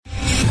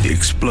The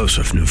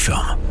explosive new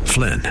film,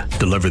 Flynn,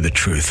 deliver the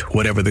truth,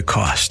 whatever the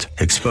cost,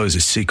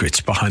 exposes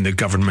secrets behind the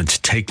government's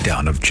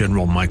takedown of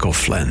General Michael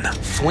Flynn.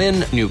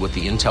 Flynn knew what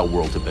the intel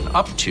world had been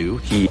up to.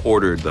 He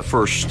ordered the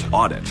first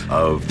audit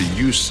of the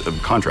use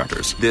of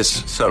contractors.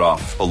 This set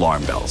off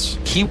alarm bells.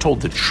 He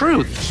told the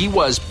truth. He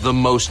was the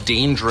most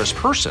dangerous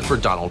person for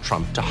Donald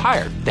Trump to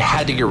hire. They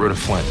had to get rid of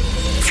Flynn.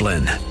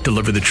 Flynn,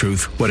 deliver the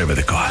truth, whatever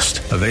the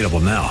cost. Available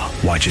now.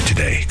 Watch it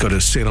today. Go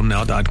to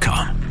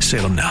salemnow.com.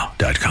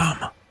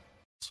 salemnow.com.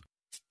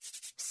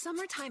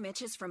 Summertime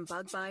itches from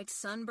bug bites,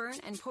 sunburn,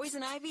 and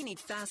poison ivy need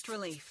fast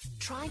relief.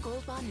 Try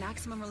Gold Bond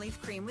Maximum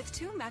Relief Cream with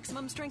 2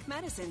 maximum strength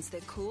medicines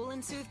that cool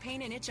and soothe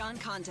pain and itch on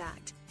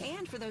contact.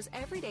 And for those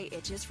everyday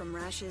itches from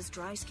rashes,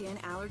 dry skin,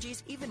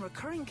 allergies, even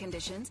recurring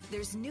conditions,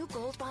 there's new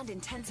Gold Bond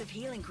Intensive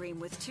Healing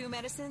Cream with 2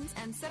 medicines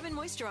and 7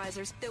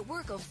 moisturizers that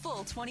work a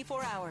full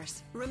 24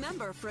 hours.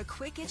 Remember, for a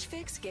quick itch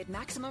fix, get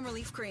Maximum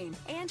Relief Cream.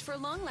 And for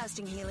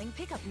long-lasting healing,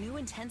 pick up new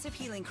Intensive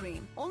Healing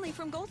Cream. Only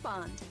from Gold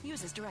Bond.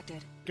 Use as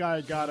directed.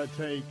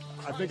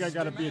 I think I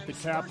got to be at the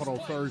Capitol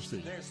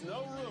Thursday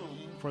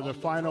for the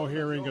final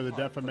hearing of the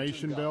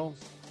defamation bill.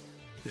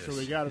 This so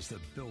we got is the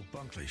Bill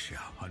Bunkley Show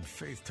on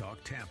Faith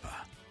Talk Tampa.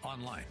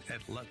 Online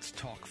at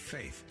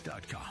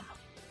letstalkfaith.com.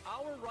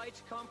 Our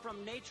rights come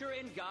from nature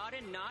and God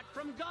and not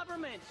from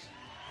government.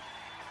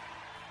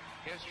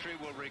 History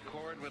will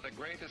record with the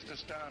greatest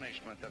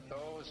astonishment that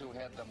those who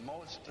had the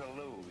most to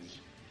lose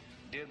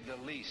did the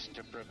least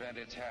to prevent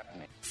its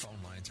happening. Phone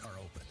lines are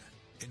open.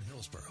 In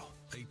Hillsborough,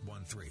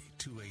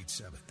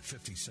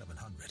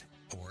 813-287-5700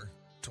 or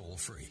toll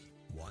free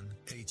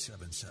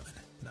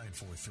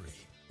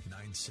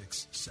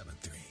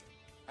 1-877-943-9673.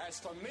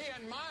 As for me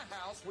and my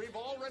house, we've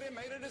already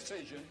made a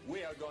decision.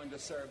 We are going to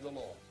serve the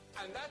Lord.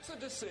 And that's a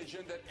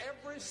decision that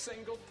every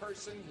single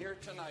person here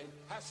tonight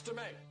has to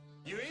make.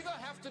 You either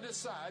have to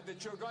decide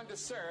that you're going to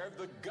serve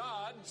the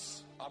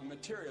gods of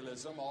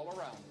materialism all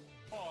around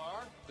you,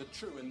 or the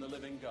true and the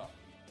living God.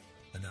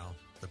 And now,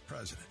 the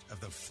president of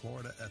the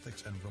Florida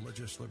Ethics and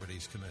Religious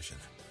Liberties Commission.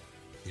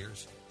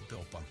 Here's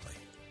Bill Bunkley.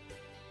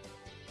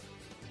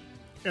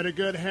 And a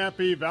good,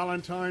 happy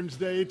Valentine's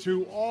Day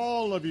to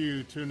all of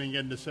you tuning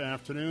in this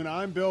afternoon.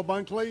 I'm Bill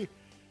Bunkley,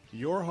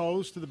 your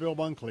host of the Bill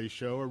Bunkley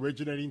Show,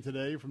 originating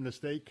today from the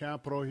state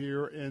capitol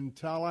here in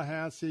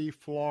Tallahassee,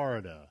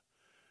 Florida.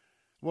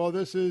 Well,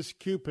 this is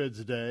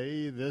Cupid's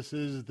Day. This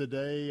is the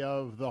day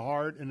of the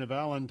heart and the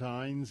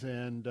Valentines,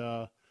 and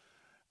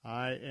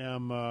I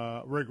am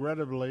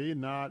regrettably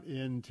not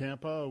in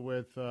Tampa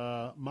with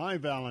my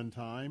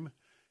Valentine,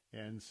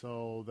 and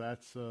so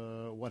that's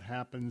what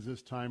happens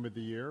this time of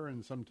the year,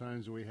 and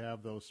sometimes we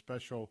have those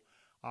special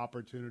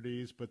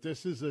opportunities. But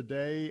this is a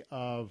day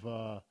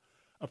of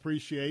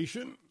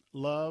appreciation,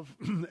 love,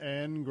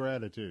 and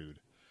gratitude.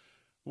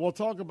 We'll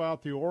talk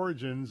about the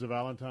origins of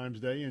Valentine's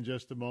Day in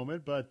just a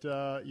moment, but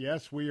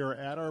yes, we are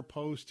at our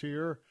post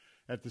here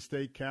at the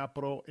state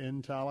capitol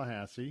in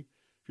Tallahassee.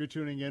 If you're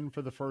tuning in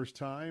for the first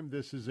time,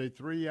 this is a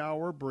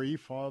 3-hour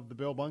brief of the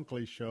Bill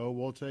Bunkley Show.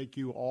 We'll take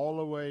you all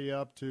the way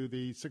up to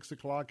the 6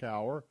 o'clock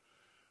hour.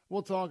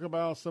 We'll talk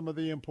about some of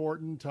the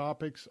important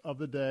topics of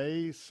the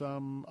day,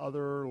 some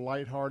other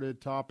lighthearted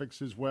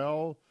topics as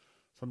well,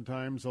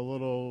 sometimes a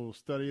little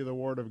study of the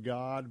Word of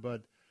God,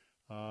 but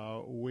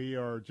we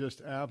are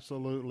just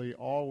absolutely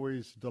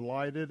always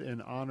delighted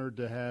and honored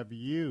to have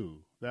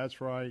you,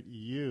 that's right,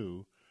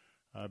 you,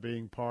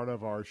 being part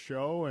of our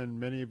show, and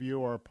many of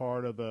you are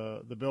part of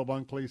the Bill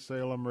Bunkley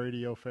Salem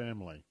radio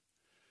family.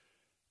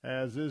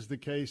 As is the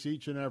case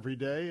each and every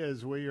day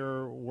as we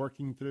are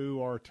working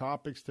through our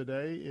topics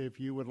today, if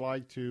you would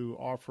like to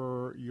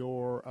offer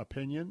your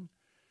opinion,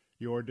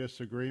 your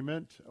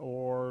disagreement,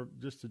 or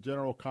just a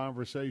general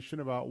conversation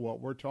about what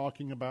we're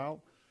talking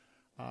about,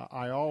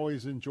 I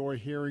always enjoy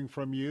hearing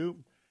from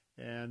you.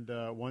 And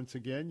once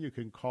again, you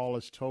can call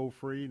us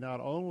toll-free, not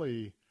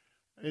only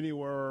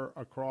anywhere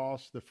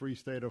across the free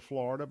state of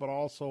Florida, but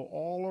also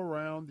all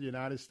around the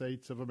United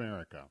States of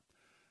America.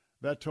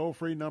 That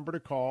toll-free number to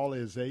call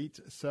is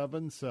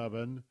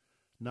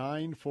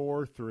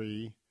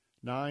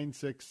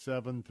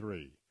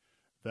 877-943-9673.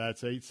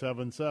 That's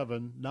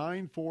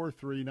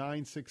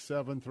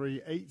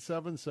 877-943-9673,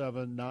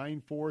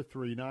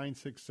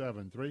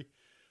 877-943-9673.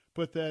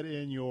 Put that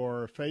in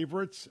your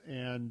favorites,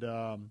 and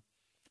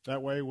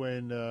that way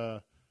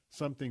when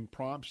something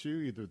prompts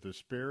you, either the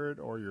Spirit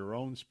or your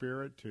own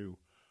spirit, to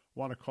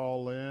want to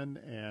call in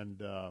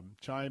and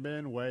chime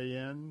in, weigh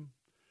in,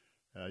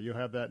 you'll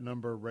have that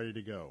number ready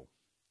to go.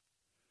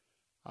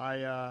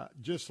 I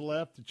just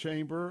left the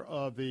chamber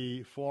of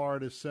the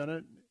Florida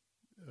Senate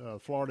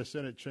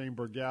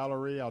Chamber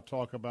Gallery. I'll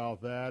talk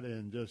about that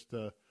in just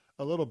a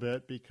little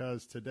bit,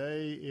 because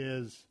today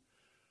is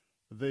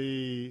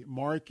the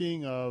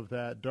marking of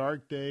that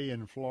dark day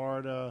in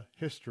Florida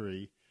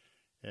history,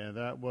 and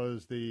that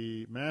was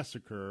the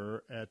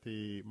massacre at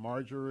the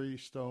Marjory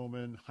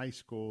Stoneman High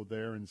School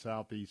there in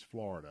southeast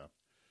Florida.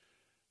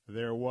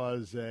 There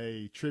was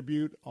a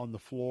tribute on the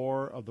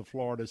floor of the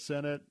Florida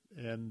Senate,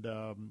 and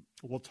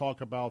we'll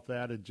talk about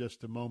that in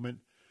just a moment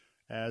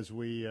as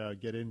we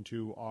get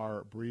into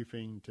our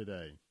briefing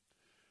today.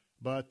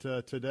 But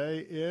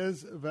today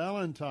is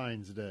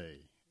Valentine's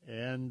Day,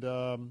 and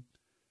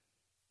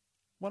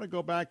want to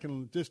go back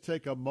and just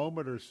take a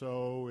moment or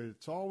so.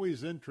 It's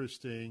always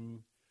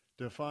interesting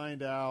to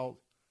find out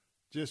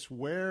just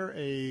where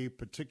a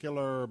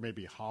particular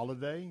maybe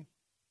holiday,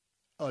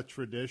 a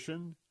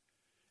tradition,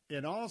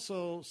 and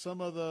also some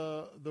of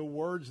the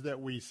words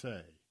that we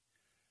say.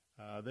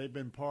 They've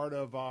been part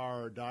of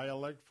our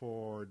dialect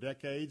for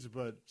decades,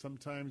 but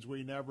sometimes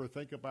we never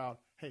think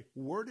about, hey,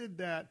 where did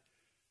that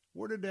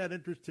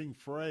interesting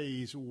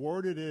phrase,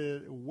 where did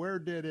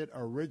it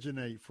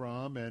originate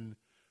from, and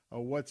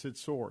what's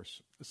its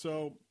source?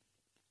 So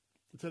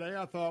today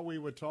I thought we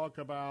would talk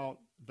about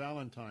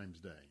Valentine's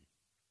Day.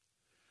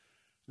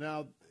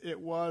 Now, it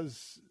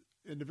was,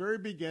 in the very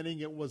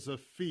beginning, it was a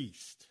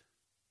feast.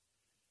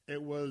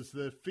 It was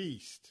the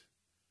feast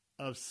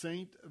of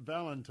Saint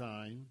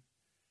Valentine,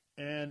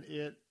 and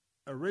it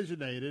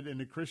originated in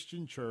the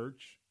Christian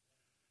church,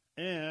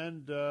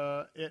 and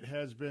it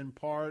has been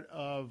part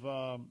of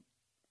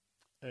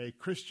a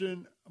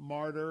Christian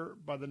martyr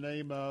by the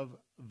name of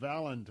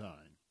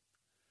Valentine.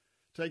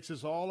 Takes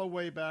us all the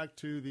way back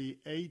to the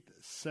 8th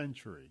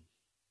century.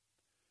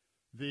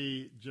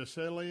 The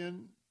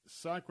Jaselian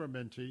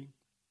Sacramentary,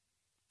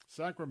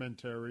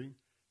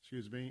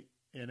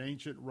 in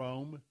ancient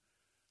Rome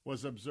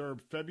was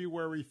observed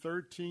February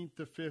 13th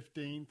to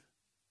 15th.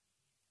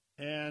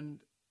 And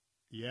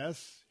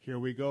yes, here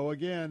we go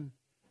again.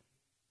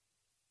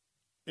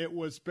 It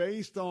was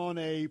based on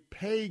a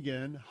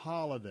pagan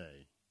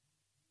holiday.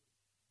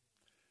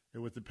 It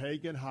was the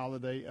pagan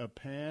holiday of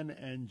Pan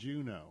and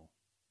Juno.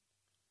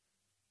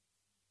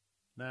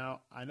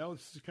 Now, I know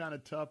this is kind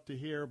of tough to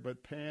hear,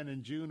 but Pan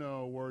and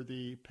Juno were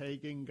the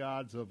pagan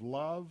gods of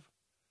love,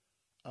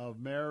 of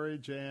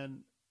marriage,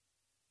 and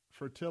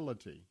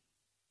fertility.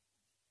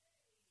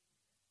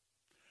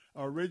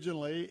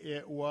 Originally,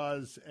 it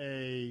was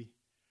a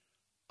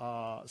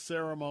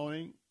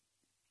ceremony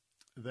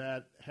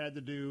that had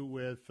to do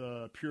with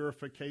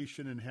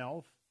purification and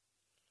health,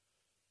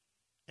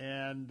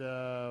 and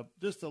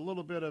just a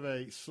little bit of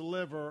a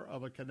sliver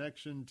of a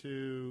connection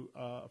to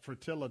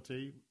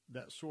fertility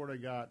that sort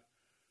of got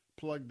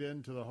plugged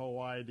into the whole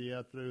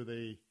idea through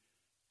the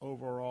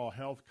overall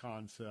health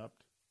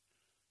concept,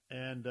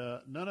 and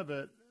none of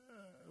it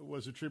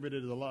was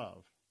attributed to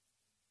love.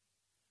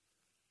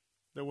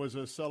 There was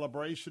a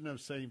celebration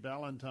of St.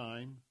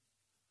 Valentine,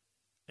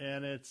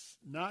 and it's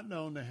not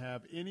known to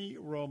have any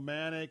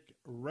romantic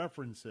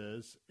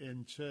references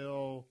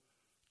until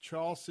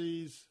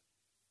Chaucer's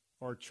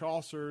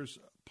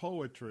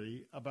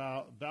poetry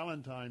about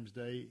Valentine's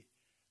Day,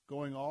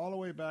 going all the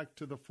way back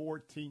to the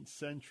 14th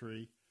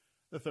century,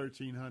 the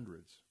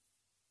 1300s.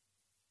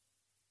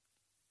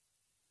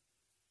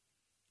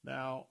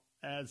 Now,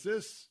 as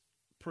this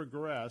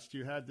progressed,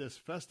 you had this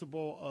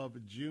festival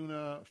of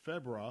Juna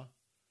Febra,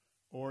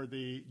 or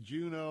the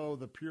Juno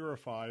the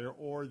Purifier,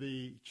 or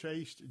the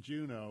chaste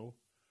Juno,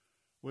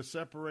 was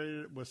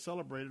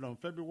celebrated on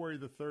February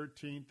the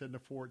 13th and the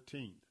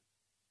 14th.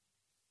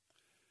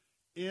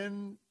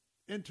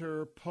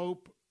 Enter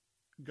Pope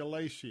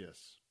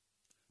Gelasius.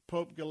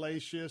 Pope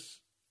Gelasius,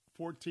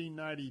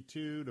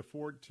 492 to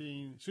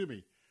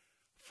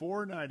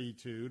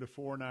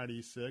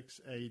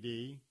 496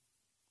 A.D.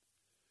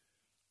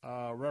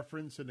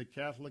 Reference in the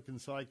Catholic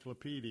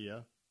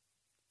Encyclopedia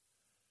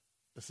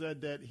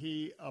said that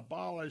he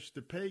abolished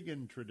the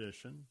pagan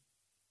tradition.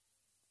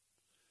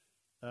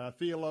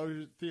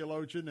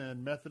 Theologian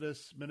and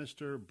Methodist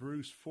minister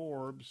Bruce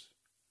Forbes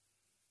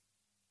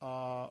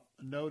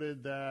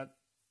noted that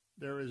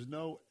there is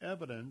no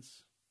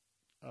evidence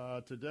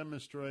to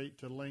demonstrate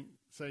to link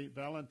St.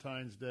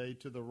 Valentine's Day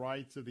to the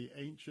rites of the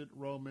ancient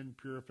Roman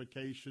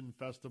purification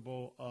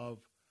festival of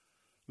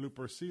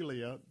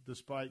Lupercalia,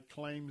 despite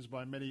claims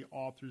by many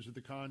authors of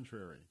the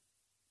contrary.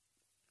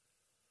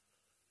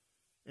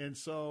 And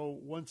so,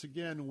 once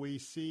again, we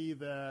see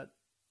that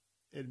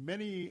in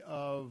many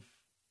of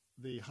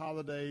the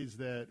holidays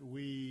that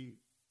we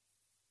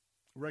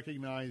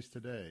recognize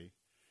today,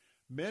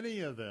 many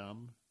of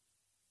them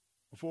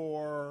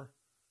for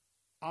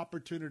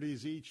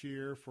opportunities each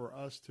year for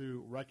us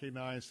to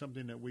recognize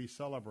something that we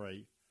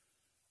celebrate,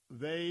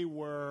 they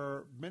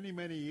were many,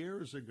 many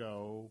years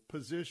ago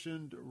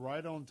positioned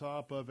right on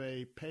top of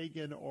a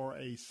pagan or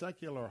a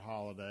secular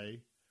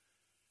holiday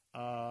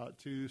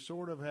to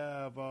sort of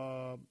have,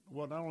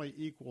 not only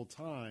equal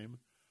time,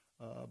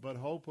 but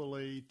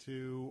hopefully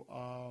to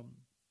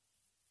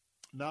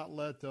not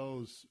let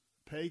those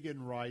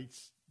pagan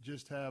rites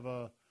just have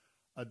a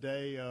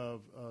day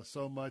of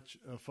so much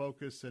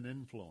focus and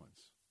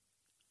influence.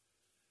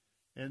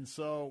 And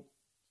so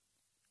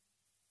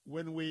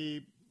when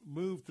we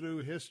move through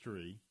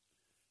history,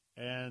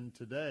 and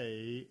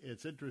today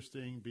it's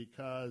interesting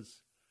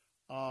because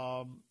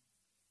as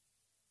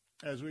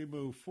we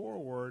move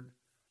forward,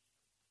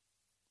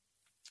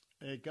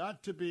 it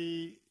got to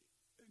be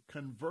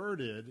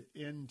converted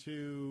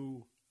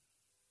into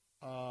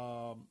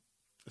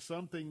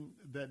something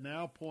that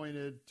now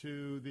pointed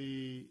to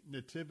the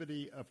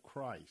nativity of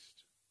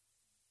Christ.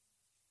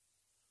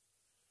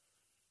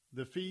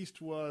 The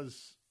feast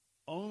was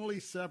only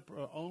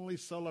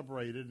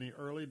celebrated in the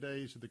early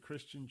days of the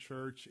Christian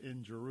church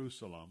in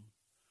Jerusalem,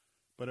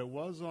 but it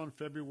was on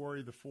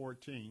February the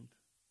 14th.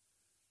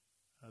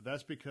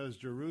 That's because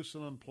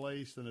Jerusalem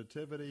placed the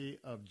nativity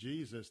of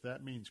Jesus.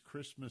 That means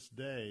Christmas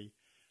Day.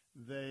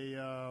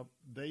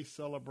 They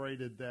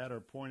celebrated that, or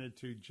pointed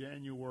to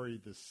January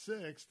the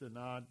 6th and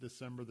not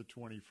December the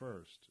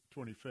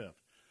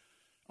 25th.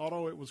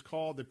 Although it was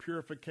called the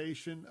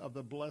Purification of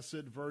the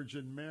Blessed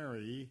Virgin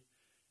Mary,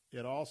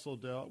 it also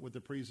dealt with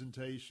the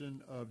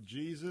presentation of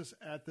Jesus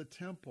at the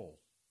temple.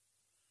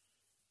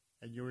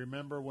 And you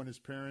remember when his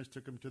parents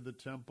took him to the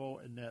temple,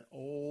 and that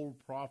old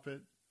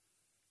prophet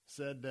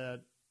said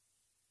that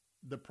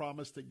the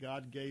promise that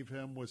God gave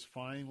him was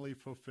finally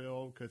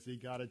fulfilled because he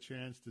got a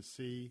chance to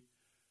see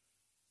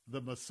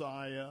the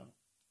Messiah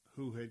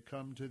who had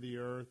come to the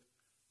earth,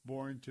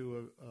 born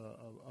to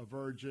a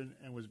virgin,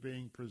 and was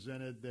being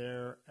presented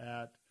there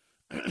at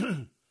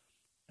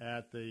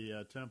at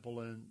the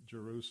temple in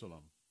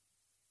Jerusalem.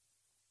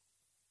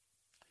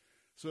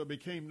 So it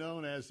became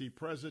known as the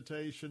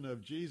presentation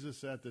of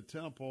Jesus at the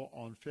temple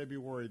on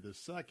February the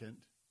 2nd,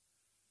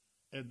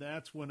 and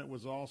that's when it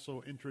was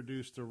also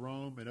introduced to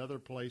Rome and other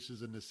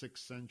places in the 6th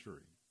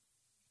century.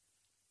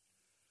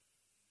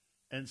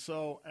 And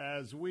so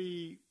as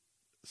we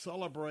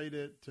celebrate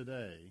it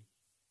today,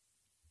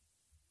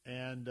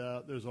 and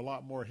there's a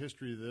lot more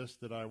history to this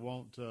that I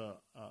won't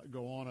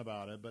go on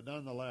about it, but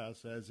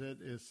nonetheless, as it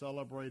is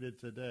celebrated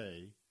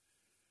today,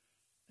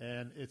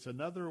 and it's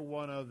another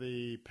one of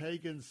the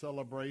pagan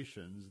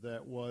celebrations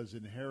that was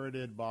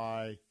inherited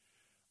by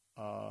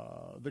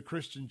the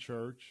Christian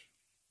church.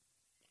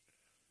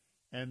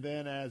 And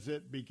then as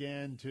it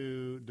began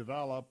to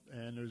develop,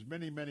 and there's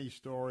many, many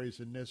stories,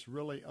 and this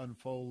really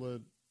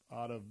unfolded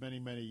out of many,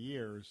 many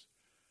years,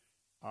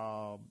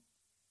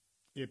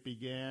 it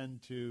began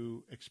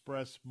to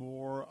express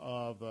more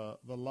of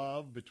the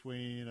love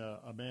between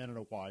a man and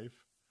a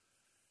wife.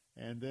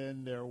 And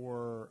then there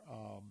were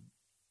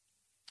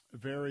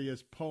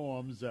various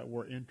poems that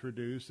were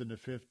introduced in the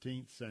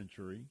 15th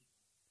century.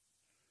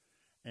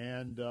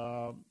 And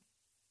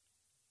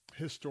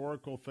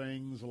historical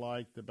things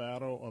like the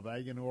Battle of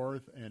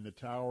Agincourt and the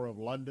Tower of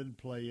London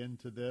play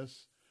into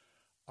this.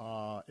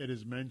 It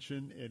is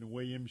mentioned in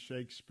William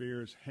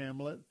Shakespeare's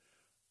Hamlet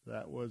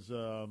that was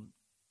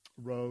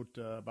wrote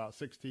about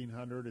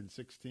 1600 and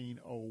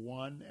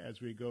 1601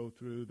 as we go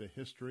through the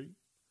history.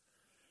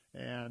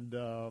 And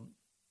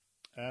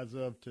as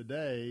of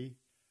today,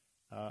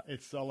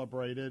 it's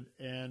celebrated,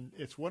 and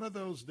it's one of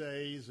those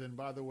days, and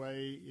by the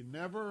way, you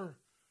never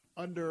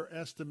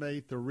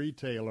underestimate the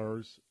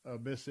retailers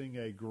missing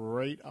a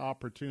great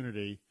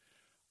opportunity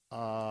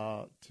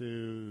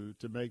to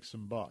make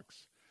some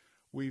bucks.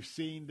 We've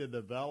seen the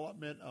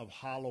development of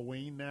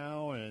Halloween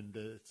now, and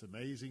it's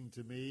amazing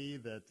to me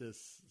that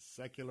this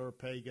secular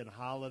pagan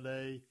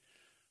holiday,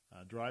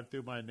 drive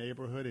through my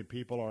neighborhood and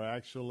people are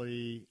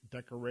actually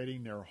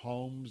decorating their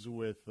homes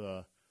with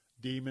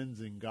demons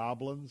and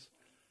goblins.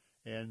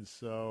 And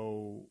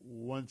so,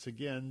 once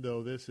again,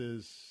 though this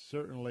is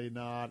certainly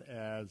not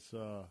as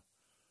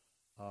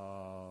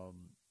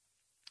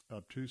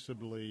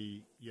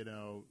obtrusively,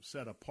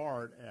 set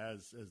apart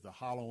as the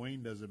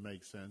Halloween doesn't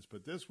make sense,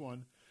 but this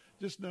one,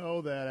 just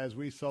know that as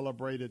we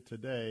celebrate it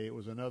today, it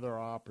was another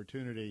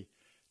opportunity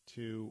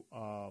to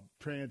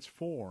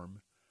transform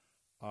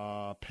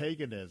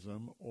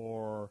paganism,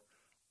 or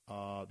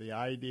the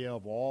idea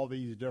of all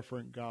these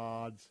different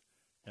gods.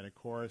 And of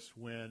course,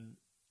 when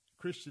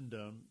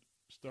Christendom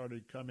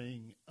started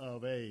coming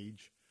of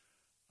age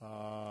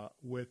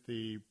with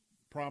the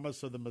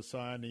promise of the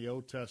Messiah in the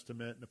Old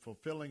Testament and the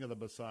fulfilling of the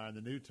Messiah in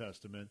the New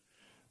Testament,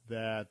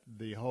 that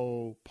the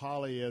whole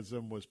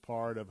polyism was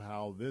part of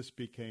how this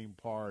became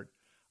part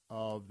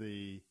of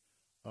the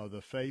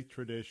faith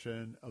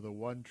tradition of the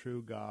one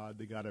true God,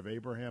 the God of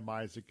Abraham,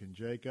 Isaac, and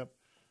Jacob.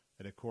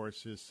 And of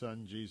course, his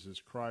son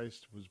Jesus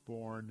Christ was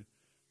born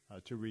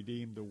to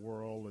redeem the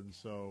world. And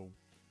so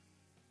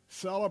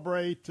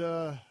celebrate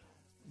the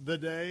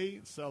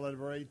day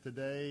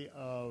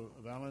of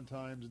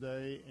Valentine's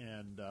Day,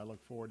 and I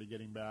look forward to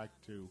getting back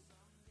to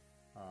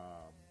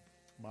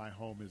my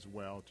home as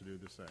well to do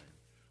the same.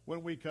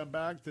 When we come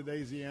back,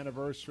 today's the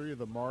anniversary of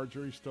the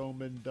Marjory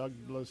Stoneman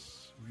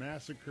Douglas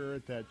massacre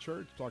at that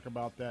church. Talk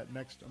about that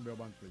next on Bill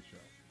Bunkley Show.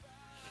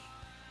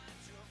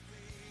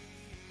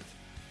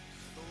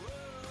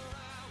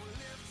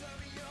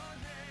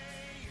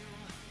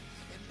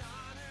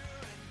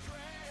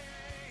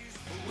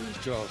 This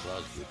is Charles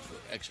Osgood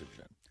for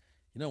Exergen.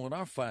 When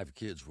our 5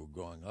 kids were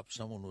growing up,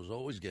 someone was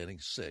always getting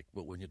sick,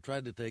 but when you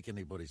tried to take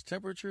anybody's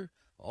temperature,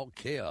 all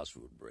chaos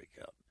would break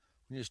out.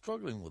 When you're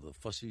struggling with a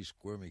fussy,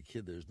 squirmy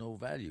kid, there's no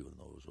value in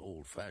those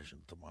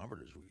old-fashioned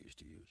thermometers we used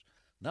to use.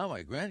 Now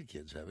my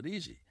grandkids have it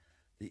easy.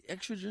 The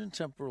Exergen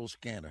temporal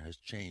scanner has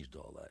changed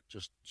all that.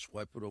 Just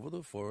swipe it over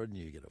the forehead and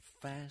you get a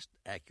fast,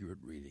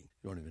 accurate reading.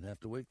 You don't even have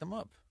to wake them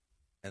up.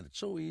 And it's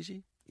so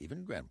easy,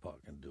 Even Grandpa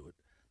can do it.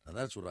 Now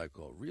that's what I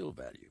call real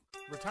value.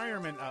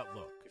 Retirement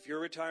Outlook. If your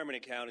retirement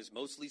account is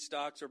mostly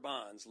stocks or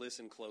bonds,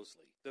 listen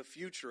closely. The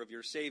future of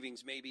your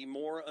savings may be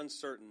more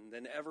uncertain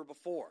than ever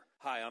before.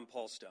 Hi, I'm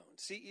Paul Stone,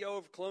 CEO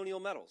of Colonial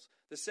Metals.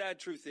 The sad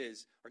truth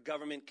is, our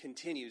government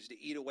continues to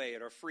eat away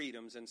at our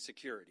freedoms and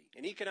security.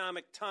 In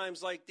economic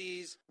times like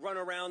these, run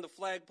around the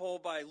flagpole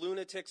by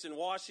lunatics in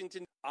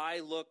Washington, I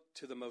look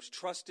to the most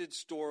trusted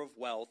store of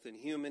wealth in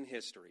human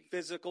history,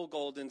 physical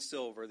gold and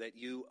silver that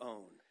you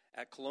own.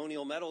 At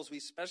Colonial Metals,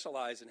 we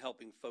specialize in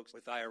helping folks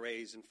with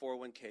IRAs and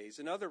 401ks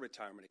and other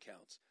retirement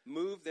accounts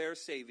move their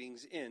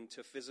savings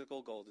into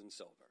physical gold and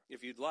silver.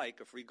 If you'd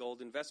like a free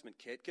gold investment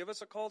kit, give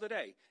us a call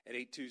today at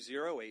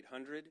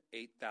 820-800-8000.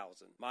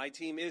 My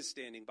team is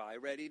standing by,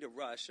 ready to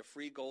rush a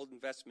free gold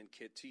investment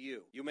kit to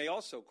you. You may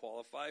also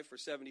qualify for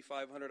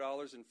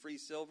 $7,500 in free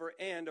silver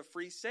and a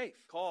free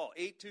safe. Call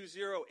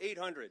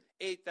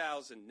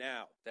 820-800-8000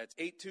 now. That's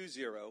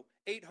 820-800-8000.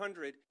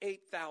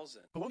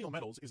 Colonial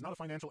Metals is not a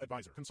financial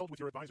advisor. Consult with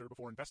your advisor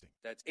before investing.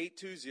 That's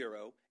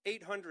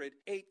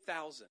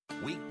 820-800-8000.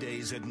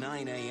 Weekdays at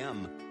 9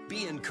 a.m.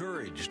 Be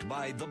encouraged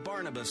by The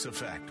Barnabas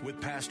Effect with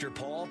Pastor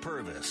Paul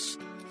Purvis.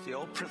 The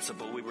old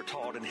principle we were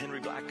taught in Henry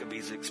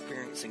Blackaby's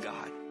Experiencing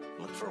God.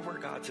 Look for where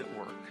God's at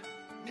work.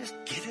 Just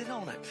get in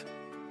on it.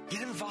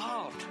 Get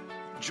involved.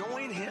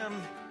 Join Him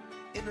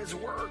in His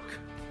work.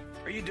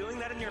 Are you doing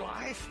that in your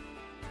life?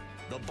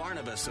 The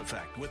Barnabas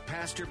Effect with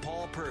Pastor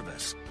Paul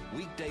Purvis.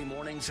 Weekday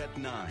mornings at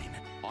 9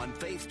 on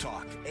Faith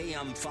Talk,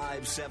 AM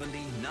 570,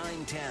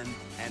 910,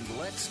 and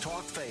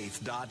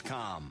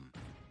letstalkfaith.com.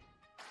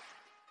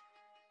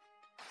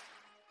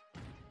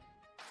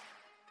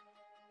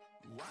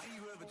 Why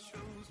you ever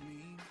chose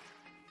me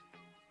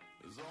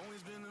has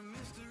always been a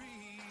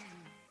mystery.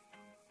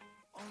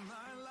 All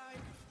my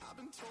life I've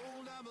been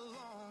told I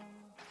belong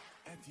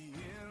at the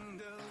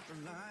end of the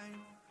line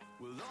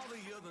with all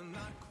the other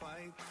not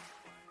quite,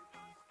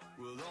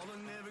 with all the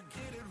never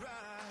get it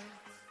right.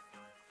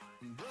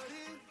 But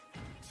it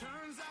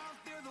turns out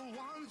they're the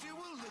ones you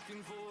were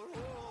looking for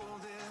all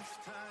this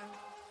time.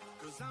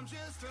 'Cause I'm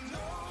just a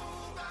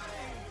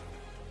nobody,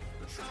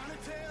 trying to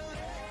tell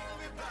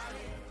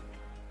everybody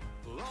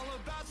all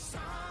about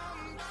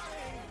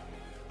somebody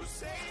who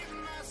saved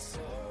my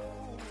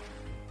soul.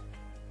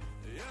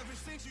 Ever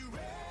since you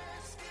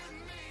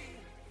rescued me,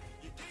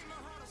 you gave my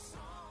heart a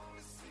song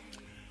to sing.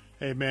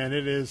 Hey, man,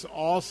 it is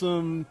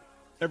awesome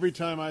every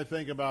time I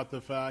think about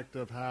the fact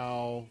of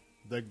how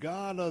the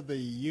God of the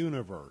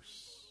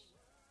universe,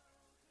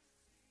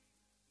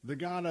 the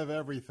God of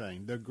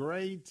everything, the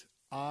great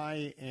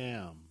I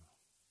am,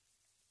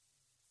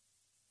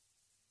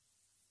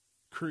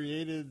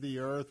 created the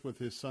earth with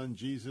his son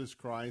Jesus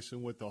Christ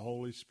and with the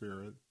Holy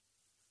Spirit.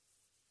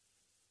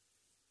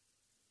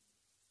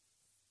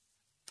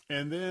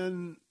 And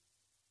then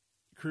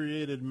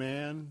created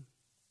man.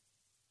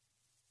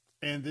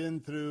 And then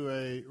through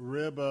a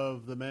rib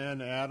of the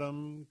man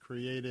Adam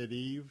created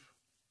Eve.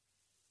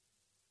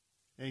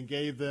 And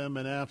gave them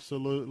an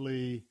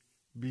absolutely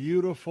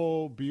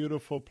beautiful,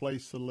 beautiful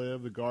place to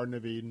live, the Garden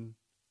of Eden,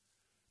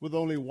 with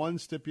only one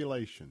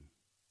stipulation.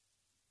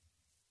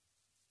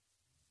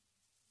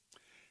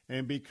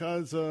 And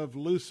because of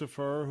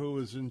Lucifer, who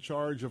was in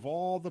charge of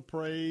all the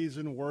praise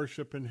and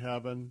worship in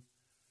heaven,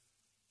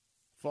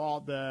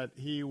 thought that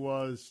he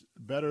was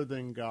better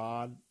than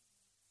God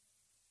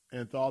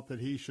and thought that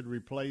he should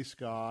replace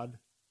God,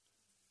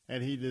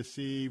 and he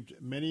deceived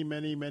many,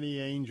 many, many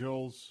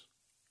angels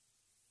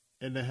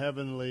in the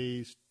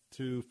heavenlies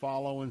to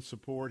follow and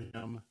support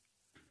him.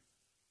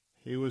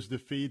 He was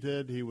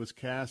defeated. He was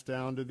cast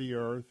down to the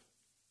earth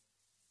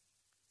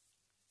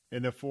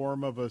in the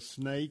form of a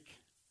snake.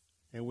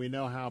 And we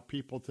know how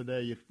people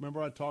today, you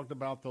remember I talked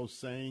about those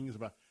sayings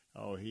about,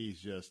 oh, he's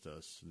just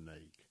a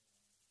snake.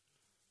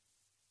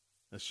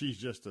 She's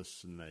just a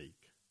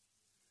snake.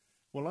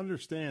 Well,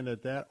 understand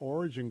that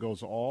origin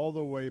goes all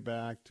the way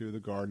back to the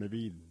Garden of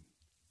Eden.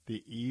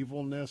 The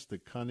evilness, the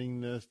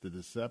cunningness, the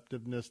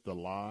deceptiveness, the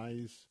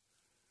lies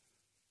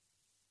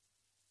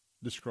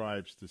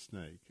describes the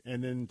snake.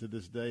 And then to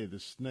this day, the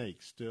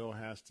snake still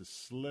has to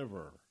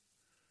sliver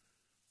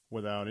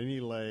without any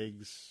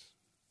legs,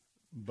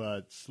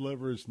 but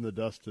slivers in the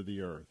dust of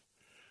the earth.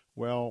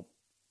 Well,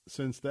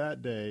 since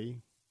that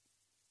day,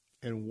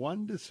 and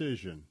one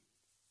decision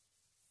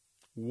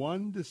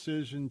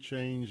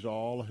changed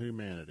all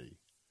humanity.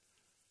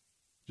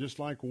 Just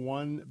like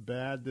one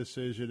bad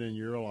decision in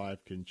your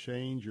life can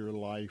change your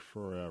life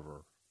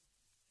forever.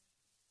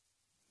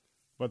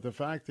 But the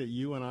fact that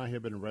you and I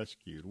have been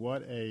rescued,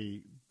 what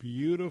a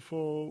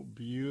beautiful,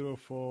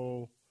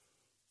 beautiful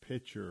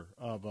picture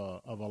of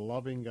a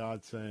loving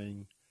God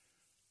saying,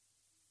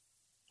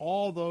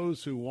 all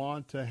those who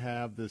want to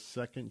have this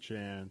second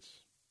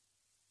chance,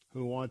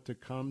 who want to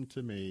come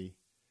to me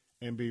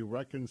and be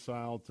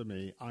reconciled to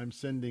me, I'm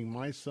sending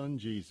my son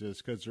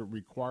Jesus because it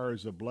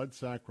requires a blood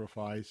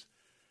sacrifice,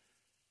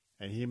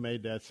 and he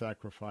made that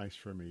sacrifice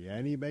for me,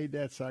 and he made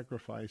that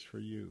sacrifice for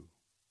you.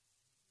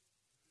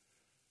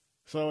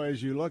 So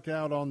as you look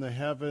out on the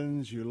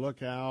heavens, you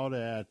look out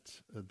at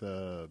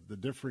the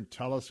different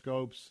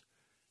telescopes,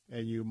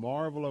 and you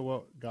marvel at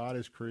what God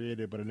has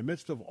created. But in the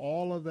midst of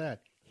all of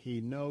that,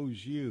 he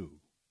knows you,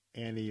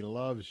 and he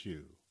loves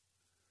you.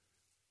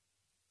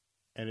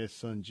 And his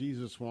son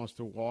Jesus wants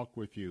to walk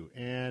with you,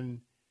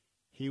 and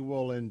he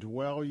will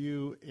indwell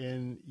you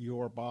in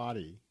your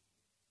body,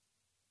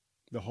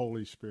 the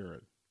Holy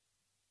Spirit.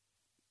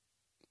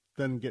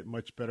 Doesn't get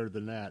much better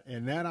than that.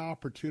 And that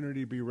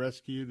opportunity to be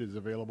rescued is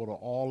available to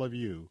all of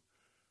you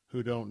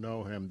who don't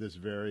know him this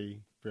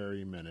very,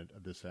 very minute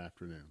of this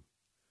afternoon.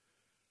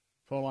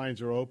 Phone lines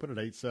are open at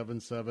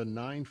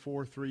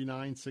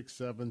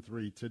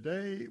 877-943-9673.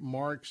 Today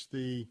marks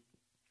the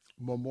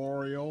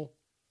memorial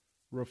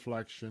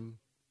reflection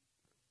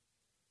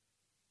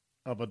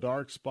of a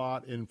dark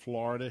spot in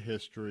Florida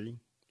history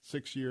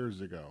 6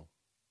 years ago.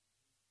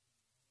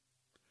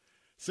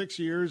 6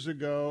 years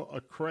ago, a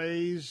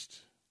crazed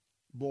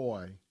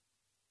boy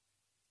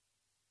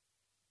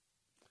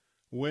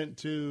went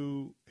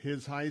to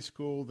his high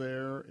school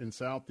there in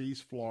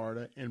southeast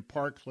Florida, in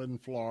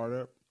Parkland,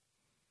 Florida,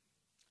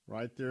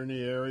 right there in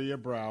the area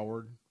of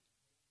Broward,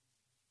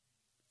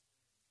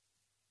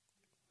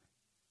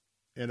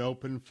 and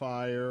opened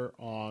fire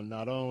on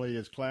not only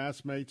his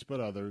classmates but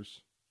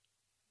others.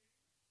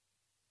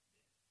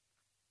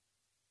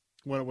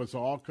 When it was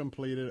all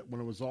completed, when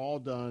it was all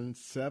done,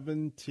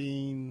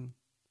 17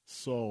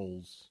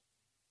 souls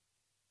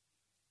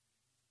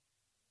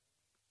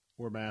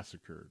were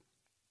massacred.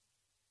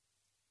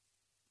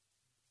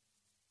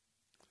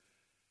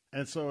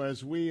 And so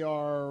as we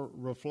are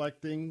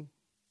reflecting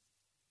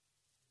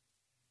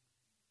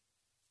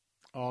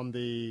on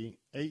the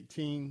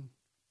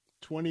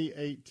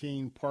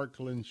 2018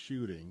 Parkland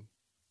shooting,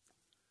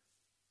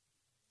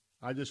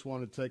 I just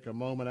want to take a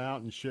moment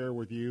out and share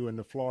with you, in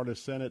the Florida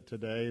Senate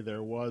today,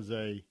 there was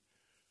a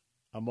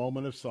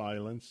moment of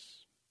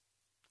silence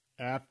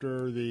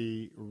after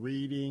the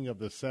reading of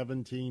the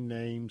 17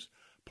 names,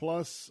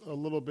 plus a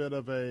little bit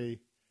of a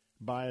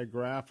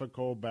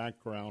biographical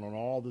background on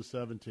all the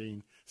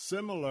 17,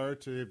 similar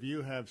to if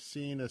you have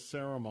seen a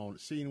ceremony,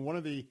 seen one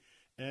of the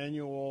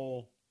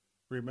annual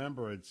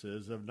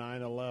remembrances of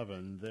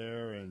 9/11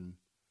 there in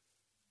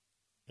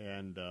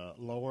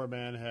Lower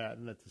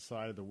Manhattan at the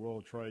site of the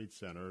World Trade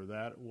Center.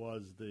 That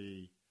was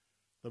the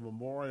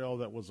memorial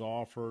that was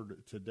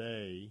offered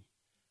today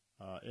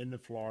in the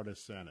Florida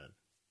Senate.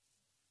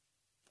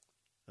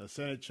 The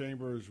Senate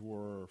chambers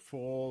were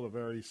full, a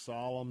very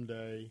solemn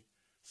day,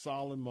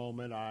 solemn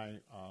moment. I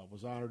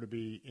was honored to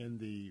be in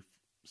the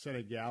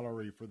Senate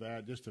gallery for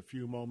that just a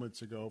few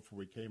moments ago before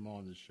we came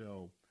on the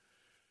show.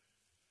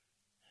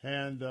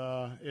 And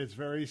it's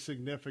very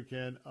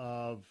significant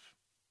of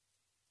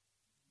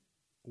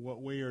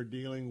what we are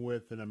dealing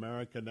with in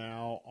America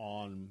now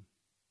on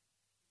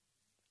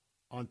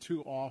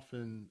too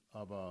often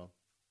of a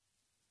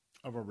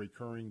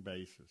recurring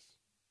basis.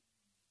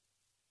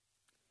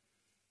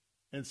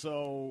 And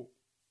so,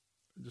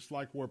 just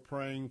like we're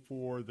praying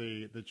for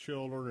the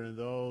children and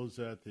those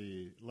at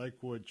the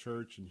Lakewood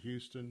Church in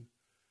Houston,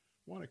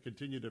 I want to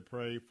continue to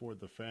pray for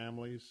the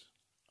families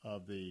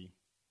of the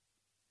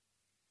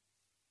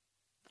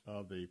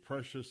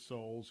precious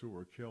souls who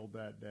were killed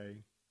that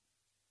day.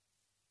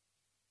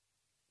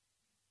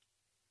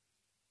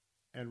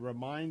 And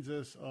reminds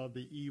us of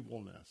the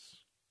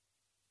evilness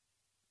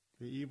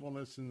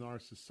in our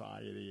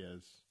society,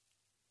 as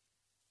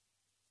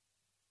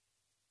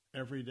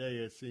every day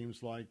it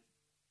seems like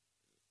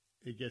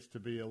it gets to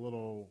be a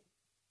little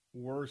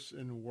worse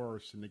and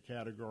worse in the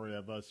category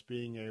of us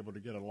being able to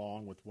get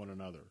along with one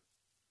another.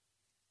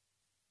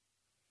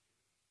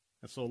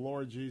 And so,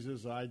 Lord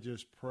Jesus, I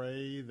just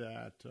pray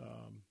that,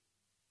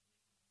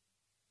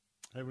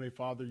 Heavenly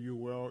Father,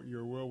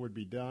 your will would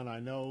be done.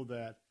 I know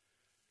that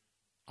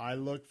I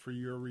look for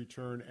your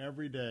return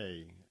every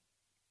day.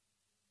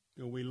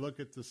 When we look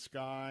at the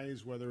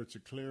skies, whether it's a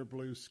clear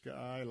blue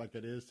sky like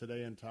it is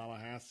today in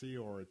Tallahassee,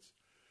 or it's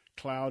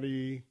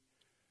cloudy,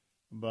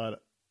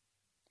 but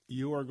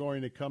you are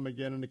going to come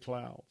again in the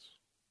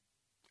clouds.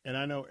 And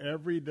I know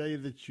every day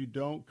that you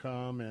don't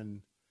come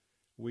and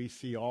we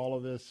see all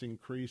of this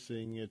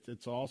increasing,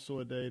 it's also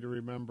a day to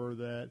remember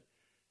that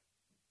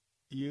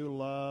you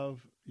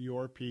love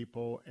your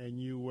people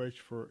and you wish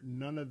for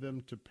none of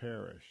them to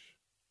perish.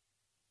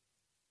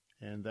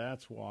 And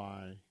that's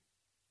why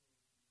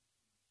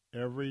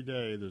every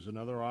day there's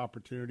another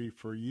opportunity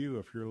for you,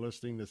 if you're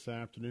listening this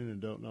afternoon and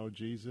don't know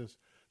Jesus,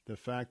 the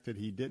fact that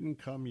he didn't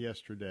come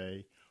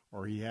yesterday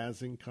or he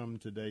hasn't come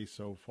today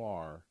so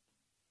far,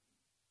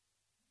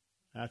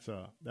 that's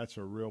a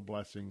real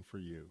blessing for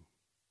you.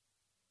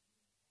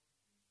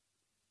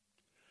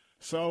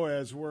 So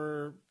as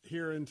we're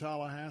here in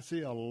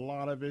Tallahassee, a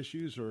lot of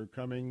issues are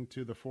coming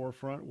to the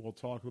forefront. We'll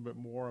talk a little bit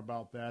more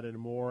about that and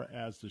more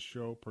as the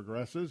show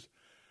progresses.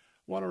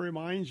 I want to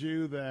remind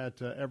you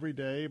that every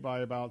day by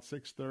about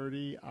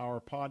 6:30,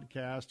 our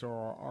podcast or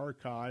our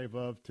archive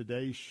of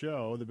today's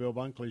show, The Bill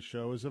Bunkley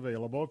Show, is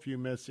available if you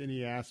miss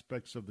any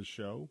aspects of the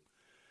show.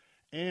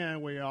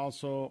 And we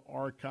also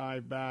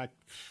archive back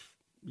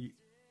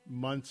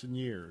months and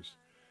years.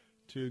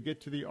 To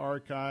get to the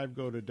archive,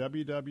 go to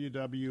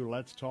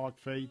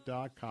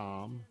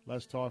www.letstalkfaith.com.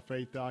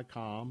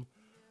 Letstalkfaith.com.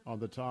 On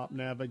the top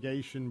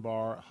navigation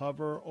bar,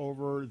 hover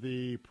over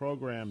the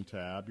program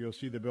tab. You'll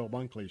see the Bill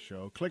Bunkley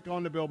Show. Click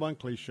on the Bill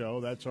Bunkley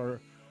Show. That's our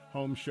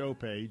home show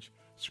page.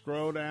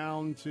 Scroll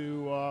down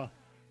to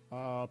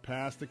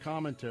past the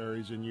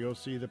commentaries, and you'll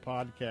see the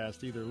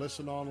podcast. Either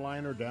listen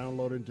online or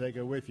download and take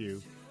it with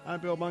you. I'm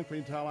Bill Bunkley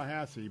in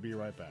Tallahassee. Be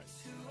right back.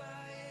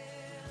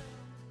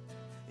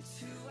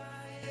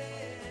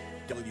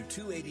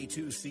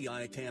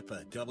 W282CI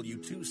Tampa,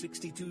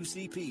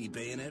 W262CP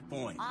Bayonet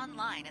Point.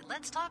 Online at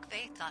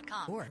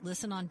letstalkfaith.com or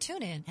listen on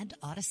TuneIn and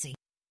Odyssey.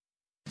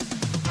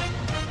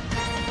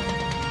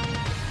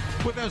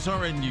 With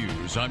SRN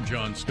News, I'm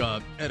John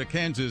Scott. At a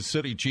Kansas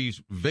City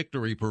Chiefs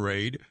victory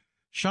parade,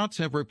 shots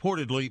have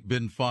reportedly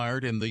been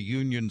fired in the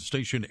Union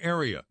Station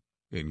area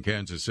in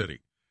Kansas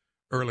City.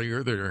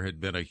 Earlier, there had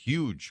been a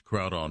huge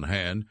crowd on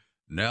hand.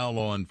 Now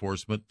law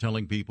enforcement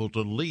telling people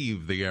to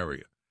leave the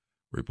area.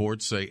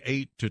 Reports say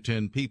 8 to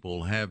 10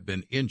 people have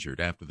been injured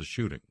after the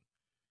shooting.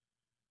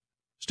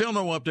 Still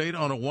no update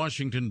on a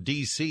Washington,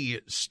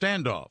 D.C.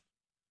 standoff.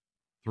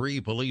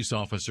 3 police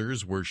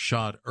officers were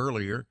shot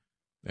earlier,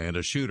 and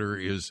a shooter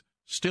is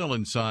still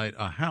inside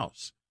a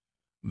house.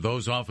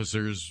 Those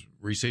officers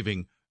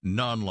receiving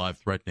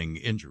non-life-threatening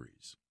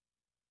injuries.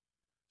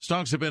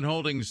 Stocks have been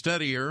holding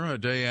steadier a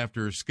day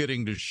after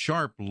skidding to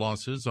sharp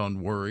losses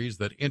on worries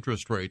that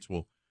interest rates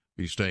will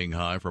be staying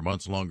high for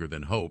months longer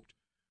than hoped.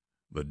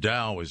 The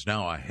Dow is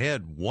now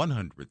ahead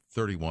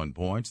 131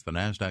 points, the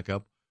Nasdaq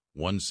up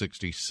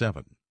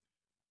 167.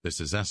 This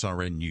is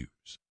SRN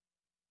News.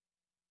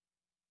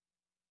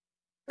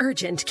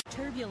 Urgent.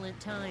 Turbulent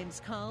times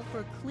call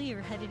for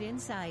clear-headed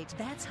insight.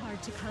 That's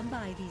hard to come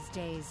by these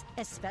days,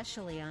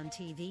 especially on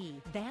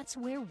TV. That's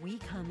where we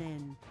come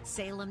in.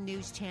 Salem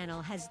News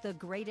Channel has the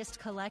greatest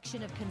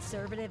collection of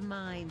conservative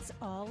minds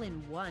all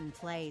in one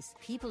place.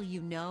 People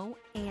you know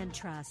and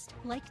trust,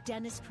 like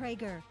Dennis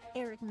Prager,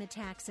 Eric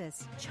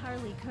Metaxas,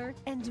 Charlie Kirk,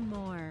 and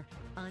more.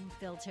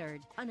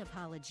 Unfiltered,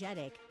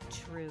 unapologetic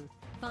truth.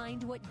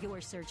 Find what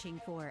you're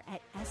searching for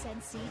at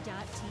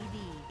snc.tv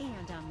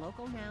and on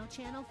Local Now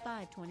Channel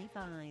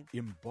 525.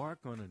 Embark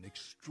on an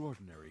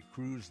extraordinary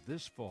cruise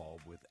this fall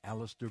with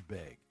Alistair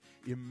Begg.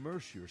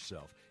 Immerse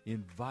yourself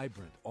in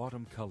vibrant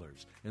autumn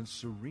colors and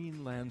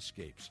serene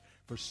landscapes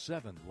for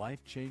 7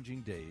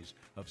 life-changing days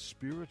of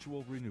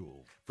spiritual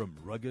renewal. From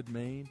rugged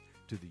Maine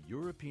to the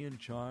European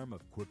charm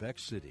of Quebec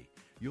City,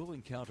 you'll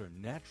encounter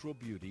natural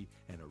beauty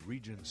and a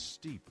region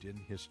steeped in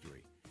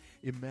history.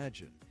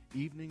 Imagine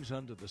evenings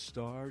under the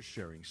stars,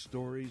 sharing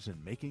stories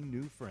and making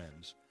new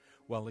friends,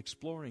 while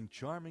exploring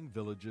charming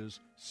villages,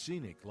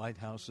 scenic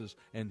lighthouses,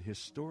 and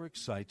historic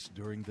sites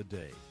during the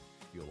day.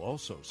 You'll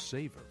also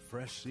savor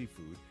fresh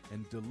seafood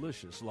and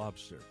delicious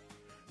lobster.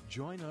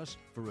 Join us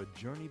for a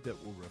journey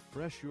that will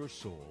refresh your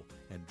soul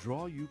and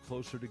draw you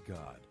closer to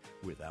God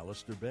with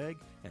Alistair Begg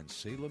and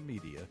Salem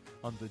Media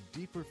on the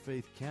Deeper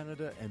Faith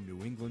Canada and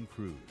New England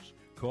cruise.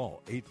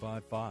 Call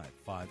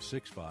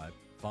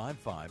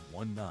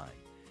 855-565-5519,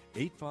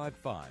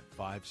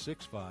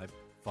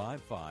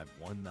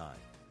 855-565-5519,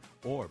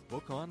 or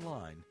book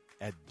online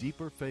at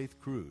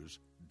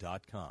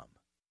deeperfaithcruise.com.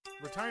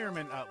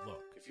 Retirement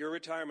Outlook. If your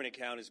retirement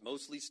account is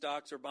mostly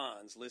stocks or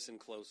bonds, listen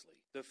closely.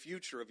 The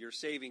future of your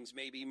savings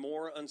may be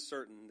more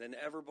uncertain than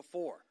ever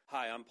before.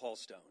 Hi, I'm Paul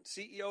Stone,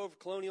 CEO of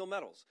Colonial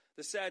Metals.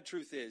 The sad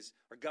truth is,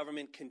 our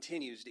government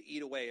continues to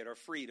eat away at our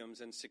freedoms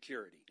and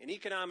security. In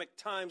economic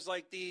times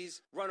like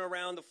these, run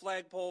around the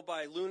flagpole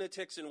by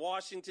lunatics in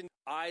Washington,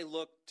 I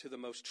look to the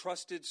most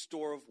trusted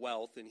store of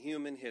wealth in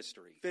human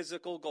history,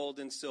 physical gold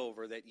and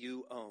silver that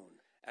you own.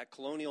 At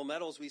Colonial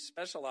Metals, we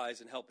specialize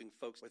in helping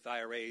folks with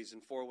IRAs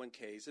and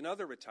 401ks and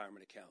other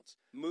retirement accounts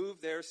move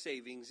their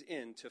savings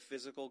into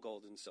physical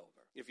gold and silver.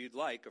 If you'd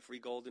like a free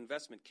gold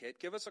investment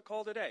kit, give us a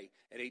call today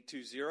at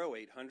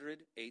 820-800-8000.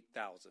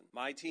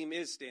 My team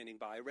is standing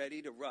by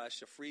ready to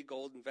rush a free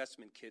gold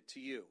investment kit to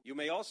you. You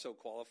may also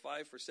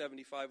qualify for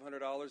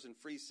 $7,500 in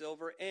free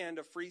silver and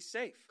a free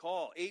safe.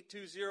 Call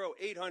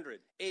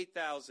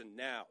 820-800-8000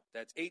 now.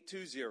 That's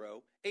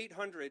 820-800-8000.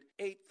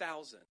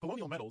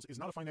 Colonial Metals is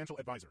not a financial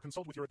advisor.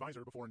 Consult with your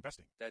advisor before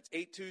investing. That's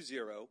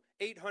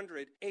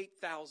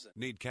 820-800-8000.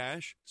 Need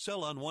cash?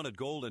 Sell unwanted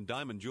gold and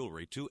diamond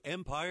jewelry to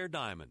Empire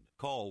Diamond.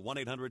 Call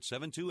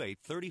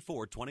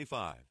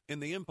 1-800-728-3425. In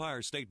the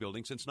Empire State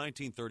Building since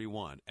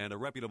 1931 and a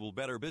reputable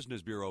Better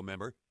Business Bureau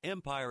member,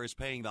 Empire is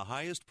paying the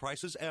highest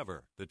prices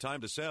ever. The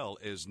time to sell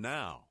is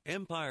now.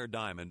 Empire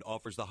Diamond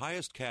offers the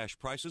highest cash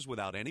prices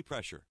without any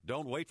pressure.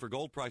 Don't wait for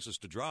gold prices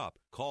to drop.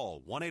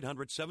 Call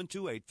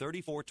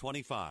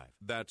 1-800-728-3425.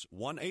 That's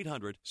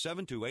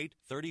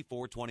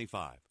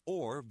 1-800-728-3425.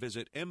 Or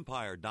visit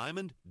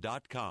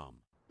EmpireDiamond.com.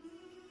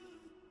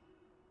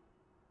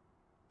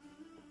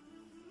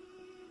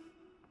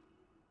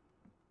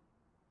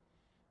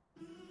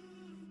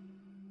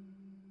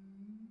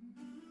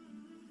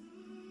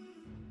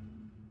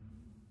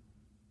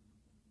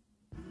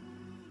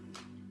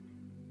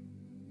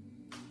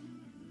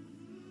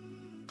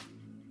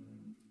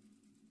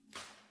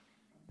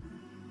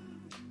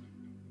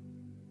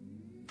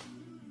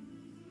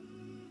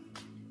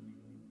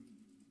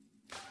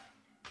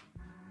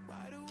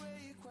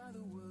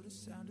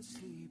 to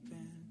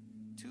sleeping,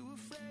 too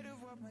afraid of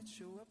what might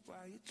show up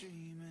while you're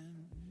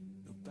dreaming.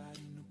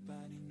 Nobody,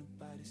 nobody,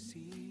 nobody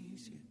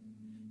sees you.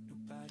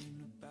 Nobody,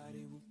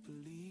 nobody will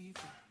believe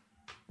you.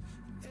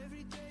 And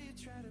every day you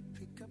try to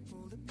pick up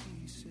all the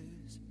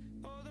pieces,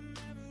 all the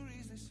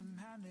memories that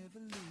somehow never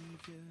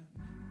leave you.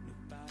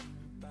 Nobody,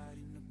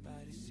 nobody,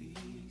 nobody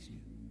sees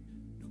you.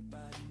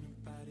 Nobody,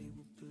 nobody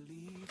will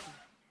believe you.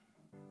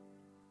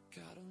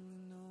 God only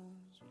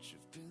knows what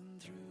you've been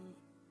through.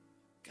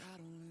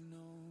 God only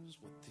knows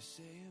what they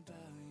say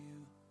about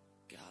you.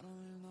 God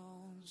only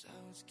knows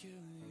how it's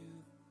killing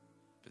you.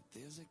 But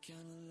there's a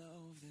kind of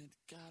love that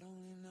God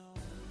only knows.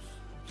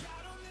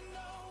 God only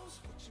knows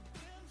what you've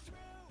been through.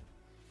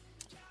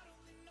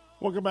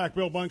 Welcome back.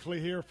 Bill Bunkley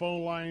here.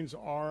 Phone lines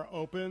are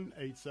open,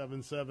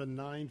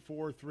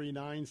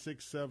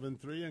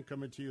 877-943-9673. I'm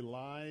coming to you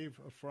live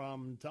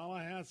from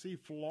Tallahassee,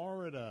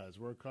 Florida, as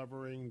we're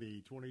covering the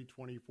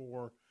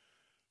 2024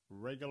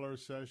 regular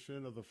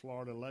session of the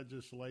Florida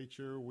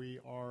Legislature. We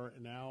are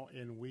now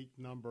in week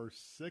number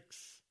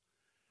 6,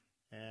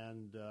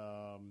 and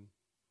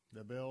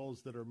the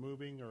bills that are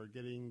moving are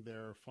getting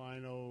their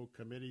final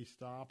committee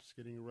stops,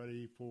 getting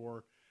ready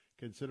for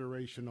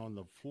consideration on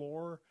the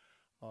floor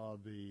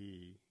of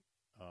the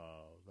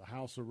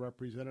House of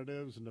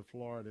Representatives and the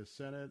Florida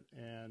Senate,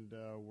 and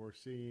we're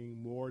seeing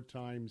more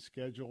time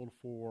scheduled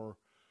for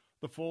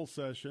the full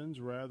sessions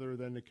rather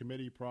than the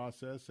committee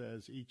process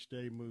as each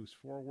day moves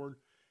forward,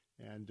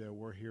 and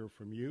we're here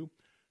from you.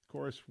 Of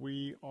course,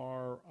 we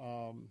are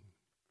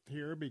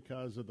here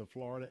because of the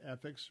Florida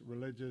Ethics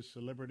Religious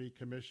Liberty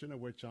Commission, of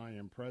which I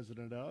am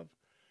president of.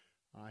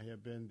 I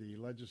have been the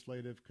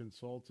legislative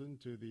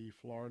consultant to the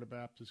Florida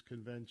Baptist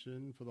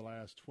Convention for the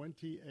last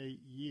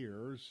 28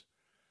 years.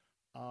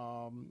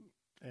 And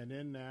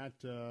in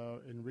that,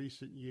 in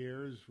recent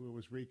years, it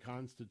was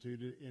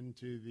reconstituted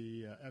into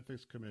the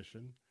Ethics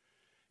Commission.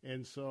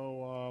 And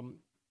so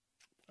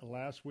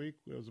last week,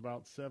 it was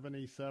about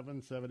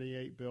 77,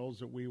 78 bills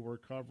that we were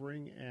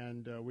covering,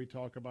 and we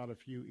talk about a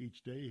few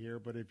each day here.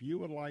 But if you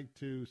would like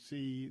to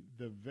see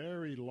the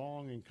very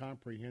long and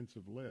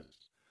comprehensive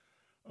list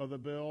of the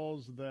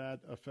bills that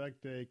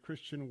affect a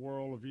Christian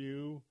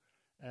worldview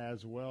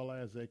as well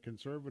as a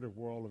conservative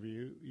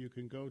worldview, you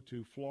can go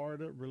to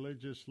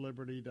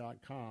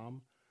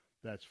FloridaReligiousLiberty.com.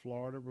 That's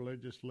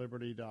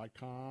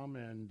FloridaReligiousLiberty.com,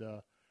 and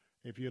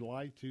if you'd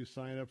like to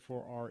sign up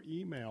for our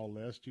email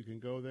list, you can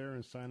go there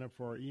and sign up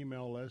for our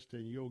email list,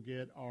 and you'll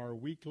get our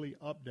weekly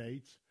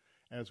updates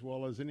as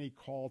well as any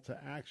call to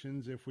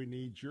actions if we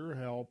need your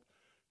help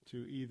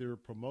to either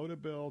promote a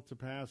bill to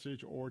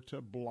passage or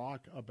to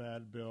block a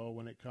bad bill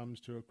when it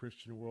comes to a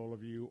Christian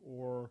worldview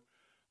or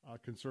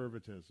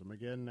conservatism.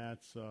 Again,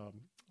 that's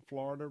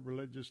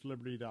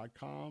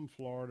FloridaReligiousLiberty.com,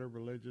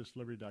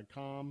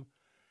 FloridaReligiousLiberty.com.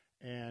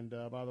 And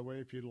by the way,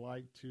 if you'd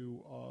like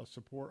to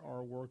support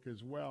our work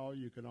as well,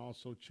 you can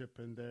also chip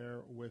in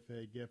there with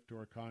a gift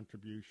or a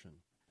contribution.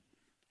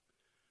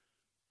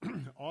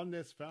 On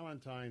this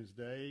Valentine's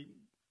Day,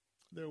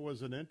 there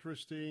was an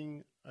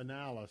interesting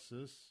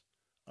analysis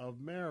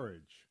of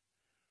marriage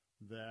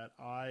that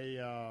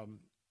I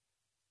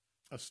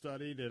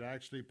studied. It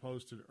actually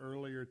posted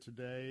earlier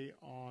today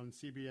on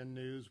CBN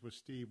News with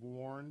Steve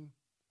Warren.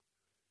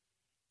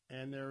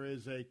 And there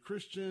is a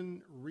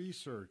Christian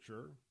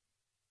researcher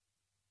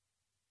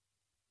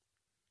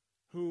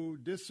who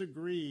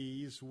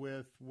disagrees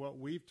with what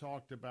we've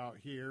talked about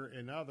here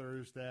and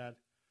others, that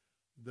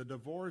the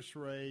divorce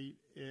rate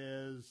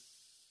is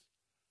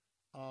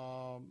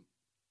about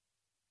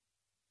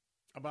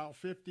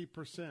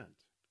 50%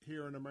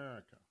 here in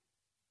America.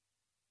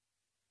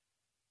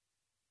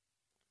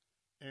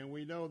 And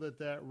we know that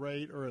that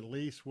rate, or at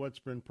least what's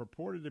been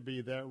purported to be,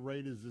 that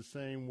rate is the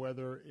same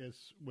whether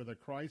it's with a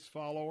Christ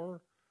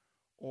follower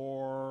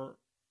or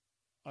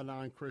a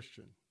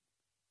non-Christian.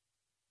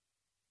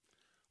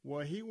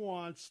 Well, he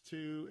wants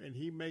to, and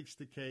he makes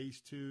the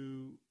case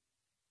to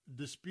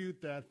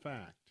dispute that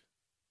fact.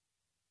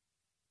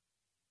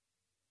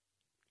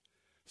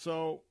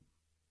 So,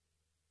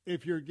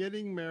 if you're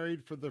getting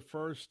married for the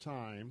first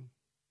time,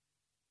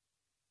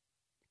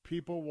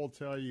 people will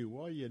tell you,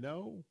 well, you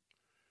know,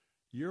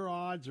 your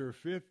odds are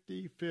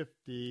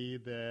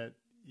 50-50 that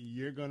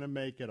you're going to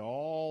make it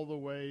all the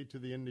way to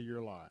the end of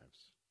your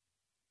lives.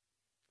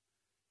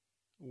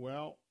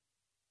 Well,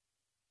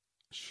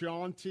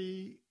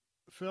 Shaunti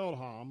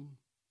Feldhahn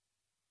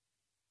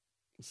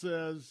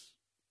says,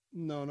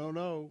 no,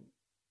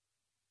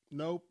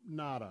 nope,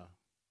 nada.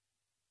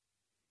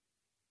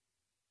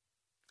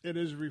 It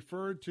is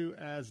referred to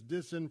as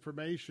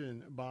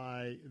disinformation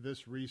by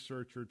this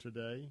researcher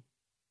today.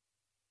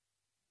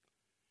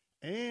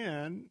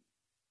 And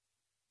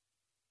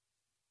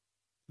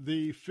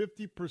the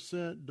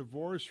 50%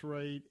 divorce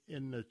rate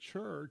in the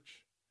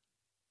church,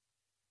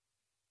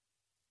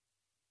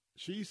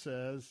 she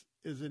says,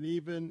 is an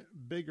even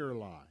bigger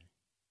lie.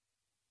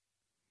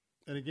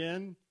 And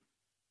again,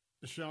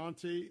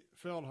 Shaunti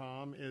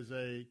Feldhahn is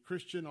a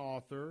Christian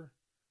author,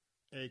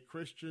 a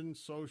Christian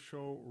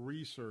social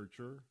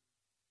researcher,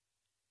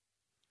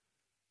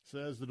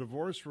 says the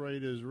divorce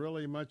rate is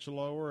really much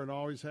lower and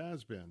always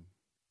has been.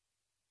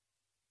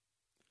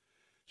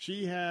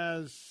 She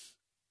has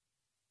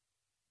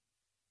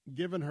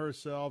given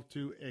herself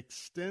to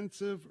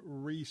extensive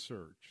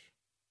research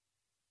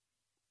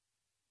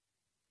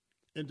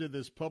into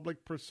this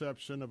public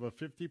perception of a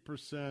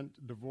 50%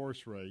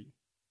 divorce rate.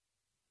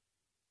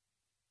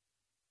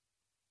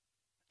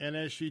 And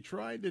as she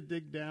tried to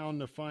dig down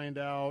to find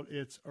out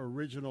its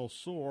original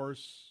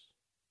source,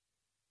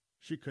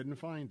 she couldn't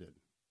find it.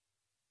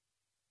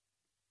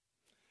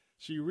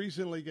 She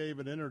recently gave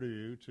an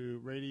interview to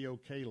Radio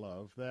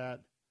K-Love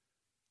that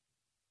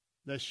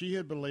she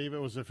had believed it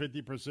was a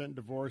 50%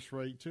 divorce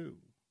rate too.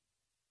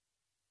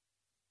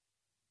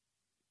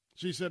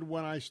 She said,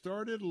 when I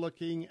started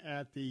looking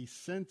at the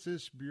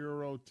Census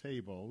Bureau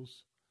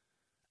tables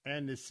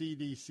and the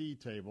CDC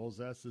tables,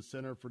 that's the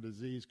Center for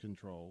Disease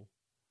Control,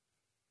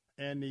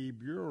 and the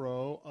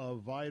Bureau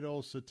of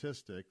Vital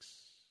Statistics,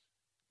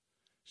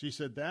 she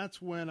said,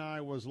 that's when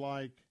I was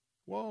like,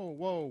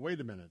 whoa,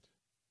 wait a minute.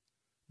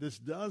 This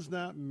does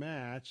not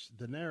match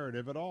the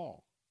narrative at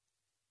all.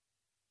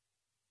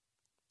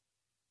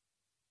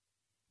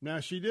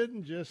 Now, she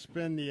didn't just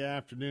spend the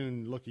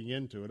afternoon looking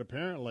into it.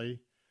 Apparently,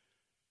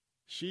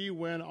 she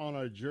went on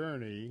a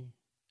journey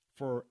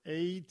for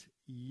 8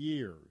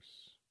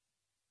 years,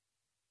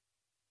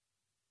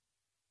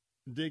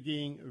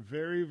 digging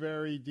very,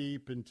 very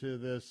deep into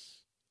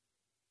this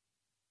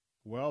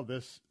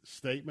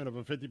statement of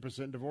a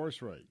 50%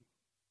 divorce rate.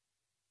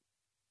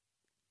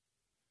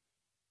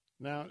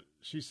 Now,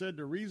 she said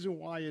the reason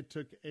why it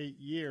took 8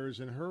 years,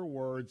 in her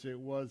words, it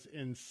was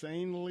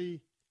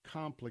insanely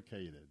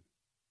complicated.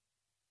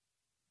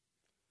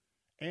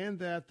 And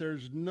that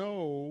there's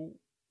no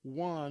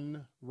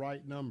one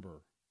right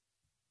number.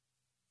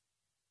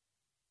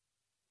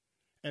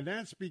 And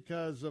that's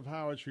because of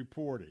how it's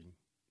reporting.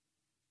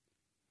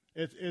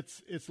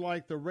 It's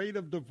like the rate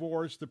of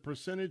divorce, the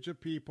percentage of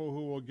people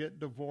who will get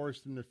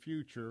divorced in the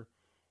future,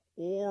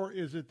 or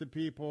is it the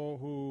people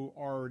who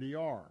already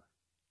are?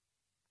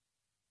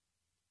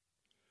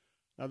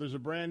 Now, there's a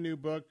brand new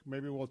book.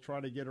 Maybe we'll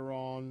try to get her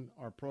on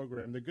our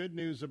program. The Good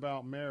News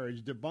About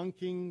Marriage,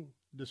 Debunking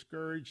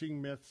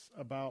Discouraging Myths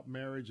About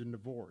Marriage and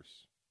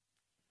Divorce.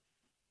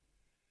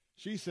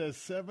 She says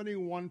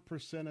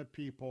 71% of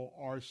people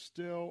are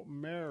still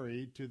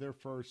married to their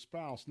first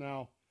spouse.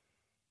 Now,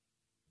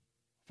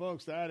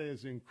 folks, that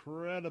is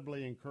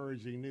incredibly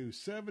encouraging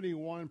news.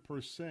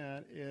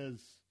 71%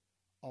 is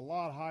a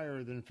lot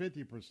higher than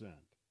 50%.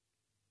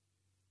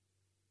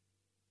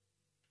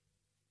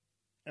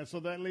 And so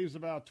that leaves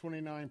about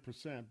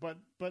 29%.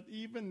 But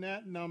even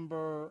that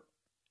number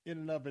in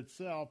and of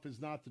itself is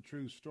not the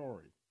true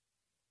story.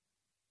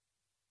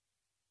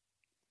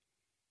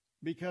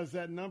 Because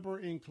that number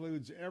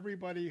includes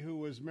everybody who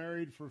was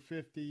married for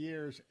 50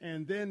 years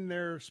and then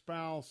their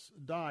spouse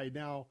died.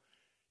 Now,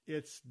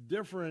 it's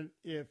different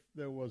if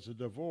there was a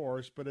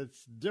divorce, but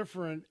it's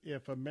different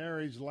if a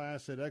marriage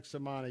lasted X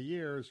amount of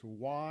years.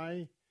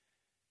 Why?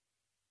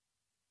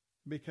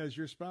 Because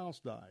your spouse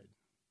died.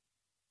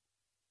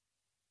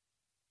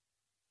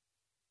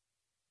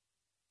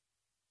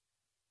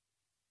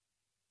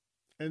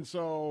 And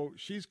so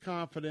she's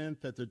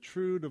confident that the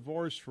true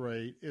divorce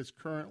rate is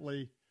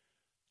currently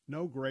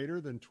no greater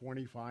than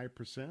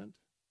 25%.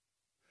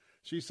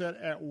 She said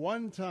at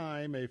one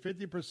time, a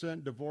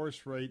 50%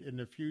 divorce rate in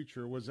the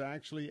future was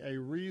actually a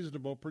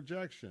reasonable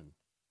projection.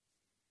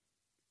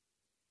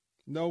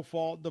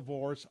 No-fault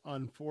divorce,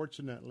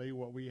 unfortunately,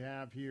 what we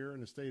have here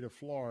in the state of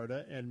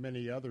Florida and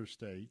many other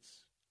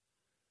states,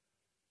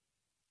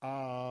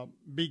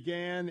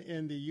 began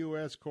in the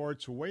U.S.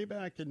 courts way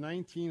back in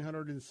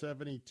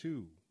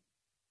 1972.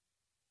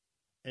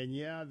 And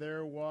yeah,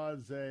 there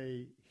was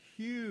a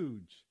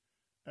huge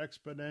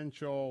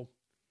exponential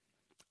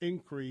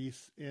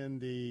increase in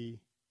the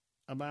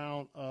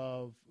amount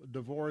of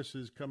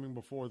divorces coming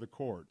before the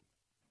court.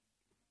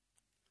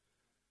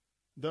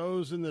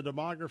 Those in the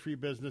demography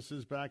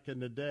businesses back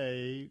in the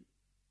day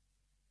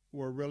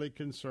were really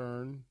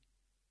concerned.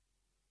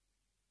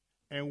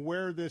 And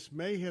where this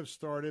may have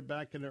started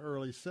back in the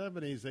early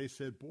 70s, they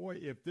said, boy,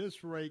 if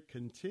this rate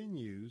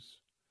continues,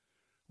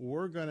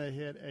 we're going to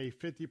hit a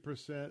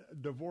 50%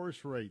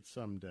 divorce rate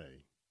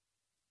someday.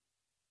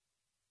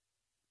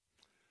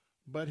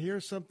 But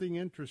here's something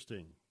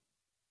interesting.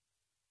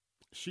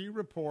 She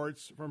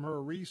reports from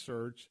her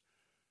research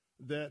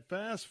that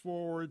fast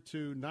forward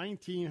to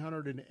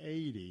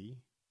 1980,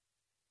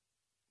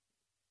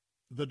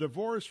 the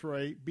divorce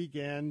rate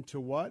began to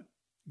what?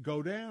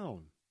 Go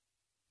down.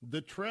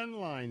 The trend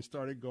line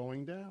started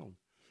going down.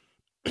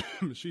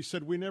 She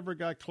said we never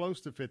got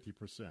close to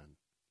 50%.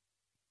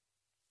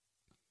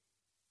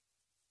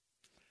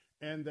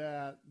 And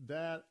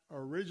that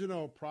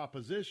original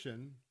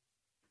proposition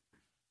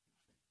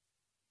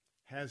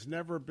has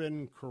never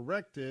been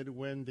corrected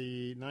when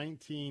the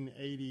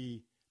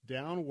 1980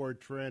 downward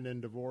trend in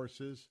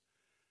divorces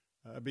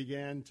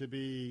began to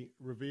be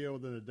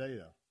revealed in the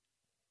data.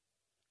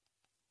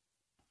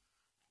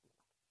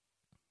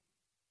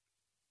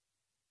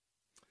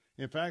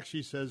 In fact,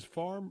 she says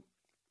far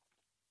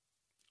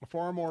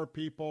Far more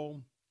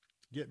people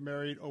get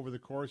married over the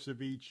course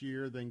of each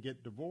year than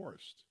get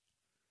divorced.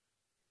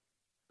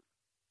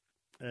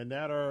 And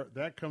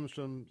that comes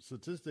from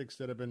statistics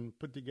that have been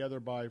put together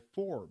by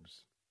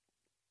Forbes.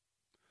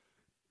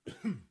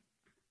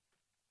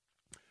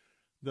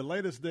 The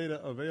latest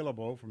data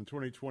available from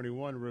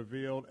 2021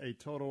 revealed a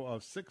total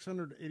of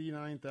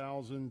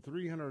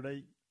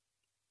 689,308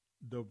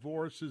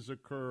 divorces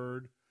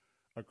occurred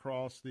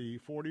across the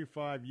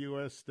 45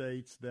 U.S.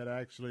 states that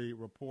actually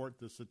report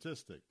the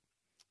statistic.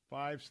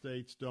 5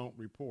 states don't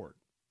report.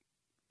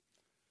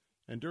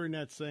 And during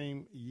that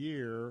same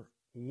year,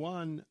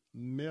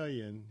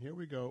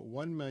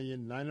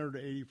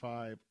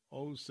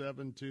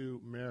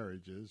 1,985,072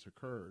 marriages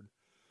occurred,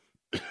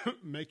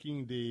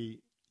 making the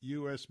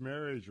U.S.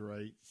 marriage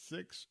rate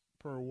 6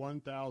 per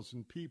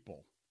 1,000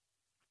 people.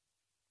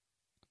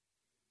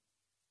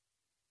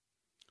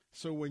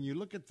 So when you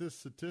look at this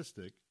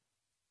statistic,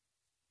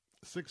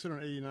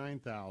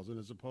 689,000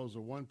 as opposed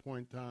to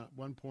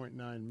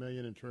 1.9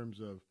 million in terms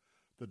of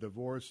the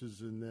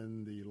divorces and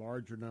then the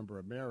larger number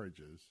of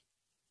marriages,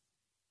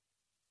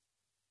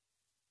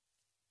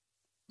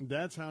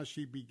 that's how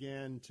she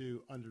began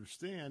to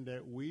understand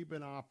that we've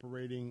been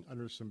operating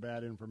under some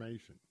bad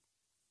information.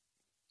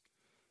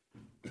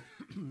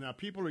 Now,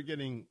 people are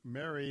getting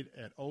married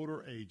at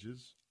older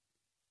ages.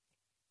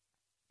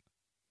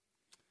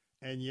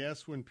 And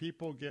yes, when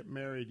people get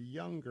married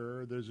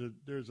younger,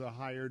 there's a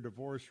higher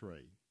divorce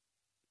rate.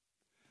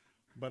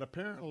 But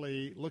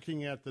apparently,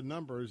 looking at the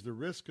numbers, the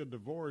risk of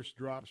divorce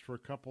drops for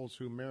couples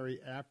who marry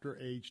after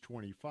age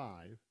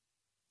 25.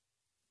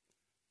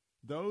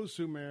 Those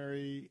who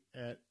marry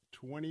at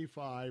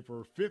 25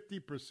 are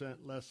 50%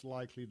 less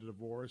likely to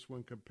divorce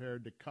when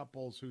compared to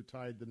couples who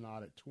tied the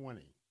knot at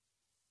 20.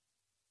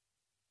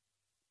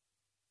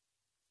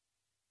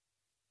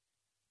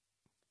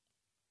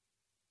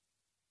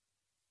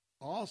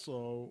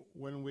 Also,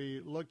 when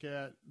we look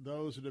at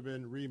those that have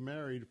been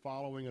remarried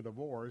following a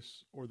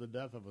divorce or the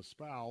death of a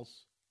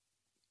spouse,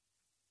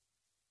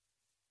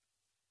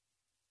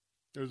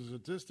 there's a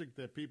statistic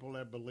that people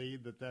have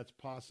believed that that's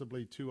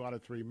possibly 2 out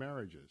of 3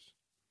 marriages.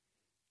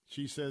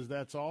 She says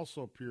that's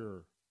also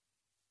pure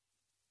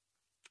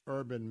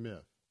urban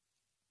myth.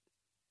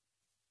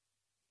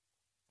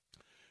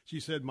 She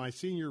said, my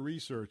senior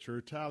researcher,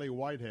 Tally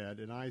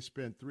Whitehead, and I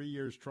spent 3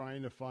 years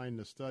trying to find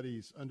the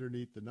studies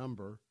underneath the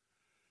number.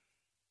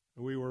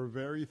 We were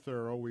very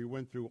thorough. We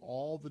went through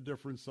all the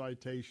different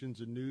citations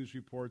and news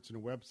reports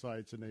and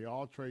websites, and they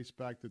all trace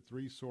back to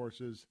 3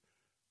 sources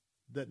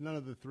that none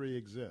of the 3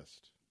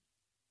 exist.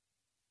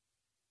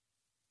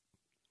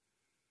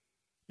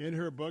 In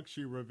her book,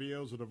 she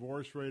reveals the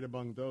divorce rate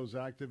among those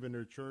active in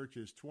her church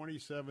is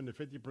 27 to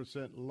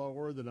 50%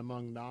 lower than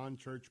among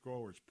non-church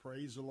goers.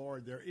 Praise the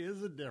Lord. There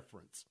is a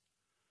difference.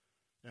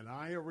 And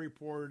I have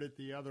reported it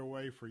the other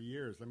way for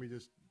years. Let me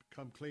just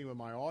come clean with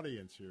my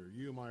audience here,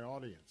 you, my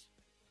audience.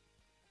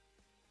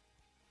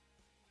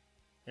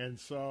 And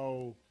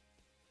so,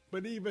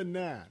 but even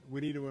that,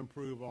 we need to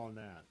improve on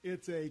that.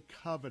 It's a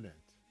covenant.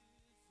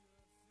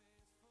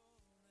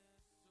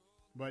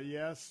 But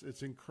yes,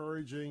 it's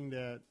encouraging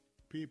that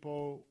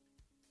people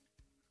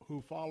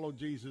who follow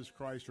Jesus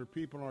Christ or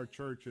people in our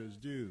churches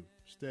do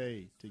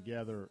stay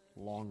together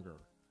longer.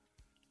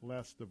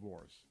 Less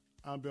divorce.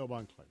 I'm Bill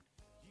Bunkley.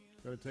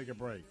 Going to take a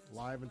break.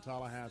 Live in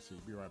Tallahassee.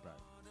 Be right back.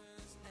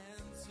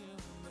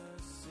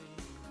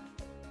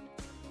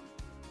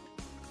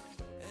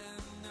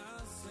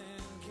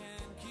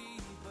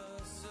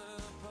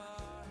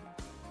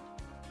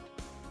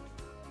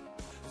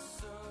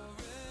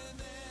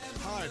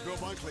 Hi, Bill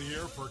Bunkley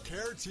here for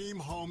Care Team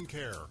Home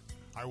Care.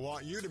 I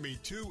want you to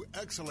meet 2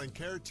 excellent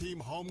Care Team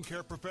Home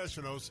Care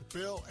professionals,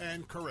 Bill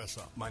and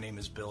Carissa. My name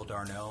is Bill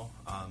Darnell.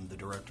 I'm the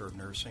Director of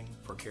Nursing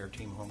for Care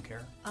Team Home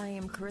Care. I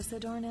am Carissa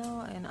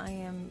Darnell, and I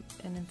am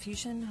an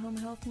infusion home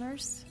health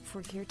nurse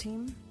for Care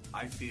Team.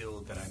 I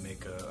feel that I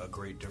make a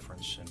great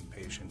difference in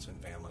patients' and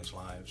families'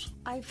 lives.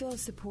 I feel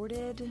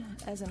supported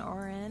as an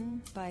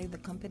RN by the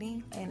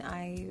company, and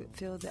I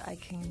feel that I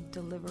can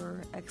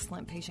deliver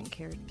excellent patient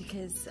care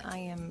because I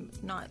am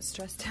not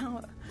stressed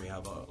out. We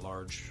have a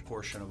large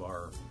portion of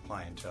our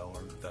clientele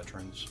are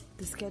veterans.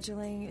 The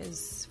scheduling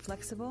is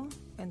flexible,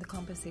 and the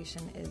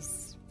compensation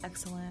is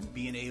excellent.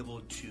 Being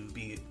able to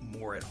be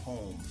more at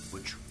home,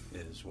 which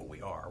is what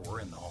we are, we're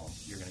in the home,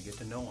 you're going to get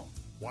to know them.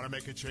 Want to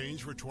make a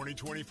change for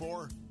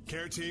 2024?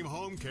 Care Team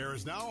Home Care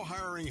is now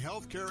hiring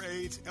healthcare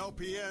aides,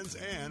 LPNs,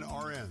 and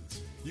RNs.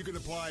 You can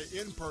apply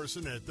in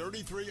person at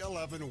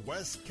 3311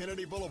 West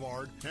Kennedy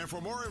Boulevard. And for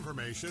more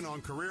information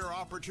on career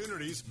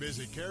opportunities,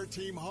 visit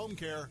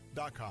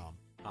CareTeamHomeCare.com.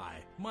 Hi,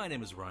 my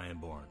name is Ryan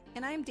Bourne.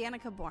 And I'm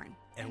Danica Bourne.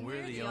 And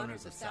we're the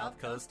owners of South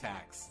Coast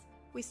Tax.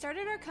 We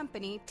started our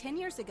company 10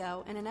 years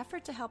ago in an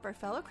effort to help our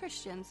fellow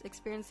Christians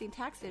experiencing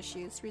tax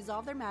issues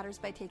resolve their matters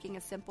by taking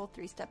a simple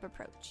 3-step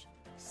approach.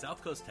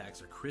 South Coast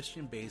Tax are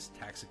Christian-based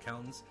tax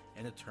accountants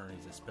and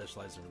attorneys that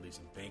specialize in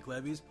releasing bank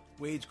levies,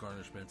 wage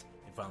garnishments,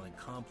 and filing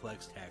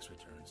complex tax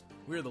returns.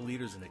 We are the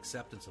leaders in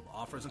acceptance of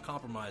offers and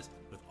compromise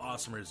with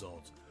awesome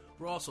results.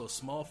 We're also a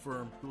small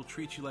firm who will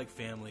treat you like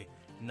family,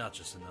 not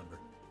just a number.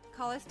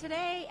 Call us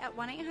today at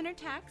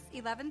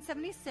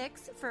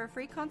 1-800-TAX-1176 for a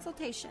free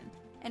consultation,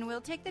 and we'll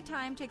take the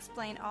time to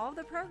explain all of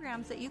the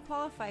programs that you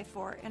qualify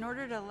for in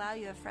order to allow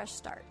you a fresh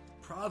start.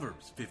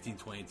 Proverbs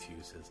 15:22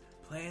 says,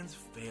 plans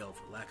fail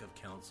for lack of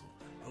counsel,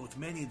 but with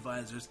many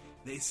advisors,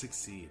 they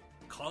succeed.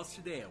 Call us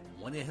today at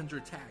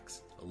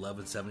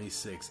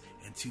 1-800-TAX-1176,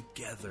 and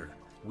together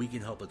we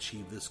can help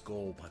achieve this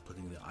goal by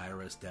putting the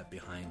IRS debt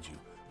behind you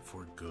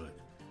for good.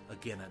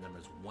 Again, that number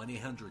is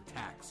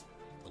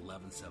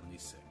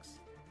 1-800-TAX-1176.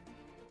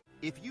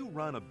 If you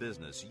run a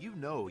business, you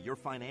know your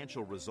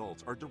financial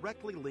results are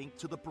directly linked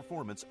to the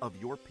performance of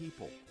your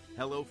people.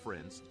 Hello,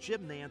 friends.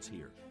 Jim Nance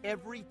here.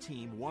 Every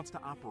team wants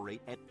to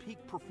operate at peak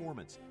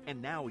performance,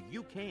 and now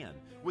you can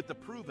with the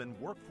proven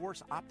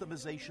workforce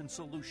optimization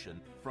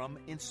solution from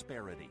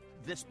Insperity.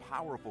 This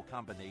powerful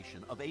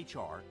combination of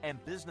HR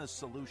and business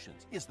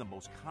solutions is the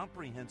most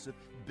comprehensive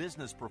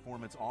business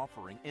performance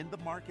offering in the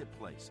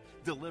marketplace,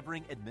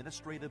 delivering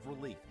administrative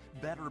relief,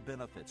 better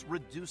benefits,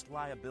 reduced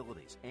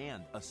liabilities,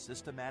 and a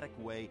systematic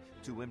way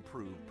to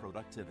improve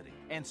productivity.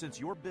 And since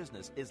your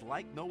business is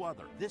like no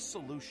other, this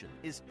solution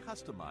is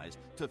customized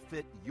to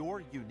fit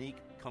your unique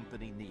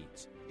company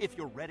needs. If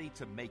you're ready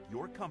to make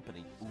your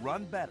company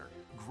run better,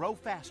 grow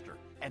faster,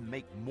 and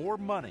make more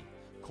money,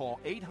 call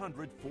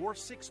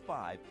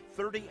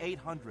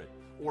 800-465-3800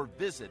 or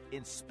visit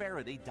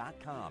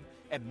Insperity.com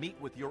and meet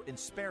with your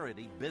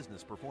Insperity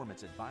Business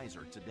Performance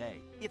Advisor today.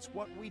 It's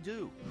what we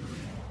do.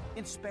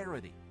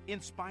 Insperity,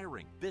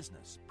 inspiring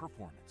business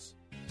performance.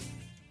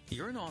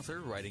 You're an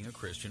author writing a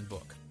Christian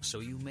book, so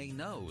you may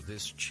know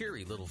this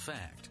cheery little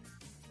fact.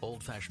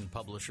 Old-fashioned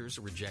publishers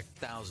reject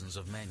thousands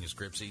of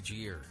manuscripts each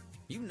year.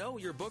 You know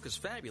your book is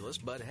fabulous,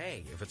 but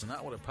hey, if it's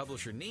not what a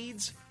publisher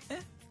needs,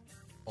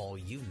 all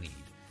you need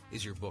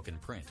is your book in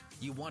print.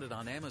 You want it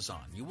on Amazon.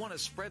 You want to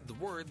spread the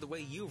word the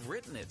way you've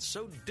written it,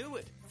 so do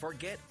it.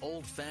 Forget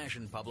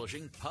old-fashioned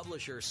publishing.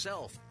 Publish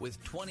yourself with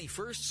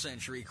 21st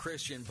century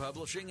Christian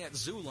publishing at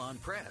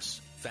Zulon Press.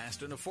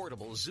 Fast and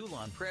affordable,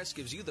 Zulon Press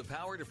gives you the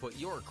power to put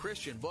your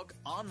Christian book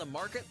on the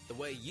market the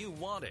way you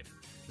want it.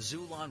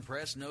 Zulon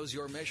Press knows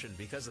your mission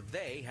because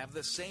they have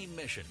the same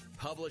mission.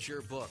 Publish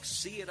your book.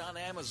 See it on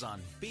Amazon.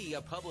 Be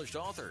a published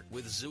author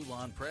with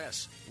Zulon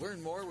Press.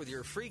 Learn more with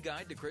your free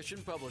guide to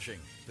Christian publishing.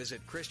 Visit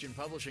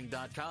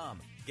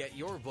ChristianPublishing.com. Get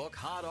your book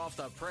hot off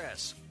the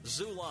press.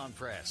 Zulon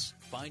Press.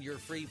 Find your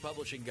free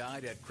publishing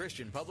guide at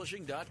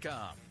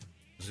ChristianPublishing.com.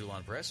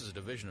 Zulon Press is a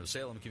division of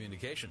Salem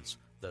Communications,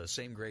 the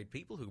same great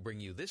people who bring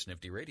you this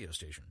nifty radio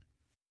station.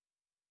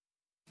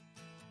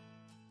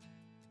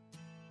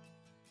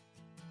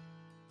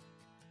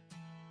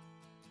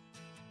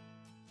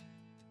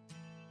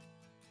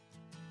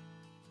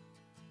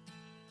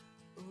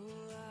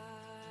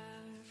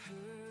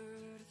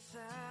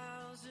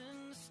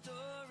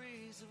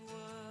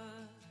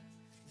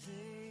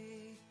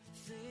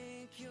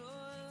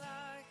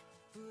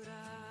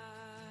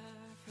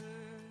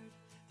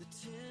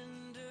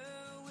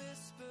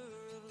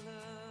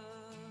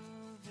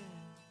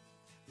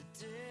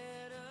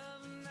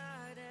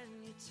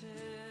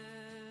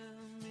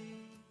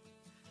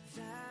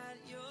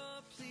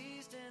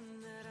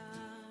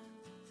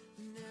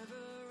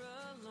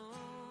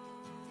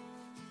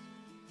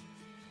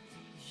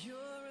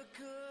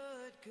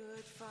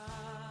 Good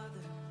Father,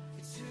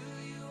 it's who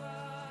you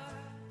are,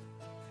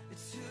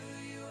 it's who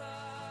you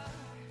are,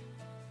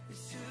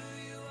 it's who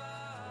you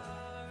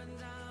are,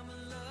 and I'm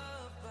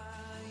loved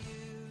by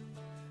you.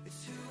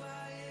 It's who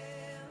I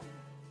am,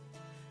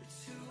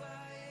 it's who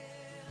I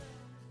am,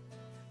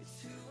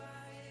 it's who I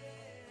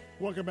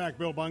am. Welcome back,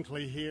 Bill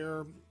Bunkley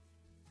here.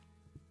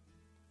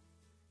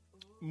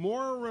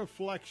 More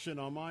reflection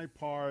on my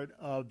part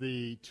of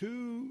the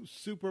 2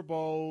 Super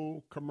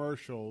Bowl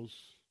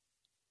commercials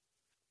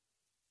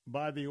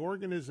by the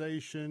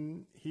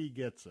organization He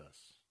Gets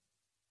Us.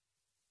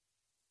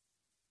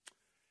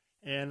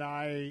 And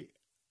I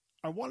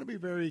want to be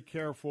very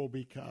careful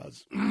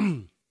because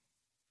I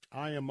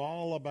am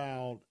all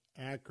about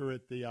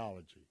accurate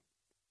theology.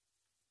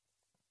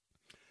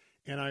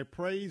 And I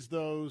praise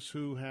those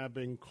who have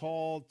been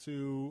called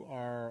to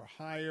our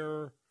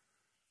higher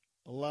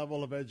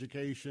level of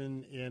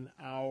education in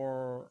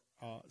our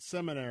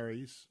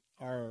seminaries,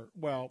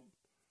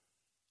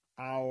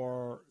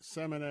 our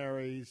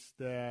seminaries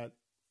that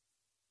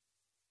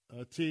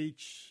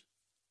teach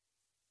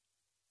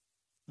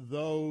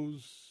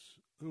those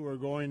who are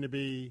going to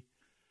be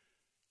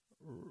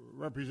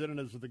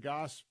representatives of the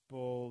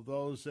gospel,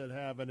 those that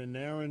have an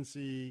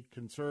inerrancy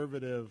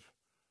conservative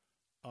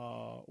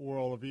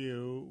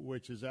worldview,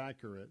 which is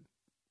accurate.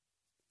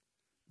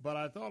 But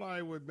I thought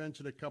I would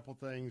mention a couple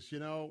things. You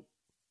know,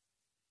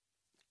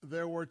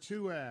 there were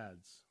 2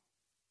 ads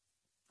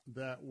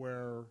that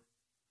were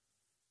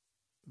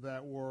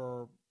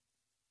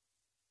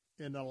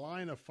in the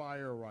line of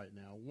fire right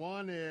now.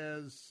 One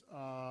is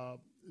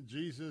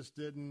Jesus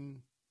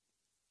didn't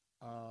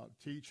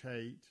teach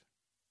hate.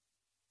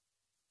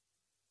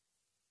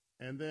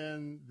 And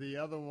then the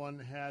other one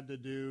had to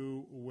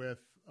do with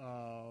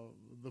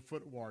the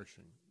foot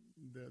washing,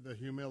 the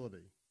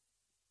humility.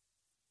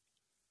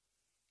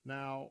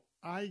 Now,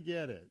 I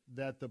get it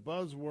that the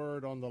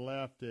buzzword on the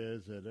left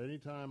is that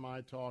anytime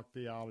I talk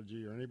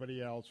theology or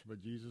anybody else from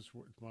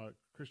a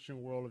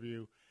Christian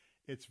worldview,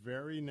 it's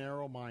very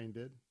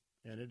narrow-minded,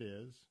 and it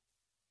is,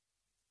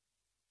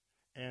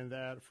 and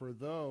that for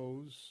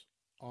those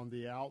on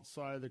the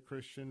outside of the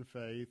Christian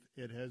faith,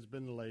 it has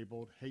been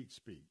labeled hate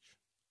speech.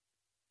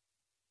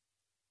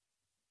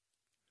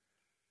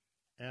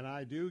 And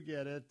I do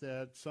get it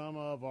that some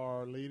of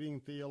our leading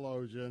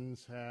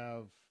theologians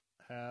have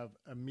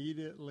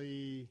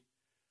immediately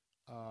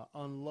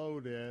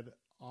unloaded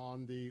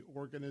on the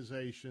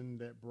organization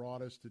that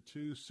brought us to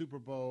 2 Super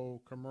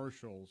Bowl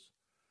commercials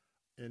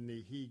in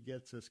the He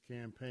Gets Us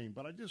campaign.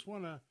 But I just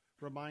want to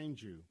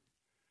remind you,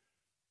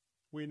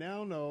 we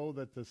now know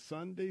that the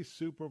Sunday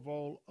Super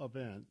Bowl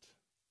event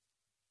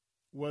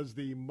was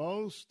the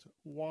most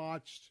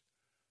watched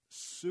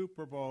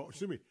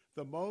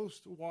the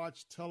most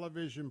watched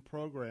television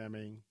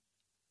programming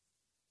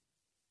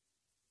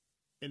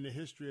in the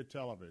history of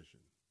television.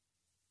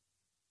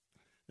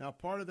 Now,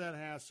 part of that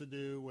has to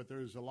do with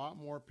there's a lot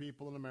more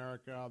people in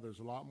America. There's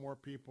a lot more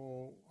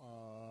people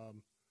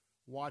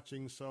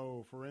watching.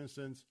 So, for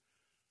instance,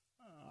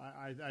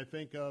 I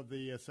think of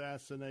the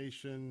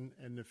assassination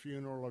and the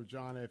funeral of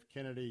John F.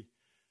 Kennedy.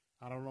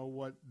 I don't know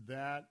what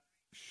that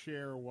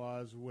share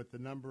was with the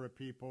number of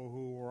people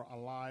who were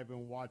alive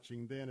and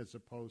watching then as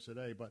opposed to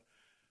today, but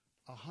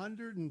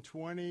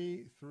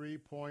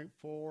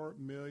 123.4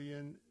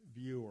 million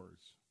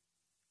viewers.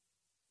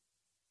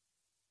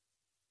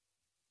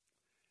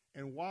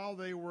 And while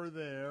they were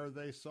there,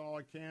 they saw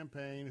a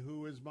campaign,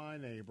 Who is My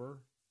Neighbor?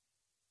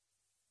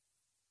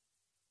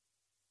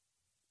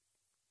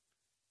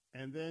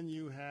 And then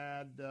you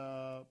had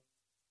the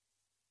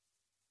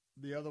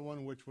other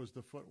one, which was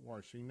the foot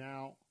washing.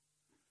 Now,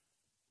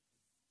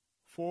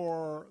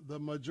 for the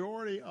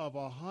majority of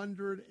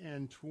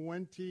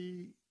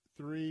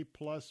 123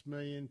 plus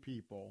million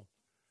people,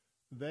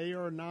 they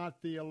are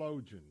not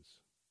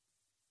theologians.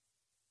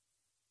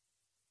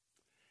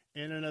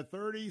 And in a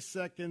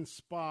 30-second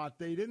spot,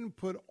 they didn't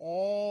put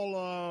all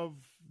of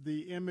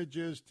the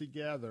images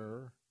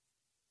together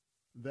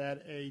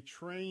that a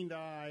trained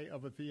eye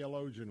of a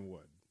theologian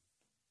would.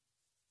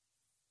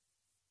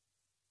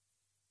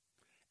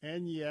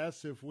 And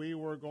yes, if we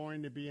were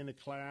going to be in a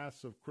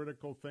class of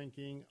critical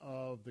thinking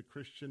of the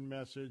Christian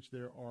message,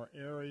 there are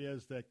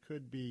areas that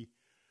could be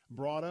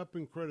brought up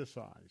and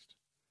criticized.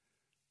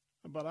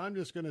 But I'm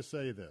just going to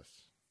say this.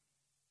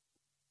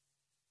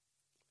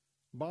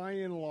 By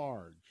and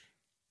large,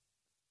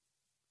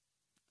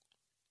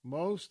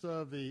 most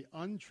of the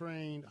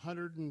untrained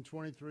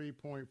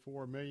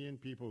 123.4 million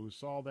people who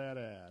saw that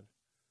ad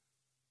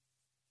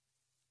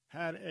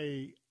had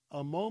a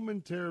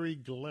momentary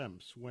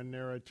glimpse when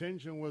their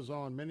attention was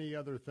on many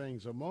other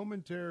things, a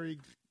momentary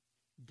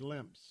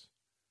glimpse,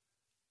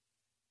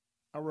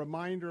 a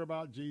reminder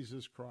about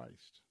Jesus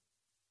Christ.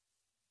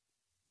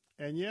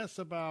 And yes,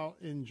 about,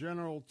 in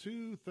general,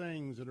 2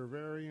 things that are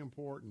very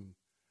important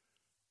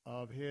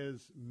of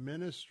his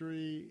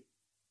ministry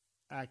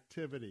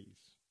activities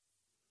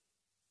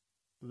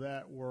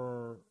that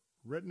were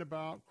written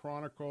about,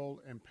 chronicled,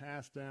 and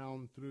passed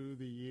down through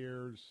the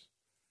years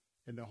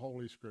in the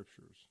Holy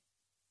Scriptures.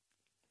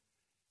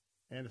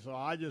 And so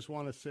I just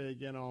want to say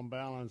again, on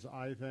balance,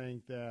 I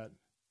think that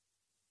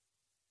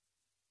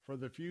for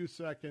the few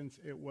seconds,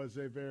 it was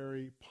a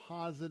very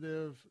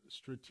positive,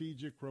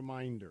 strategic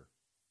reminder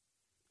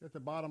that the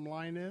bottom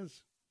line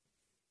is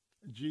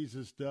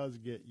Jesus does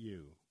get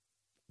you.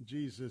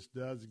 Jesus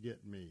does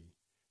get me.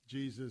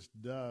 Jesus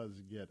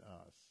does get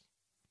us.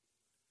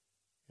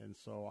 And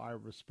so I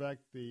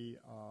respect the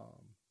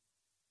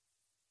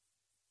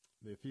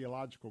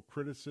theological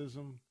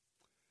criticism,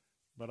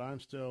 but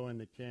I'm still in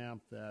the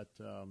camp that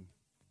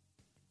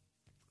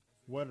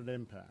what an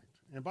impact.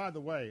 And by the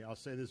way, I'll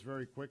say this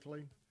very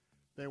quickly.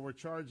 They were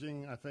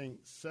charging, I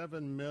think,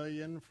 $7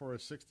 million for a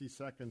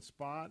 60-second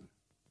spot.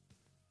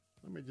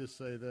 Let me just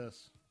say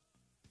this.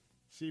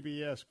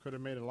 CBS could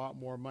have made a lot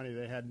more money.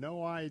 They had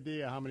no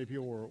idea how many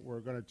people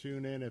were going to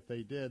tune in. If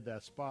they did,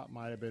 that spot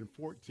might have been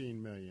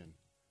 $14 million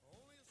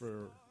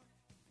for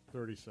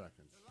 30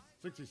 seconds,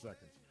 60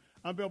 seconds.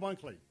 I'm Bill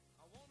Bunkley.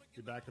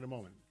 Be back in a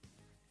moment.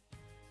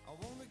 I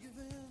want to give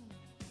in.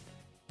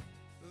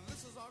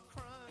 This is our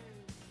crime.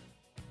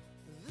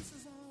 This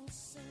is our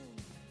sin.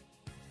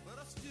 But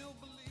I still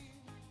believe.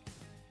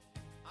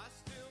 I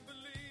still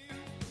believe.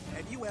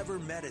 Have you ever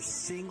met a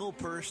single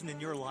person in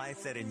your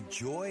life that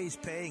enjoys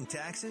paying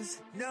taxes?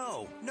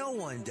 No, no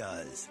one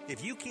does.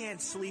 If you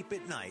can't sleep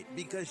at night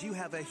because you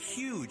have a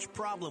huge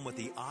problem with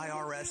the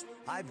IRS,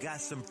 I've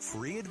got some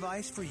free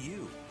advice for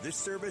you. This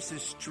service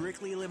is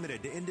strictly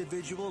limited to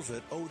individuals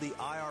that owe the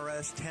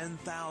IRS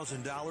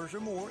 $10,000 or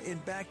more in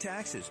back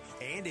taxes.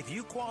 And if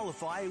you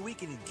qualify, we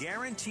can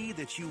guarantee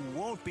that you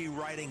won't be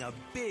writing a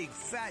big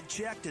fat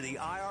check to the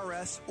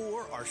IRS,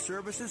 or our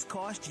services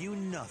cost you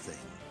nothing.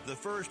 The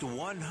first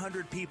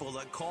 100 people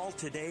that call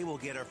today will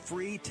get a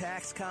free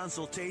tax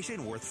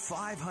consultation worth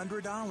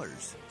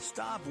 $500.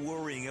 Stop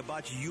worrying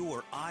about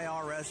your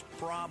IRS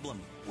problem.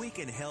 We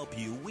can help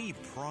you, we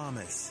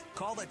promise.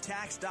 Call the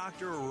tax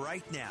doctor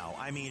right now.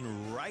 I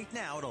mean right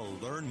now to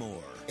learn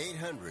more.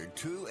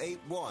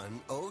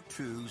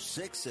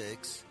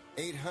 800-281-0266.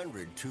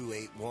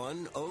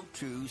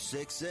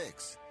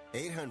 800-281-0266.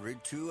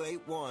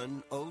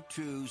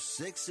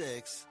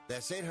 800-281-0266.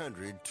 That's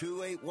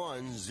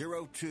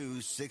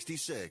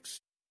 800-281-0266.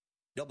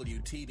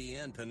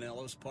 WTBN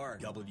Pinellas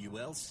Park,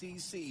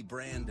 WLCC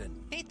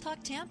Brandon. Faith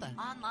Talk Tampa.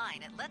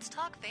 Online at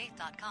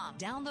letstalkfaith.com.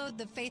 Download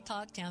the Faith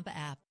Talk Tampa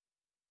app.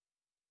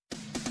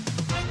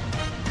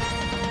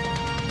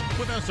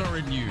 With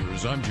SRN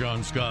News, I'm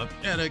John Scott.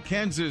 At a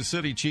Kansas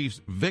City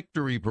Chiefs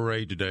victory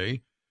parade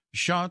today,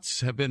 shots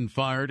have been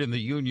fired in the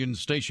Union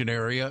Station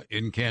area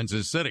in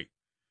Kansas City.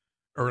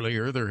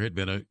 Earlier, there had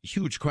been a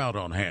huge crowd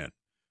on hand.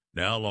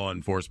 Now, law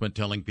enforcement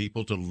telling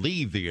people to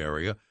leave the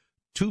area.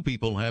 2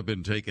 people have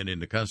been taken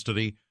into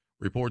custody.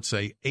 Reports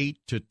say 8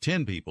 to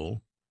 10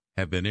 people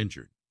have been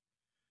injured.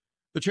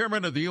 The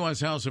chairman of the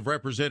U.S. House of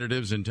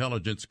Representatives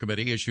Intelligence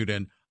Committee issued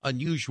an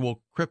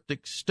unusual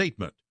cryptic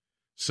statement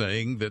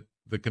saying that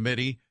the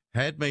committee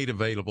had made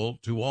available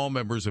to all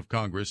members of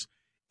Congress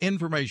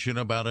information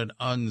about an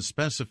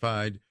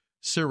unspecified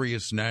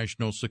serious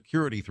national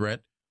security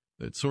threat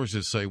that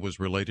sources say was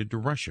related to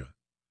Russia.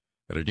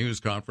 At a news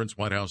conference,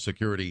 White House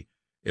Security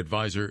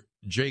Advisor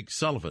Jake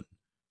Sullivan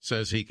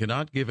says he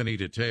cannot give any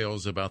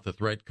details about the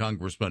threat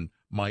Congressman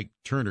Mike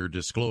Turner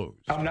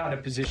disclosed. I'm not in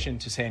a position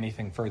to say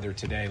anything further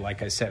today.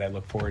 Like I said, I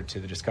look forward to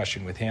the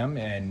discussion with him,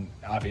 and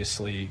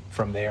obviously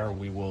from there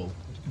we will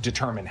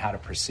determine how to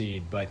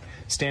proceed. But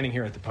standing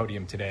here at the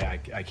podium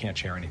today, I can't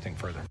share anything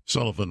further.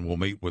 Sullivan will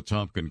meet with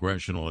top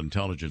congressional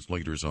intelligence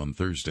leaders on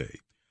Thursday.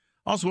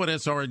 Also at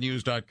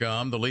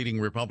SRNnews.com, the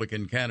leading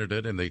Republican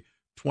candidate in the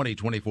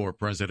 2024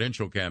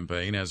 presidential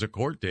campaign has a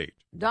court date.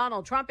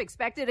 Donald Trump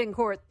expected in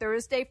court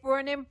Thursday for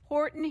an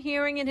important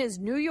hearing in his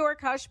New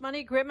York hush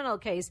money criminal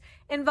case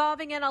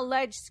involving an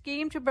alleged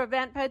scheme to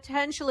prevent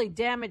potentially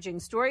damaging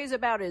stories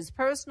about his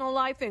personal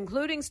life,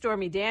 including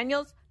Stormy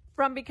Daniels,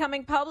 from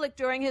becoming public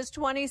during his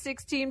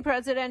 2016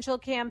 presidential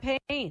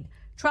campaign.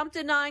 Trump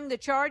denying the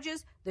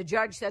charges. The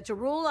judge set to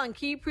rule on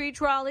key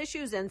pretrial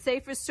issues and say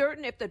for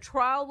certain if the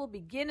trial will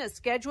begin as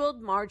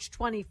scheduled March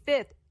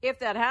 25th. If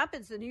that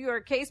happens, the New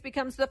York case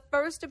becomes the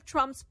first of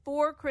Trump's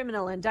 4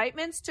 criminal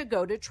indictments to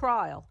go to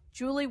trial.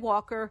 Julie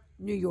Walker,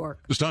 New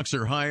York. The stocks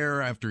are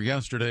higher after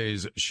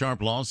yesterday's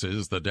sharp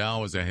losses. The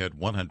Dow is ahead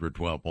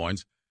 112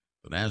 points.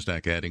 The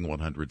Nasdaq adding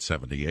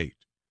 178.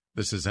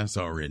 This is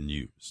SRN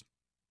News.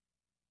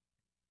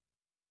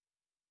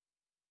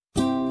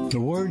 The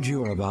words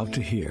you are about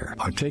to hear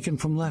are taken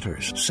from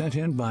letters sent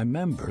in by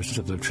members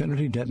of the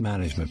Trinity Debt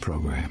Management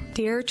Program.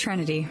 Dear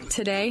Trinity,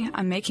 today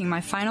I'm making my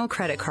final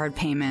credit card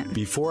payment.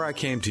 Before I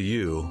came to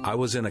you, I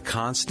was in a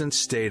constant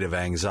state of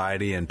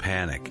anxiety and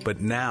panic, but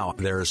now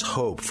there is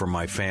hope for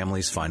my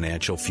family's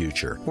financial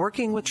future.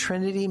 Working with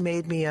Trinity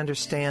made me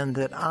understand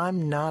that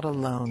I'm not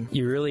alone.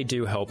 You really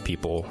do help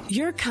people.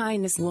 Your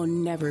kindness will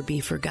never be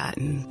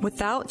forgotten.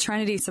 Without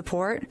Trinity's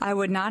support, I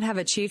would not have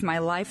achieved my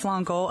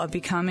lifelong goal of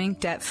becoming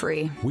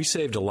debt-free. We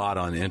saved a lot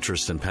on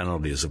interest and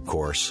penalties, of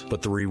course,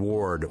 but the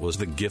reward was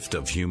the gift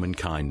of human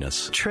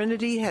kindness.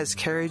 Trinity has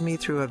carried me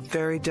through a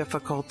very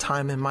difficult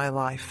time in my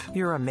life.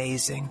 You're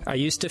amazing. I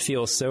used to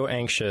feel so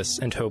anxious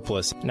and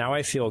hopeless. Now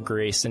I feel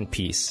grace and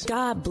peace.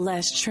 God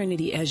bless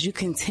Trinity as you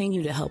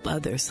continue to help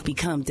others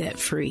become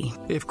debt-free.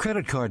 If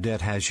credit card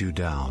debt has you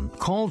down,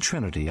 call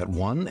Trinity at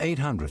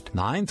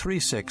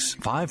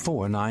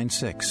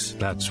 1-800-936-5496.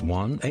 That's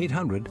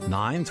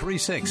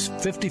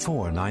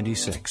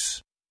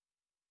 1-800-936-5496.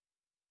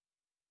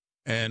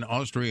 An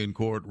Austrian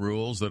court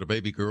rules that a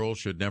baby girl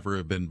should never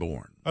have been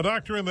born. A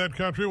doctor in that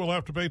country will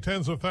have to pay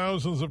tens of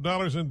thousands of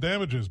dollars in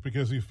damages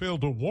because he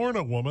failed to warn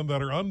a woman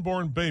that her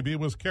unborn baby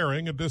was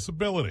carrying a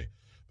disability.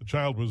 The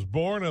child was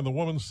born, and the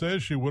woman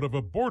says she would have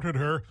aborted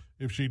her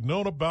if she'd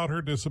known about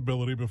her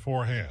disability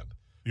beforehand.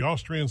 The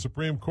Austrian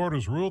Supreme Court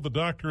has ruled the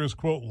doctor is,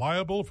 quote,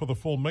 liable for the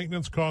full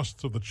maintenance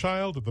costs of the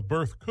child if the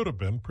birth could have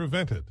been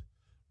prevented.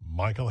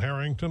 Michael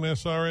Harrington,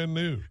 SRN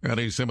News.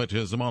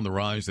 Anti-Semitism on the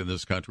rise in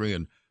this country,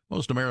 and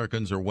most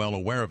Americans are well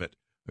aware of it.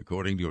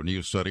 According to a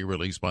new study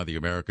released by the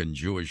American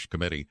Jewish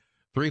Committee,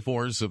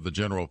 3/4 of the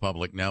general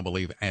public now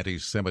believe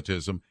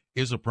anti-Semitism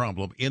is a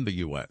problem in the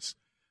U.S.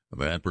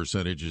 That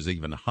percentage is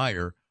even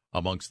higher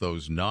amongst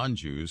those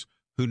non-Jews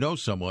who know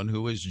someone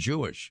who is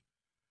Jewish.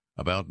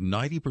 About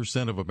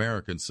 90% of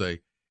Americans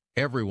say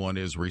everyone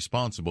is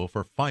responsible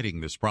for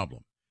fighting this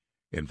problem.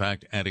 In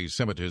fact,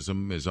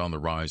 anti-Semitism is on the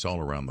rise all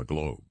around the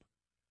globe.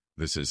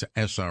 This is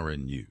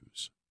SRN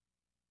News.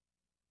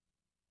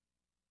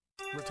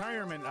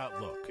 Retirement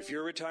Outlook. If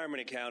your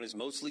retirement account is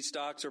mostly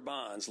stocks or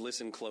bonds,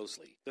 listen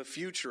closely. The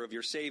future of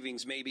your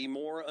savings may be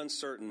more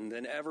uncertain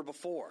than ever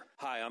before.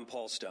 Hi, I'm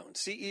Paul Stone,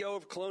 CEO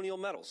of Colonial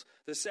Metals.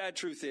 The sad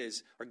truth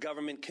is, our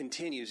government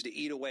continues to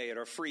eat away at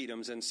our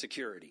freedoms and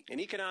security. In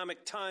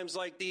economic times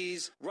like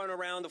these, run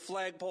around the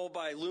flagpole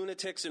by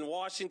lunatics in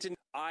Washington,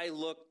 I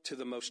look to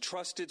the most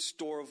trusted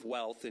store of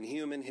wealth in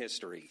human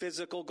history,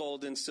 physical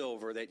gold and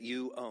silver that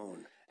you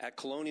own. At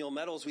Colonial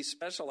Metals, we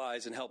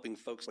specialize in helping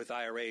folks with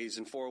IRAs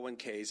and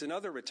 401ks and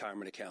other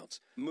retirement accounts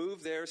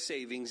move their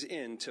savings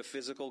into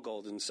physical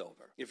gold and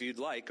silver. If you'd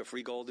like a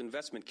free gold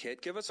investment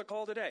kit, give us a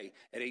call today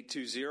at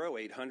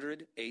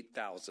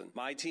 820-800-8000.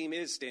 My team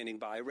is standing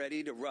by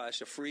ready to rush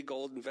a free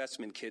gold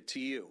investment kit to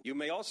you. You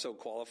may also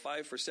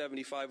qualify for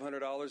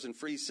 $7,500 in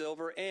free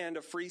silver and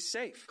a free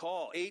safe.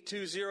 Call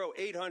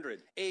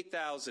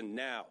 820-800-8000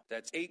 now.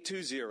 That's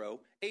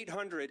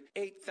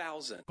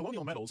 820-800-8000.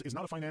 Colonial Metals is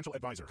not a financial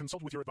advisor.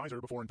 Consult with your advisor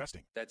before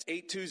investing. That's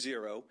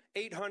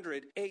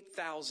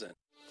 820-800-8000.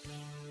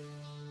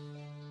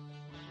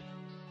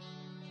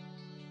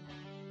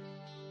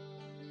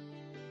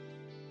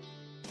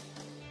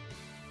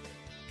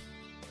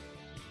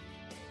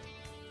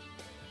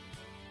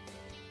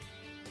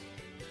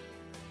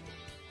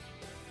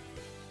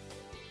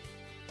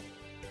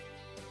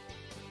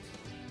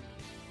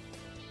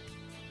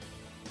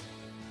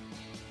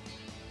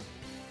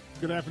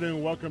 Good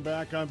afternoon. Welcome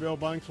back. I'm Bill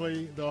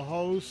Bunkley, the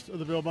host of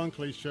the Bill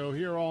Bunkley Show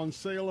here on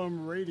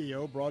Salem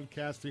Radio,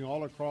 broadcasting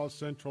all across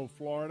Central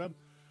Florida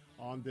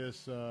on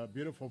this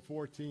beautiful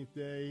 14th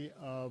day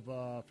of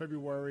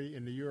February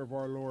in the year of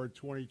our Lord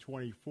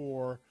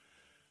 2024.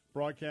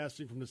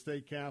 Broadcasting from the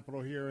state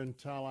capitol here in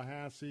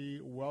Tallahassee.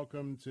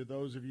 Welcome to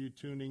those of you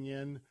tuning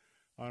in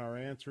on our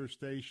answer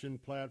station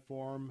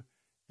platform,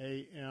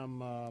 AM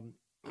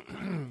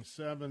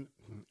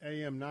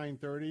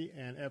 930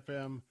 and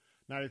FM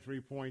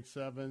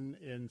 93.7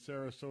 in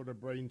Sarasota,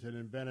 Bradenton,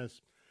 and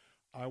Venice.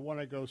 I want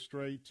to go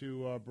straight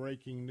to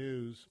breaking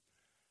news.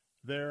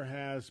 There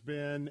has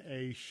been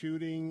a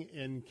shooting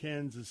in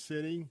Kansas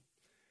City.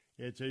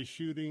 It's a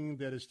shooting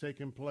that has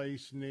taken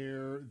place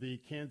near the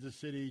Kansas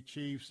City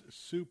Chiefs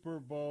Super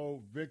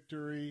Bowl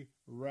victory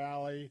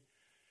rally.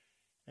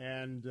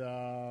 And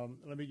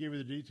let me give you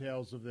the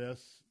details of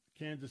this.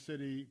 Kansas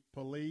City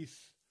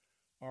police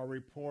are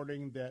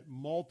reporting that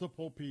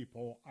multiple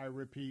people, I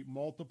repeat,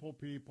 multiple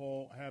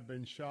people have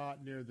been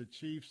shot near the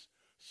Chiefs'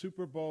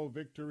 Super Bowl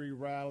victory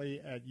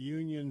rally at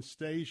Union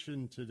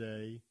Station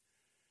today.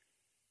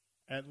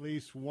 At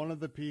least one of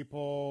the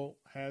people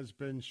has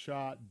been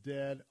shot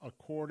dead,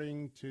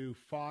 according to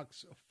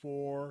Fox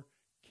 4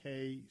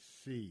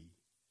 KC.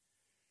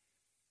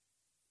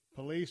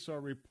 Police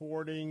are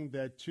reporting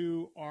that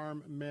 2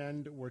 armed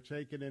men were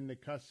taken into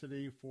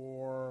custody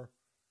for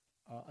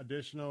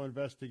additional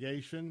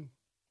investigation.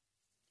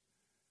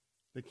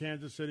 The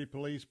Kansas City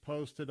Police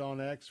posted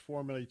on X,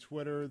 formerly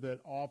Twitter, that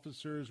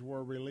officers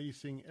were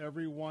releasing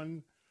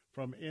everyone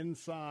from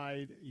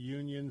inside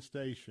Union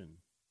Station.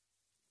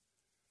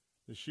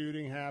 The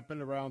shooting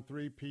happened around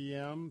 3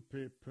 p.m.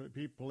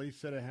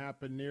 Police said it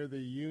happened near the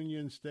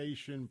Union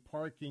Station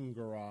parking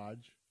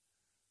garage.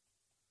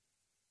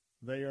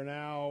 They are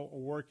now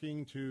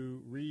working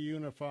to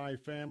reunify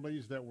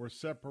families that were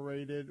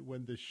separated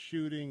when the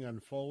shooting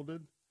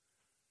unfolded.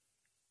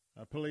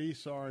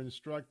 Police are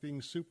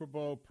instructing Super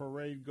Bowl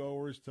parade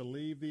goers to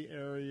leave the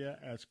area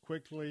as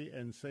quickly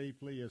and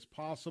safely as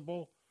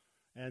possible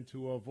and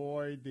to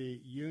avoid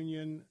the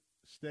Union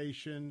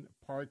Station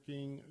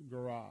parking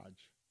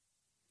garage.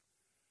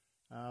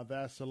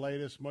 That's the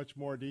latest. Much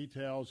more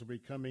details will be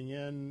coming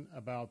in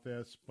about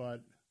this,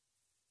 but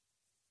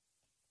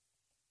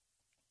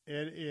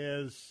it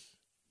is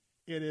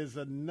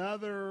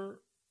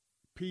another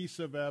piece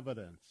of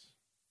evidence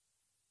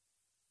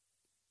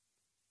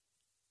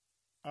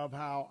of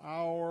how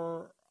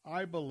our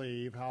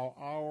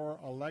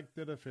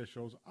elected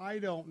officials, I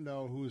don't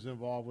know who's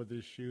involved with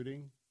this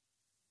shooting.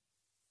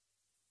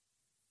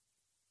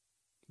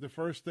 The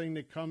first thing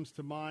that comes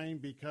to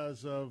mind,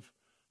 because of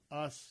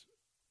us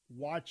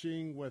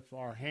watching with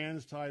our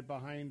hands tied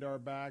behind our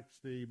backs,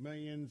 the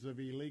millions of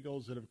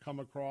illegals that have come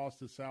across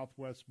the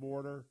southwest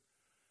border.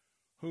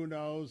 Who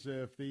knows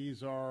if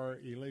these are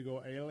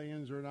illegal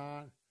aliens or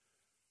not?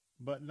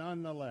 But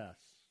nonetheless,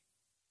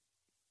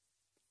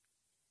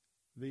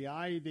 the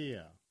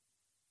idea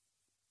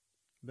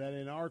that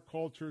in our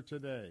culture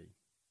today,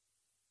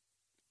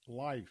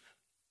 life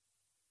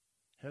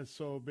has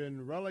so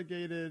been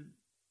relegated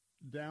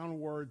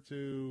downward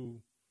to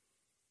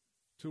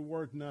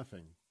worth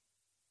nothing.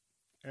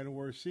 And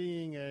we're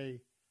seeing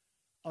a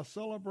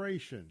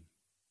celebration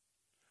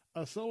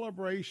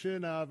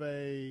of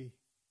a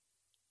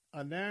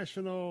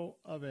national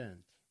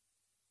event.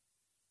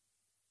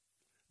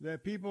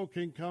 That people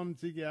can come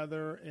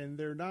together and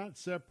they're not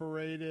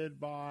separated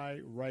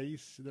by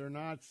race. They're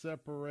not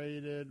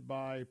separated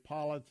by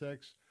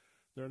politics.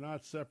 They're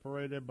not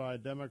separated by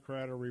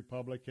Democrat or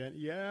Republican.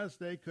 Yes,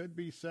 they could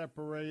be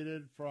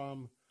separated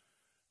from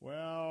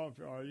Well,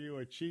 are you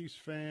a Chiefs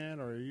fan,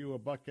 or are you a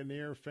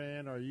Buccaneer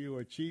fan? Are you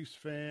a Chiefs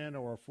fan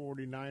or a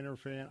 49er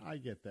fan? I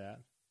get that.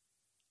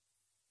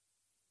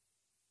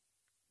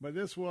 But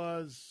this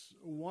was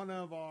one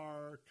of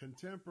our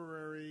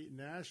contemporary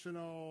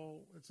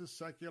national, it's a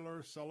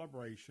secular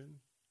celebration.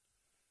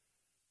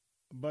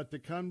 But to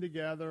come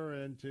together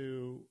and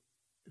to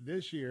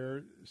this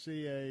year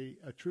see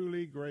a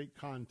truly great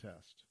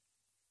contest.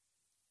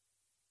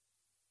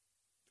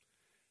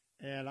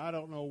 And I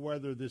don't know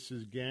whether this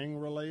is gang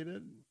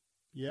related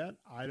yet.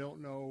 I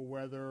don't know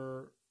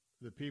whether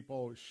the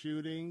people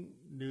shooting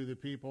knew the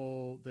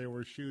people they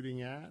were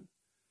shooting at.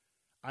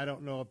 I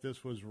don't know if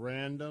this was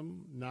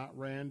random, not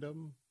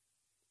random.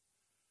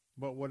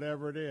 But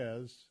whatever it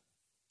is,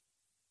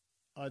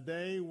 a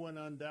day when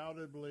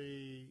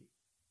undoubtedly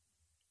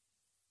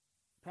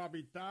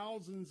probably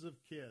thousands of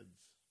kids,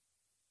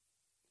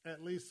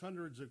 at least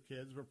hundreds of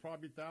kids, but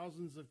probably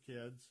thousands of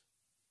kids,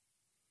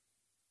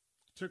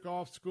 took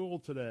off school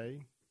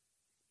today,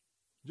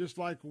 just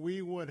like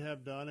we would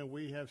have done and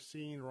we have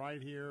seen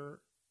right here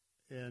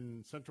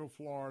in Central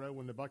Florida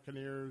when the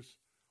Buccaneers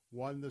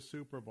won the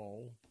Super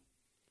Bowl,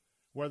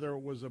 whether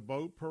it was a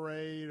boat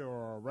parade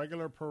or a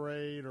regular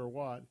parade or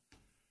what.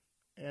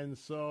 And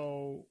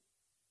so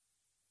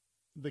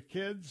the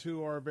kids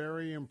who are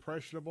very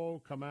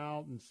impressionable come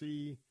out and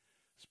see,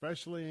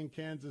 especially in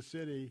Kansas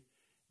City,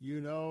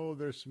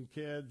 there's some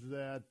kids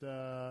that,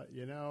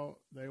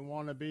 they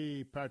want to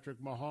be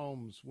Patrick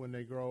Mahomes when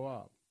they grow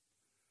up.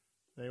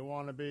 They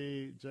want to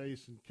be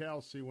Jason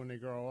Kelce when they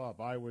grow up.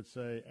 I would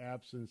say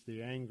absence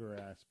the anger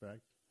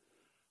aspect.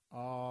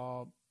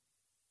 And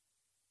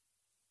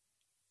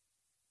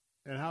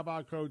how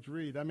about Coach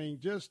Reed? I mean,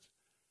 just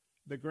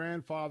the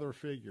grandfather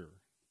figure.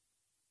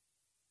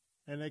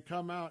 And they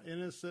come out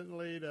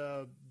innocently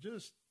to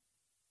just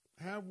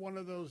have one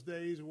of those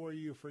days where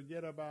you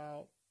forget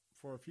about,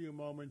 for a few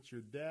moments,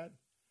 your debt,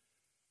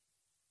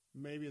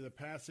 maybe the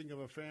passing of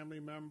a family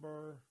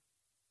member,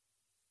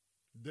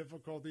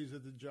 difficulties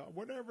at the job,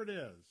 whatever it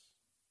is,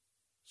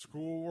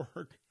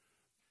 schoolwork,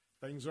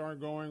 things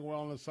aren't going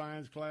well in the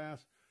science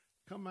class.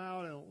 Come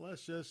out and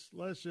let's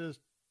just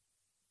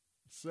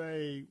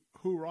say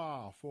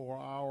hoorah for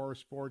our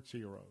sports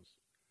heroes.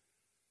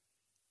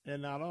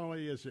 And not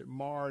only is it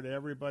marred,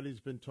 everybody's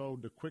been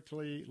told to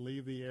quickly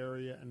leave the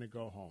area and to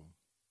go home.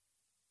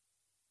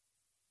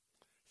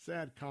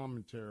 Sad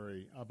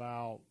commentary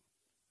about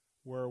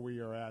where we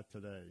are at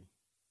today.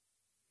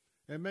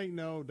 And make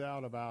no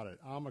doubt about it,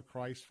 I'm a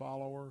Christ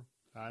follower.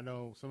 I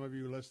know some of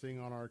you listening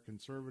on our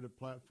conservative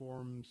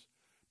platforms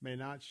may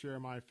not share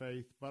my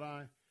faith,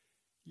 but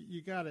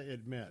you got to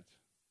admit,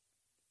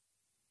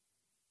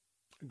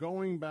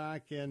 going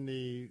back in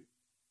the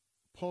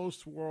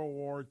post-World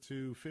War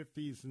II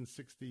 50s and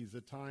 60s,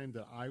 the time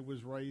that I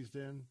was raised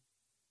in,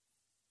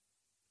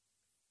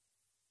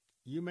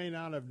 you may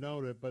not have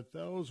known it, but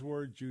those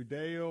were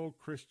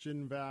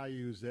Judeo-Christian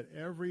values that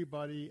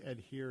everybody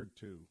adhered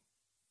to.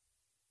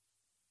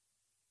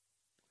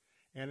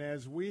 And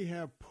as we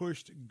have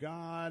pushed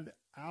God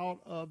out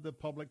of the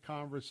public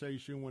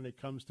conversation when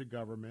it comes to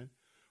government,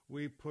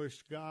 we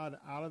pushed God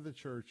out of the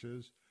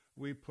churches,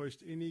 we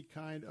pushed any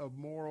kind of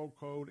moral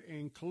code,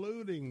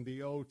 including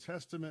the Old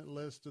Testament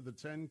list of the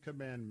Ten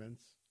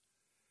Commandments,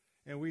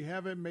 and we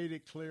haven't made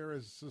it clear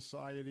as a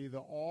society that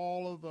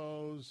all of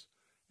those,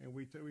 and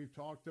we've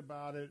talked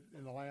about it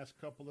in the last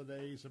couple of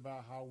days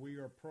about how we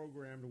are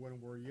programmed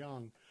when we're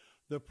young.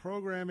 The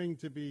programming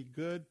to be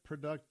good,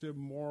 productive,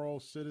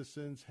 moral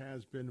citizens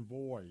has been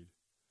void.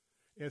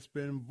 It's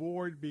been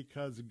void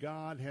because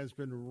God has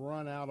been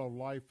run out of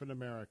life in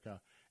America.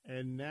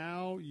 And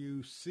now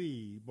you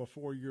see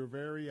before your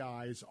very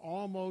eyes,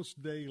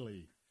 almost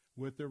daily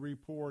with the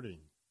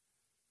reporting,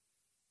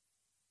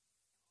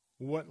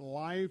 what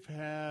life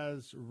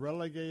has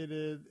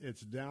relegated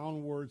its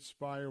downward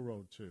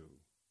spiral to.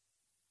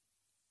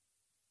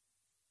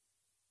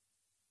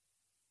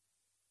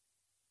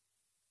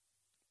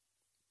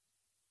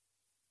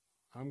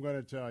 I'm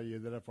going to tell you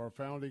that if our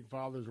founding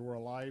fathers were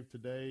alive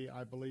today,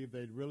 I believe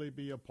they'd really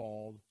be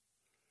appalled.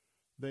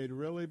 They'd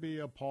really be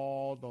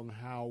appalled on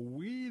how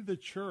we, the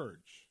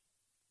church,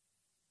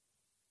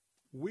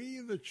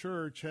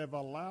 have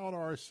allowed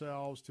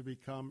ourselves to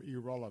become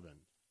irrelevant.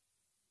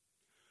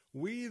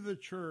 We, the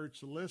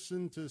church,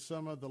 listen to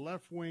some of the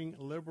left-wing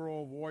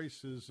liberal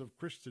voices of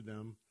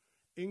Christendom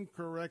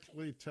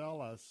incorrectly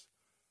tell us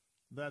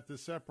that the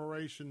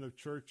separation of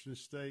church and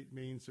state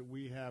means that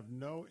we have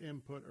no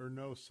input or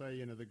no say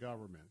into the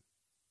government.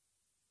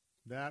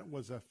 That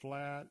was a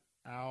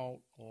flat-out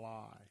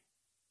lie.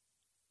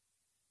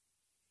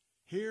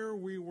 Here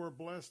we were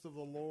blessed of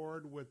the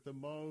Lord with the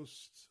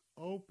most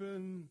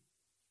open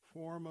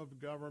form of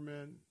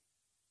government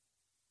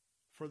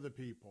for the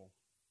people.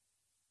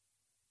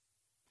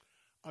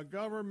 A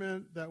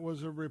government that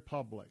was a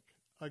republic.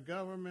 A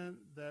government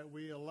that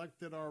we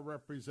elected our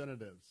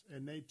representatives,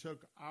 and they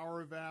took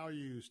our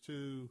values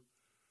to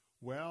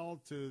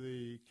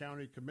the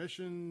county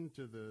commission,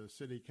 to the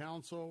city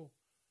council,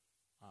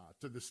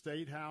 to the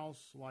state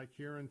house, like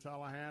here in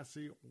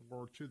Tallahassee,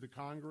 or to the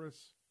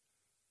Congress.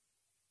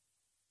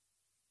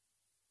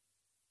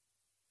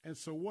 And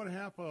so what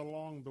happened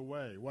along the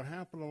way? What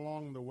happened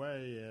along the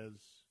way is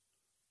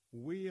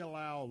we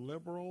allow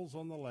liberals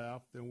on the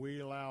left and we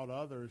allowed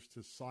others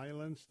to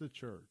silence the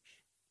church,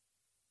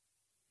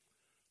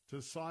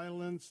 to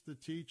silence the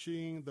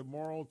teaching, the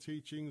moral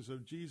teachings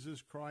of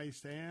Jesus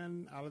Christ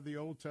and out of the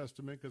Old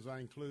Testament, because I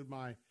include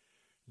my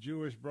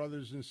Jewish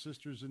brothers and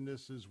sisters in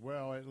this as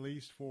well, at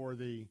least for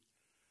the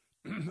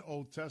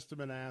Old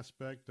Testament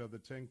aspect of the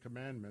Ten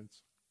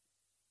Commandments.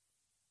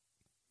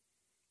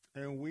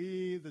 And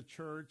we, the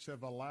church,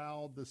 have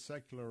allowed the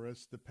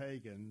secularists, the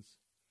pagans,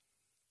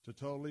 to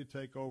totally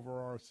take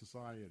over our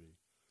society.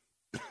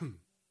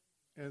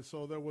 And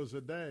so there was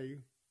a day,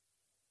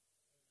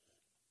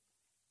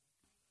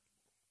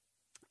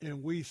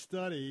 and we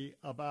study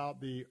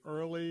about the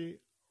early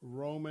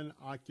Roman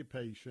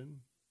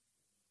occupation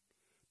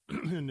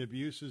and the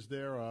abuses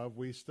thereof.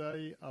 We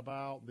study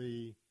about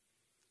the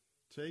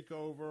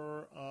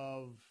takeover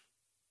of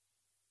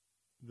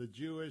the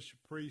Jewish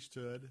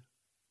priesthood,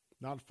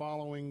 not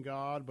following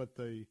God, but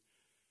the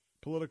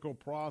political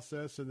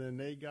process, and then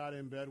they got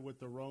in bed with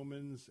the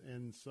Romans,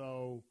 and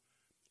so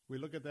we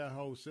look at that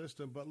whole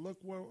system. But look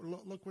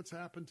what's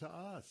happened to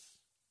us.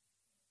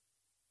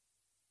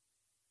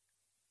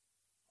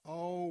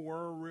 Oh,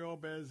 we're real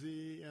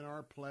busy in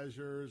our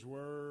pleasures.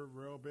 We're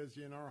real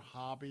busy in our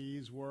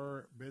hobbies.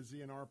 We're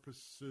busy in our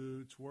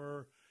pursuits.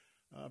 We're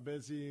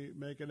busy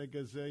making $1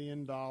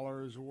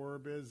 gazillion. We're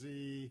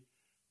busy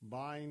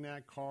buying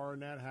that car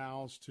and that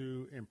house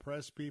to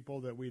impress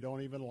people that we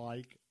don't even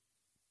like.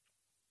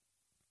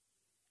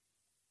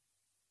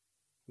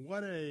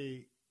 What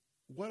a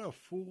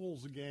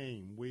fool's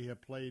game we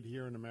have played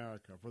here in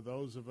America for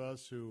those of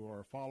us who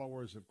are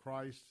followers of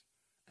Christ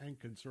and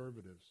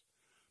conservatives.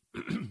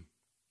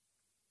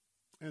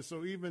 And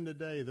so even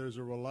today there's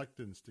a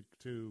reluctance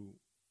to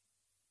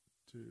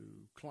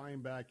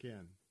climb back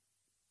in.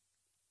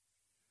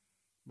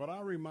 But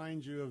I'll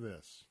remind you of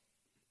this.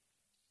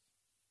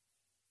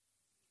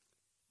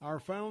 Our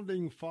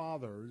founding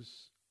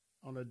fathers,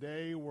 on a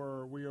day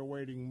where we are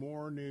awaiting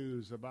more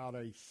news about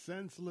a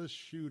senseless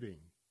shooting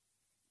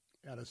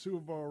at a Super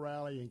Bowl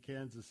rally in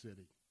Kansas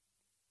City,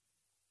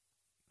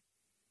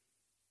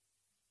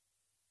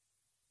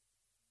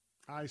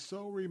 I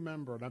so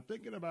remember, and I'm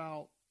thinking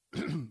about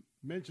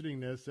mentioning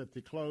this at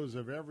the close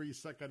of every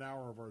second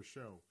hour of our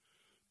show,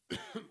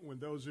 when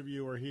those of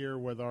you are here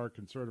with our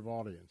conservative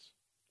audience.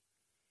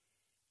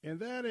 And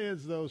that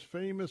is those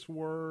famous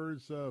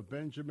words of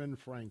Benjamin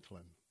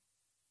Franklin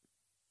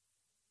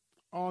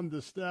on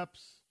the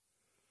steps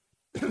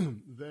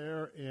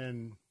there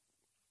in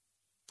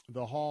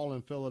the hall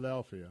in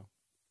Philadelphia,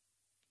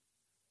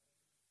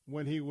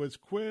 when he was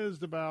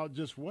quizzed about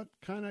just what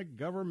kind of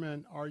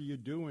government are you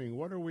doing?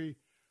 What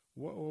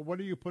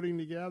are you putting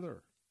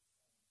together?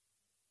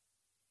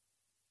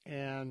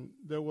 And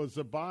there was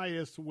a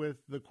bias with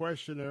the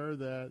questioner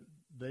that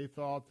they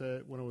thought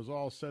that when it was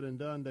all said and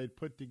done, they'd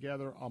put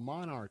together a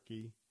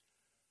monarchy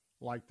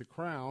like the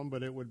crown,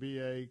 but it would be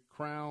a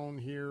crown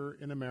here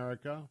in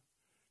America,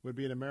 would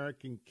be an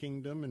American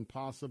kingdom, and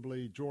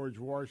possibly George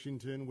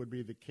Washington would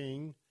be the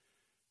king.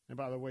 And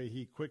by the way,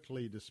 he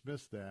quickly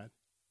dismissed that.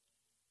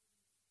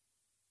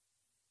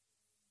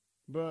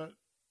 But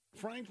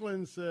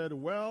Franklin said,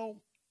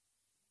 well,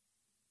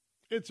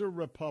 it's a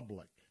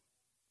republic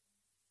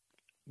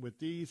with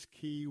these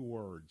key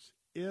words: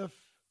 if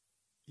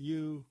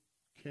you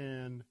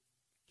can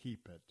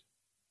keep it.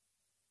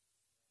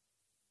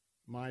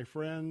 My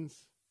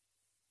friends,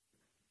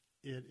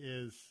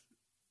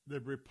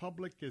 the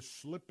republic is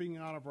slipping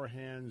out of our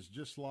hands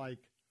just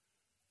like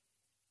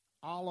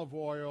olive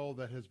oil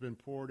that has been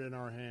poured in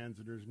our hands,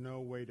 and there's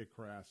no way to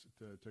grasp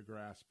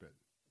it.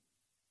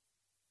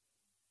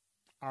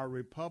 Our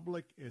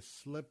republic is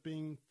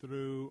slipping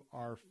through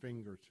our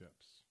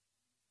fingertips.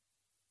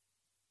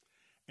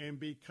 And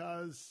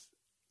because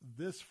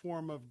this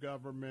form of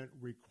government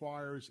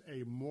requires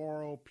a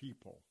moral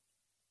people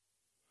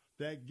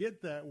that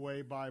get that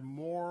way by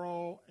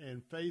moral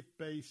and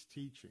faith-based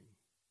teaching,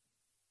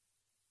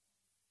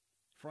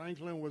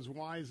 Franklin was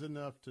wise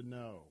enough to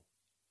know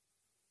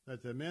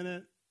that the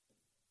minute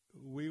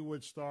we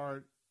would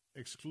start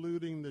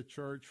excluding the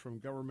church from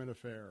government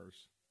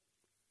affairs,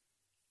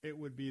 it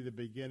would be the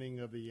beginning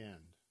of the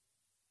end.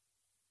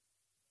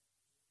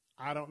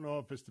 I don't know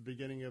if it's the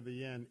beginning of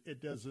the end.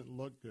 It doesn't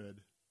look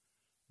good,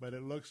 but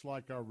it looks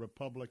like our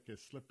republic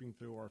is slipping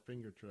through our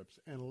fingertips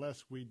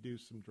unless we do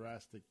some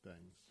drastic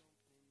things.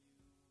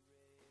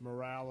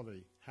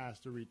 Morality has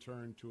to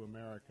return to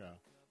America.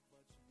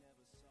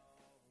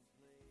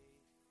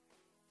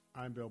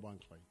 I'm Bill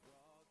Bunkley.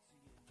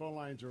 Phone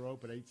lines are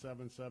open,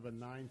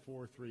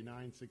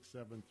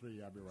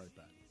 877-943-9673. I'll be right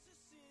back.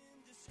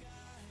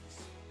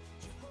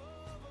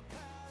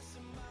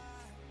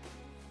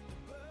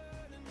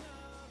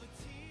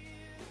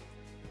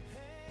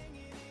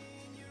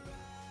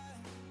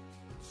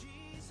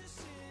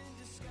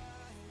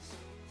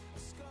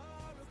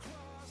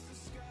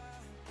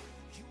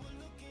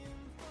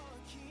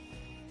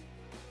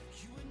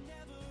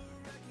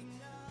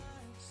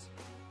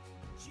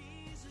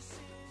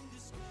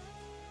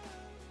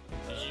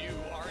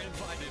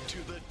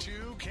 to the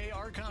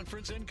 2KR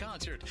Conference and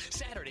Concert,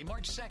 Saturday,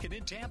 March 2nd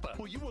in Tampa,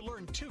 where you will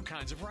learn two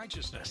kinds of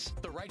righteousness.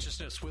 The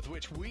righteousness with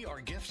which we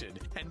are gifted,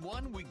 and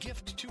one we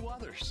gift to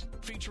others.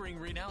 Featuring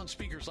renowned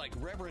speakers like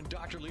Reverend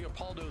Dr.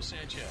 Leopoldo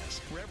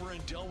Sanchez,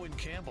 Reverend Delwyn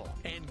Campbell,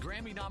 and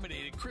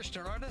Grammy-nominated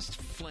Christian artist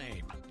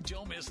Flame.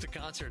 Don't miss the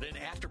concert and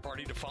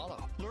after-party to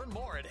follow. Learn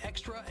more at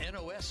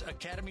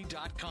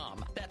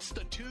extranosacademy.com. That's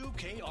the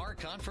 2KR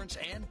Conference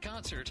and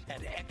Concert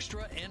at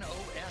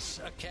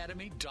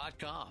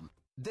extranosacademy.com.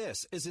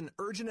 This is an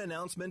urgent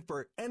announcement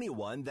for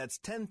anyone that's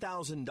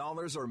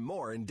 $10,000 or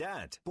more in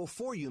debt.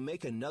 Before you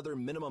make another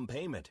minimum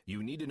payment,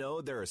 you need to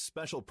know there are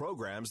special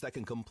programs that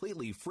can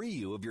completely free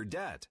you of your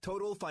debt.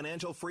 Total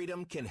Financial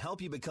Freedom can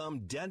help you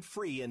become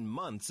debt-free in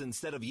months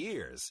instead of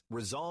years.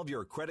 Resolve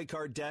your credit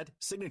card debt,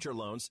 signature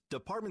loans,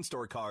 department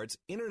store cards,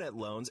 internet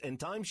loans, and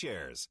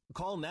timeshares.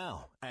 Call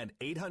now at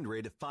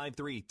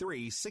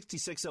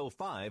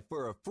 800-533-6605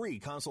 for a free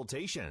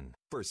consultation.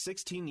 For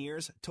 16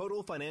 years,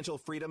 Total Financial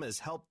Freedom has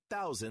helped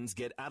thousands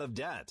get out of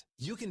debt.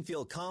 You can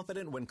feel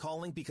confident when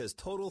calling because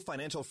Total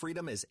Financial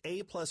Freedom is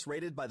A+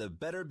 rated by the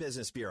Better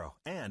Business Bureau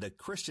and a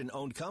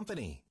Christian-owned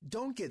company.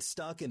 Don't get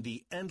stuck in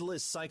the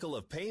endless cycle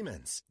of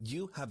payments.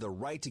 You have the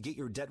right to get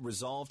your debt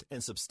resolved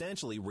and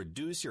substantially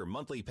reduce your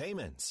monthly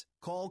payments.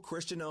 Call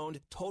Christian-owned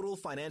Total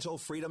Financial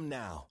Freedom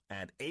now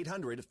at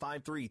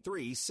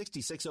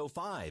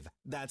 800-533-6605.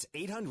 That's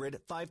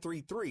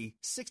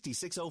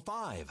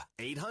 800-533-6605.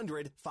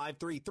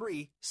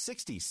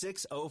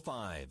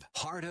 800-533-6605.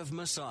 Heart of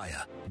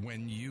Messiah.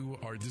 When you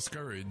are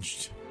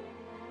discouraged,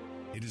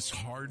 it is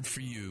hard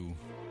for you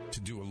to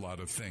do a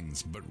lot of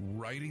things, but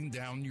writing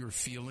down your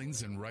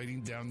feelings and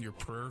writing down your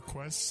prayer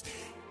requests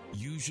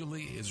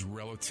usually is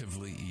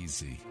relatively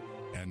easy.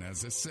 And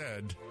as I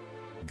said,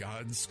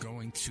 God's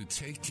going to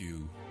take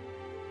you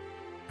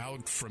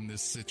out from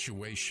this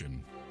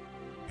situation,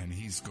 and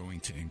He's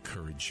going to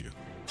encourage you.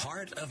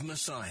 Heart of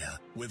Messiah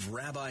with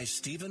Rabbi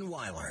Stephen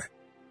Weiler.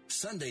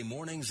 Sunday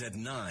mornings at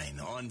 9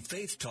 on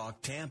Faith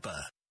Talk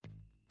Tampa.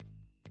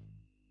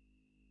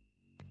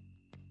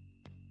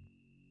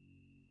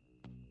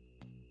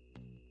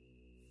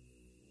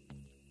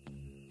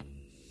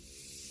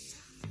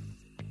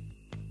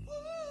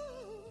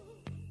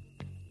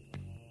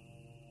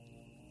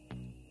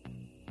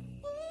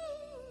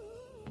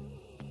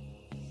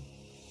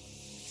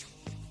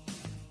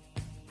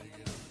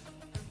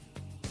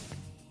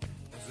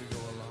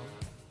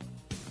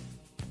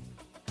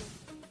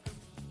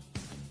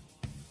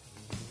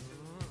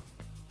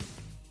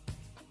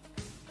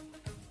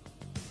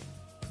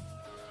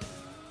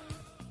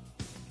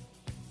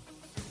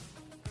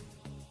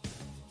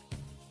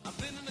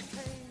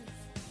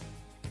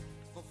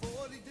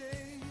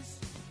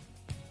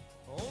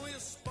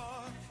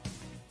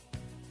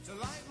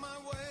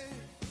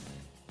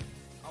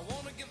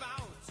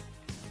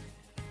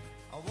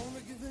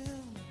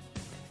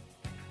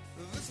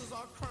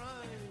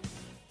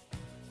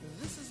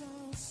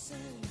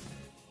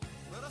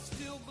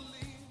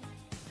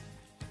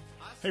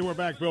 Hey, we're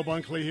back. Bill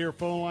Bunkley here.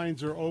 Phone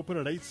lines are open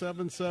at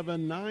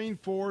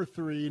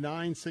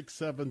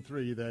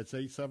 877-943-9673. That's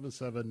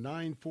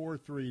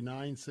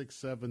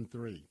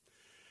 877-943-9673.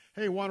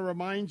 Hey, want to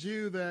remind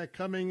you that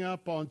coming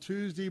up on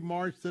Tuesday,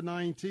 March the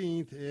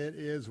 19th, it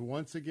is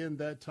once again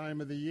that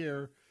time of the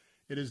year.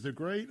 It is the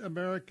Great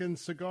American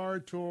Cigar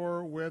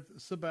Tour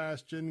with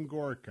Sebastian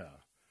Gorka.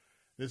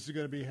 This is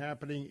going to be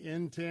happening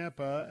in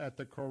Tampa at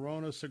the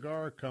Corona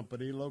Cigar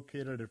Company,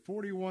 located at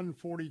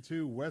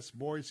 4142 West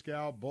Boy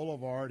Scout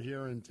Boulevard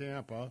here in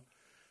Tampa,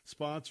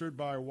 sponsored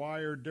by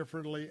Wired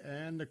Differently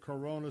and the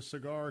Corona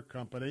Cigar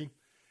Company.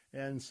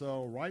 And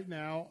so right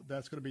now,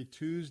 that's going to be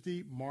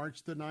Tuesday,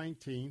 March the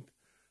 19th.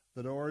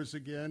 The doors,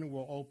 again,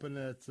 will open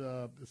at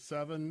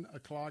 7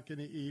 o'clock in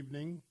the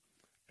evening.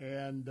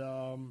 And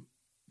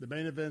the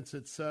main event's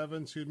at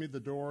 7.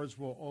 The doors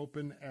will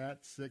open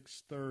at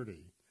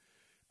 6:30.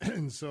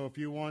 And so if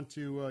you want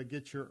to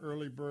get your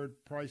early bird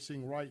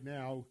pricing right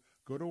now,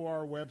 go to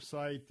our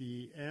website,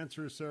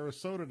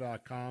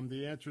 theanswersarasota.com,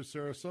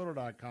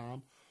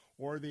 theanswersarasota.com,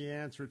 or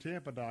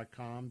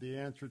theanswertampa.com,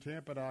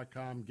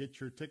 theanswertampa.com. Get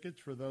your tickets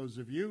for those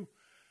of you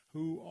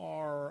who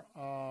are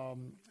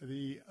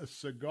the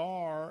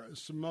cigar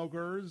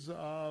smokers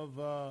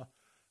of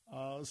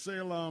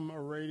Salem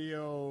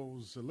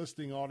Radio's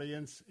listening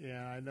audience.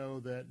 And I know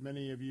that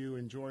many of you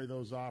enjoy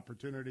those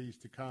opportunities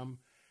to come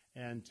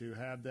and to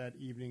have that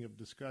evening of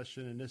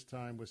discussion, and this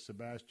time with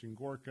Sebastian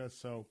Gorka.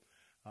 So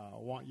I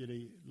want you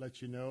to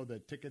let you know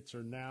that tickets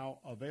are now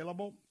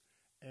available,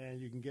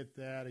 and you can get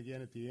that,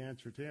 again, at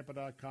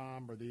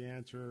theanswertampa.com or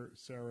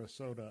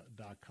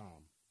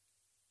theanswersarasota.com.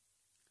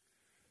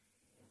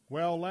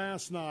 Well,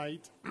 last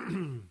night,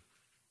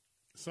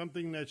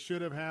 something that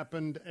should have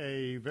happened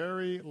a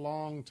very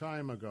long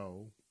time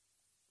ago,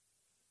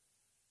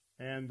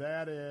 and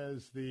that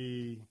is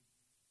the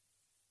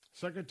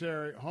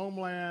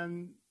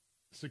Homeland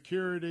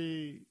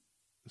Security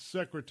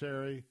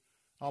Secretary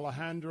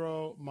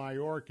Alejandro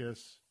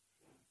Mayorkas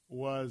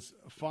was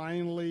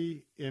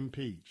finally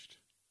impeached.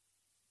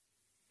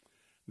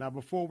 Now,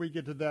 before we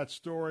get to that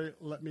story,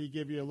 let me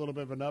give you a little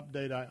bit of an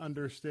update. I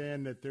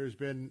understand that there's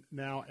been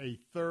now a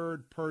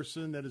third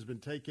person that has been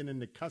taken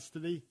into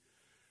custody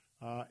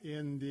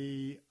in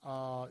the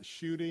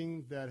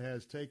shooting that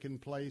has taken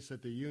place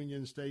at the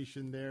Union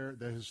Station there,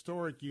 the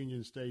historic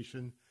Union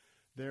Station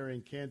there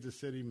in Kansas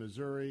City,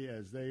 Missouri,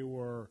 as they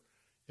were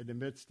in the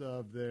midst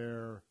of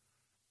their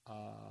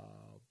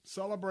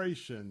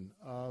celebration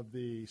of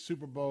the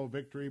Super Bowl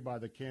victory by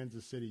the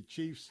Kansas City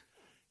Chiefs.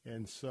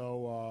 And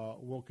so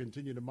we'll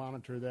continue to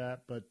monitor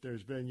that. But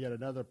there's been yet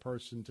another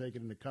person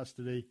taken into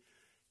custody,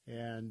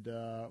 and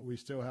we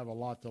still have a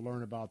lot to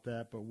learn about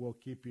that, but we'll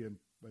keep you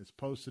as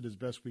posted as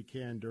best we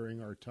can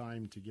during our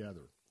time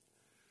together.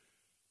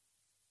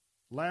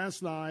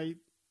 Last night,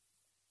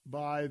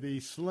 by the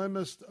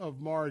slimmest of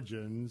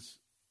margins,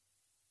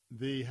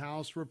 the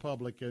House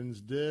Republicans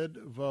did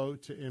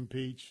vote to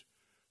impeach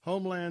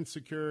Homeland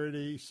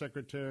Security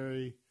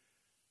Secretary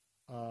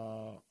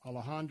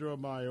Alejandro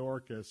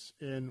Mayorkas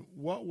in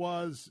what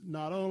was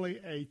not only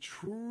a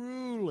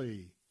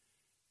truly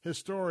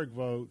historic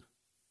vote,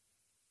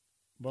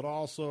 but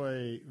also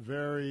a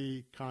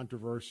very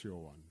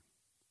controversial one.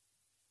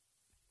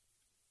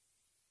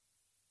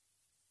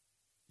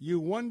 You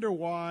wonder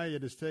why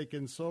it has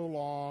taken so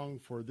long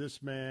for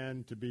this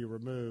man to be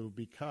removed,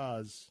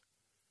 because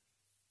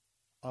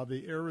of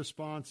the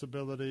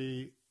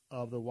irresponsibility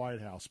of the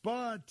White House.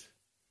 But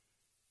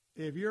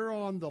if you're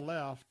on the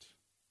left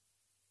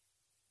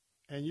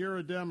and you're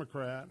a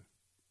Democrat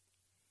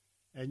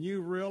and you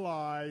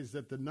realize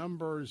that the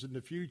numbers in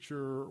the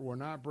future were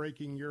not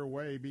breaking your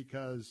way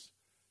because,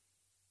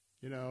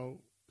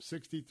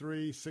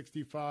 63,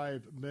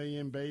 65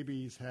 million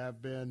babies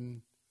have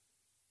been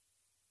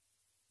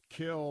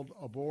killed,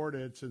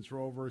 aborted since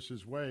Roe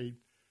versus Wade,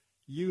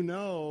 you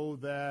know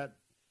that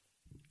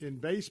in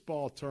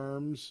baseball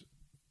terms,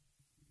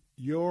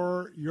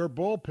 your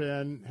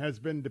bullpen has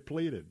been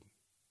depleted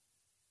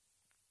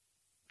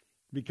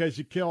because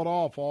you killed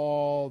off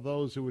all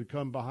those who would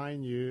come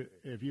behind you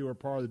if you were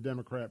part of the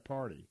Democrat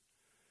Party.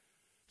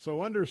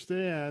 So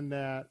understand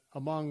that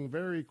among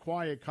very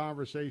quiet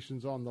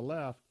conversations on the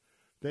left,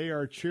 they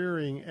are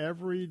cheering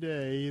every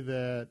day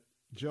that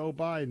Joe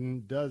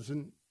Biden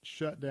doesn't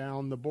shut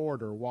down the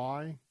border.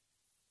 Why?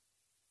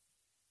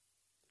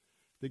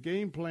 The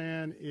game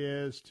plan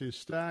is to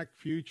stack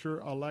future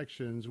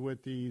elections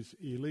with these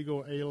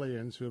illegal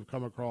aliens who have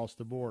come across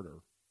the border.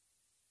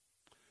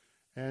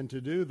 And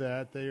to do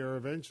that, they are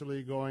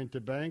eventually going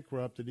to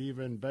bankrupt and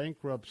even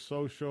bankrupt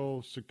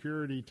Social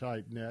Security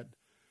type net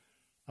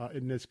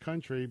in this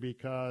country,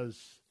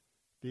 because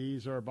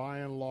these are by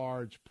and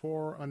large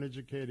poor,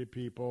 uneducated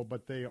people,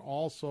 but they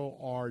also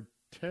are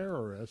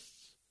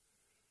terrorists,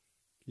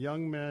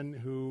 young men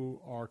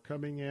who are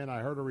coming in. I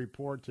heard a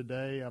report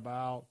today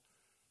about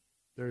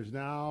there's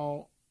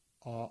now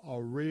a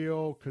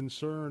real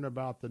concern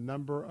about the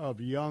number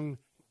of young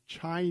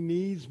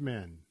Chinese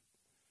men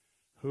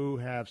who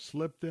have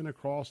slipped in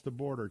across the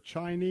border.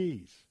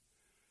 Chinese.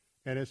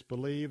 And it's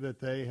believed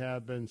that they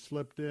have been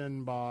slipped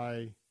in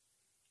by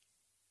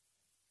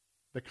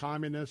the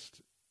Communist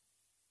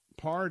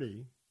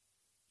Party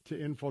to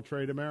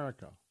infiltrate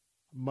America,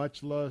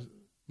 much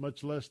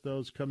less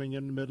those coming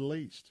in the Middle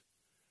East.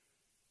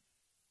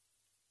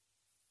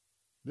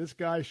 This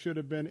guy should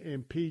have been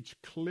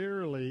impeached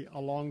clearly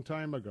a long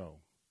time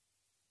ago.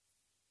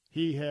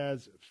 He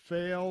has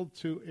failed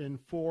to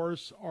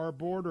enforce our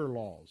border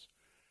laws.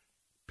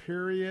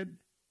 Period.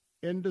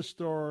 End of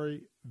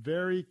story.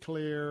 Very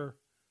clear.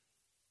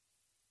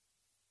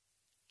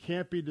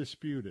 Can't be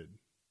disputed.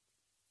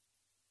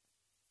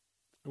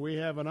 We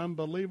have an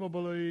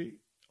unbelievably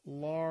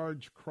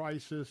large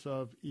crisis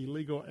of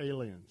illegal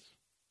aliens.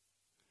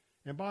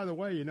 And by the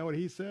way, you know what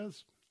he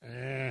says?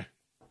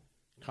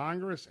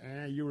 Congress,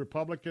 you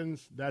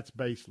Republicans, that's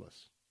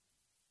baseless.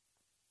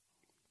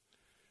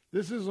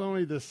 This is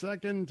only the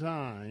second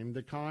time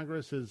the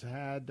Congress has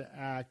had to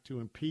act to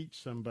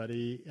impeach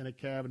somebody in a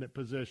cabinet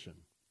position.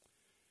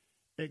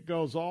 It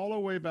goes all the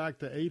way back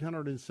to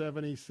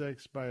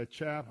 876 by a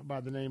chap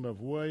by the name of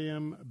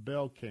William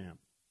Belcamp.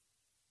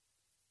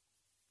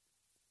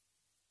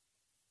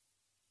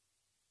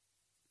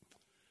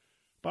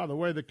 By the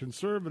way, the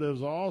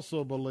conservatives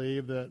also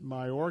believe that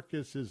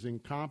Mayorkas is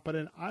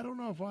incompetent. I don't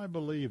know if I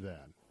believe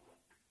that.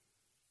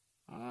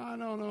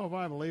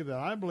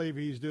 I believe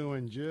he's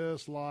doing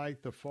just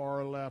like the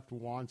far left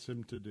wants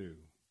him to do.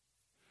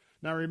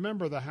 Now,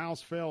 remember, the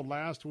House failed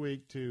last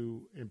week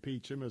to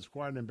impeach him. It was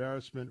quite an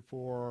embarrassment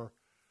for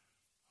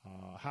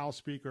House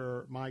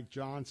Speaker Mike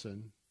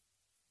Johnson.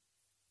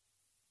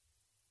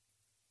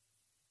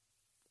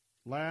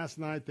 Last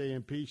night, they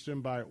impeached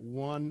him by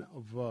one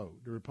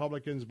vote. The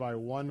Republicans by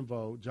one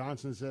vote.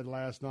 Johnson said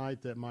last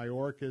night that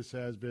Mayorkas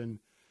has been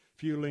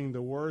fueling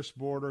the worst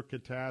border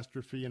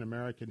catastrophe in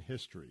American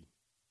history.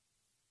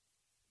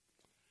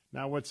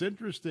 Now, what's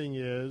interesting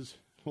is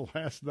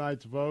last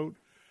night's vote,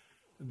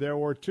 there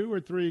were 2 or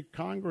 3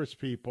 Congress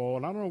people,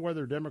 and I don't know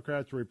whether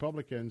Democrats or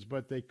Republicans,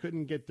 but they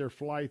couldn't get their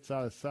flights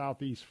out of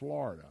Southeast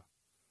Florida.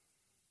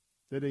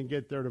 They didn't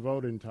get there to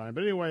vote in time.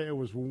 But anyway, it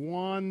was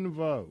one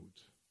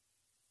vote.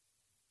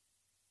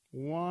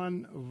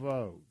 One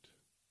vote.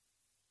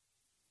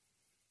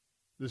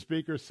 The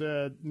speaker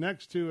said,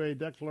 next to a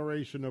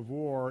declaration of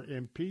war,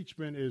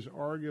 impeachment is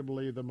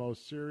arguably the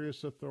most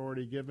serious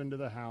authority given to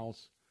the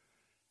House,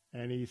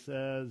 and he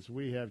says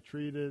we have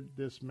treated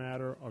this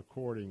matter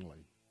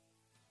accordingly.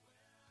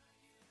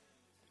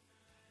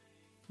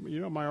 You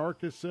know,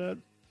 Mayorkas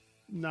said,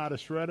 not a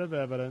shred of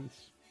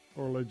evidence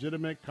or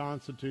legitimate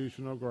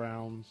constitutional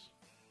grounds.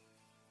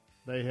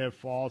 They have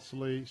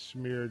falsely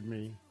smeared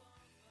me.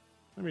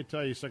 Let me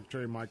tell you,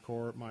 Secretary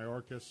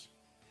Mayorkas,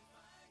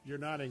 you're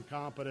not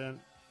incompetent,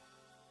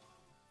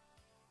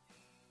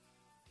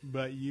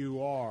 but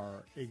you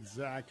are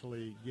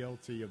exactly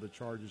guilty of the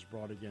charges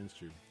brought against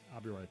you.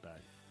 I'll be right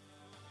back.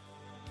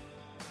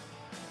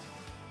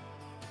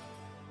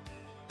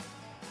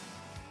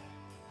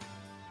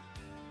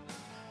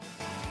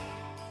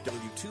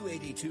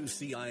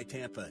 W282CI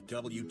Tampa,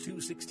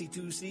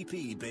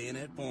 W262CP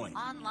Bayonet Point.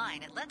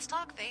 Online at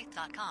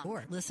letstalkfaith.com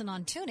or listen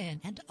on TuneIn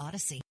and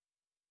Odyssey.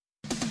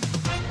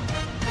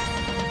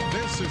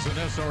 This is an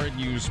SRN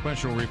News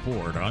special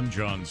report. I'm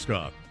John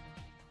Scott.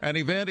 An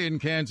event in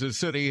Kansas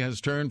City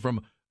has turned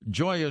from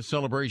joyous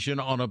celebration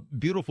on a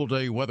beautiful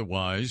day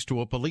weather-wise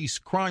to a police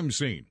crime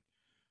scene.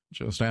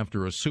 Just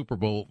after a Super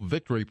Bowl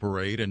victory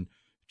parade and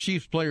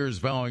Chiefs players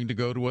vowing to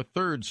go to a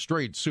third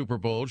straight Super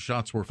Bowl,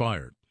 shots were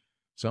fired.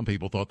 Some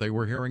people thought they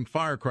were hearing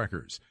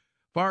firecrackers.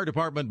 Fire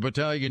Department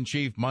Battalion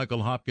Chief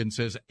Michael Hopkins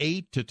says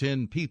 8 to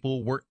 10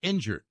 people were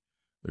injured.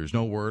 There's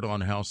no word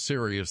on how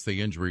serious the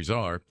injuries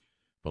are.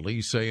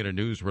 Police say in a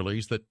news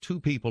release that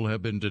 2 people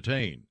have been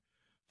detained.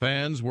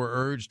 Fans were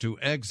urged to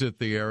exit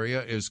the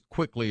area as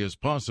quickly as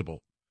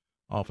possible.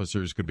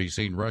 Officers could be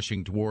seen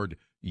rushing toward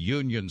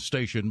Union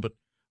Station, but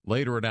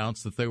later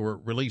announced that they were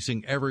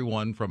releasing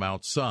everyone from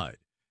outside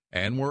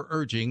and were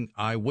urging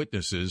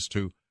eyewitnesses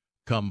to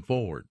come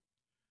forward.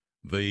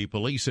 The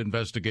police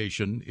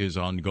investigation is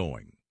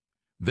ongoing.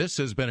 This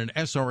has been an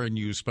SRN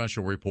News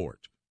special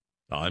report.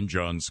 I'm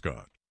John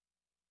Scott.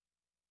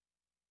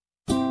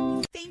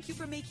 Thank you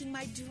for making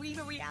my dream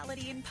a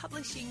reality and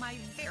publishing my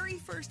very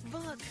first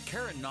book.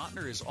 Karen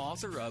Notner is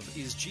author of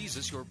Is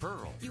Jesus Your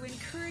Pearl? You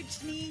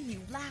encouraged me,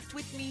 you laughed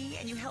with me,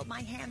 and you held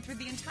my hand through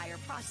the entire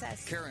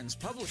process. Karen's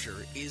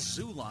publisher is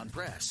Zulon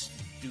Press.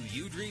 Do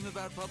you dream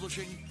about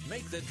publishing?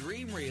 Make the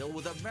dream real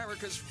with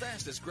America's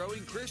fastest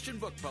growing Christian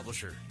book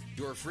publisher.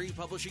 Your free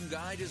publishing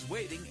guide is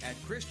waiting at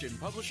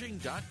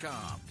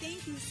ChristianPublishing.com.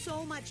 Thank you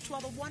so much to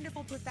all the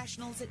wonderful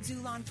professionals at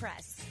Zulon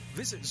Press.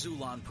 Visit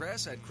Zulon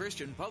Press at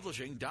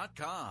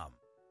ChristianPublishing.com.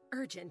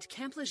 Urgent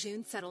Camp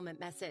Lejeune settlement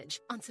message.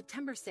 On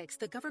September 6th,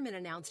 the government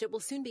announced it will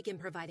soon begin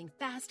providing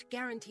fast,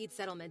 guaranteed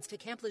settlements to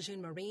Camp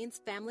Lejeune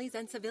Marines, families,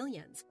 and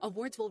civilians.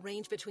 Awards will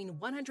range between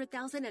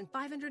 $100,000 and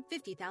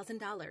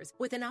 $550,000,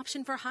 with an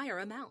option for higher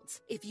amounts.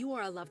 If you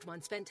or a loved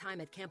one spent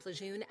time at Camp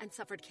Lejeune and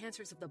suffered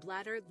cancers of the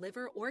bladder,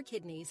 liver, or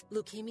kidneys,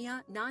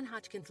 leukemia,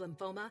 non-Hodgkin's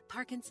lymphoma,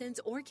 Parkinson's,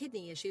 or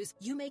kidney issues,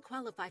 you may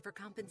qualify for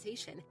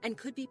compensation and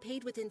could be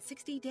paid within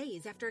 60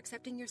 days after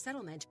accepting your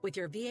settlement, with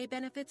your VA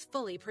benefits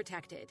fully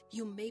protected.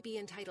 You may be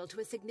entitled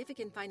to a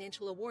significant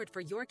financial award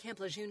for your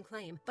Camp Lejeune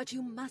claim, but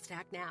you must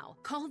act now.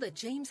 Call the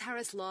James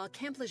Harris Law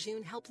Camp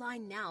Lejeune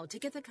helpline now to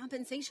get the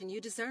compensation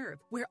you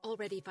deserve. We're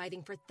already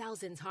fighting for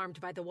thousands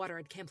harmed by the water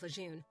at Camp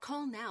Lejeune.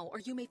 Call now or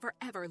you may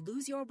forever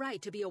lose your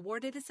right to be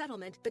awarded a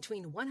settlement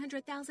between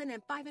 $100,000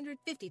 and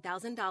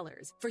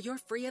 $550,000. For your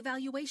free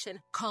evaluation,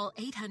 call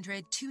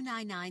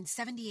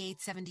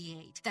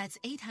 800-299-7878. That's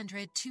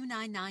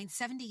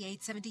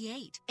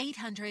 800-299-7878.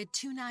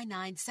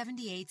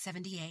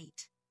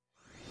 800-299-7878.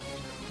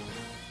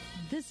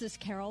 This is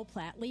Carol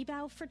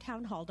Platt-Liebau for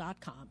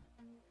townhall.com.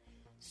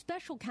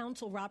 Special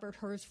counsel Robert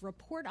Hur's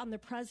report on the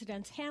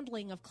president's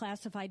handling of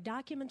classified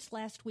documents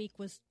last week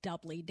was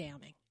doubly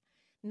damning.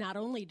 Not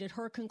only did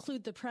Hur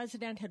conclude the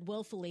president had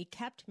willfully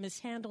kept,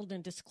 mishandled,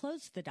 and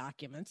disclosed the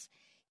documents,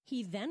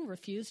 he then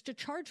refused to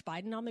charge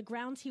Biden on the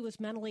grounds he was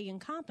mentally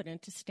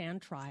incompetent to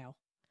stand trial.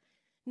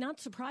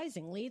 Not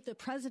surprisingly, the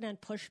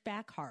president pushed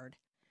back hard.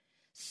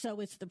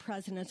 So is the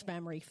president's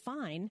memory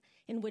fine,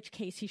 in which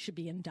case he should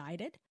be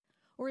indicted?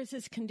 Or is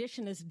his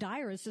condition as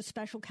dire as the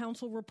special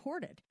counsel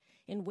reported,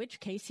 in which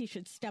case he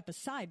should step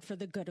aside for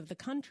the good of the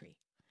country?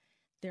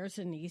 There's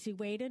an easy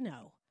way to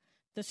know.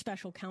 The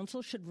special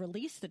counsel should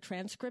release the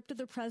transcript of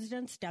the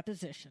president's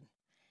deposition.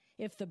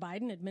 If the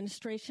Biden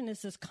administration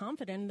is as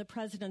confident in the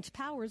president's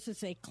powers as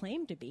they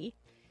claim to be,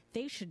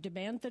 they should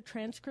demand the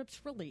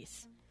transcript's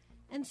release.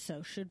 And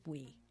so should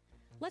we.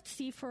 Let's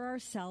see for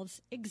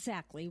ourselves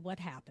exactly what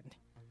happened.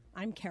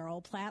 I'm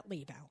Carol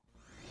Platt-Liebau.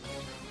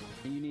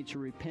 You need to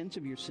repent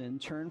of your sin,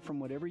 turn from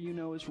whatever you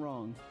know is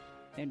wrong,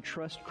 and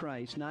trust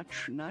Christ. Not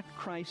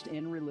Christ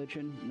and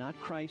religion, not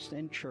Christ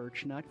and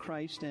church, not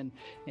Christ and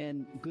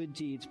good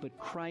deeds, but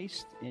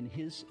Christ and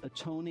his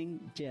atoning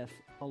death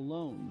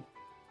alone.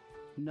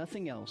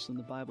 Nothing else. And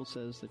the Bible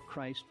says that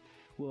Christ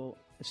will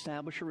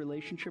establish a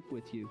relationship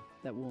with you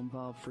that will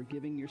involve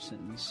forgiving your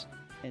sins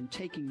and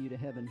taking you to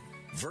heaven.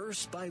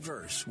 Verse by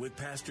Verse with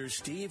Pastor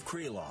Steve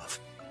Kreloff.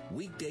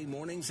 Weekday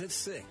mornings at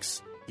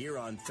 6 here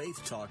on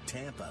Faith Talk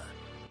Tampa.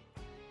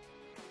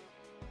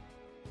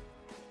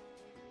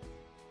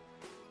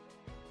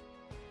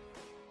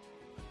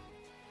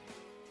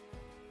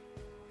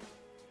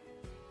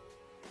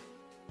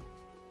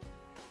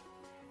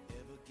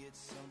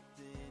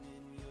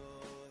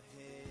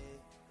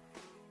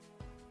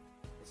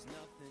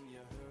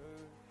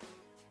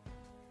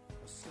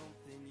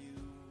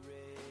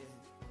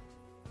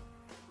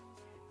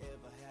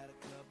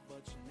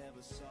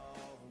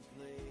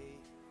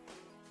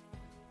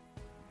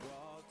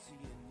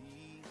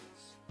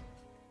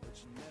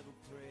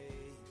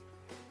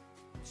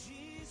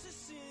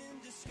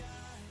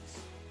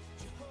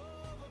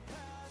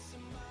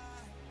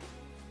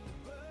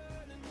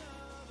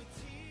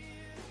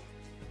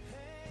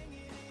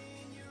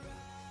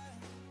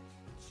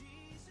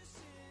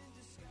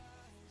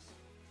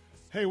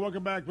 Hey,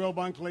 welcome back. Bill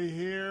Bunkley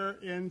here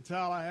in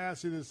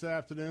Tallahassee this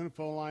afternoon.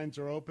 Phone lines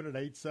are open at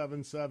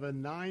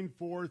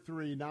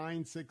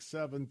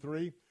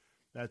 877-943-9673.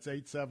 That's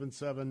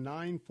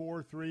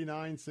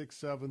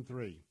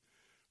 877-943-9673.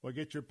 Well,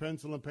 get your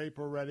pencil and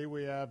paper ready.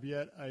 We have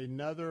yet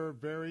another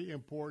very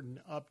important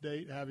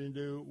update having to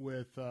do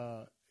with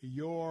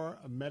your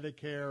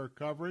Medicare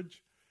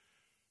coverage.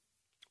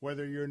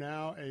 Whether you're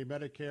now a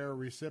Medicare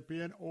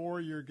recipient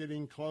or you're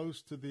getting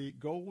close to the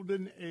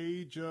golden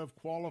age of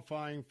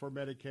qualifying for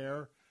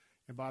Medicare.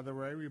 And by the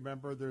way,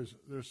 remember, there's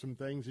some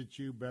things that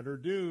you better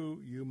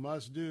do, you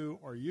must do,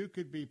 or you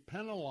could be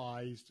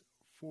penalized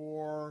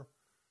for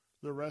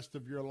the rest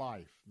of your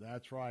life.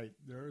 That's right.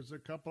 There's a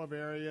couple of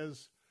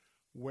areas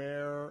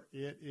where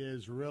it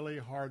is really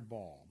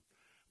hardball.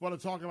 Well, to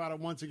talk about it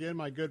once again,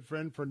 my good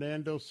friend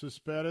Fernando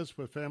Cespedes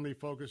with Family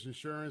Focus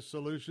Insurance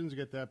Solutions.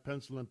 Get that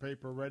pencil and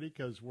paper ready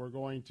because we're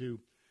going to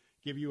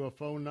give you a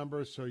phone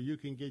number so you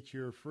can get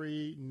your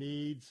free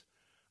needs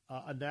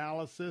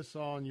analysis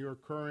on your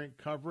current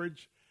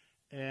coverage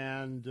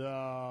and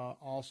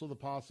also the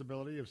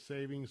possibility of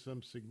saving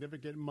some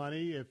significant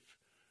money if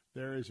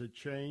there is a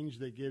change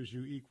that gives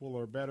you equal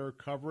or better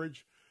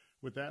coverage.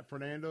 With that,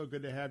 Fernando,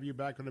 good to have you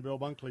back on the Bill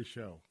Bunkley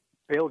Show.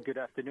 Bill, good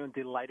afternoon.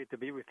 Delighted to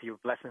be with you.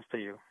 Blessings to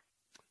you.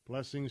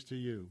 Blessings to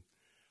you.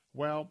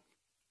 Well,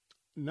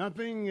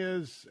 nothing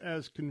is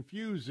as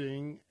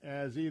confusing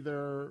as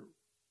either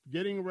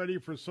getting ready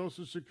for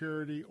Social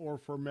Security or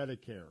for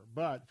Medicare.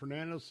 But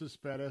Fernando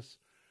Cespedes,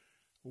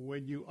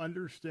 when you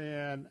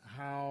understand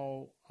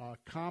how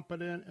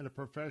competent and a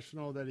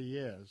professional that he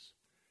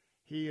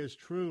is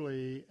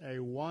truly a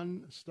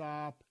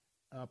one-stop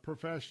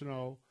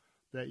professional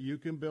that you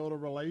can build a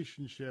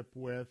relationship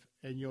with,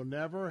 and you'll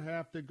never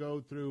have to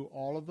go through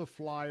all of the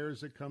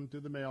flyers that come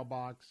through the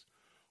mailbox,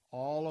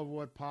 all of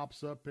what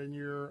pops up in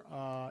your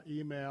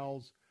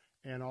emails,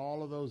 and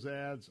all of those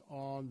ads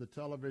on the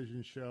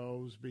television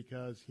shows,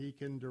 because he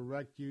can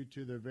direct you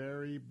to the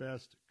very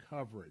best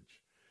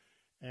coverage.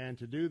 And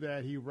to do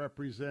that, he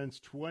represents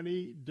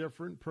 20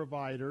 different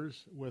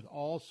providers with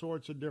all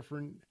sorts of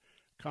different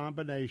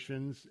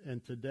combinations,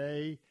 and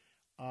today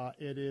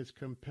it is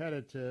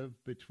competitive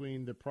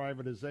between the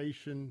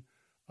privatization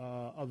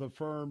of the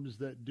firms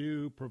that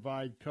do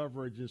provide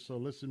coverage. And so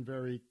listen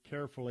very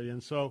carefully.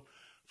 And so,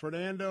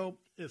 Fernando,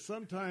 it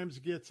sometimes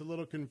gets a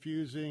little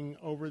confusing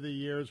over the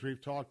years. We've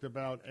talked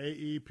about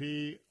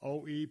AEP,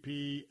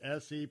 OEP,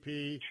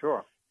 SEP.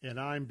 Sure. And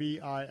I'm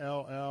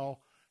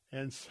BILL.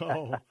 And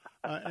so,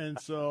 and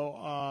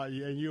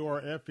you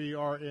are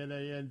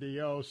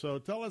FERNANDO. So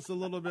tell us a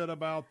little bit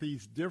about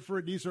these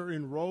are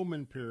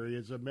enrollment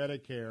periods of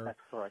Medicare.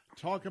 That's correct.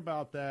 Talk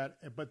about that,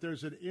 but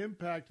there's an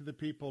impact to the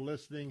people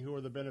listening who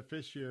are the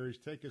beneficiaries.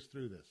 Take us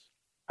through this.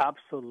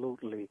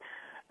 Absolutely.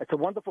 It's a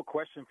wonderful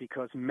question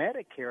because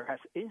Medicare has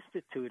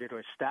instituted or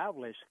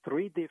established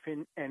 3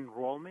 different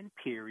enrollment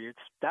periods.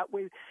 That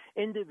way,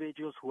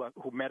 individuals who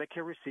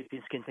Medicare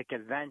recipients can take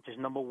advantage.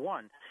 Number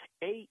one,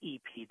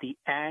 AEP, the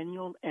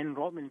annual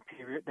enrollment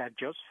period that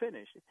just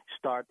finished.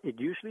 It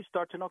usually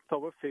starts on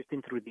October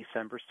 15th through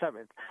December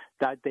 7th.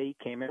 That day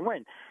came and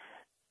went.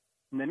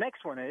 And the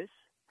next one is,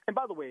 and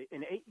by the way,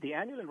 the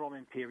annual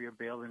enrollment period,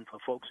 Bill, and for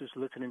folks who's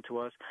listening to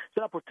us, it's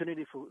an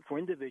opportunity for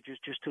individuals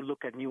just to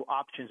look at new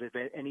options. If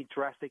any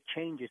drastic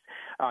changes,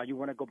 you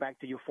want to go back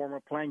to your former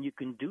plan, you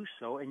can do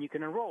so, and you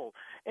can enroll.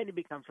 And it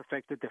becomes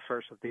effective the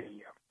first of the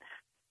year.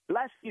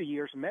 Last few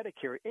years,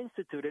 Medicare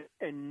instituted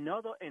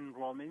another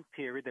enrollment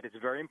period that is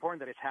very important,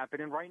 that is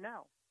happening right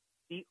now.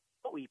 The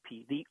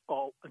OEP, the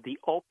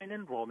open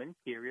enrollment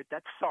period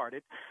that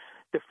started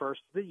the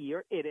first of the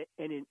year, and it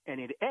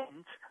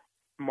ends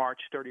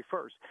March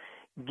 31st.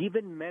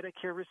 giving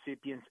Medicare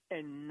recipients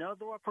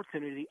another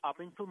opportunity up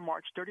until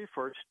March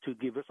 31st to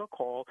give us a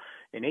call,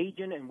 an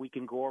agent, and we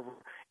can go over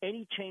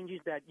any changes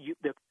that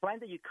the plan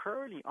that you're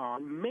currently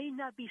on may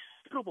not be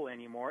suitable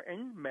anymore,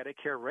 and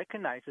Medicare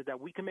recognizes that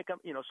we can make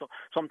so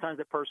sometimes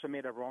the person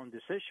made a wrong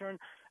decision,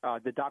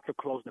 the doctor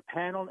closed the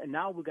panel, and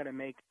now we're going to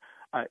make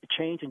a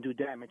change and do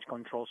damage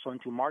control. So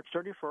until March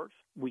 31st,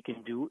 we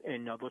can do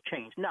another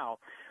change. Now,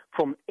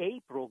 from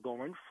April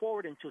going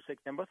forward until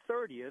September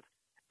 30th,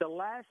 the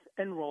last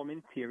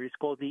enrollment period is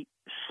called the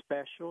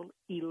special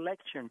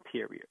election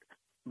period.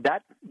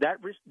 That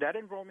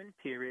enrollment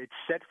period is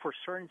set for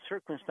certain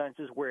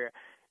circumstances where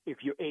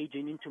if you're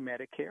aging into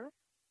Medicare,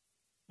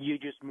 you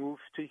just move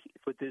to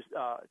this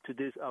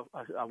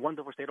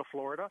wonderful state of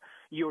Florida.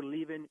 You're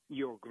leaving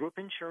your group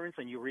insurance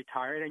and you're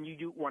retired and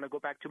you want to go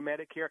back to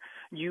Medicare.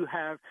 You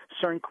have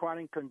certain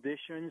chronic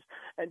conditions,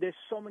 and there's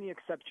so many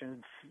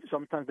exceptions.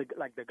 Sometimes,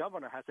 like the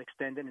governor has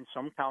extended in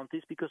some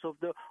counties because of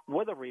the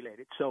weather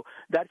related. So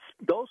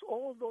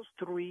all those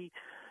three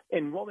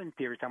enrollment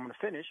periods. I'm going to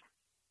finish.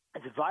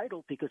 It's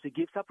vital because it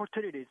gives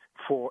opportunities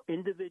for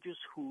individuals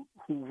who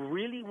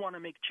really want to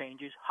make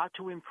changes, how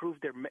to improve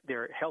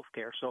their health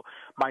care. So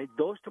by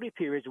those three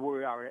periods,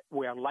 we are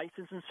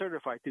licensed and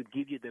certified to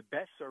give you the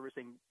best service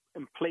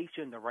and place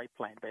you in the right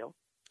plan, Bill.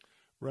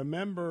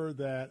 Remember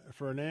that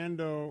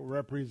Fernando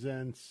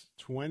represents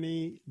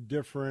 20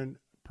 different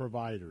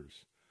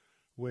providers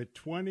with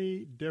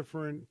 20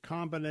 different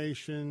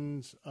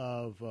combinations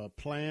of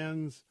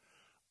plans,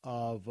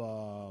 of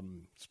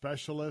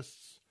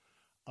specialists,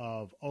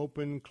 of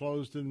open,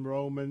 closed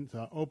enrollment,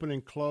 open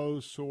and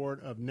closed sort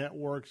of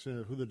networks,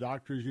 who the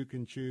doctors you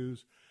can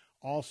choose.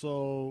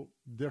 Also,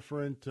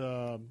 different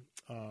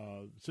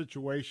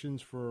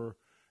situations for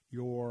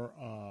your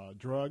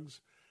drugs.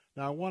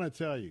 Now, I want to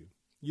tell you,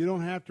 you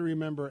don't have to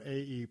remember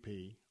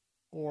AEP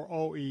or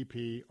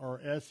OEP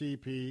or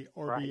SEP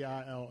or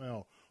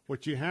BILL.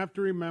 What you have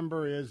to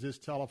remember is this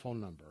telephone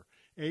number,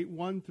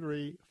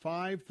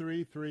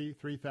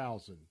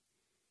 813-533-3000.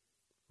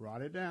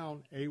 Write it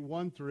down,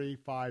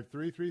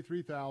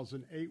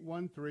 813-533-3000,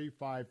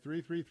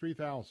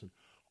 813-533-3000.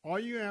 All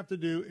you have to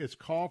do is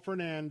call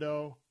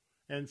Fernando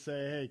and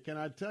say, hey, can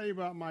I tell you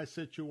about my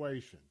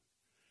situation?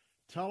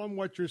 Tell him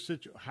what your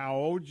how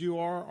old you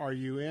are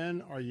you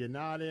in, are you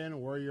not in,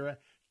 where you're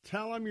at.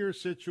 Tell him your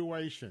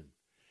situation.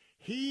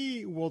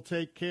 He will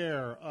take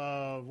care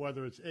of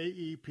whether it's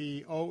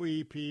AEP,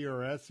 OEP,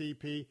 or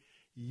SEP.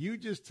 You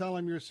just tell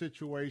him your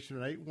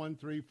situation at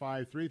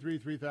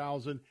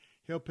 813-533-3000.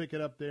 He'll pick it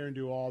up there and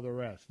do all the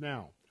rest.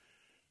 Now,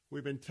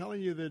 we've been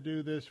telling you to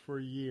do this for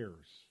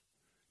years.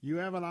 You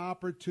have an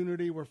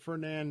opportunity with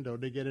Fernando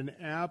to get an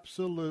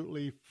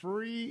absolutely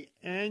free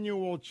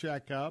annual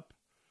checkup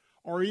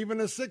or even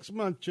a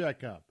 6-month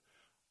checkup.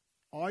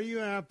 All you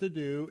have to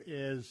do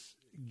is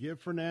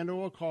give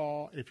Fernando a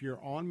call if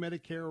you're on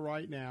Medicare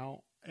right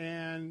now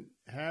and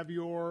have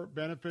your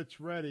benefits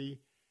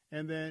ready,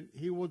 and then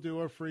he will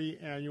do a free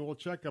annual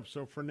checkup.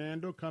 So,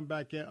 Fernando, come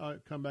back in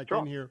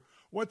here.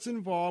 What's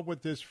involved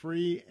with this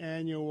free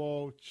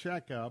annual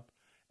checkup?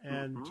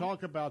 And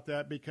talk about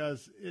that,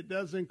 because it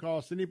doesn't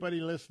cost anybody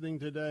listening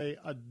today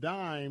a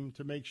dime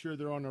to make sure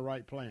they're on the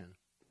right plan.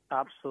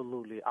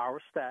 Absolutely.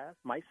 Our staff,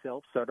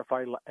 myself,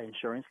 certified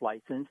insurance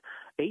licensed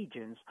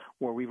agents,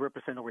 where we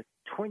represent over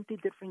 20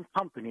 different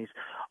companies,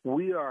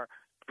 we are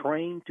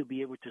trained to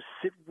be able to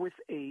sit with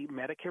a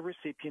Medicare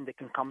recipient that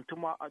can come to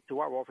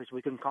our office.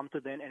 We can come to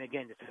them, and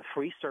again, it's a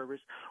free service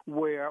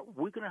where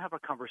we're going to have a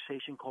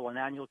conversation called an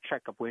annual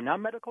checkup. We're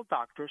not medical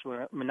doctors.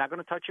 We're not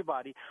going to touch your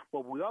body.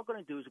 What we are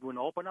going to do is we're going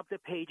to open up the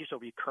pages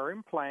of your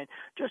current plan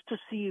just to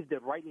see if the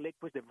right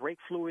liquids, the brake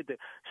fluid, the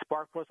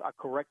spark plugs are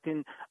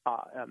correcting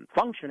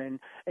functioning.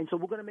 And so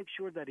we're going to make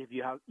sure that if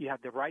you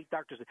have the right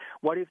doctors.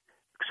 What if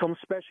some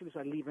specialists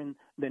are leaving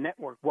the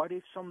network? What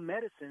if some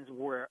medicines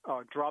were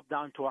dropped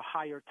down to a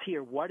higher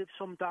tier? What if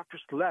some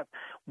doctors left?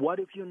 What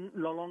if you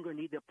no longer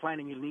need the plan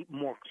and you need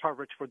more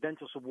coverage for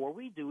dental? So what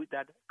we do,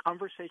 that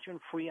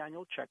conversation-free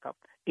annual checkup,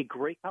 a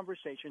great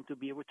conversation to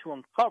be able to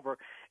uncover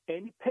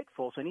any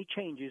pitfalls, any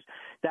changes.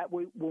 That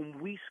way, when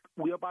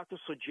we're about to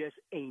suggest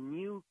a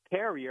new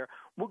carrier,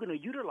 we're going to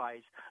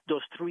utilize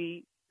those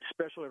three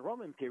special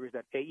enrollment periods,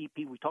 that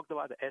AEP, we talked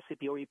about the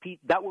SEP, OEP.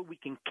 That way we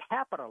can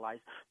capitalize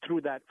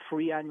through that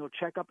free annual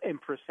checkup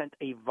and present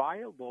a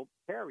viable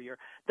carrier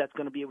that's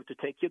going to be able to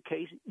take your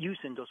case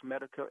using those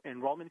medical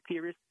enrollment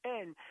periods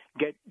and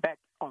get back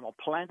on a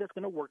plan that's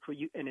going to work for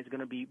you and is going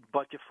to be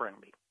budget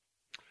friendly.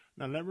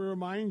 Now, let me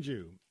remind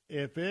you,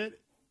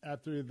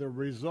 after the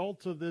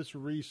results of this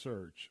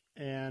research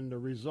and the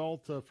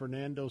result of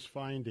Fernando's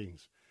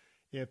findings,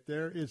 if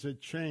there is a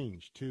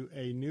change to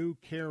a new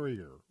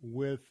carrier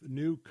with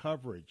new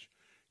coverage,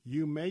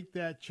 you make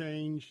that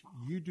change,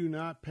 you do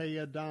not pay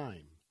a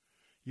dime.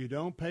 You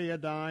don't pay a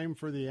dime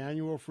for the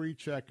annual free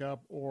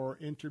checkup or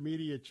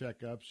intermediate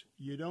checkups.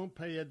 You don't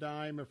pay a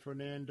dime if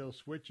Fernando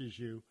switches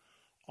you.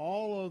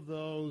 All of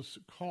those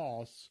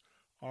costs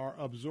are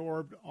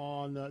absorbed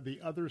on the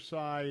other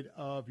side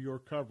of your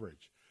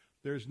coverage.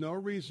 There's no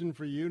reason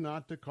for you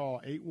not to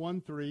call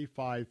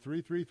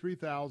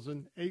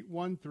 813-533-3000,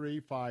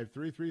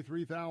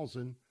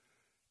 813-533-3000,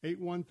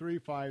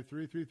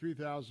 813-533-3000.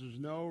 There's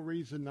no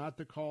reason not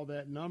to call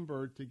that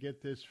number to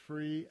get this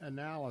free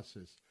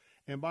analysis.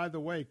 And by the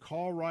way,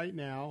 call right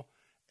now.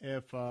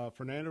 If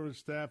Fernando's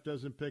staff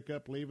doesn't pick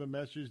up, leave a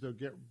message. They'll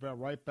get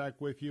right back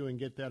with you and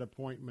get that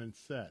appointment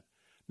set.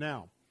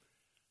 Now,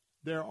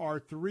 there are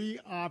 3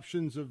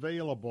 options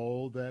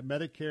available that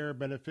Medicare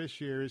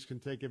beneficiaries can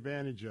take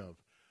advantage of: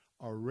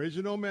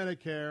 Original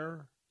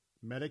Medicare,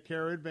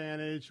 Medicare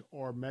Advantage,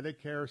 or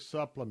Medicare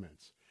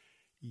Supplements.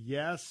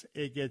 Yes,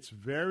 it gets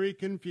very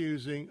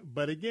confusing,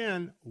 but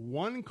again,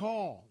 one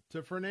call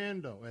to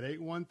Fernando at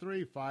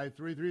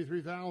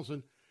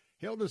 813-533-3000.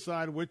 He'll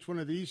decide which one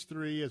of these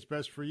 3 is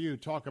best for you.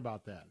 Talk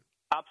about that.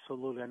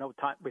 Absolutely. I know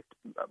time.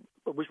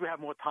 Wish we have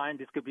more time.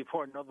 This could be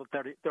for another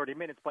 30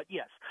 minutes. But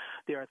yes,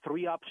 there are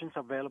 3 options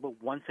available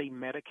once a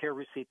Medicare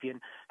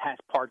recipient has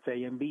Parts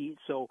A and B.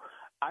 So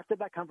after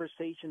that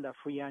conversation, that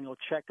free annual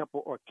checkup,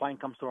 or client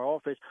comes to our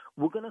office,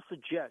 we're going to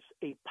suggest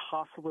a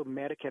possible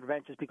Medicare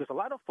Advantage, because a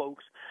lot of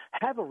folks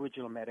have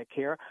Original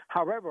Medicare.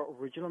 However,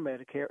 Original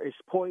Medicare is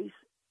poised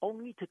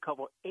only to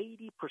cover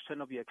 80%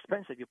 of your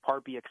expenses, your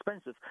Part B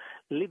expenses,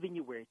 leaving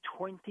you with a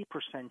 20%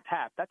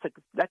 tap. That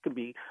could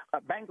be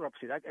a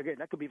bankruptcy. That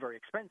could be very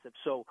expensive.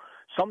 So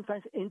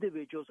sometimes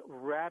individuals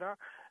rather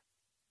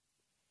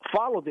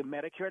follow the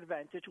Medicare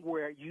Advantage,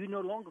 where you're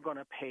no longer going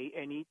to pay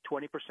any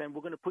 20%.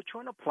 We're going to put you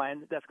on a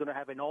plan that's going to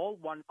have an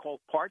all-one called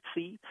Part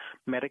C,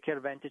 Medicare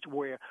Advantage,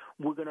 where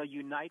we're going to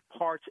unite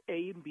Parts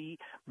A and B,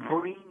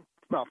 bring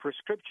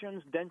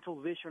prescriptions, dental,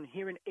 vision,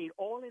 hearing aid,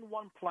 all in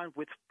one plan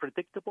with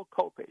predictable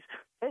copays.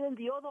 And then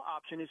the other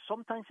option is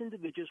sometimes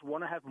individuals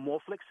want to have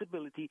more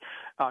flexibility,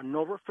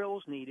 no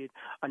referrals needed,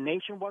 a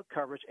nationwide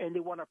coverage, and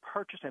they want to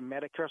purchase a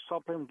Medicare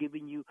supplement,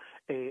 giving you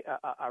a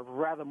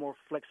rather more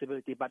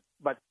flexibility. But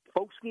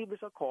folks, give us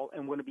a call,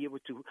 and we're going to be able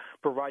to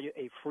provide you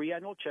a free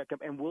annual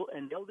checkup, and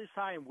they'll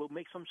decide, and we'll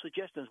make some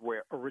suggestions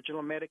where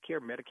Original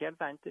Medicare, Medicare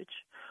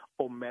Advantage,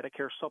 or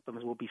Medicare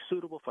supplements will be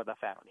suitable for the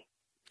family.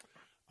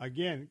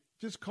 Again,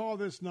 just call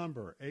this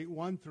number,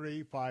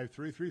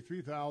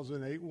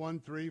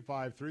 813-533-3000,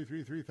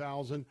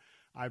 813-533-3000.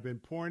 I've been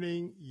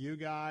pointing you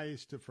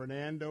guys to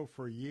Fernando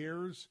for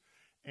years,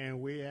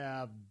 and we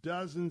have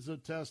dozens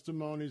of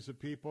testimonies of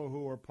people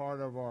who are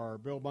part of our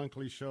Bill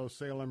Bunkley Show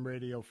Salem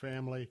Radio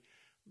family.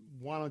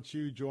 Why don't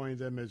you join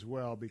them as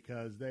well,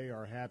 because they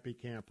are happy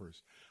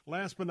campers.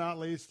 Last but not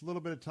least, a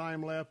little bit of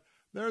time left.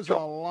 There's a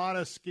lot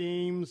of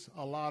schemes,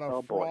 a lot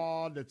of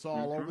fraud that's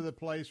all over the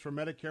place. For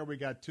Medicare, we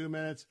got 2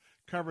 minutes.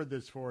 Covered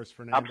this for us,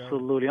 Fernando.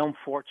 Absolutely.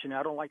 Unfortunate.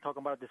 I don't like talking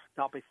about this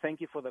topic.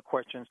 Thank you for the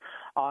questions.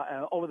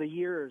 Over the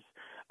years,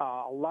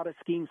 a lot of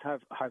schemes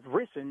have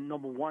risen.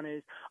 Number one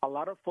is a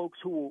lot of folks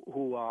who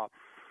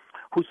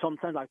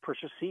sometimes, like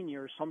Precious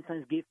Seniors,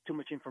 sometimes give too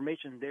much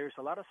information. There's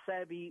a lot of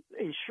savvy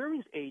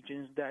insurance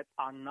agents that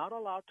are not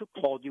allowed to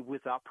call you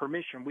without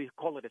permission. We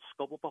call it a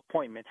scope of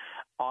appointment.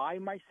 I,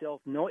 myself,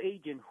 no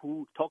agent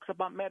who talks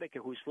about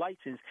Medicare, who's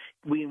licensed,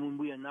 we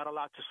are not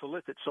allowed to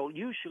solicit. So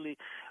usually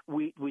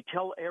we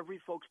tell every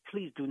folks,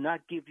 please do not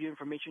give your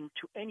information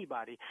to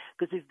anybody,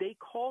 because if they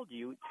called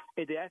you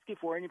and they ask you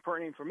for any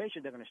pertinent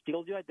information, they're going to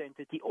steal your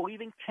identity or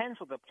even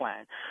cancel the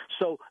plan.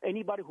 So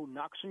anybody who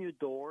knocks on your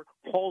door,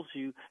 calls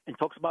you, and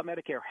talks about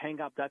Medicare,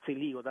 hang up. That's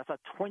illegal. That's a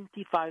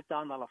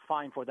 $25,000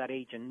 fine for that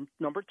agent.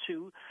 Number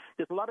two,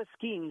 there's a lot of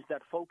schemes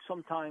that folks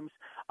sometimes,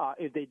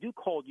 if they do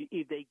call you,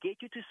 if they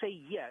get you to say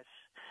yes,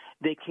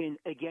 they can,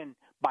 again,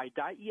 by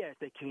that yes,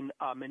 they can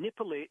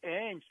manipulate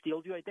and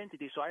steal your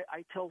identity. So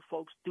I tell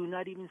folks, do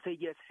not even say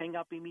yes, hang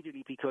up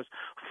immediately, because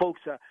folks,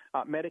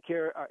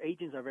 Medicare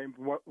agents are very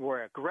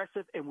more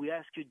aggressive, and we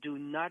ask you, do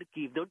not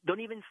give,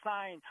 don't even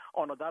sign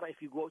on a data if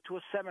you go to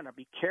a seminar.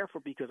 Be careful,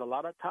 because a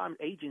lot of times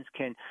agents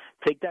can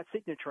take that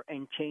signature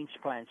and change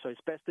plans. So it's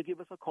best to give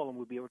us a call, and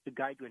we'll be able to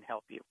guide you and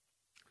help you.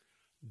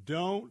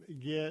 Don't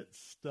get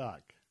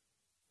stuck.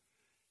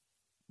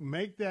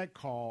 Make that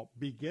call.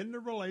 Begin the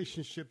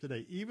relationship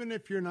today. Even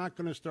if you're not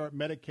going to start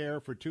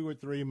Medicare for 2 or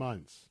 3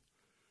 months,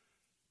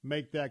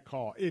 make that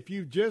call. If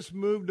you just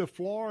moved to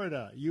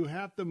Florida, you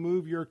have to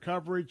move your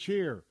coverage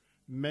here.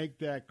 Make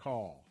that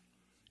call.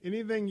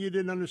 Anything you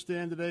didn't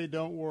understand today,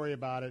 don't worry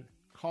about it.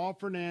 Call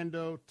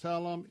Fernando.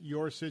 Tell him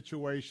your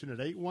situation at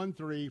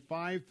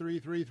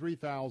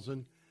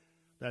 813-533-3000.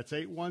 That's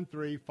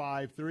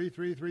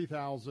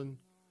 813-533-3000.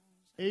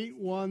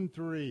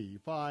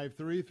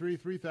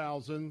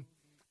 813-533-3000.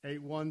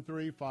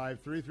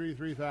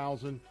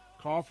 813-533-3000.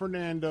 Call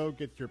Fernando.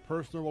 Get your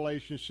personal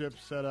relationship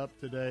set up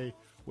today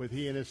with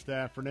he and his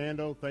staff.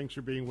 Fernando, thanks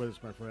for being with us,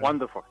 my friend.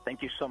 Wonderful.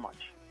 Thank you so much.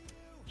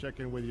 Check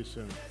in with you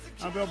soon.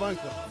 I'm Bill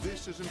Bunkley.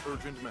 This is an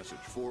urgent message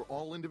for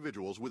all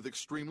individuals with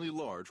extremely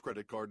large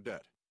credit card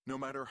debt. No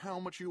matter how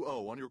much you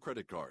owe on your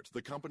credit cards,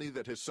 the company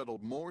that has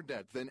settled more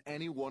debt than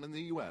anyone in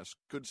the U.S.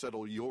 could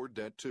settle your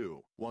debt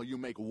too, while you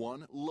make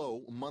one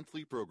low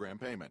monthly program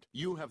payment.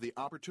 You have the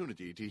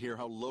opportunity to hear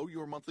how low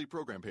your monthly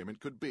program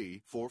payment could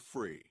be for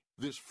free.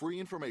 This free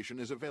information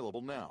is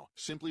available now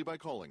simply by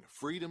calling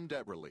Freedom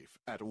Debt Relief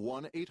at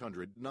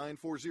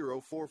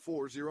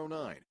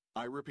 1-800-940-4409.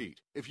 I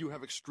repeat, if you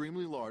have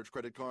extremely large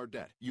credit card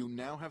debt, you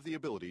now have the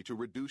ability to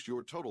reduce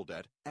your total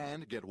debt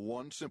and get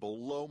one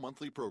simple low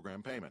monthly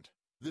program payment.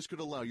 This could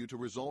allow you to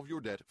resolve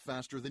your debt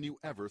faster than you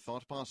ever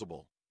thought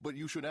possible. But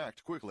you should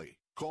act quickly.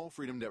 Call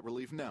Freedom Debt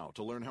Relief now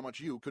to learn how much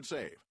you could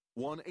save.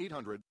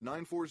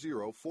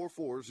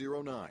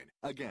 1-800-940-4409.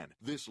 Again,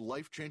 this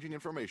life-changing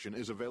information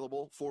is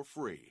available for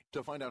free.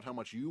 To find out how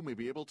much you may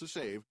be able to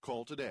save,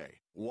 call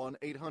today.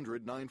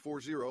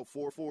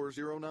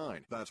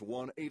 1-800-940-4409. That's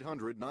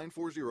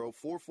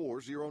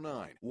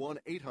 1-800-940-4409.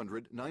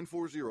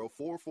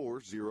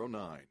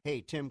 1-800-940-4409.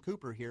 Hey, Tim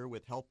Cooper here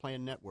with Health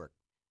Plan Network.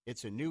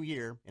 It's a new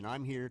year, and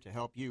I'm here to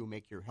help you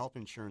make your health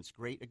insurance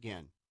great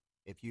again.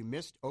 If you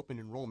missed open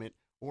enrollment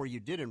or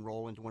you did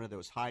enroll into one of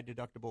those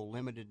high-deductible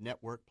limited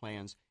network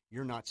plans,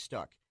 you're not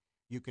stuck.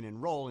 You can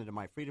enroll into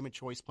my Freedom of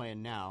Choice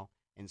plan now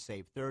and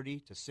save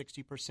 30 to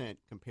 60%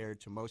 compared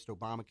to most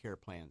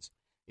Obamacare plans.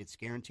 It's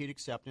guaranteed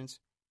acceptance.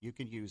 You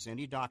can use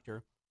any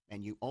doctor,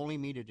 and you only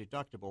meet a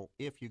deductible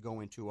if you go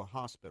into a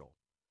hospital.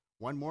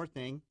 One more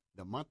thing,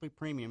 the monthly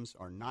premiums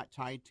are not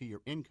tied to your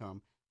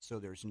income, so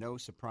there's no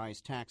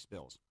surprise tax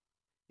bills.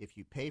 If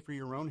you pay for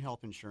your own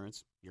health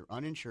insurance, you're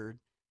uninsured,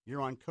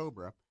 you're on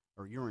COBRA,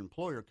 or your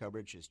employer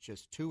coverage is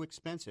just too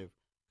expensive,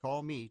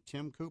 call me,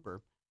 Tim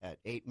Cooper, at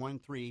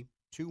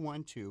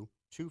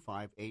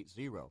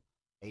 813-212-2580,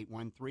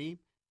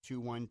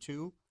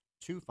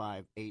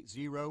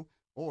 813-212-2580,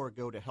 or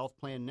go to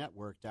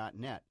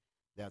healthplannetwork.net.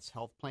 That's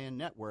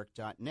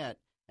healthplannetwork.net,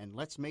 and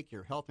let's make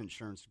your health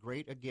insurance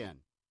great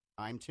again.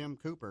 I'm Tim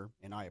Cooper,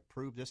 and I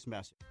approve this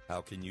message. How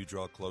can you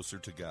draw closer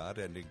to God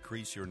and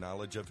increase your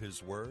knowledge of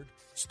His Word?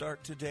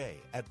 Start today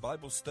at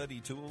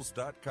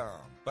BibleStudyTools.com.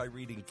 By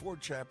reading 4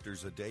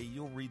 chapters a day,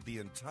 you'll read the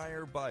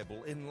entire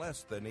Bible in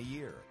less than a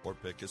year. Or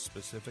pick a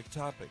specific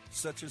topic,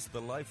 such as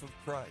the life of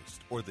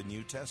Christ or the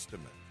New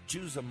Testament.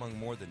 Choose among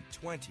more than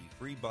 20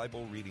 free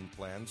Bible reading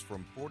plans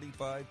from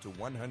 45 to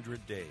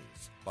 100 days.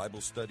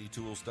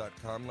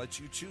 BibleStudyTools.com lets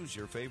you choose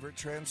your favorite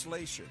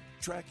translation,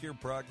 track your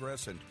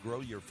progress, and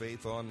grow your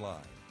faith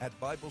online at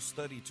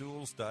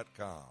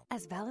BibleStudyTools.com.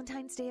 As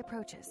Valentine's Day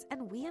approaches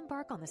and we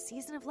embark on the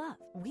season of love,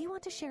 we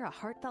want to share a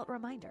heartfelt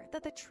reminder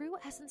that the true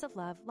essence of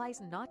love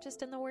lies not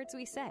just in the words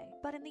we say,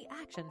 but in the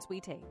actions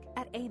we take.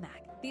 At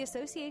AMAC, the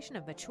Association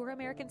of Mature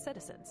American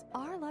Citizens,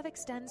 our love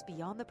extends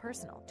beyond the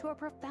personal to a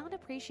profound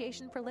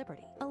appreciation for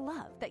liberty, a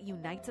love that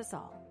unites us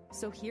all.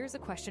 So here's a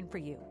question for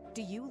you.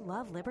 Do you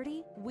love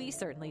liberty? We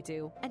certainly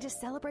do. And to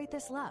celebrate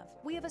this love,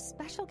 we have a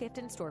special gift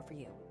in store for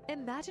you.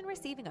 Imagine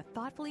receiving a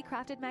thoughtfully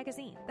crafted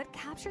magazine that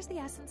captures the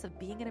essence of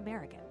being an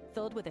American,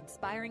 filled with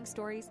inspiring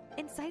stories,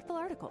 insightful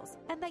articles,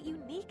 and that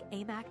unique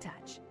AMAC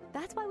touch.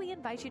 That's why we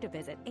invite you to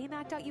visit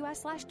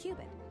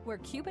amac.us/Cupid, where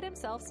Cupid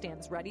himself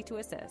stands ready to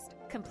assist.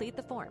 Complete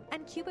the form,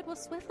 and Cupid will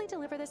swiftly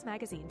deliver this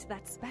magazine to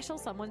that special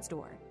someone's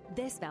door.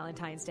 This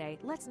Valentine's Day,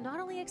 let's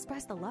not only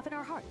express the love in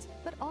our hearts,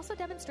 but also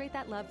demonstrate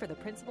that love for the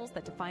principles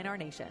that define our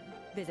nation.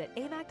 Visit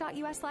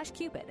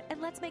amac.us/Cupid,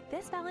 and let's make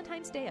this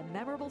Valentine's Day a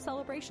memorable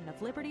celebration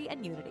of liberty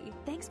and unity.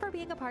 Thanks for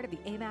being a part of the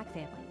AMAC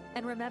family.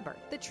 And remember,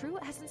 the true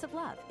essence of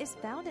love is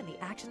found in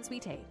the actions we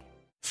take.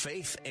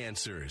 Faith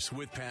Answers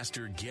with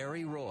Pastor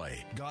Gary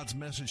Roy. God's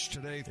message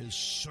today is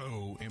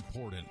so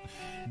important.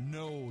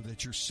 Know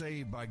that you're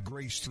saved by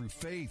grace through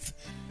faith,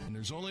 and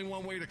there's only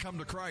one way to come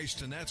to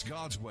Christ, and that's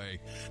God's way.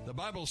 The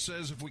Bible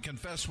says if we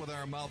confess with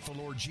our mouth the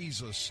Lord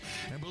Jesus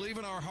and believe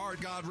in our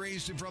heart God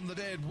raised him from the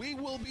dead, we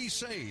will be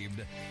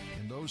saved,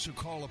 and those who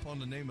call upon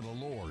the name of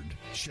the Lord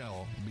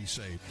shall be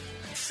saved.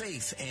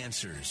 Faith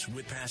Answers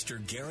with Pastor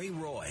Gary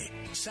Roy,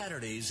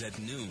 Saturdays at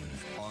noon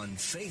on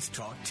Faith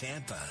Talk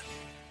Tampa.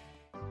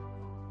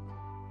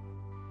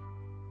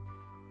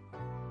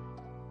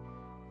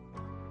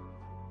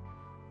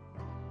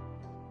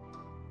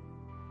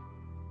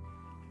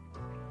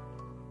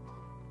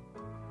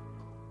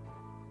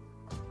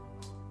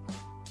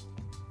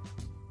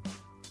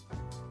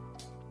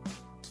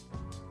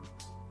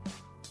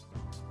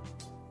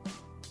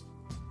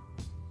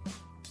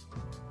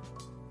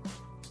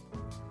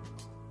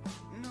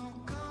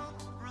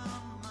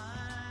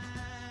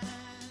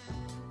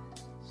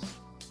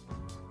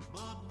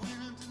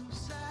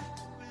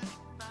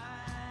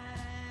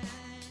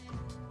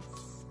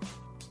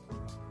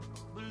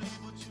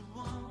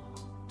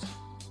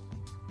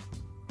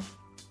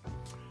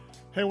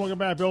 Hey, welcome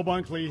back. Bill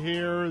Bunkley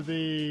here.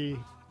 The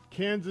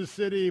Kansas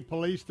City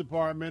Police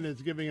Department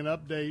is giving an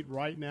update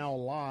right now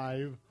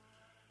live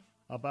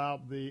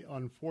about the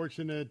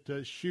unfortunate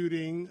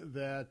shooting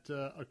that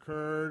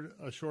occurred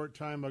a short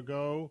time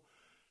ago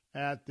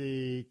at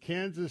the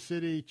Kansas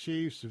City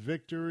Chiefs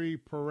Victory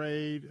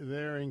Parade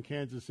there in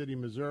Kansas City,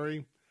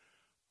 Missouri.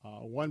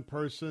 One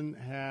person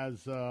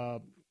has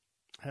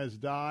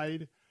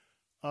died.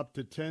 Up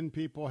to 10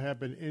 people have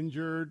been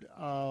injured.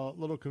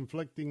 Little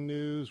conflicting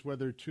news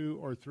whether 2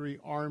 or 3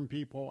 armed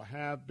people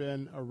have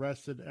been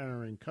arrested and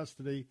are in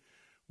custody.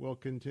 We'll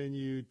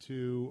continue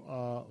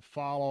to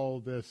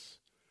follow this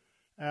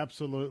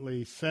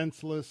absolutely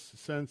senseless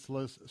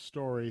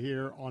story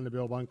here on the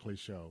Bill Bunkley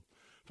Show.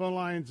 Phone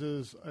lines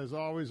is, as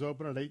always,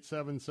 open at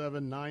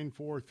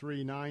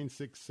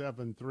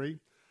 877-943-9673.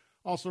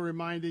 Also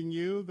reminding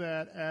you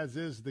that, as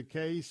is the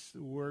case,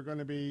 we're going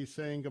to be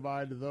saying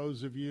goodbye to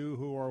those of you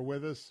who are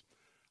with us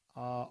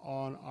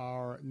on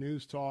our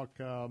News Talk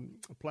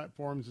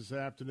platforms this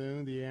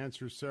afternoon. The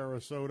Answer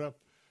Sarasota,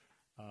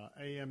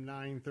 AM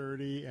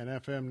 930 and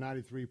FM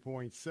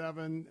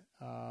 93.7.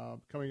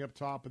 Coming up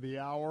top of the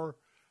hour,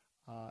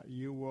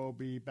 you will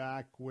be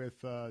back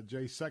with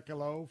Jay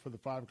Sekulow for the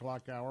 5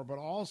 o'clock hour. But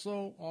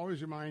also,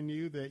 always remind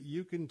you that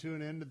you can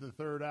tune in to the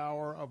third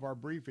hour of our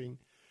briefing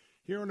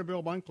here on the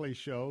Bill Bunkley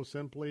Show.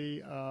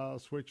 Simply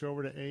switch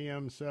over to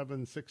AM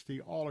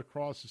 760 all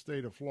across the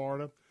state of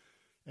Florida,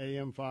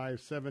 AM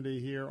 570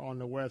 here on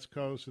the West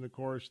Coast, and, of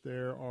course,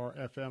 there are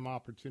FM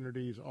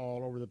opportunities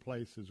all over the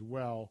place as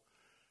well.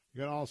 You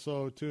can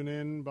also tune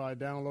in by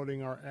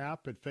downloading our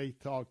app at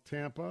Faith Talk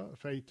Tampa,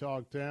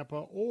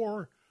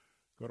 or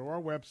go to our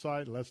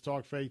website,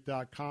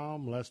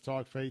 letstalkfaith.com,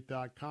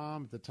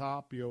 letstalkfaith.com. At the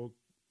top, you'll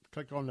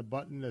click on the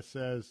button that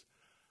says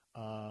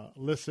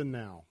Listen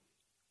Now.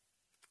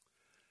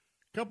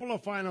 A couple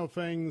of final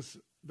things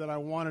that I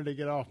wanted to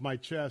get off my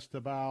chest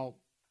about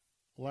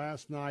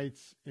last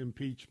night's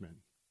impeachment.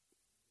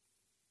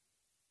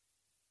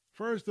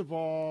 First of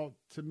all,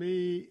 to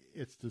me,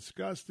 it's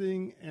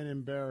disgusting and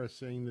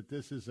embarrassing that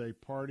this is a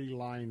party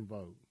line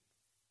vote.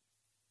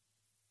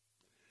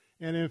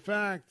 And in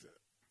fact,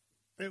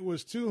 it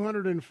was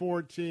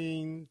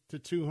 214 to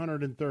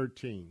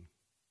 213.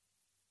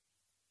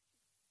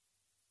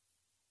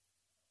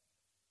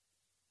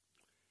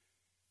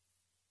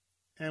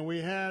 And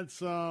we had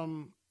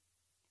some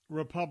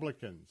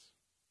Republicans,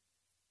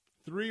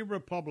 3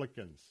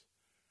 Republicans,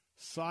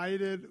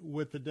 sided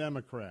with the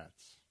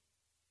Democrats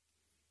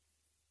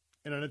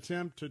in an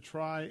attempt to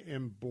try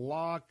and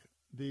block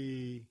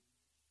the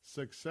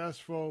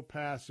successful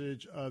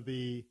passage of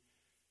the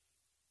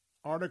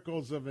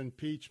articles of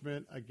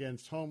impeachment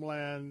against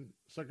Homeland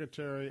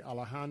Secretary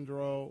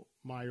Alejandro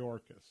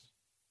Mayorkas.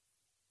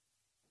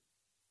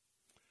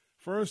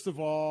 First of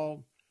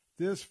all,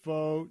 this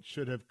vote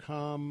should have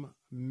come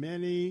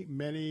many,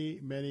 many,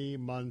 many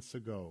months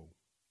ago.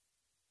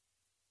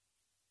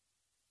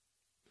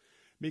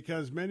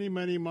 Because many,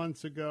 many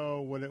months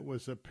ago, when it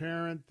was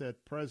apparent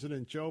that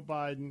President Joe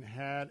Biden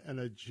had an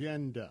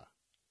agenda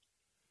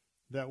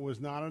that was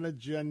not an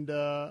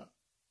agenda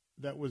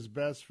that was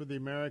best for the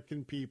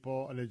American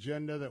people, an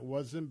agenda that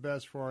wasn't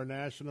best for our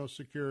national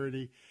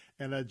security,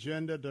 an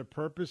agenda to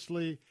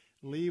purposely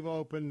leave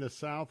open the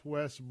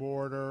southwest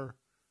border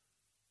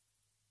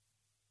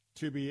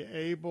to be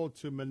able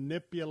to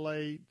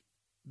manipulate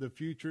the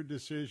future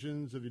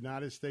decisions of the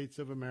United States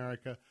of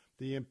America,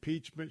 the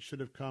impeachment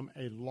should have come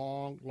a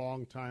long,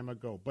 long time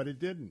ago. But it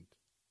didn't.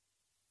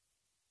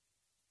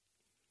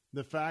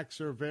 The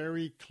facts are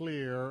very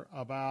clear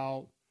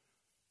about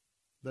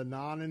the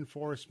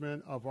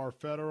non-enforcement of our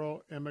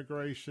federal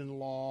immigration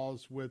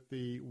laws with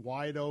the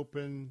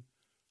wide-open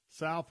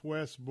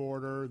southwest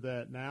border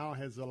that now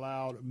has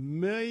allowed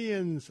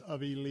millions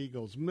of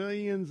illegal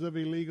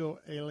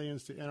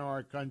aliens to enter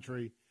our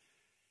country,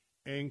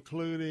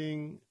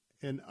 including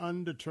an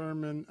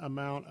undetermined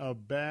amount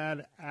of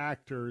bad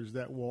actors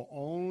that will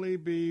only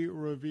be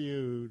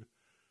reviewed,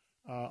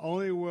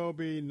 only will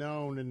be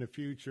known in the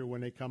future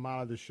when they come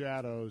out of the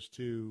shadows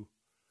to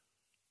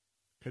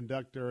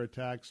conduct their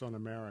attacks on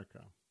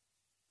America.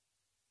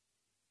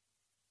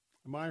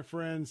 My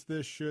friends,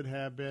 this should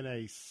have been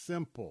a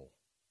simple,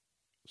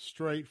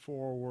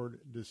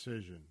 straightforward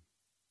decision.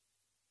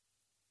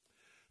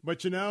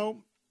 But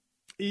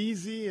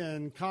easy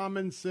and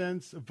common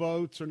sense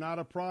votes are not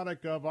a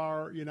product of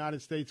our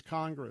United States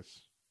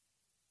Congress.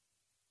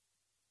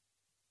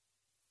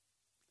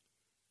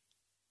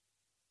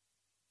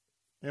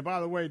 And by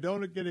the way,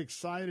 don't get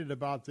excited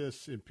about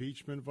this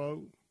impeachment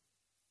vote.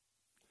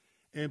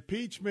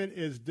 Impeachment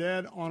is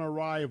dead on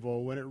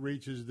arrival when it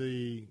reaches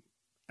the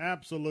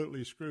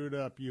absolutely screwed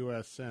up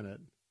U.S.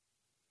 Senate.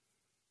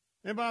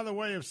 And by the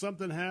way, if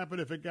something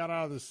happened, if it got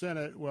out of the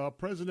Senate, well,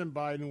 President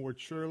Biden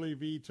would surely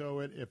veto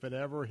it if it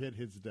ever hit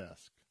his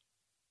desk.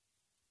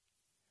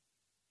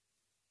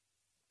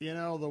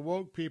 The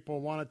woke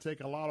people want to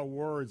take a lot of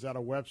words out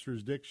of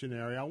Webster's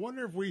dictionary. I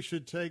wonder if we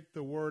should take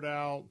the word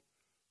out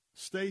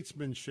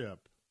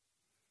statesmanship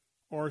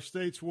or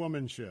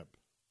stateswomanship,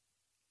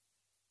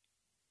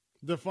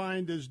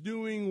 defined as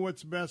doing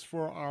what's best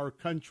for our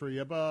country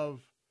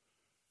above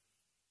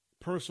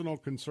personal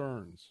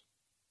concerns.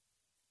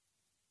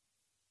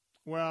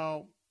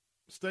 Well,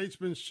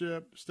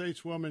 statesmanship,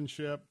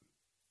 stateswomanship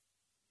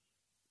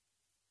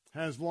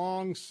has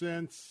long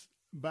since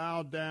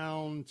bowed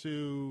down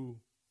to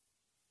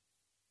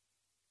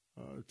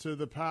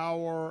the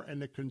power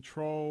and the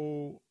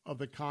control of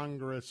the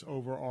Congress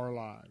over our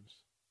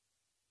lives.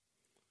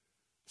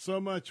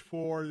 So much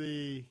for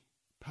the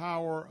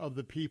power of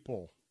the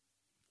people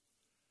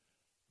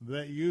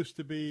that used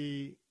to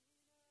be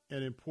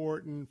an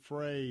important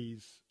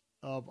phrase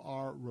of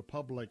our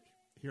republic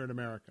here in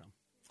America.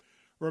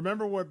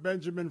 Remember what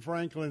Benjamin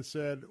Franklin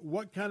said,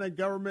 what kind of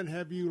government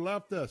have you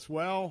left us?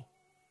 Well,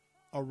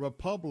 a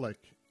republic,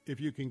 if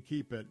you can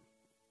keep it.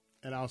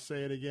 And I'll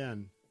say it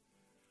again.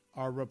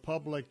 Our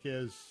republic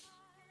is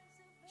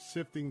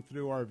sifting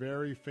through our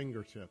very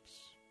fingertips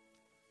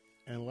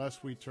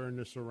unless we turn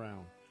this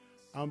around.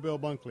 I'm Bill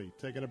Bunkley,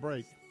 taking a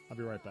break. I'll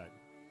be right back.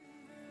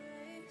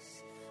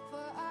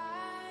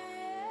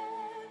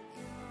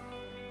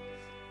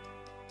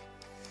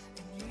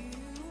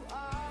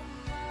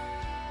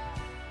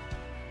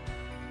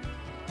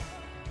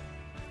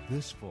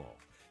 This fall,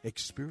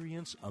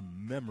 experience a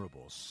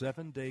memorable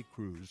 7-day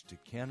cruise to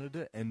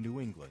Canada and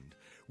New England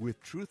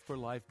with Truth for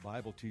Life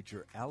Bible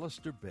teacher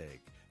Alistair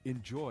Begg.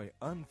 Enjoy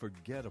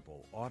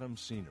unforgettable autumn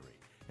scenery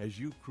as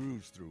you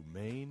cruise through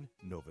Maine,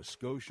 Nova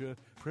Scotia,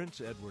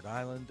 Prince Edward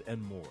Island,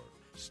 and more,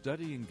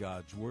 studying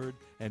God's Word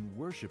and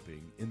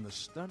worshiping in the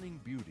stunning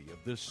beauty of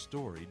this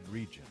storied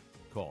region.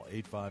 Call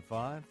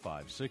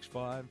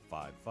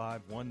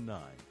 855-565-5519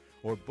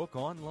 or book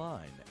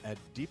online at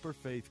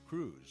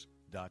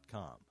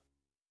deeperfaithcruise.com.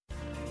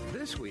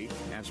 This week,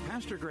 as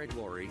Pastor Greg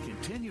Laurie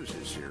continues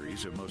his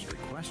series of most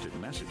requested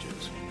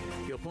messages,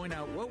 he'll point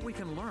out what we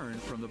can learn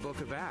from the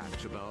book of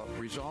Acts about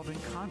resolving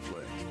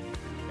conflict.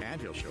 And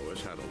he'll show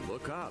us how to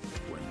look up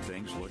when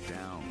things look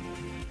down.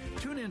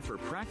 Tune in for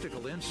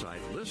practical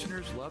insight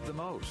listeners love the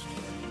most.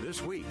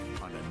 This week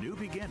on A New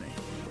Beginning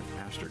with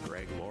Pastor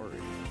Greg Laurie.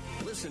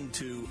 Listen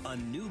to A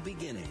New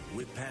Beginning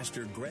with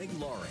Pastor Greg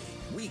Laurie,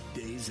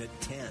 weekdays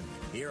at 10,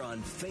 here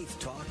on Faith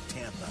Talk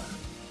Tampa.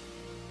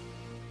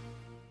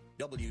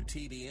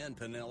 WTBN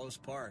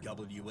Pinellas Park,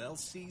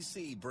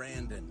 WLCC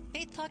Brandon.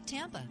 Faith Talk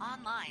Tampa.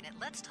 Online at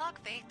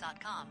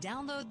letstalkfaith.com.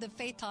 Download the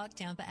Faith Talk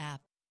Tampa app.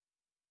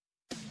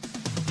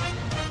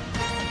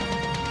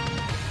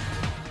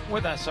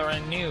 With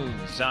SRN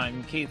News,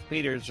 I'm Keith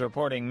Peters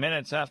reporting.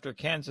 Minutes after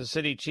Kansas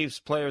City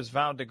Chiefs players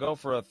vowed to go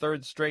for a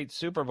third straight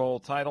Super Bowl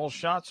title,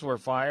 shots were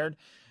fired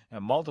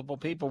and multiple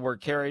people were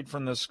carried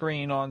from the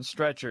screen on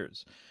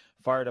stretchers.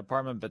 Fire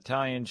Department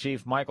Battalion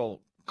Chief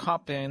Michael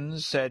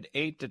Coppins said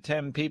 8 to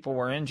 10 people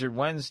were injured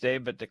Wednesday,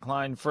 but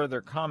declined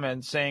further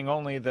comments, saying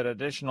only that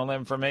additional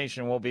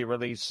information will be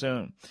released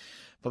soon.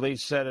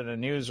 Police said in a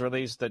news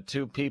release that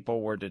 2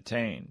 people were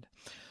detained.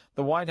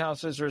 The White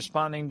House is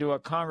responding to a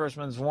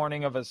congressman's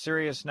warning of a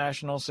serious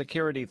national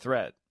security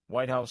threat.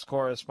 White House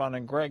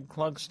correspondent Greg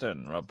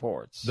Clugston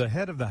reports. The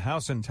head of the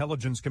House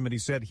Intelligence Committee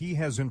said he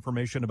has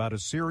information about a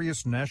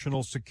serious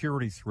national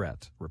security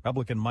threat.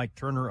 Republican Mike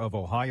Turner of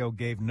Ohio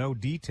gave no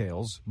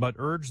details, but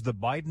urged the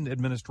Biden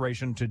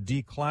administration to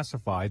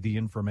declassify the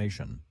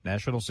information.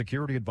 National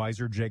Security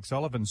Advisor Jake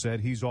Sullivan said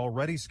he's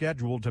already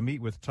scheduled to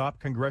meet with top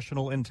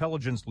congressional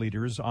intelligence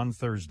leaders on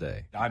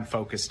Thursday. I'm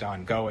focused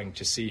on going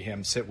to see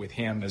him, sit with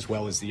him, as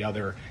well as the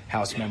other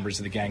House members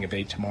of the Gang of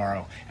Eight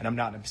tomorrow, and I'm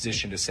not in a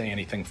position to say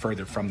anything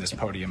further from this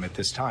podium at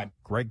this time.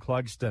 Greg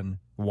Clugston,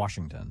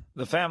 Washington.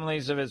 The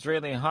families of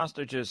Israeli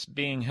hostages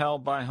being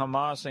held by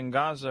Hamas in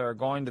Gaza are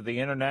going to the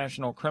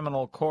International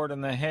Criminal Court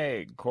in The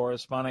Hague.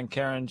 Correspondent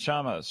Karen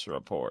Chamas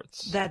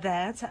reports. They're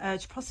there to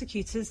urge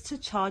prosecutors to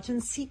charge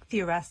and seek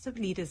the arrest of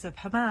leaders of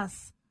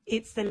Hamas.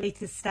 It's the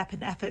latest step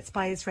in efforts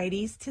by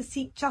Israelis to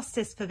seek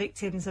justice for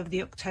victims of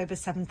the October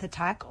 7th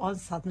attack on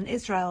southern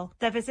Israel.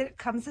 Their visit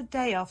comes a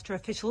day after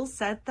officials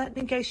said that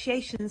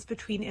negotiations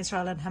between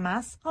Israel and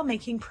Hamas are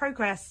making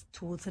progress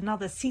towards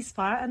another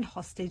ceasefire and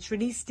hostage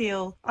release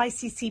deal.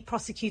 ICC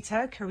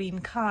prosecutor Karim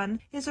Khan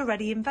is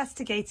already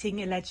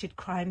investigating alleged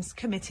crimes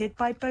committed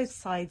by both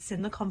sides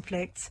in the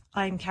conflict.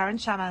 I'm Karen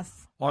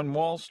Chamas. On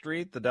Wall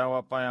Street, the Dow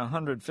up by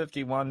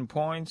 151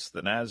 points,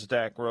 the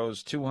Nasdaq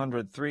rose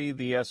 203,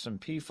 the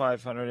S&P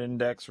 500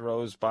 index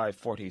rose by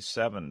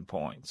 47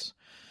 points.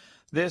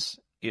 This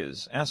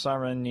is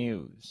SRN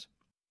News.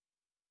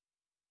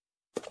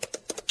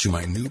 To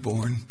my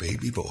newborn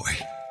baby boy,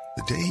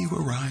 the day you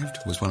arrived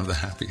was one of the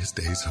happiest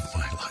days of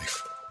my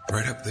life.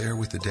 Right up there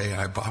with the day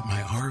I bought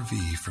my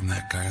RV from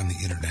that guy on the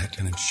internet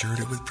and insured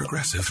it with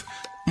Progressive.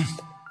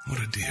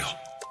 What a deal.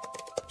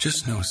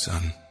 Just know,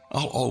 son,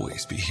 I'll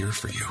always be here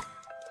for you.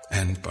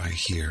 And by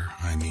here,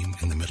 I mean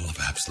in the middle of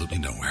absolutely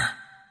nowhere.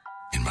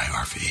 In my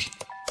RV.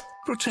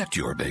 Protect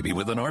your baby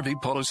with an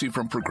RV policy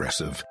from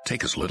Progressive.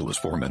 Take as little as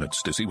 4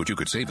 minutes to see what you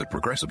could save at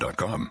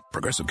Progressive.com.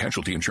 Progressive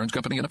Casualty Insurance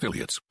Company and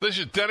Affiliates. This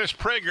is Dennis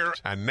Prager,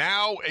 and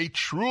now a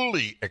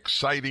truly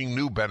exciting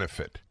new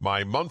benefit.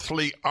 My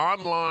monthly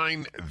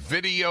online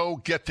video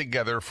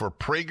get-together for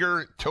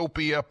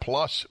Pragertopia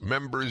Plus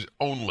members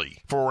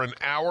only. For an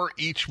hour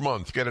each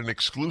month, get an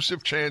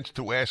exclusive chance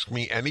to ask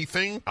me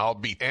anything. I'll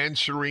be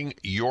answering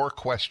your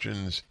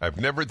questions.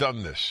 I've never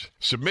done this.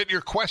 Submit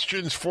your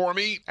questions for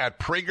me at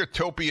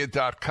Pragertopia.com.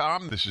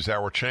 This is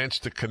our chance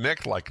to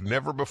connect like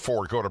never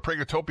before. Go to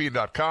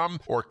Pragertopia.com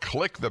or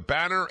click the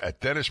banner at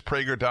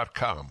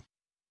DennisPrager.com.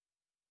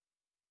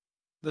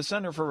 The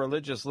Center for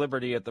Religious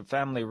Liberty at the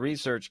Family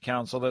Research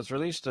Council has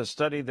released a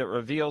study that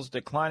reveals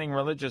declining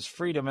religious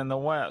freedom in the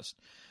West.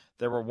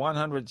 There were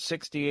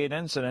 168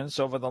 incidents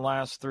over the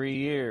last 3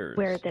 years.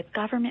 Where the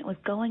government was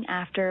going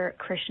after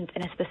Christians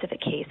in a specific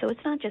case. So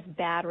it's not just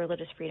bad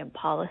religious freedom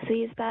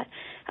policies that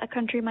a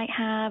country might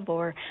have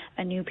or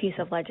a new piece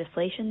of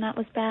legislation that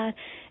was bad.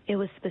 It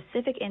was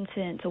specific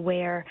incidents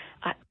where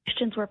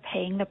Christians were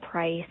paying the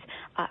price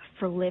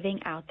for living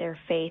out their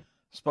faith.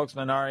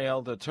 Spokesman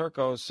Ariel de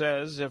Turco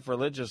says if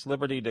religious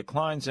liberty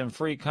declines in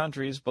free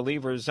countries,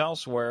 believers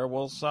elsewhere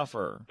will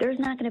suffer. There's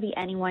not going to be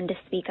anyone to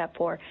speak up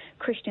for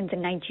Christians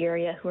in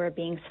Nigeria who are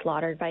being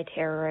slaughtered by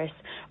terrorists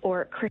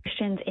or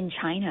Christians in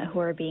China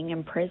who are being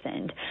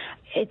imprisoned.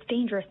 It's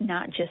dangerous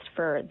not just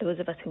for those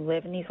of us who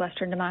live in these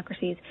Western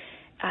democracies.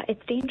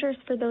 It's dangerous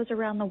for those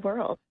around the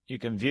world. You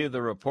can view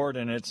the report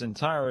in its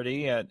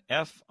entirety at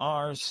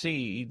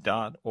frc.org.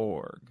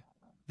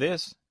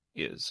 This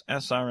is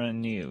SRN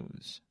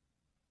News.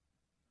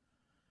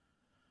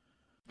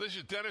 This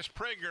is Dennis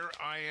Prager.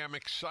 I am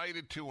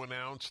excited to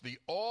announce the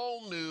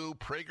all-new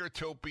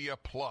Pragertopia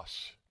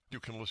Plus. You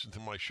can listen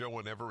to my show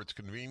whenever it's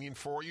convenient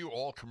for you,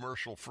 all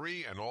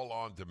commercial-free and all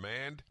on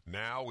demand.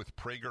 Now with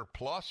Prager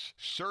Plus,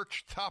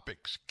 search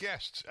topics,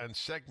 guests, and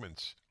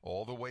segments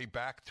all the way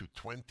back to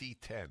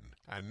 2010.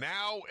 And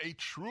now a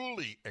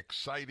truly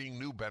exciting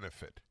new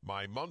benefit.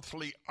 My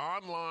monthly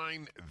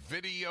online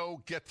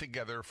video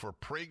get-together for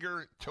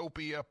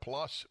Pragertopia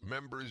Plus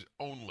members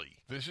only.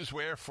 This is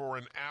where for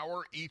an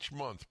hour each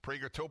month,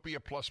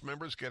 Pragertopia Plus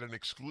members get an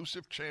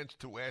exclusive chance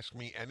to ask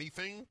me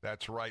anything.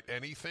 That's right,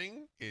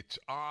 anything. It's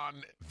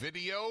on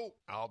video.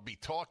 I'll be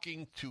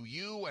talking to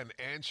you and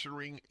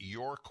answering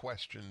your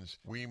questions.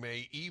 We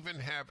may even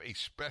have a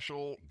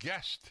special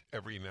guest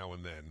every now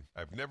and then.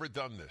 I've never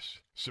done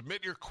this.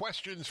 Submit your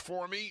questions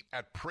for me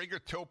at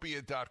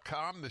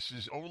Pragertopia.com. This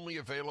is only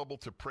available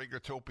to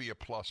Pragertopia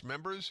Plus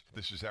members.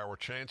 This is our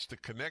chance to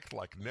connect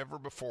like never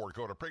before.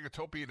 Go to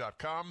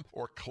Pragertopia.com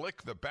or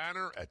click the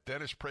banner at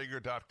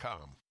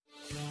DennisPrager.com.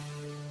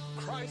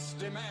 Christ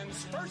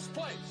demands first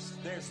place.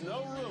 There's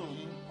no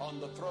room on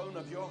the throne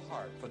of your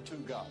heart for two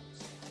gods.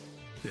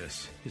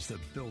 This is the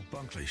Bill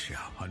Bunkley Show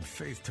on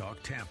Faith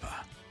Talk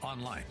Tampa.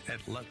 Online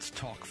at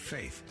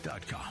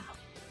letstalkfaith.com.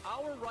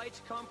 Our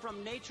rights come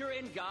from nature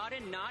and God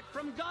and not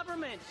from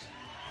governments.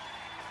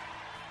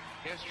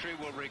 History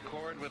will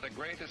record with the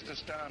greatest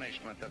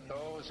astonishment that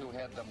those who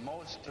had the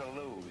most to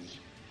lose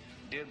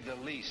did the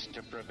least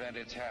to prevent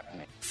its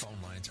happening.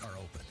 Phone lines are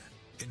open.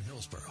 In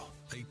Hillsborough,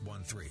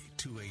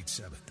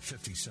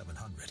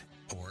 813-287-5700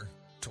 or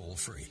toll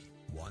free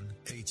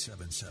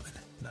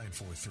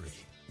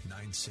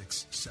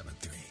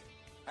 1-877-943-9673.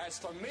 As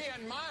for me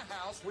and my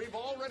house, we've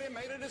already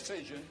made a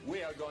decision.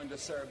 We are going to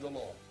serve the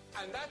Lord.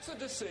 And that's a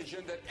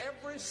decision that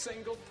every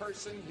single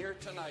person here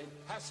tonight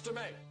has to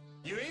make.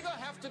 You either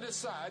have to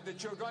decide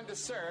that you're going to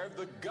serve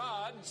the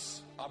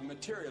gods of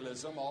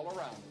materialism all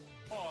around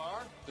you,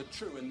 or the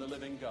true and the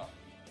living God.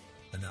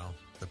 And now,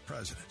 the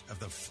president of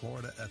the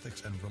Florida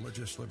Ethics and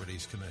Religious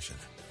Liberties Commission.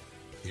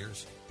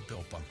 Here's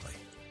Bill Bunkley.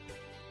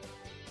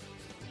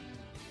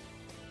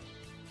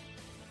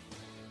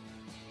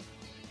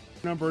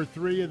 Number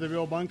 3 of the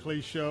Bill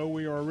Bunkley Show.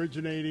 We are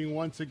originating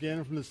once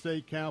again from the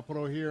state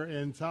capitol here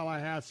in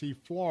Tallahassee,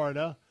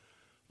 Florida,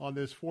 on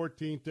this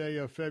 14th day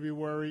of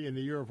February in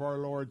the year of our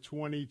Lord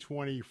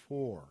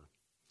 2024.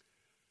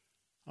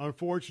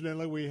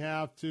 Unfortunately, we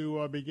have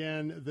to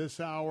begin this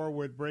hour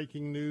with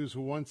breaking news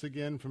once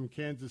again from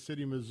Kansas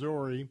City,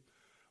 Missouri.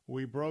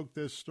 We broke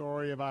this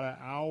story about an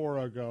hour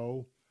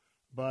ago,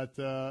 but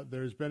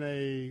there's been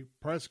a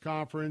press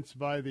conference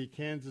by the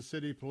Kansas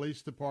City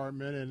Police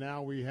Department, and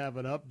now we have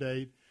an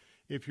update.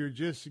 If you're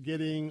just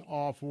getting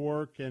off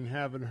work and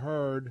haven't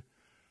heard,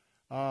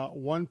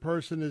 one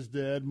person is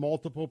dead.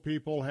 Multiple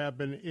people have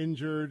been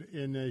injured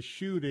in a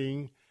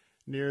shooting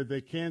near the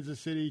Kansas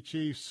City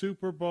Chiefs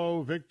Super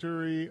Bowl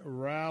victory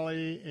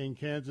rally in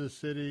Kansas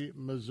City,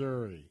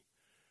 Missouri.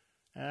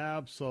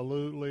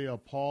 Absolutely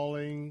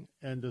appalling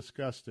and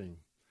disgusting.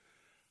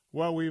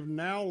 Well, we've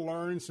now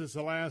learned since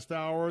the last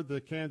hour,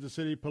 the Kansas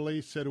City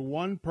police said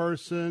one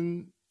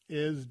person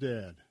is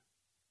dead.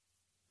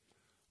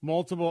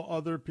 Multiple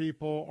other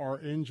people are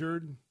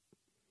injured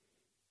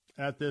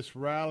at this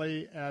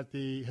rally at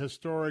the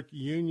historic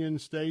Union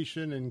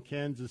Station in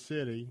Kansas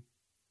City.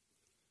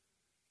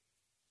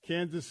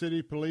 Kansas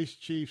City Police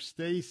Chief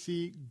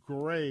Stacy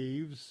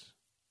Graves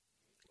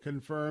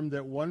confirmed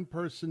that one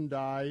person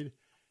died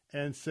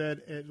and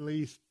said at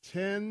least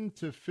 10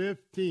 to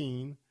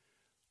 15,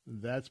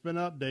 that's been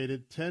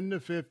updated, 10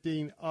 to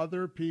 15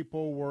 other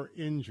people were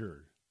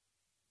injured.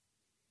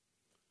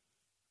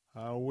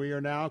 We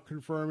are now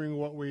confirming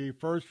what we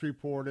first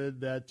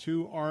reported, that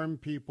 2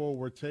 armed people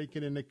were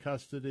taken into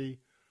custody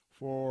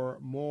for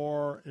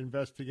more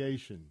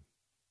investigation.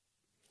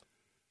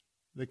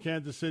 The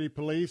Kansas City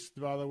Police,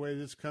 by the way,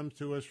 this comes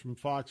to us from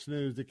Fox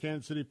News. The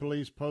Kansas City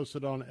Police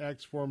posted on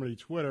X, formerly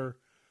Twitter,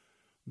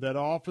 that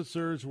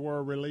officers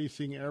were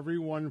releasing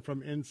everyone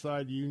from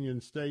inside Union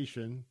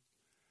Station.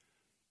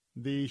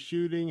 The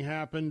shooting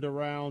happened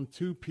around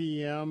 2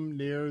 p.m.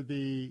 near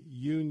the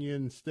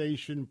Union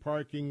Station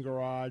parking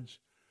garage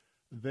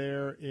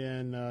there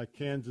in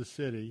Kansas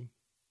City.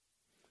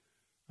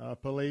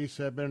 Police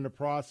have been in the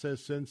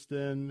process since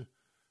then,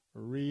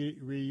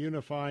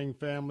 reunifying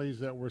families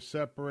that were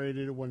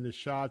separated when the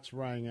shots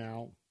rang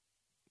out.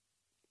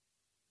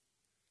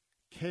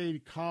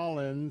 Cade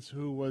Collins,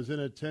 who was in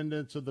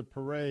attendance of the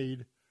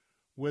parade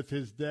with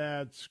his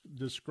dad,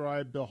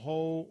 described the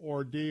whole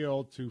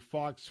ordeal to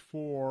Fox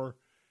 4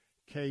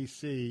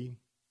 KC.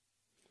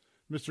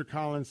 Mr.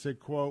 Collins said,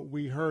 quote,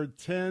 "We heard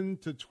 10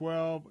 to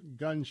 12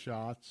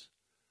 gunshots,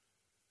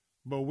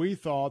 but we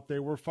thought they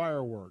were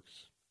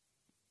fireworks.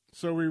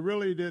 So we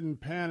really didn't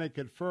panic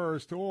at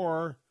first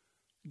or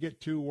get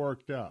too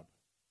worked up.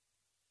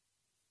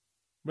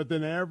 But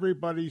then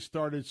everybody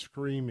started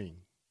screaming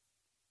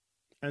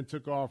and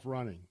took off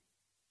running.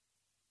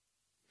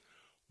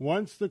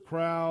 Once the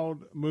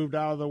crowd moved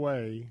out of the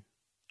way,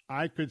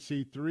 I could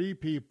see 3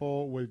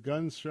 people with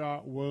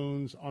gunshot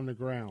wounds on the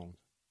ground.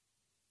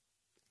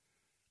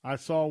 I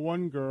saw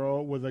one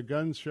girl with a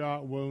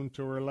gunshot wound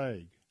to her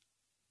leg.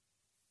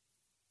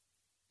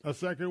 A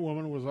second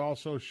woman was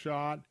also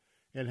shot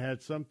and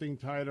had something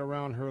tied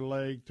around her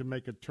leg to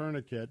make a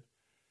tourniquet,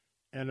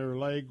 and her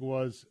leg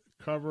was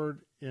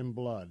covered in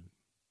blood.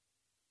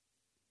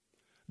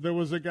 There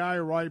was a guy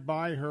right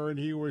by her, and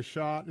he was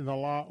shot in a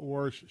lot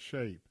worse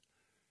shape.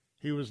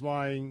 He was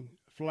lying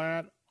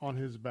flat on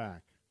his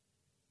back.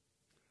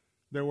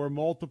 There were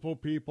multiple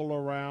people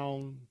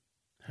around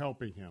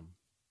helping him.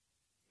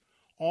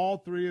 All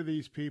 3 of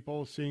these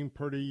people seemed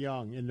pretty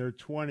young, in their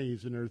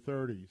 20s and their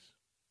 30s.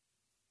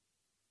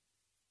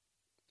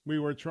 We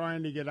were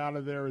trying to get out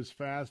of there as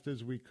fast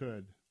as we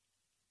could.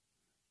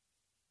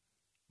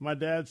 My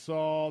dad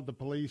saw the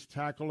police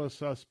tackle a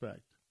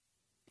suspect,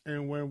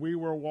 and when we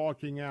were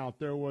walking out,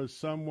 there was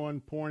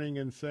someone pointing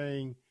and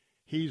saying,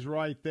 'He's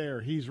right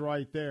there, he's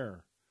right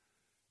there.'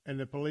 And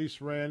the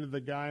police ran to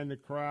the guy in the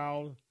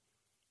crowd,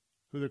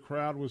 who the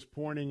crowd was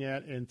pointing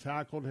at, and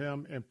tackled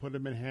him and put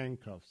him in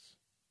handcuffs.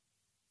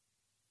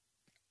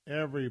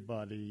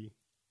 Everybody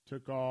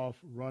took off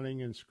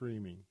running and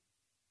screaming.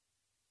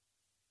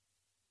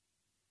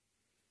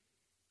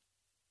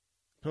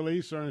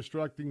 Police are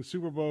instructing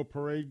Super Bowl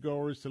parade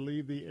goers to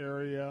leave the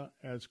area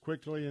as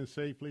quickly and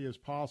safely as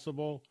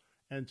possible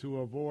and to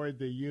avoid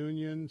the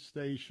Union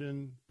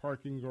Station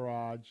parking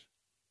garage.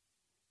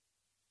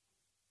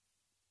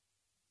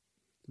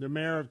 The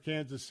mayor of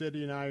Kansas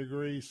City, and I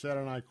agree, said,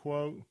 and I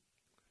quote,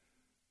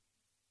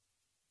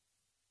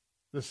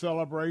 "The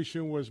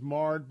celebration was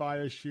marred by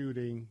a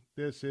shooting.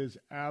 This is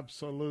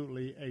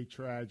absolutely a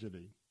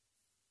tragedy."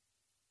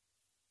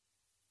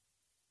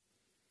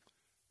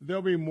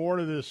 There'll be more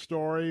to this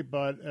story,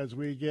 but as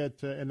we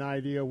get an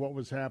idea of what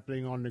was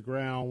happening on the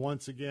ground,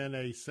 once again,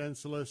 a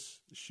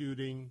senseless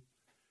shooting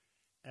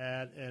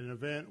at an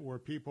event where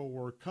people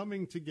were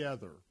coming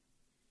together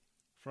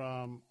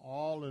from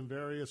all in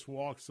various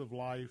walks of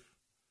life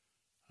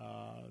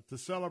to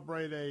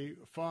celebrate a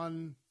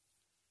fun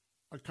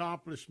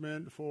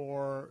accomplishment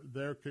for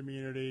their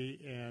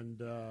community.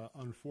 And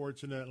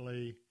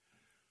unfortunately,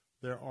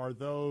 there are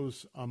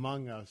those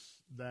among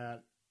us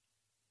that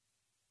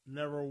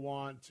never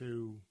want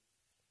to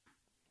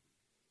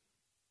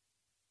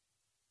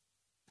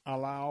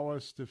allow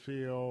us to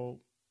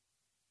feel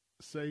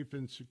safe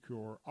and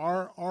secure.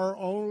 Our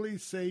only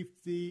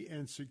safety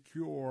and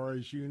secure,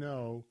 as you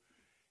know,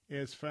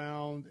 is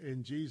found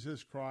in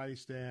Jesus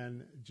Christ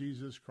and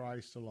Jesus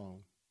Christ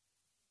alone.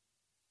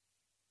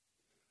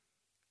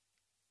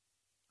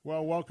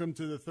 Well, welcome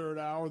to the third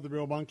hour of the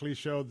Bill Bunkley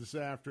Show this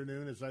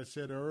afternoon. As I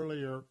said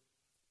earlier,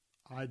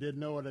 I didn't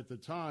know it at the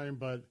time,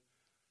 but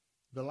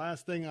the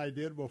last thing I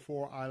did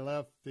before I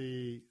left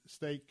the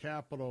state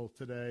capitol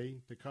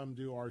today to come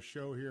do our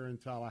show here in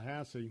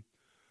Tallahassee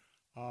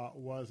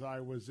was I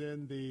was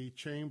in the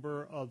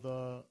chamber of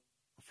the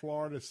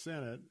Florida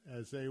Senate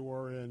as they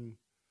were in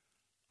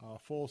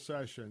full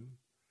session.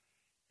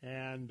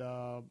 And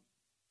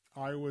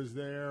I was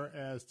there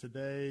as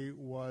today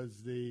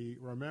was the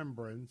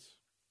remembrance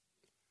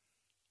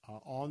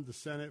on the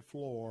Senate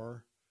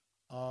floor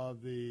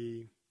of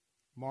the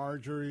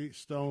Marjory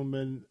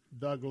Stoneman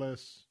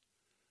Douglas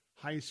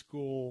high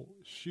school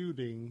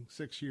shooting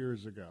 6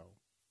 years ago.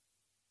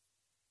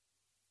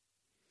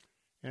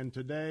 And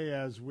today,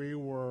 as we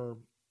were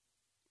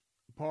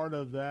part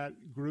of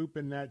that group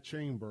in that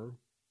chamber,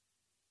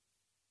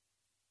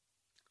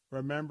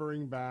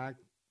 remembering back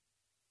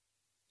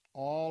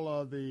all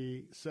of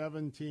the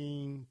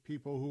 17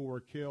 people who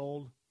were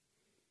killed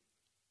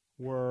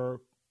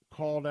were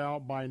called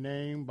out by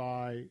name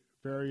by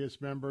various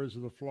members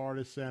of the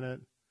Florida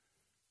Senate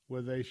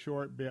with a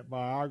short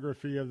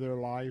biography of their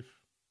life,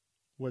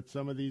 what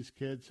some of these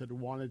kids had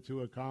wanted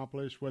to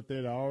accomplish, what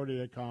they'd already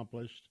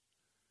accomplished.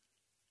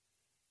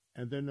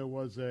 And then there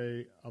was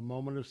a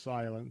moment of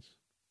silence.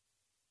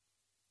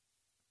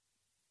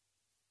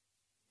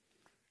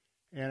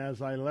 And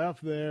as I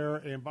left there,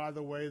 and by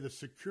the way, the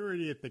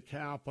security at the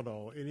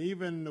Capitol, and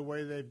even the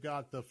way they've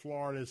got the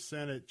Florida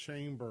Senate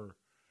chamber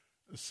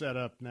set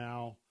up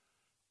now,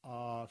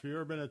 if you've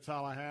ever been to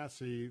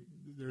Tallahassee,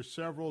 there's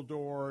several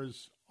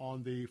doors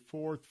on the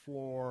 4th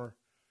floor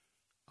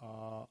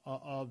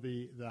of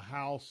the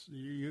House.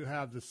 You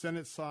have the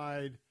Senate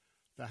side,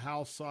 the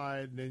House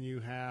side, and then you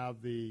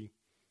have the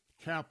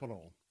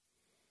Capitol.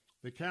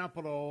 The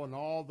Capitol and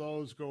all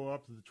those go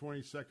up to the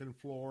 22nd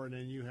floor, and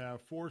then you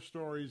have 4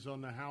 stories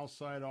on the House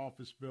side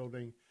office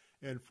building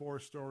and 4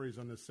 stories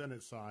on the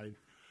Senate side.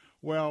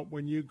 Well,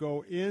 when you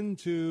go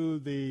into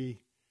the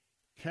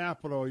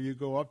Capitol, you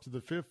go up to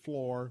the 5th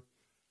floor,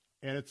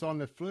 and it's on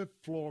the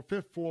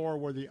 5th floor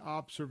where the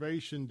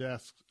observation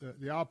decks,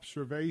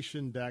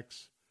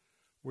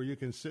 where you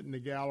can sit in the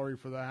gallery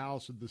for the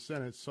House and the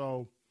Senate.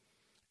 So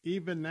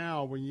even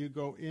now, when you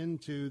go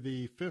into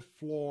the 5th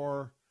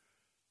floor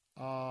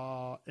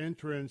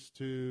entrance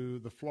to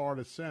the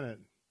Florida Senate,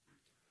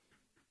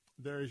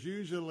 there's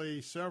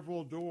usually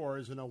several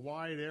doors in a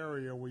wide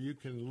area where you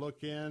can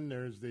look in.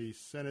 There's the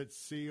Senate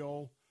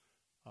seal,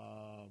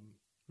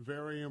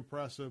 very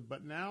impressive.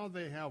 But now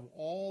they have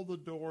all the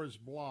doors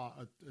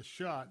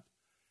shut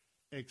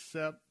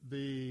except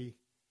the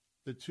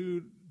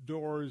 2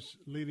 doors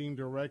leading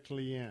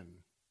directly in.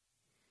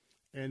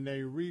 And they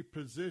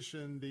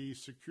reposition the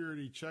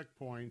security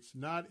checkpoints,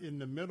 not in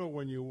the middle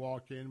when you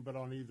walk in, but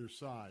on either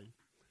side.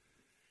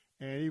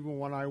 And even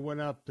when I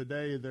went up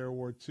today, there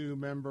were 2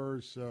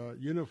 members,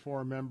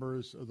 uniform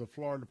members of the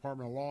Florida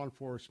Department of Law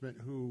Enforcement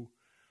who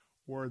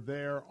were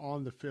there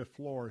on the 5th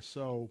floor.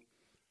 So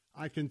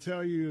I can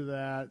tell you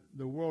that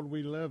the world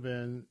we live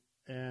in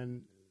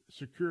and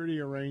security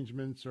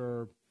arrangements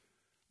are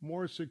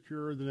more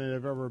secure than they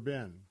have ever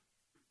been.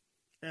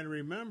 And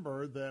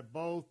remember that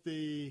both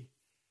the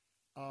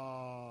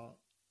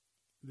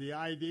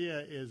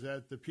idea is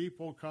that the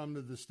people come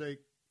to the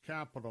state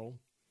capitol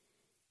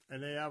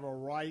and they have a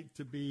right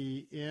to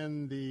be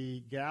in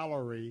the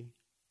gallery,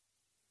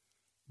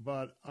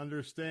 but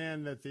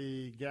understand that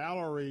the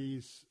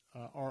galleries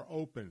are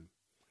open.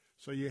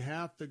 So you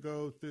have to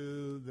go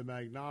through the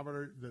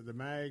magnometer, the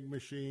mag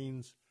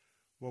machines,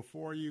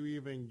 before you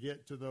even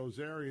get to those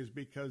areas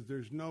because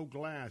there's no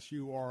glass.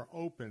 You are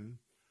open.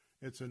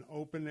 It's an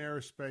open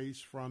air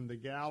space from the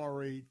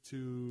gallery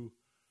to,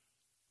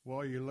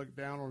 well, you look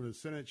down on the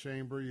Senate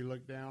chamber, you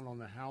look down on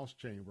the House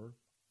chamber.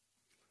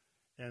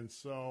 And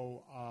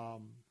so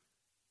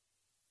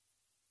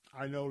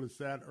I noticed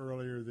that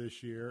earlier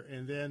this year.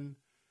 And then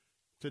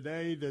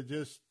today, to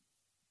just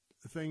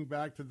think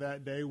back to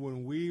that day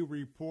when we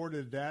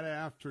reported that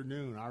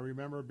afternoon, I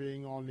remember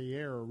being on the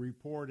air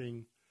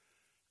reporting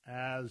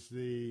as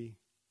the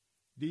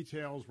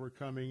details were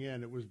coming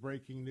in. It was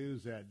breaking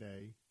news that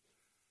day.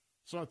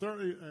 So I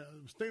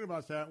was thinking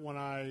about that when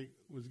I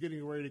was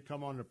getting ready to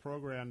come on the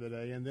program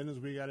today. And then as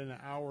we got into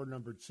hour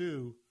number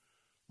 2,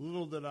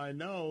 little did I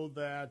know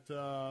that,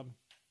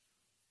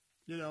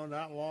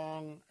 not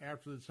long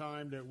after the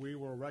time that we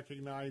were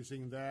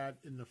recognizing that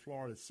in the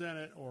Florida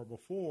Senate or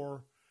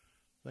before,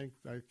 I think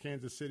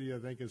Kansas City,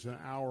 is an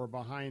hour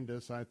behind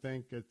us. I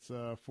think it's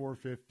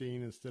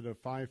 4:15 instead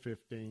of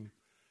 5:15,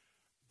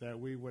 that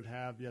we would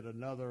have yet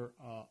another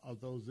of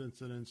those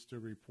incidents to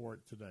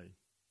report today.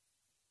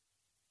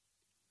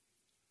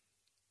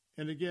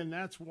 And again,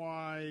 that's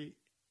why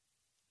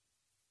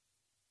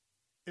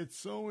it's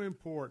so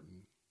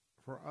important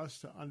for us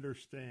to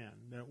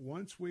understand that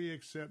once we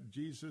accept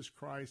Jesus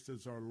Christ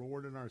as our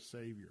Lord and our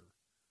Savior,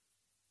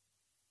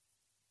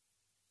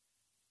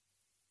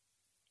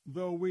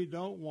 though we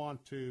don't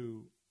want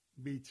to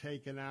be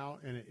taken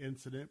out in an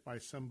incident by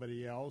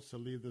somebody else to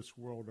leave this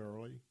world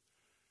early,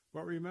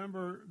 but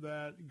remember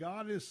that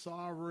God is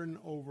sovereign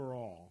over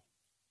all,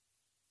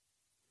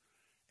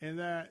 and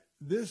that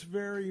this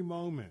very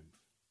moment,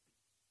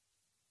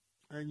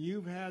 and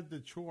you've had the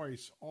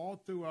choice all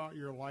throughout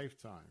your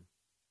lifetime,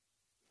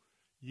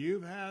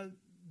 you've had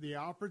the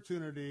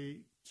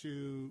opportunity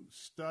to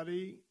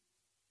study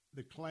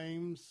the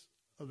claims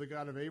of the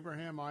God of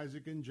Abraham,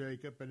 Isaac, and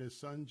Jacob, and his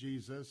son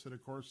Jesus, and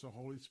of course the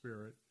Holy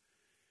Spirit.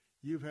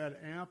 You've had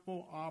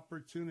ample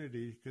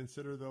opportunity to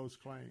consider those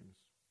claims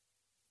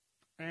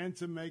and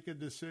to make a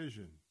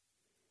decision.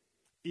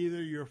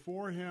 Either you're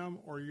for him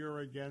or you're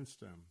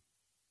against him.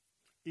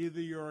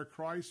 Either you're a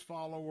Christ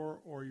follower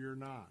or you're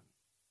not.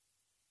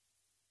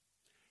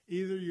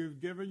 Either you've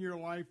given your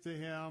life to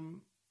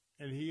him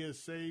and he has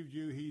saved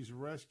you, he's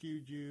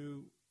rescued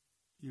you,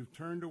 you've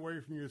turned away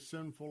from your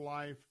sinful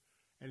life,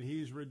 and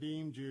he's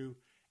redeemed you,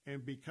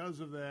 and because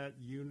of that,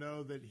 you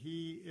know that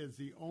he is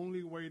the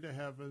only way to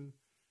heaven.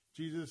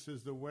 Jesus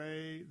is the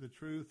way, the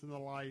truth, and the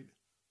light.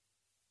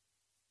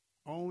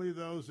 Only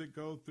those that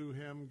go through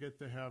him get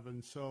to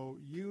heaven. So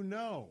you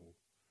know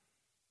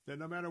that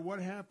no matter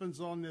what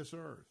happens on this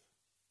earth,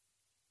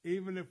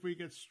 even if we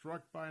get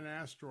struck by an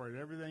asteroid,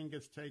 everything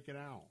gets taken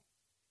out.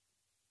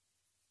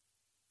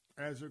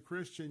 As a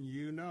Christian,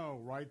 you know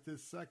right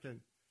this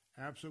second,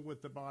 absent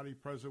with the body,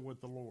 present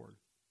with the Lord.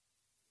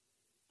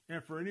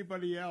 And for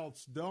anybody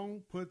else,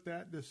 don't put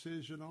that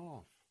decision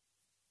off.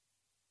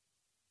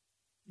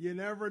 You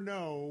never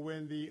know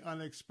when the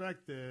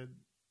unexpected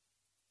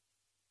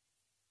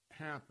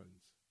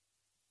happens.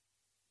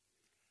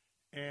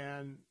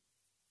 And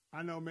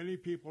I know many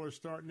people are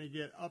starting to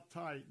get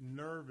uptight and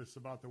nervous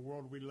about the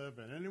world we live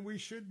in, and we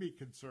should be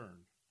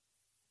concerned.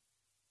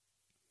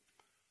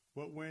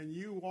 But when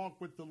you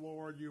walk with the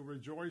Lord, you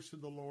rejoice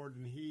in the Lord,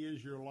 and He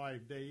is your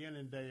life day in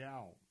and day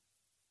out.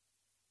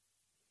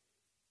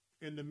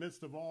 In the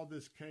midst of all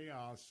this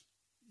chaos,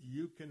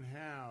 you can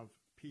have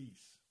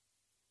peace.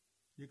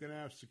 You can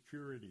have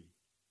security.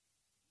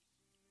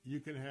 You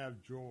can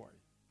have joy.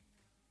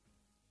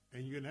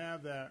 And you can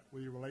have that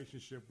with your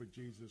relationship with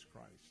Jesus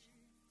Christ.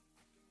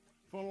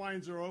 Phone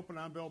lines are open.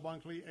 I'm Bill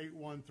Bunkley,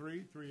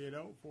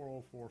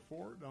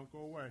 813-380-4044. Don't go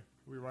away.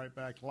 We'll be right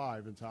back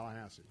live in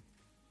Tallahassee.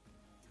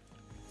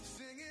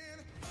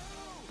 Singing,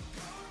 oh,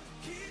 God,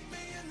 keep me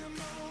in the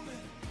moment.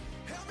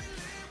 Help me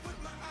live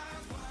with my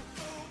eyes wide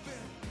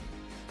open.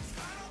 'Cause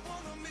I don't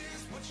want to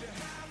miss what you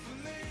have for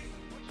me.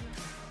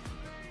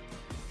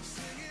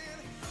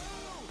 Singing,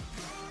 oh,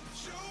 God,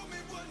 show me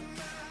what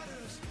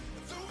matters.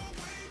 And throw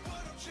away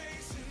what I'm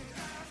chasing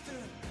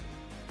after.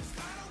 'Cause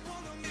I don't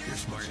want to miss. You're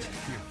smart,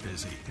 you're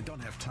busy, and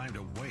don't have time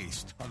to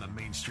waste on the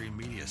mainstream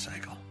media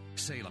cycle.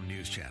 Salem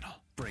News Channel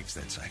breaks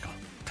that cycle.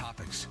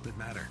 Topics that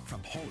matter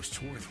from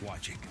hosts worth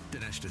watching.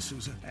 Dinesh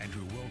D'Souza,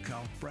 Andrew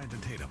Wilkow, Brandon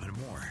Tatum, and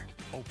more.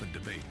 Open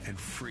debate and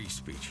free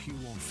speech you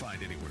won't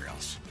find anywhere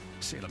else.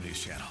 Salem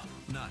News Channel.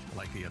 Not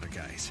like the other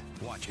guys.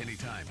 Watch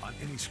anytime on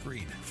any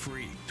screen.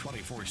 Free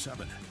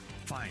 24/7.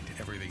 Find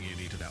everything you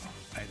need to know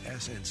at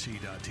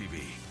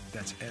snc.tv.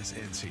 That's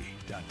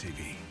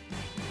snc.tv.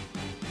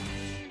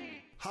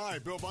 Hi,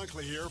 Bill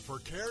Bunkley here for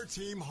Care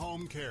Team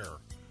Home Care.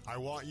 I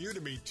want you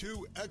to meet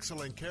two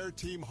excellent Care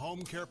Team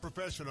Home Care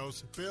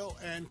professionals, Bill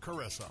and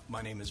Carissa.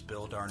 My name is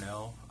Bill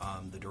Darnell.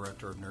 I'm the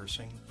Director of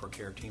Nursing for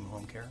Care Team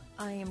Home Care.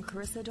 I am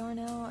Carissa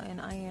Darnell,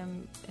 and I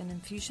am an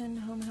infusion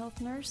home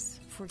health nurse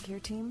for Care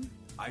Team.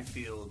 I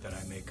feel that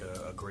I make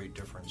a great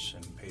difference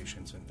in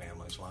patients' and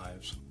families'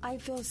 lives. I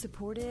feel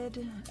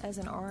supported as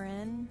an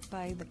RN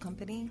by the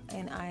company,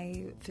 and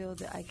I feel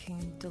that I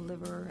can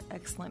deliver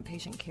excellent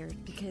patient care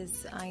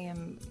because I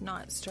am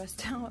not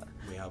stressed out.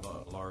 We have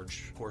a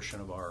large portion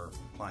of our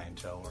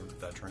clientele are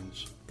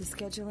veterans. The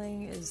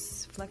scheduling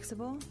is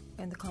flexible,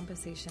 and the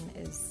compensation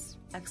is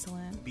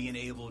excellent. Being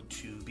able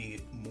to be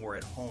more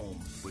at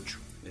home, which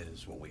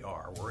is what we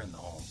are, we're in the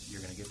home,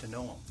 you're going to get to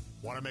know them.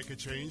 Want to make a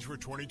change for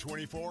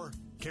 2024?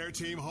 Care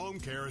Team Home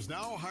Care is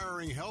now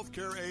hiring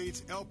healthcare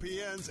aides,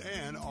 LPNs,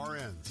 and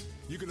RNs.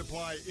 You can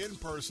apply in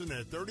person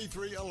at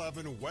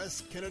 3311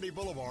 West Kennedy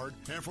Boulevard.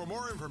 And for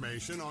more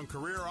information on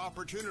career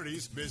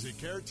opportunities, visit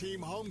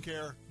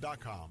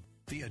careteamhomecare.com.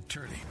 The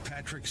Attorney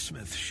Patrick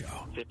Smith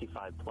Show.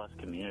 55-plus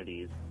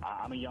communities.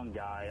 I'm a young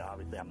guy.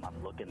 Obviously, I'm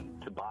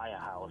looking to buy a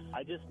house.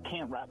 I just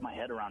can't wrap my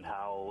head around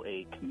how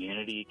a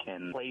community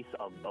can place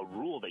a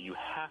rule that you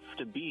have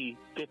to be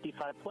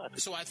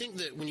 55-plus. So I think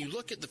that when you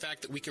look at the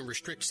fact that we can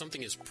restrict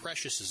something as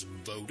precious as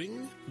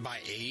voting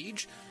by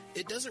age,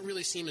 it doesn't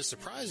really seem as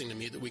surprising to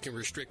me that we can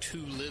restrict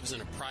who lives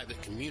in a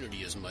private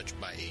community as much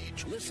by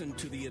age. Listen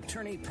to the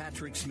Attorney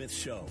Patrick Smith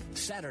Show,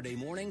 Saturday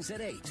mornings at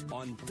 8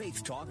 on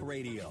Faith Talk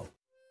Radio.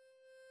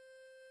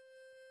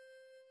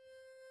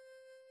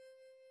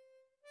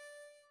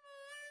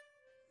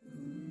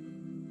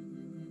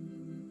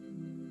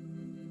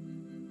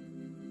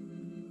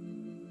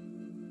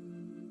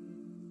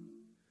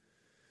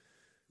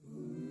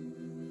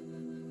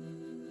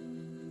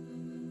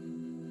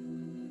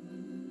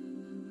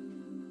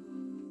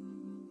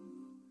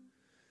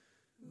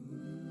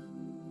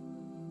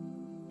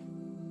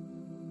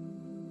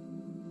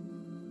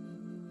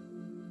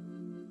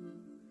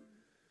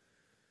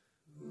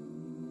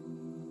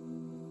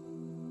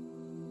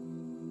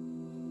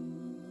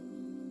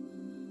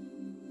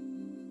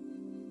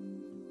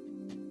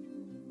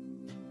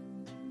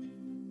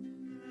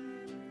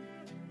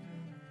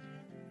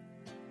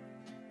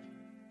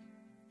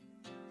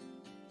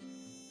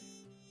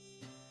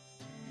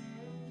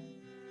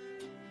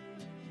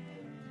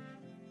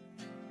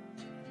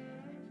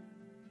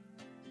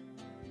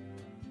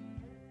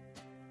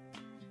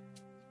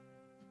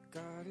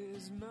 God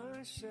is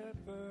my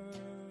shepherd,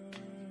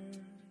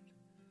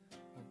 I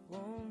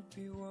won't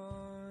be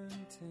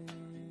wanting,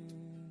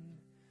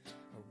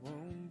 I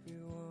won't be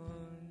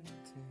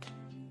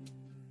wanting.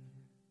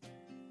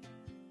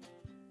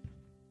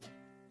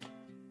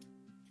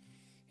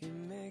 He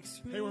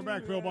makes me. Hey, we're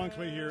back. Bill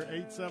Bunkley here,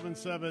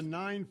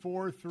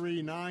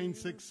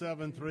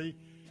 877-943-9673,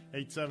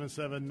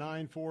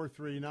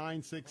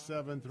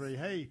 877-943-9673.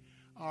 Hey,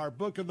 our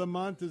book of the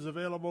month is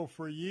available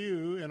for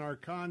you in our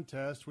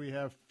contest. We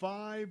have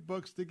 5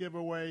 books to give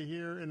away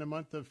here in the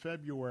month of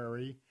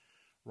February,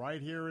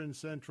 right here in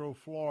Central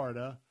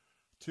Florida.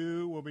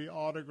 2 will be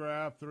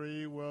autographed,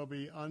 3 will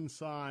be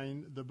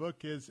unsigned. The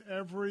book is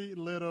Every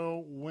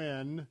Little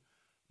Win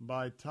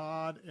by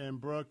Todd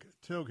and Brooke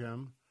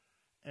Tilgham,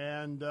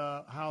 and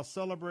how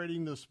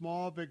celebrating the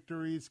small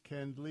victories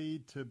can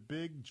lead to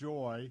big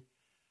joy.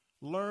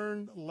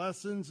 Learn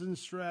lessons and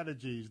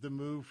strategies to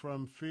move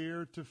from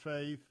fear to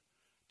faith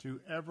to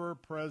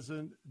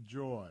ever-present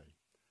joy.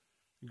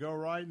 Go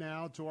right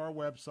now to our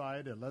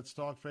website at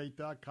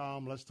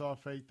letstalkfaith.com,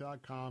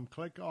 letstalkfaith.com.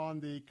 Click on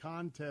the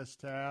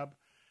contest tab,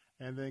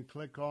 and then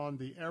click on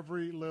the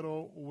Every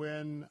Little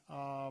Win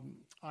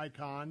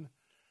icon,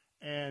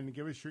 and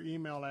give us your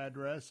email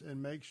address,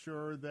 and make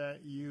sure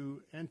that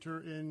you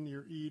enter in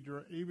your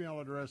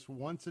email address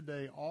once a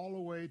day all the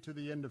way to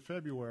the end of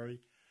February.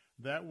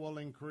 That will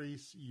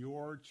increase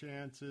your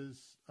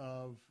chances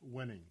of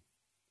winning.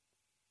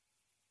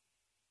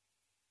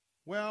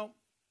 Well,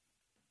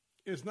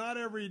 it's not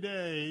every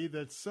day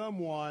that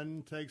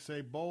someone takes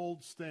a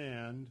bold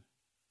stand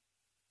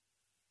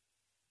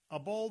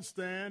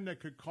that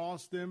could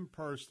cost them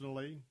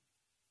personally,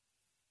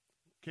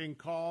 can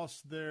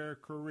cost their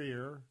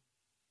career,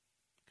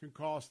 can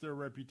cost their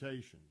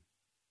reputation.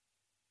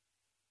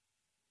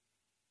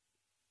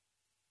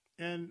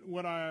 And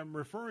what I'm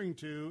referring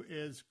to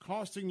is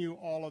costing you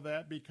all of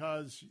that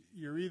because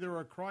you're either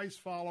a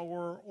Christ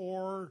follower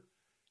or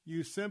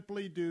you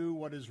simply do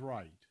what is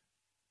right.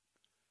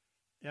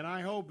 And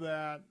I hope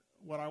that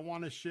what I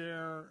want to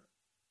share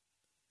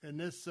in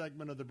this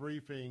segment of the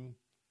briefing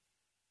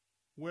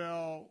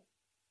will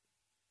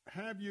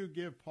have you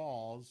give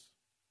pause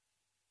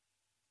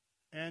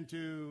and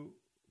to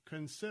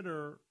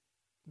consider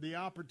the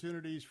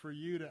opportunities for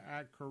you to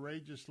act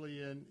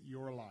courageously in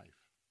your life.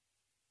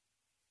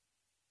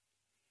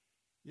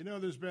 You know,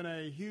 there's been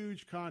a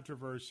huge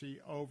controversy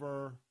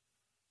over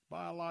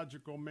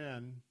biological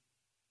men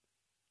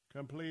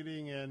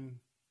competing in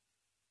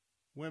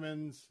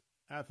women's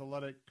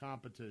athletic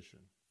competition.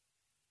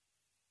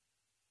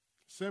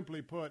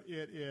 Simply put,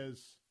 it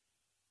is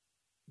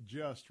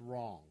just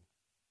wrong.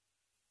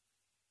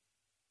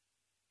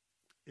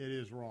 It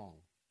is wrong.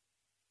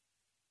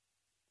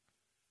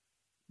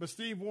 But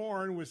Steve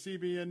Warren with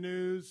CBN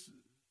News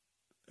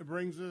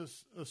brings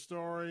us a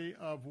story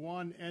of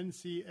one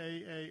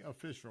NCAA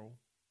official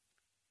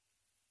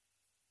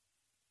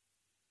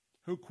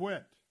who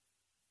quit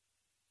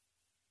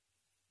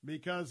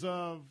because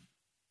of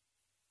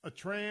a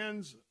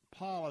trans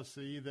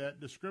policy that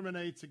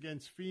discriminates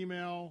against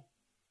female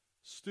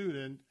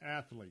student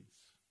athletes.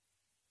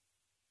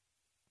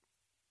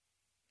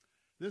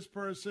 This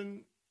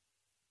person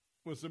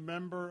was a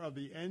member of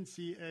the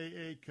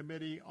NCAA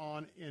Committee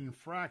on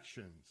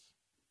Infractions.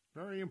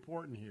 Very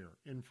important here,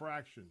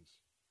 infractions.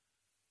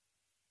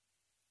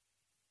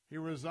 He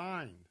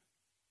resigned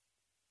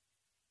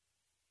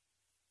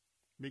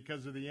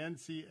because of the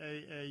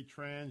NCAA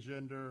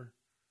transgender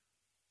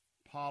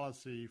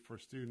policy for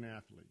student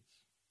athletes.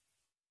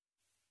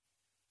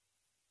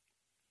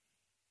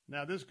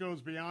 Now, this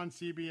goes beyond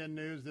CBN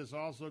News. This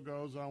also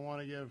goes, I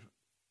want to give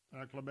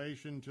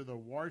acclamation to the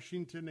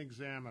Washington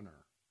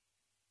Examiner,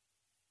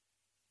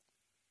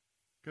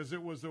 because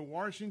it was the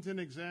Washington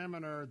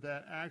Examiner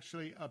that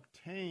actually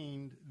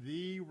obtained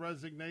the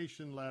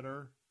resignation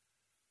letter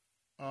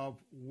of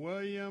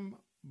William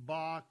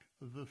Bach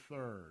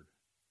III.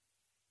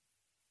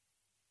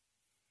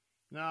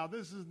 Now,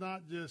 this is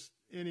not just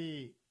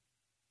any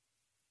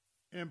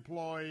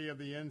employee of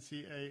the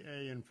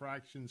NCAA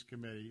Infractions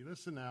Committee.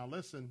 Listen now,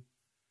 listen.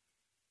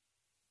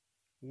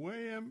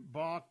 William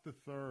Bach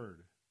III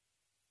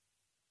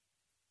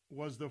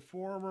was the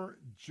former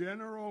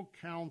general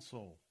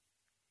counsel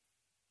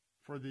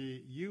for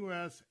the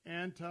U.S.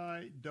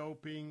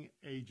 Anti-Doping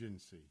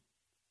Agency.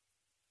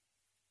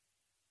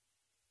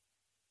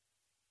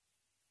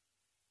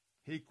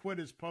 He quit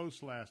his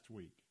post last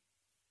week.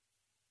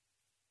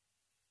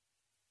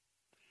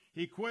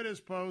 He quit his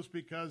post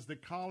because the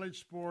College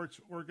Sports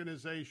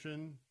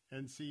Organization,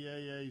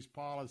 NCAA's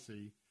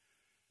policy,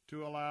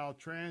 to allow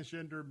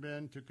transgender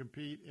men to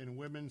compete in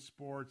women's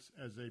sports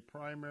as a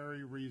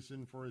primary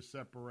reason for his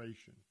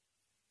separation.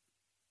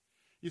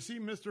 You see,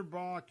 Mr.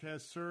 Bach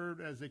has served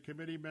as a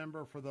committee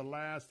member for the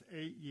last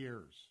 8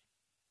 years.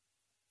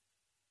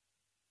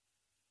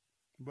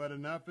 But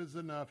enough is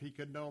enough. He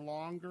could no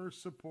longer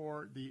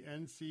support the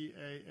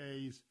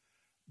NCAA's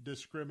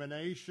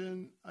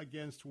discrimination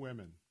against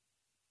women.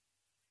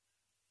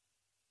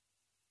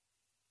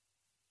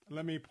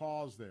 Let me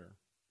pause there,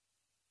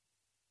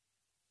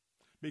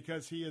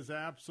 because he is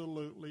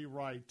absolutely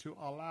right. To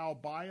allow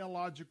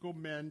biological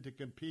men to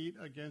compete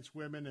against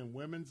women in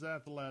women's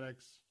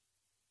athletics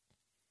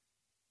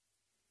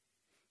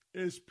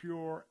is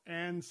pure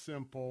and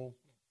simple,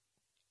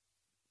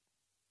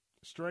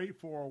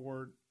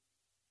 straightforward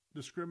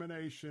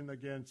discrimination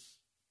against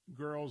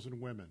girls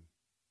and women.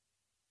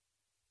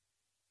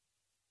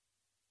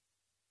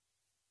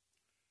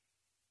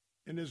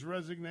 In his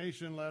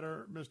resignation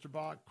letter, Mr.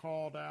 Bach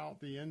called out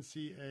the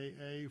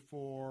NCAA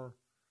for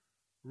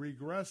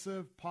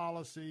regressive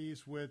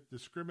policies which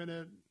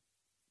discriminate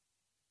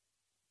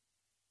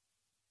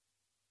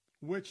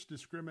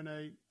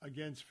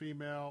against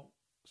female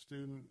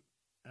student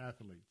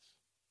athletes.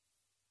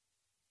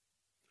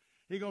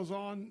 He goes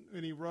on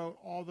and he wrote,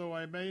 although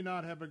I may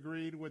not have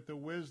agreed with the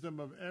wisdom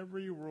of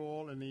every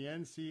rule in the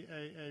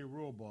NCAA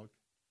rulebook,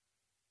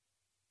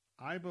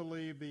 I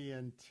believe the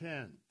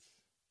intent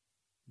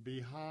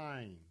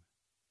behind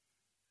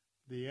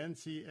the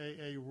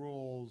NCAA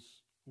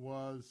rules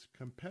was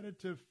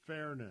competitive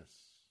fairness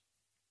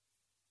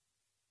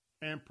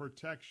and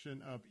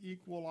protection of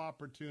equal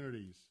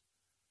opportunities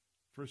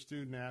for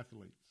student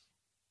athletes.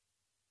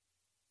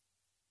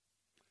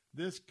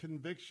 this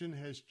conviction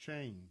has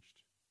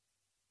changed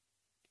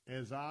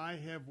as I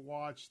have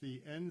watched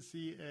the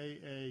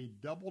NCAA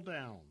double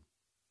down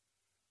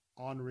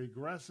on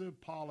regressive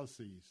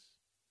policies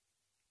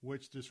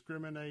which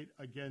discriminate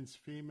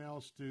against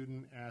female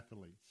student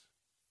athletes.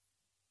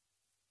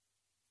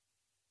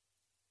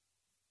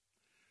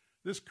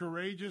 This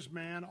courageous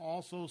man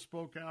also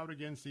spoke out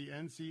against the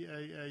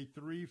NCAA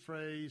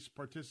three-phase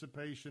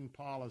participation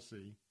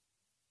policy.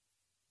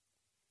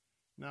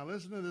 Now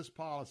listen to this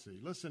policy.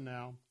 Listen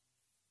now.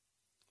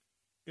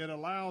 It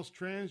allows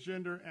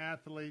transgender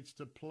athletes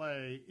to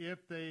play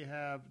if they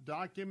have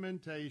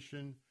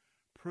documentation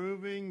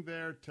proving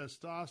their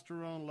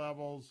testosterone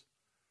levels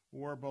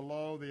were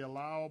below the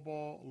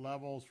allowable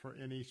levels for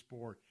any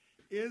sport.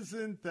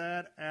 Isn't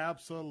that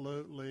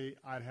absolutely,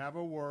 I'd have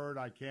a word,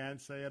 I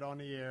can't say it on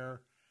the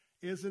air,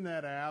 isn't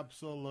that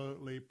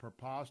absolutely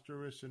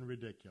preposterous and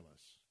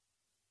ridiculous?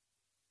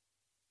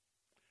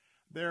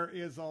 There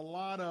is a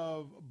lot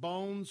of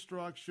bone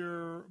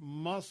structure,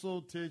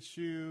 muscle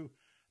tissue,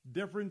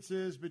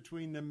 differences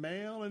between the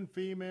male and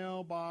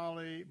female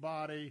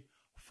body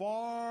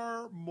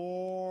far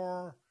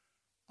more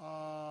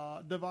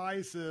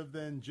divisive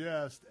than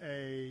just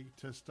a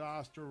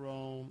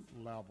testosterone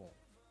level.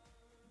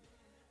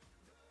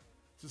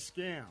 It's a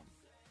scam.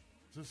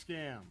 It's a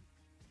scam.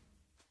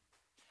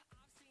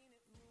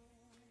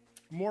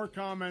 More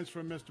comments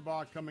from Mr.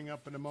 Bach coming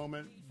up in a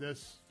moment.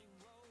 This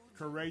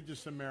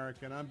courageous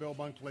American. I'm Bill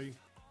Bunkley.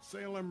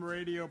 Salem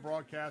Radio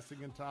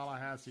Broadcasting in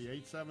Tallahassee.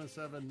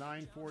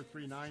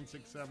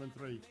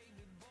 877-943-9673.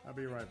 I'll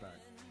be right back.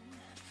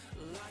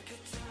 Like a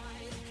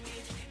tide,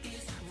 it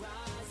is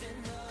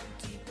rising up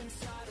deep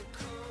inside a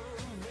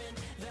current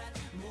that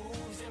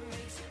moves and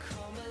makes it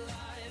come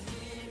alive.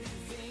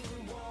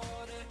 Living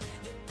water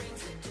that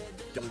brings the dead.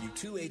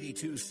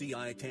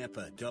 W282CI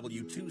Tampa,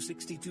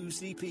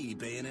 W262CP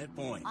Bayonet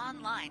Point.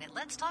 Online at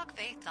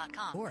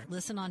letstalkfaith.com or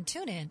listen on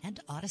TuneIn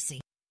and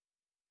Odyssey.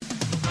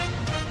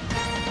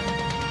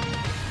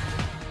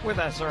 With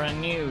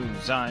SRN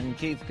News, I'm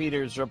Keith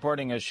Peters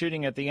reporting a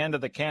shooting at the end of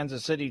the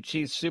Kansas City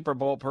Chiefs Super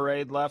Bowl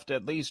parade left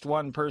at least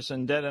one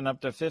person dead and up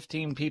to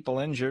 15 people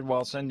injured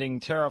while sending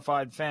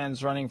terrified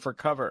fans running for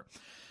cover.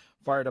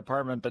 Fire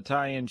Department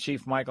Battalion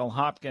Chief Michael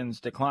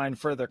Hopkins declined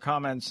further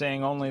comments,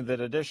 saying only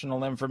that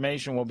additional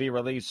information will be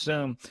released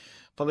soon.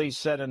 Police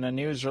said in a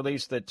news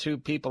release that 2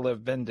 people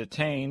have been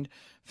detained.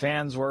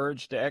 Fans were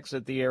urged to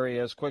exit the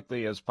area as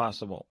quickly as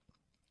possible.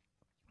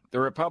 The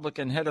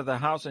Republican head of the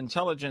House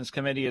Intelligence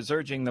Committee is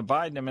urging the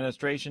Biden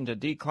administration to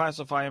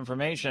declassify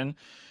information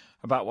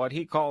about what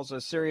he calls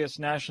a serious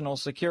national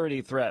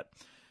security threat.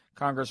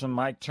 Congressman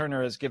Mike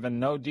Turner has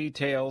given no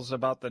details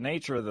about the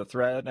nature of the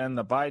threat, and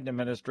the Biden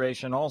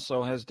administration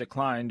also has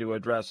declined to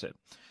address it.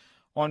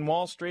 On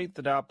Wall Street,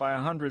 the Dow up by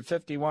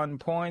 151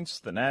 points,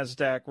 the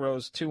Nasdaq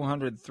rose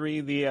 203,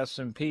 the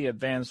S&P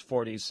advanced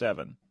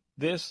 47.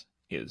 This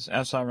is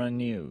SRN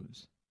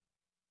News.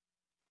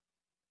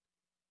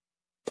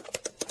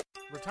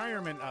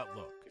 Retirement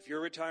Outlook. If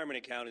your retirement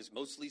account is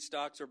mostly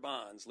stocks or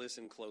bonds,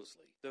 listen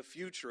closely. The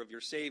future of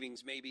your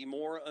savings may be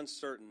more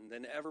uncertain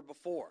than ever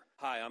before.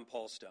 Hi, I'm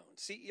Paul Stone,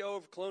 CEO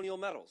of Colonial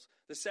Metals.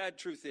 The sad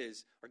truth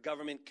is, our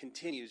government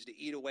continues to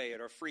eat away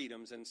at our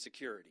freedoms and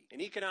security. In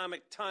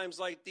economic times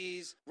like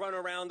these, run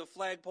around the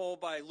flagpole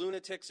by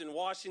lunatics in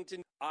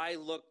Washington, I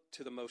look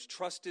to the most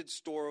trusted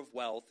store of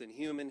wealth in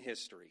human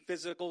history,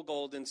 physical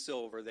gold and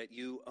silver that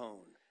you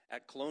own.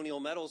 At Colonial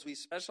Metals, we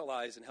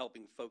specialize in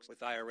helping folks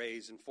with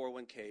IRAs and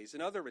 401ks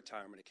and other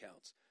retirement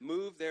accounts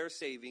move their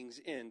savings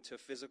into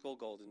physical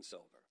gold and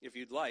silver. If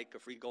you'd like a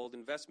free gold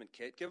investment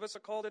kit, give us a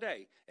call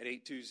today at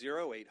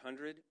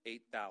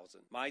 820-800-8000.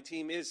 My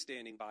team is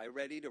standing by,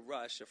 ready to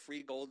rush a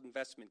free gold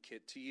investment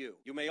kit to you.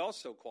 You may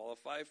also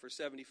qualify for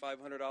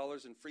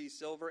 $7,500 in free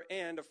silver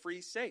and a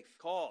free safe.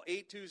 Call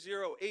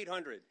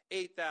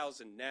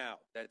 820-800-8000 now.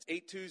 That's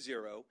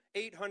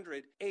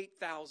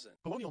 820-800-8000.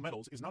 Colonial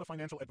Metals is not a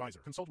financial advisor.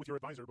 Consult with your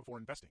advisor before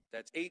investing.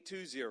 That's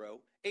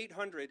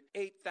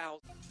 820-800-8000.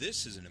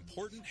 This is an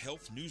important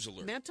health news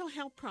alert. Mental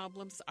health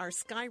problems are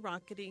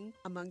skyrocketing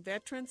among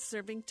veterans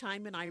serving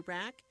time in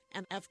Iraq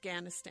and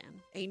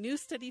Afghanistan. A new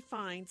study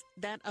finds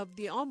that of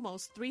the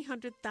almost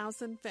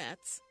 300,000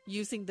 vets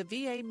using the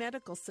VA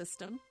medical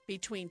system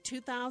between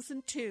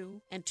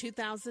 2002 and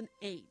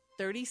 2008,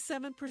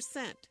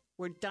 37%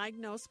 were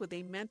diagnosed with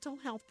a mental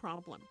health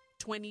problem.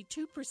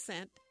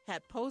 22%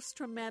 had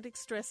post-traumatic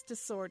stress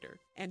disorder,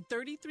 and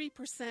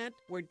 33%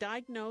 were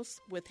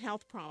diagnosed with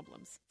health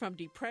problems, from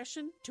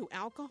depression to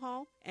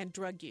alcohol and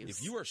drug use.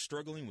 If you are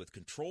struggling with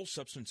controlled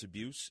substance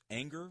abuse,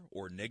 anger,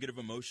 or negative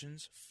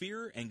emotions,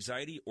 fear,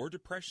 anxiety, or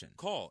depression,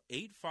 call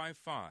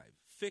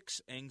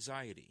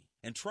 855-FIX-ANXIETY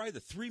and try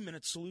the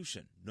 3-minute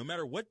solution. No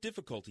matter what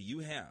difficulty you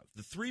have,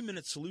 the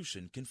 3-minute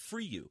solution can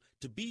free you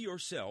to be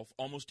yourself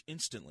almost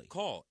instantly.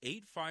 Call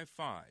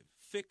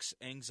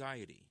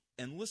 855-FIX-ANXIETY.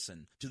 And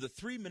listen to the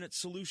 3-minute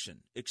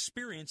solution.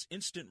 Experience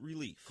instant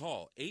relief.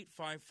 Call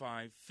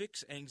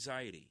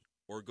 855-FIX-ANXIETY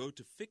or go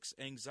to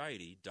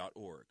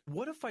fixanxiety.org.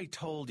 What if I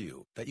told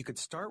you that you could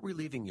start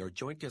relieving your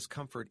joint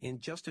discomfort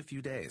in just a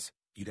few days?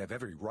 You'd have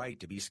every right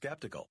to be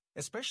skeptical,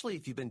 especially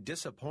if you've been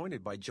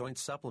disappointed by joint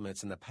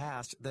supplements in the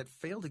past that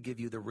fail to give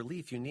you the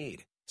relief you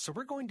need. So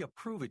we're going to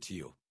prove it to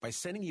you by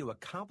sending you a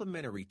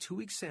complimentary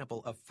 2-week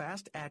sample of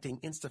fast-acting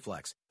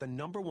Instaflex, the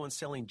 #1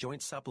 selling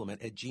joint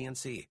supplement at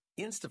GNC.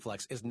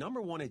 Instaflex is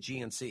 #1 at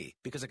GNC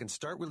because it can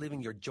start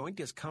relieving your joint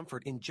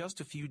discomfort in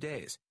just a few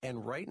days.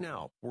 And right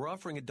now, we're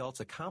offering adults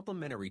a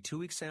complimentary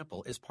 2-week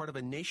sample as part of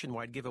a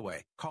nationwide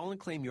giveaway. Call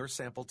and claim your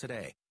sample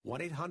today.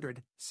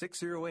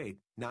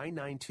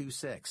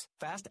 1-800-608-9926.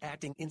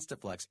 Fast-acting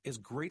Instaflex is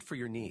great for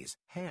your knees,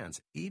 hands,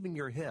 even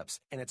your hips,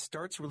 and it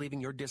starts relieving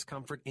your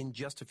discomfort in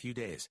just a few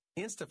days.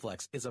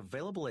 Instaflex is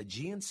available at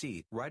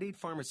GNC, Rite Aid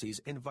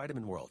Pharmacies, and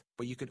Vitamin World,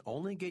 but you can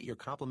only get your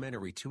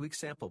complimentary 2-week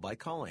sample by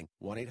calling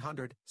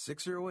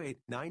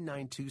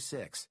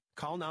 1-800-608-9926.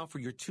 Call now for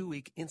your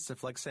 2-week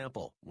Instaflex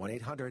sample.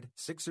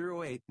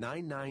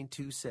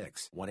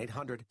 1-800-608-9926.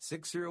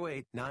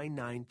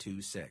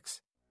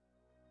 1-800-608-9926.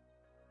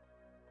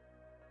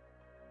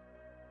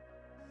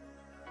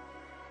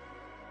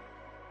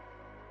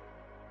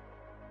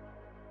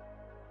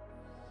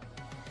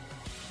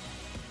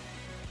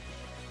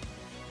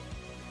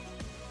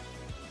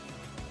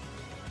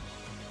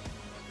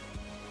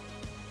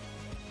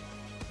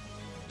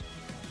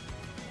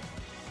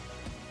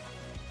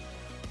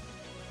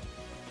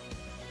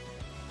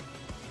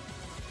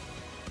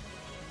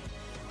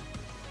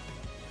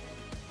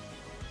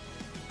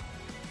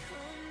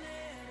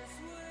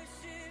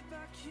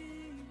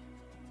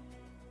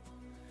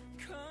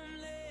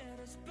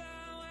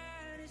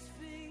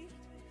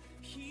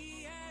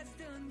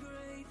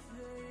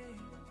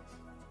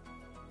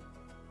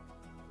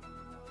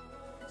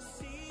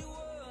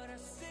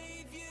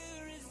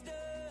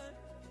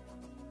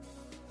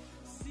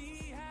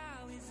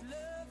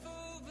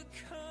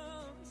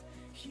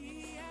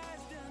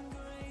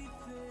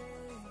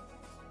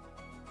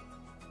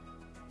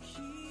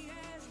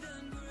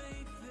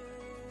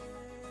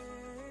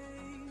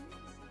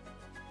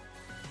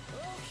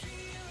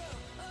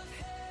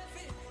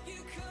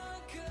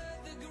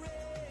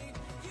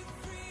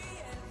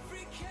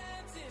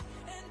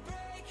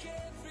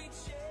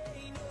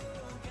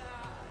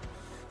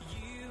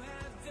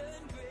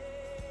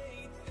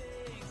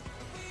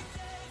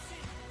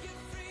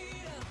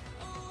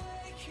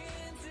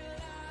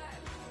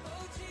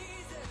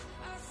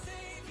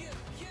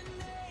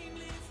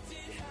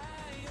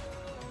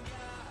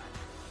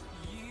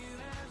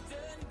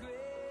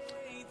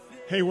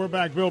 Hey, we're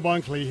back. Bill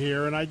Bunkley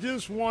here, and I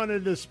just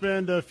wanted to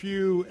spend a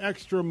few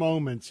extra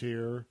moments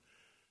here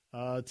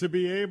to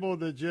be able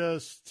to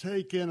just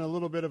take in a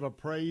little bit of a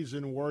praise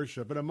and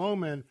worship. In a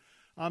moment,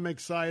 I'm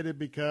excited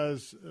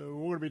because we're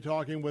going to be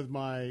talking with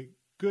my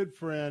good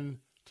friend,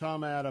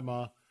 Tom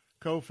Adama,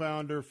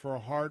 co-founder for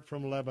Heart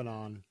from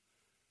Lebanon.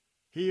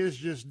 He is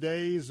just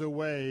days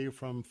away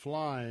from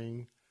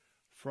flying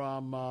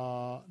from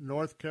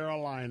North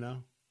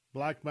Carolina,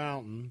 Black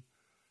Mountain,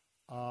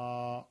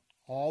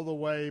 all the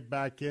way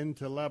back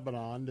into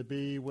Lebanon to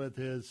be with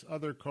his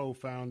other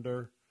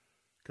co-founder,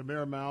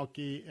 Kamir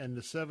Malki, and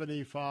the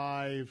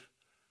 75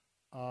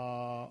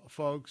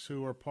 folks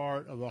who are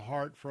part of the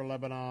Heart for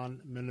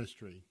Lebanon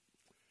ministry.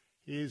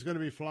 He's going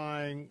to be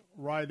flying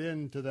right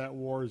into that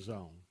war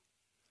zone.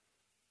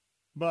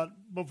 But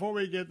before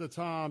we get to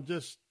Tom,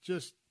 just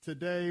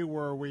today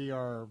where we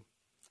are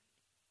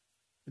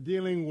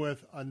dealing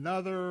with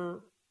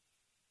another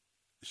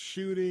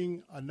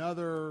shooting,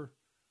 another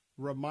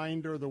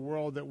reminder of the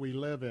world that we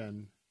live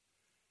in.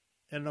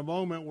 In a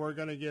moment, we're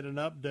going to get an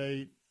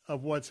update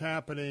of what's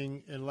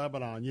happening in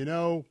Lebanon. You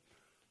know,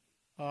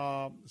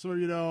 some of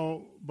you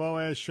know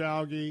Boaz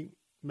Shaugi,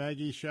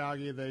 Maggie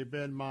Shaugi. They've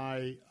been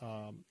my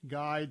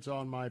guides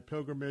on my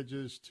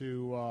pilgrimages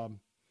to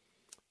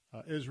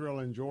Israel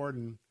and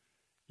Jordan.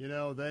 You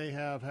know, they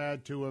have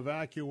had to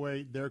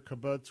evacuate their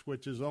kibbutz,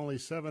 which is only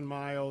 7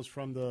 miles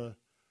from the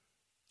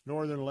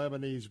northern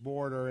Lebanese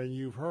border, and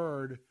you've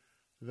heard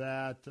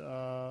that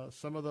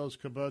some of those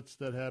kibbutz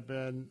that have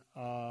been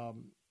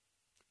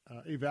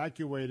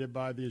evacuated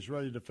by the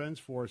Israeli Defense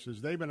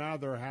Forces, they've been out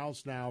of their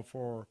house now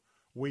for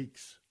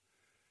weeks.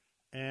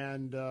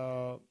 And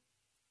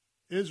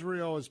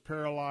Israel is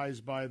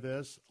paralyzed by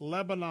this.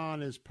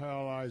 Lebanon is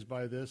paralyzed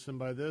by this. And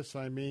by this,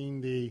 I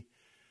mean the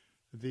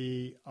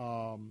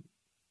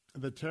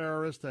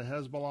terrorists, the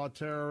Hezbollah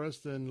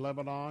terrorists in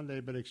Lebanon.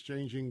 They've been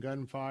exchanging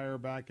gunfire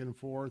back and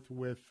forth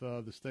with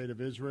the state of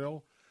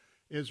Israel.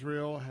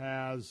 Israel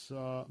has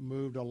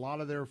moved a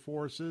lot of their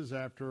forces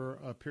after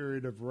a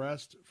period of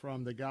rest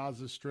from the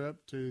Gaza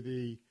Strip to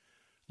the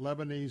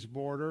Lebanese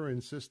border,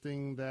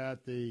 insisting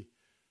that the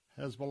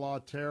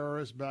Hezbollah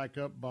terrorists back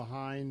up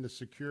behind the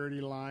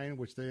security line,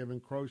 which they have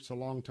encroached a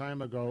long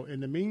time ago. In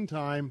the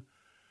meantime,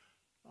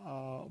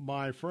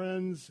 my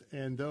friends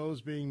and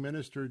those being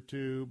ministered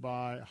to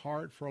by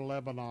Heart for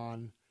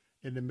Lebanon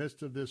in the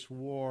midst of this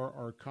war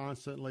are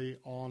constantly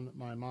on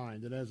my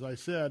mind. And as I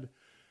said,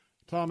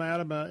 Tom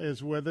Adama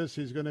is with us.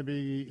 He's going to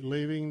be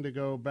leaving to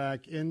go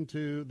back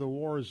into the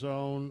war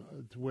zone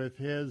with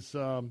his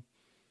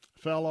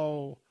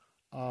fellow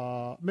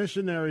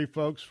missionary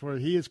folks, for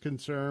he is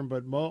concerned,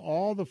 but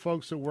all the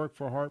folks that work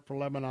for Heart for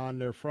Lebanon,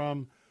 they're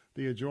from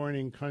the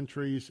adjoining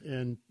countries.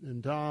 And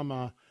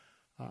Tom,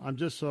 I'm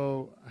just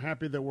so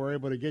happy that we're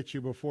able to get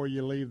you before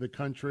you leave the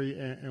country,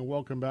 and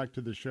welcome back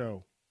to the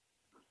show.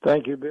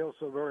 Thank you, Bill,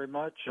 so very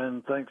much,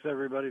 and thanks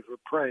everybody for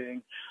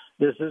praying.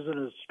 This is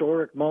an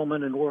historic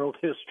moment in world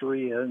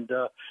history, and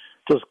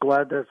just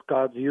glad that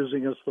God's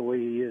using us the way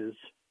he is.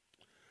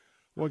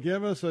 Well,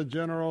 give us a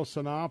general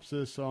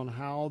synopsis on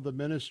how the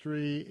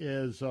ministry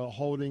is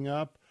holding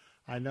up.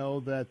 I know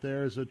that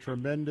there's a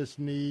tremendous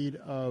need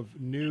of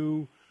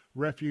new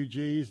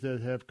refugees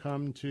that have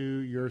come to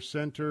your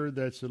center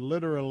that's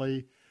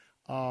literally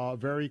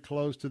very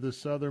close to the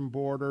southern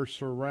border,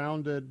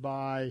 surrounded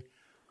by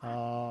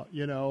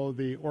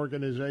the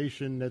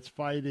organization that's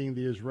fighting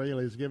the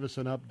Israelis. Give us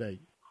an update.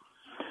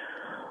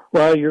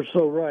 Well, you're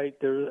so right.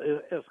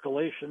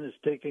 Escalation is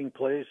taking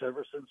place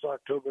ever since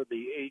October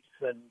the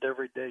 8th, and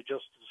every day,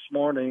 just this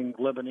morning,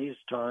 Lebanese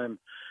time,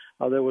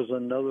 there was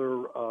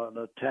another an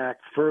attack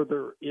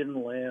further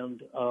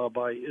inland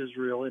by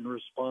Israel in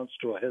response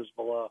to a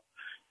Hezbollah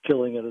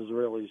killing an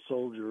Israeli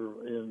soldier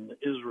in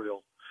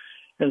Israel.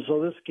 And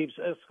so this keeps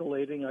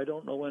escalating. I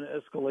don't know when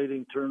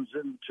escalating turns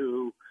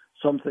into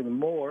something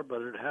more,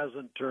 but it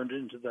hasn't turned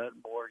into that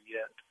more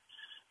yet.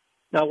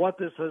 Now, what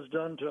this has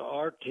done to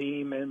our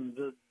team and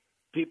the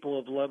people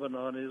of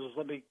Lebanon is,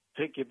 let me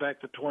take you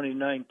back to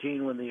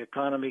 2019 when the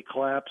economy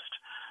collapsed.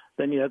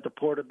 Then you had the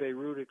Port of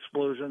Beirut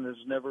explosion that's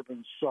never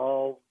been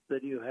solved. Then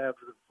you have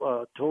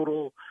the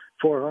total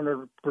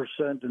 400%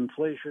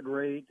 inflation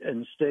rate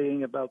and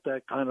staying about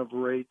that kind of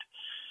rate.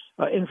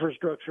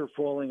 Infrastructure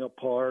falling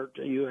apart.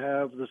 You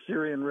have the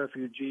Syrian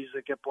refugees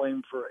that get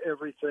blamed for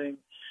everything.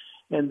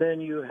 And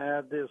then you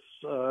have this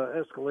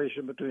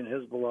escalation between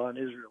Hezbollah and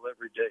Israel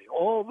every day.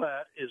 All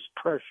that is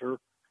pressure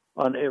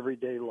on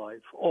everyday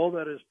life. All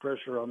that is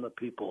pressure on the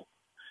people.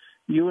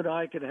 You and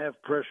I can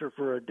have pressure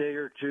for a day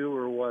or two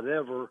or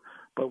whatever,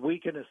 but we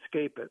can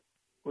escape it.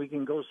 We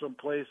can go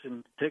someplace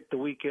and take the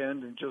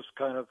weekend and just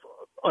kind of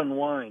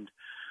unwind.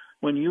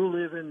 When you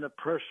live in the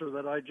pressure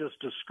that I just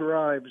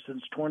described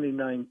since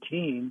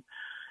 2019,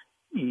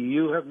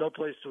 you have no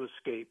place to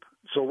escape.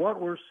 So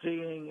what we're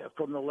seeing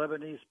from the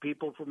Lebanese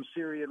people, from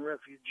Syrian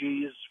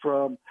refugees,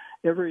 from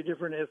every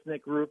different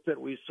ethnic group that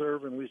we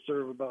serve, and we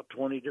serve about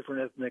 20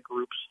 different ethnic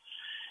groups,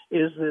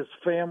 is this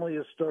family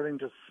is starting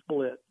to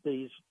split.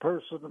 These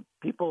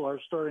people are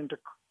starting to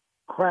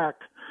crack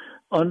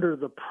under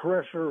the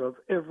pressure of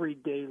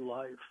everyday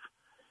life.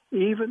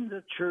 Even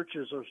the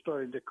churches are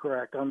starting to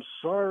crack. I'm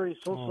sorry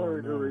to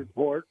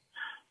report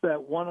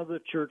that one of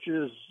the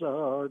churches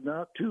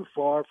not too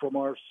far from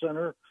our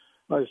center,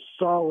 a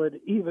solid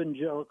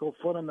evangelical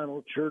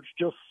fundamental church,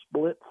 just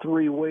split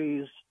three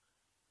ways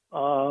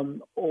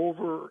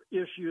over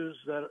issues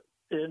that,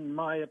 in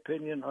my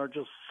opinion, are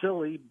just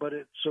silly, but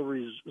it's a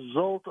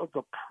result of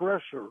the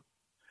pressure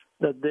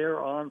that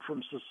they're on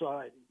from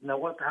society.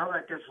 Now, how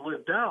that gets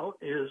lived out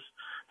is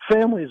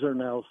families are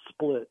now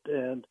split,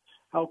 and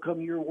how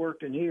come you're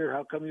working here?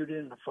 How come you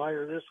didn't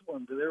fire this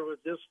one? There was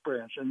this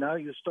branch. And now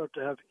you start to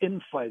have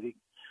infighting.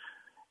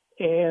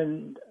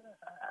 And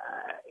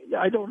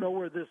I don't know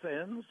where this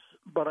ends,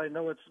 but I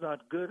know it's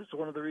not good. It's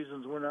one of the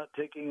reasons we're not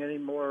taking any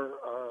more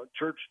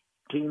church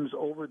teams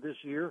over this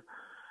year,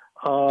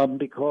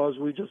 because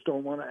we just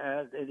don't want to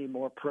add any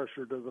more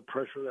pressure to the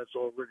pressure that's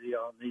already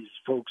on these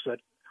folks that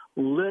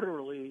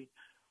literally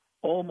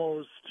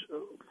almost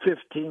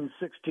 15,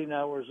 16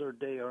 hours a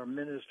day are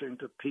ministering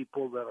to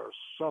people that are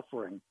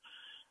suffering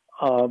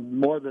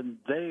more than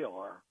they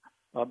are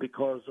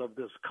because of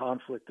this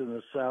conflict in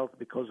the South,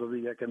 because of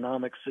the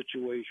economic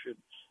situation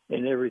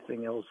and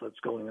everything else that's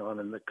going on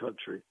in the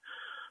country.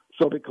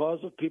 So because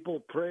of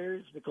people's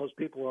prayers, because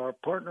people are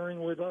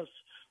partnering with us,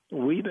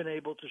 we've been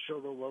able to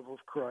show the love of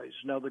Christ.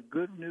 Now, the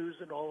good news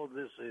in all of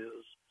this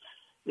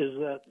is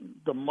that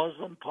the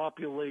Muslim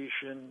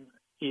population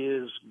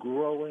is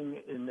growing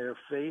in their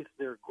faith.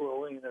 They're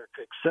growing. They're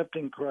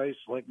accepting Christ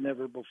like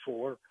never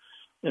before.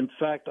 In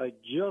fact, I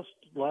just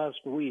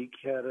last week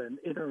had an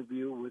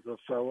interview with a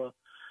fella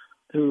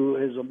who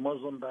is a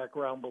Muslim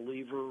background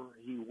believer.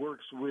 He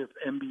works with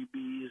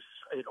MBBs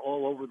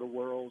all over the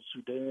world,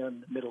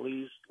 Sudan, Middle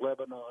East,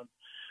 Lebanon.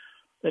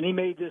 And he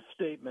made this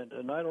statement,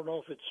 and I don't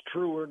know if it's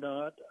true or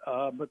not,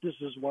 but this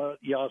is what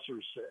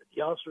Yasser said.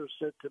 Yasser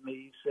said to me,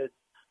 he said,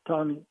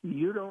 Tom,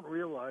 you don't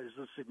realize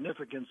the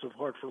significance of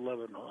Heart for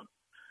Lebanon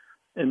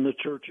in the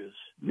churches.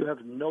 You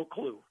have no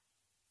clue.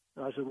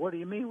 And I said, what do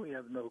you mean we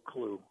have no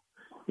clue?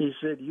 He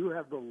said, you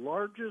have the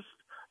largest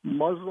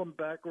Muslim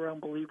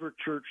background believer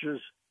churches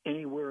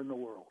anywhere in the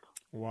world.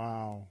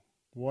 Wow.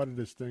 What a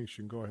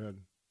distinction. Go ahead.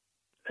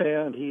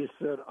 And he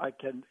said, I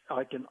can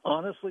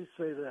honestly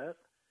say that.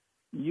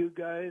 You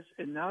guys,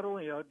 and not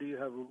only do you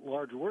have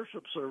large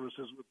worship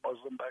services with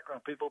Muslim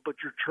background people, but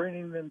you're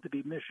training them to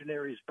be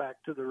missionaries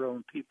back to their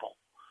own people.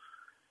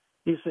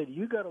 He said,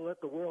 you got to let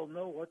the world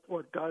know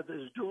what God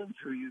is doing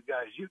through you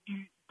guys.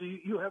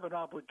 You have an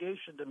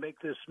obligation to make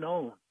this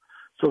known.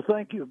 So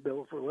thank you,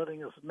 Bill, for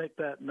letting us make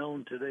that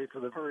known today for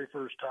the very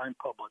first time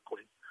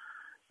publicly.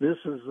 This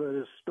is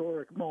a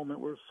historic moment.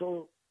 We're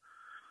so,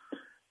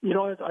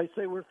 I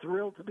say we're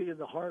thrilled to be in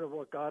the heart of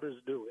what God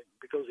is doing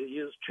because he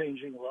is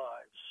changing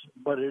lives.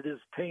 But it is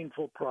a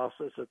painful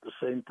process at the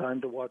same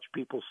time to watch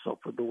people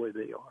suffer the way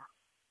they are.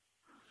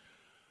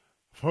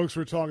 Folks,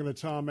 we're talking to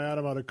Tom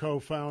Adama, the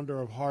co-founder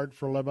of Heart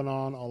for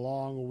Lebanon,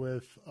 along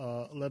with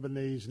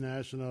Lebanese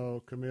national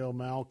Kamil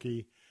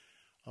Malki.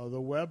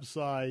 The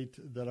website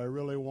that I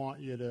really want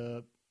you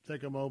to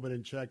take a moment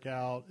and check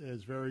out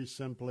is very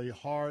simply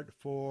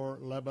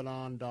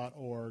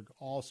heartforlebanon.org,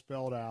 all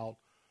spelled out,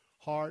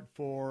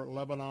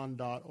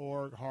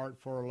 heartforlebanon.org,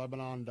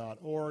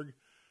 heartforlebanon.org.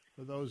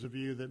 For those of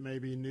you that may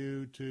be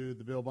new to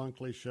the Bill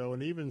Bunkley Show,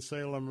 and even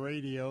Salem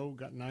Radio,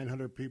 got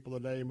 900 people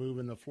a day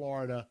moving to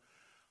Florida,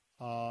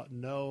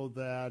 know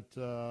that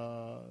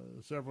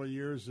several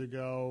years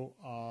ago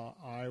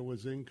I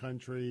was in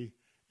country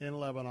in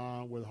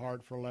Lebanon with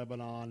Heart for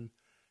Lebanon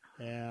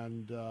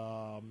and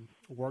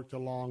worked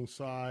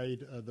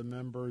alongside the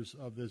members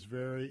of this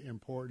very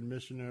important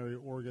missionary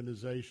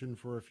organization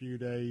for a few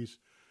days.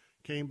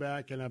 Came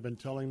back, and I've been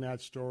telling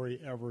that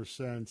story ever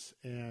since.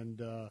 And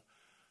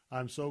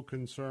I'm so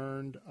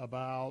concerned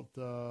about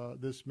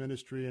this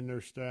ministry and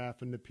their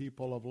staff and the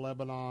people of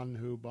Lebanon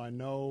who by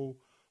no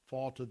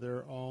fault of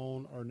their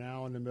own are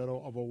now in the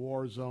middle of a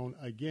war zone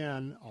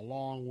again,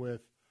 along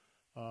with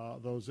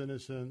those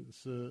innocent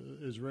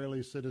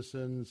Israeli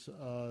citizens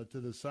to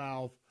the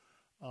south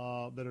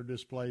that are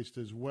displaced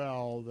as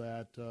well,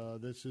 that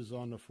this is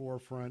on the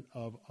forefront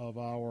of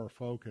our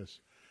focus.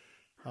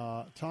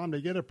 Tom,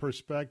 to get a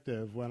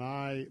perspective, when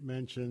I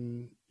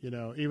mention,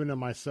 even to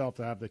myself,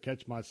 to have to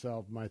catch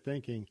myself, my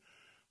thinking,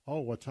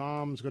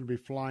 Tom's going to be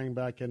flying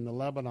back into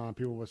Lebanon,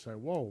 people would say,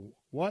 whoa,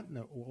 what?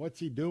 No, what's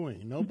he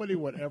doing? Nobody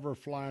would ever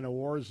fly in a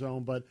war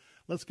zone, but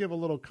let's give a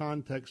little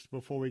context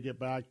before we get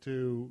back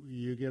to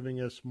you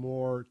giving us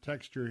more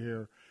texture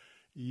here.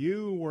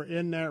 You were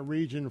in that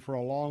region for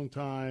a long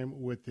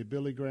time with the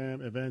Billy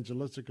Graham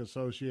Evangelistic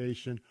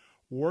Association,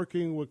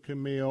 working with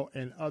Kamil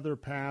and other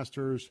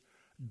pastors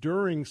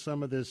during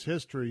some of this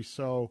history.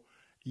 So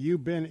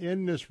you've been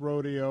in this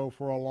rodeo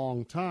for a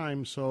long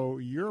time, so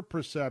your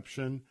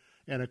perception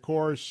and, of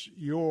course,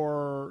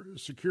 your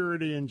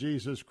security in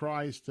Jesus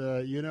Christ,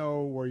 where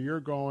you're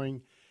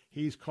going.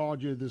 He's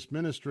called you to this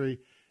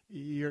ministry.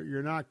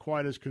 You're not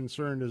quite as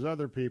concerned as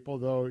other people,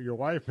 though your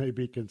wife may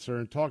be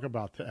concerned. Talk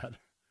about that.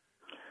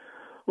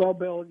 Well,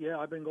 Bill,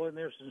 I've been going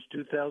there since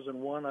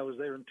 2001. I was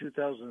there in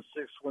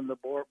 2006 when the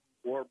war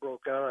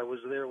broke out. I was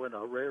there when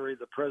Hariri,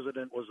 the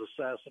president, was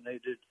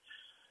assassinated.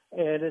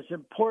 And it's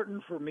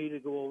important for me to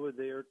go over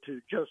there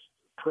to just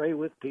pray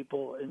with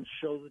people and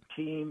show the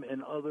team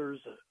and others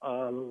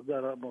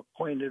that I'm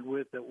acquainted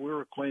with, that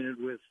we're acquainted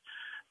with,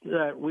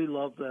 that we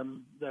love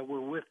them, that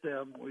we're with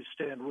them, we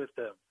stand with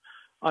them.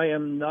 I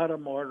am not a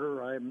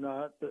martyr. I am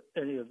not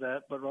any of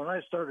that. But when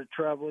I started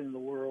traveling the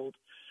world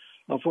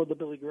for the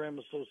Billy Graham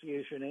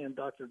Association and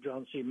Dr.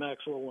 John C.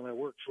 Maxwell, when I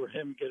worked for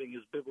him getting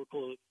his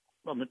biblical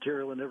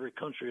material in every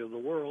country of the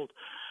world,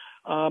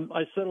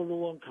 I said a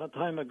long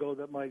time ago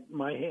that my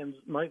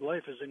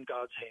life is in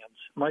God's hands.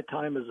 My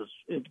time is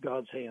in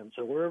God's hands.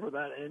 So wherever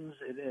that ends,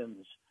 it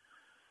ends.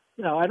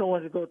 Now, I don't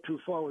want to go too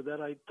far with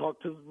that. I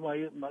talked to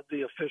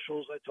the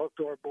officials. I talked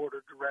to our board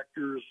of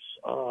directors,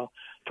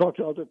 talked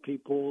to other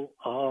people,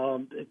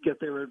 get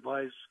their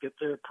advice, get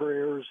their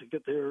prayers,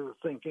 get their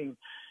thinking.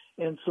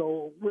 And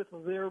so with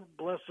their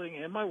blessing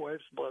and my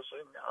wife's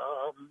blessing,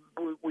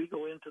 we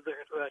go into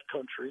that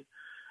country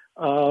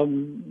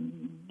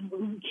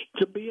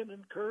to be an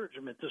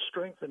encouragement, to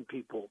strengthen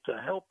people, to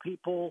help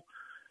people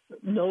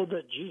know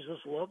that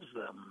Jesus loves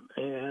them.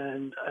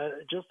 And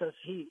just as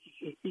he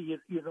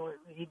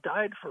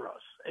died for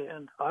us.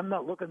 And I'm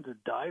not looking to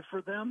die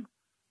for them,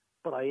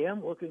 but I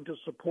am looking to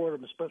support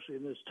them, especially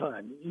in this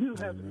time. You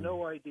have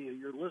no idea,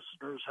 your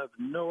listeners have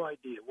no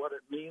idea what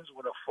it means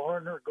when a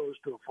foreigner goes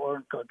to a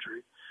foreign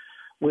country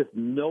with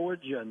no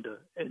agenda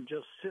and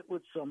just sit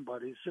with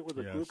somebody, sit with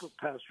a group of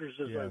pastors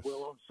as I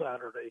will on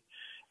Saturday,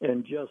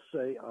 and just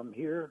say, I'm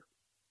here.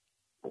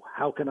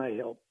 How can I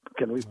help?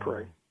 Can we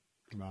pray?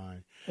 My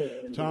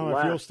Tom,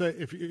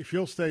 if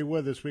you'll stay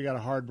with us, we got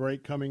a hard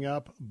break coming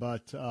up,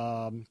 but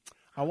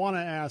I want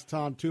to ask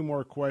Tom two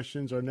more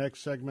questions. Our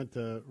next segment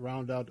to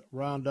round out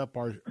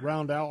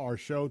our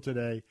show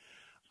today.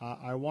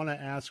 I want to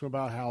ask him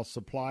about how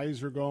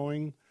supplies are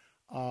going,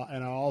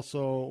 and I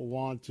also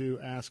want to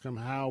ask him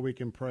how we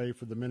can pray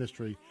for the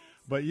ministry.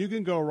 But you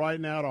can go right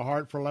now to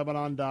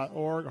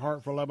heartforlebanon.org,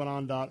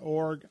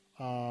 heartforlebanon.org.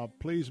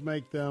 Please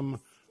make them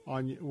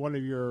on one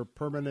of your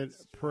permanent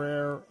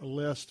prayer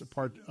list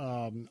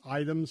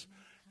items,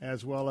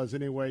 as well as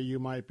any way you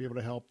might be able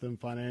to help them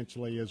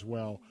financially as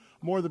well.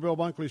 More of the Bill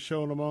Bunkley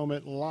Show in a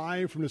moment,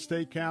 live from the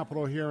state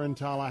capitol here in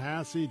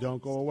Tallahassee.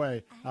 Don't go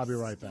away. I'll be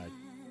right back.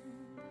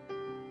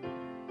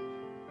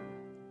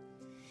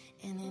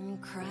 And in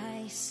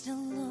Christ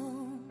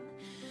alone,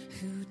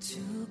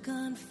 took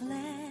on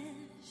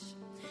flesh,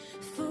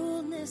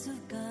 fullness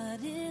of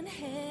God in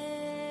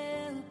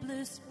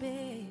helpless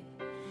babe.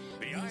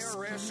 The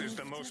IRS is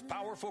the most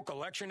powerful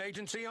collection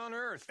agency on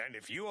earth, and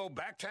if you owe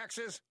back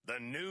taxes, the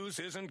news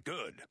isn't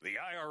good. The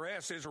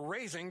IRS is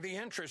raising the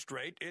interest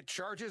rate it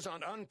charges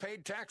on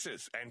unpaid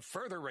taxes, and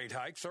further rate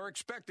hikes are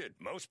expected.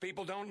 Most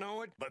people don't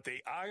know it, but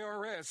the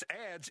IRS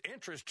adds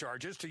interest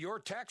charges to your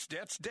tax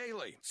debts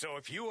daily. So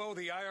if you owe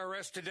the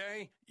IRS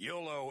today,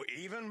 you'll owe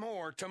even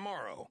more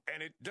tomorrow.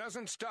 And it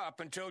doesn't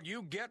stop until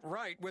you get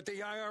right with the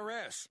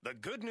IRS. The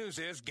good news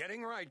is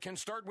getting right can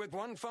start with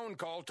one phone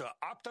call to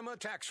Optima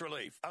Tax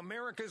Relief,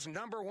 America's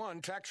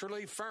 #1 tax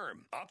relief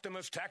firm.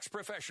 Optima's tax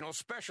professionals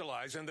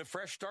specialize in the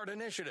Fresh Start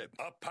Initiative,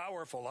 a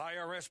powerful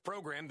IRS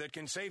program that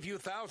can save you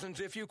thousands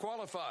if you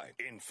qualify.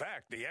 In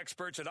fact, the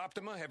experts at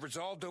Optima have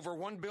resolved over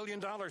 $1 billion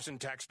in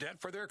tax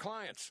debt for their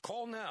clients.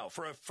 Call now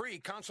for a free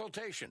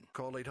consultation.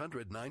 Call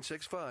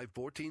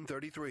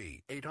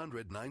 800-965-1433.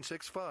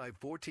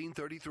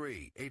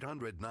 800-965-1433.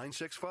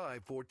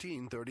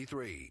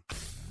 800-965-1433.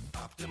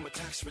 Optima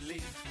Tax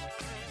Relief.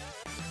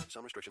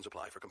 Some restrictions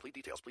apply. For complete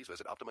details, please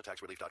visit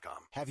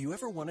OptimaTaxRelief.com. Have you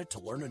ever wanted to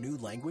learn a new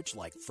language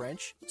like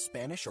French,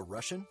 Spanish, or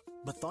Russian,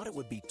 but thought it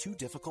would be too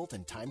difficult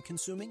and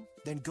time-consuming?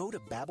 Then go to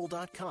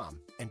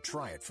Babbel.com and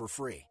try it for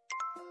free.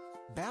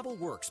 Babbel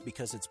works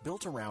because it's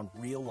built around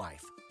real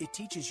life. It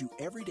teaches you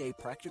everyday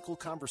practical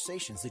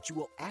conversations that you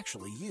will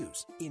actually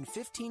use. In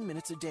 15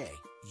 minutes a day,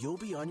 you'll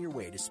be on your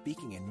way to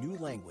speaking a new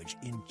language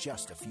in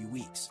just a few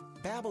weeks.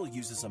 Babbel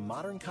uses a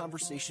modern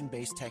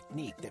conversation-based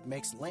technique that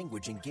makes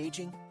language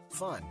engaging,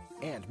 fun,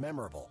 and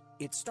memorable.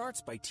 It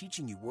starts by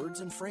teaching you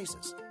words and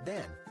phrases.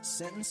 Then,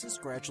 sentences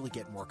gradually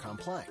get more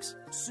complex.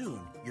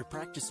 Soon, you're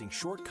practicing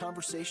short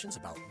conversations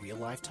about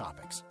real-life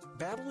topics.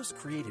 Babbel is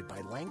created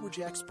by language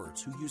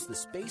experts who use the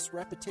spaced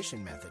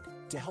repetition method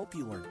to help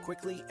you learn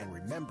quickly and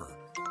remember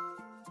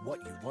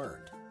what you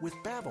learned. With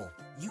Babbel,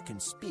 you can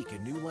speak a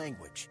new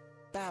language.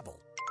 Babbel.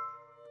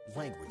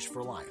 Language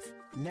for life.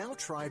 Now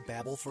try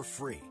Babbel for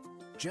free.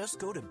 Just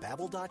go to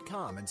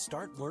Babbel.com and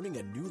start learning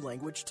a new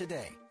language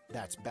today.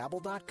 That's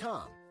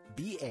Babbel.com.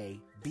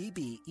 Babbel.com.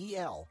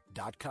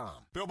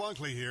 Bill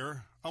Bunkley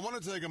here. I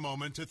want to take a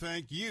moment to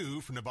thank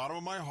you from the bottom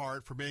of my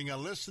heart for being a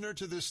listener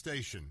to this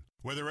station.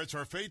 Whether it's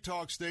our Faith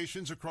Talk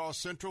stations across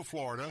Central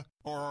Florida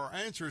or our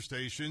answer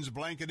stations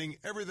blanketing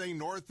everything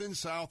north and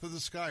south of the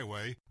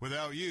Skyway,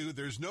 without you,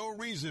 there's no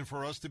reason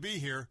for us to be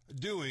here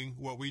doing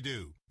what we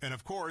do. And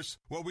of course,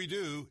 what we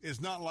do is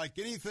not like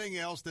anything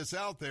else that's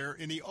out there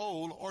in the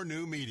old or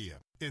new media.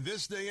 In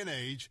this day and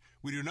age,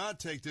 we do not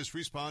take this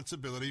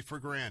responsibility for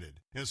granted.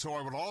 And so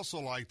I would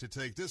also like to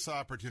take this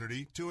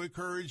opportunity to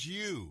encourage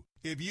you.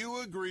 If you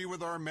agree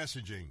with our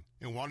messaging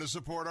and want to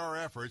support our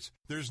efforts,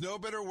 there's no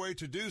better way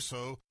to do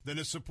so than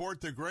to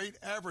support the great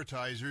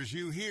advertisers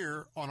you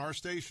hear on our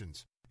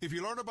stations. If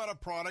you learn about a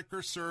product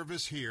or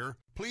service here,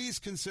 please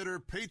consider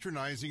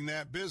patronizing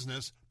that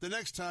business the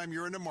next time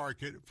you're in the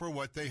market for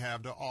what they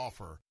have to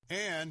offer.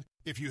 And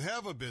if you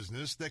have a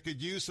business that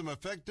could use some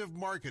effective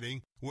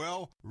marketing,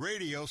 well,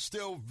 radio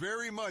still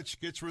very much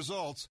gets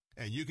results,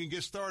 and you can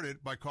get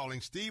started by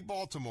calling Steve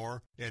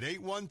Baltimore at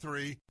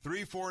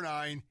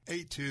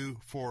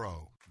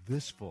 813-349-8240.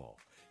 This fall,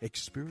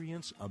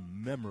 experience a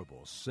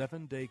memorable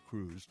 7-day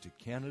cruise to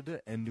Canada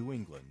and New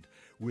England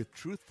with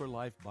Truth for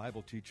Life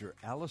Bible teacher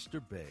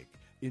Alistair Begg.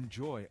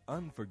 Enjoy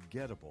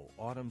unforgettable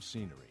autumn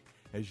scenery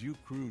as you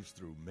cruise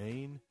through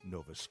Maine,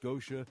 Nova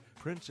Scotia,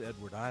 Prince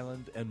Edward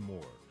Island, and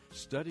more,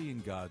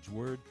 studying God's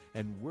Word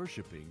and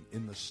worshiping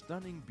in the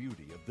stunning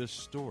beauty of this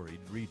storied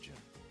region.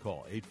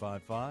 Call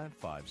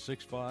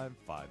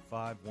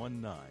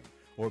 855-565-5519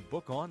 or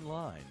book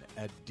online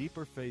at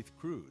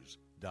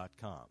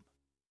deeperfaithcruise.com.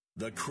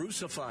 The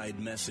Crucified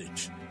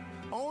Message.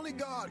 Only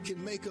God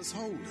can make us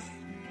holy.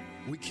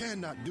 We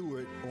cannot do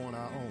it on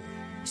our own.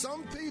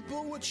 Some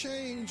people will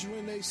change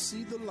when they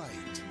see the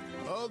light.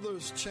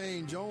 Others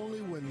change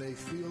only when they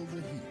feel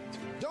the heat.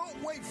 Don't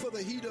wait for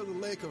the heat of the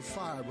lake of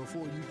fire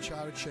before you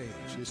try to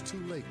change. It's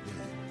too late then.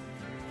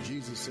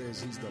 Jesus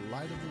says he's the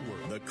light of the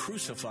world. The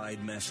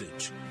Crucified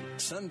Message.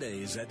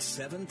 Sundays at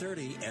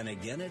 7:30 and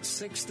again at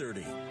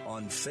 6:30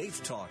 on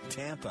Faith Talk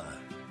Tampa.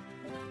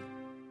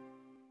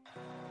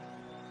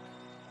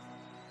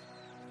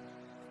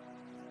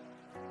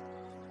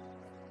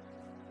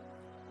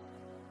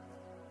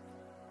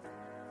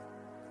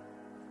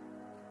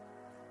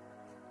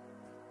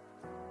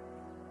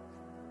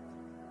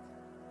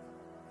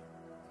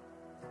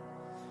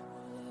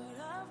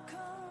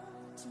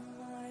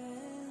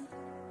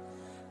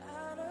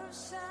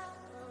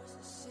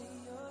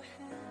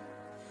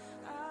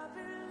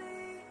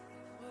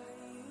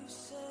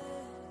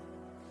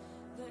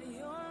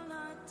 You're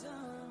not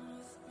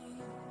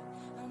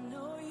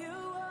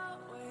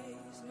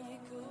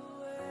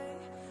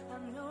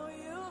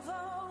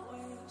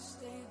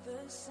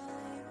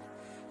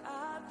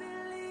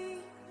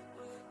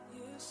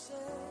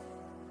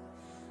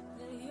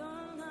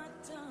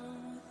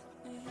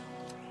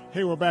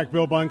Hey, we're back.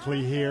 Bill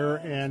Bunkley here,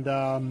 and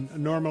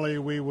normally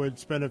we would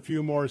spend a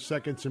few more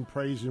seconds in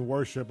praise and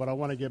worship, but I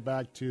want to get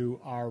back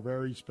to our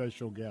very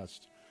special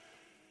guest.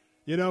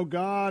 You know,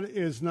 God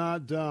is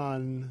not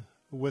done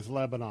with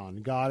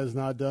Lebanon. God is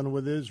not done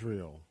with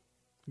Israel.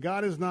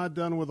 God is not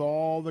done with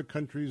all the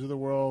countries of the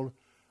world,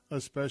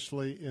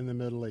 especially in the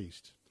Middle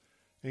East.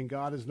 And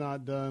God is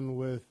not done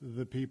with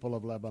the people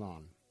of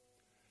Lebanon.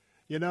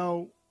 You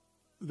know,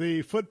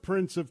 the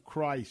footprints of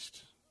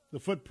Christ, the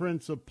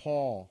footprints of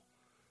Paul,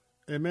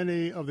 and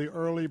many of the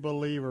early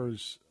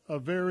believers, a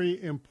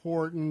very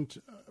important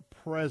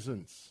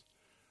presence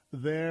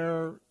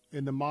there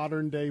in the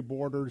modern-day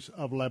borders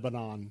of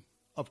Lebanon,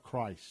 of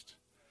Christ.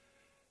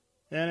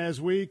 And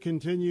as we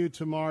continue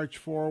to march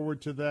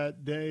forward to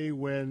that day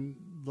when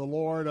the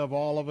Lord of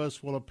all of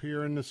us will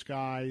appear in the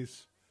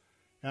skies,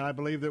 and I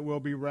believe that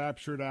we'll be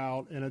raptured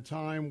out in a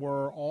time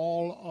where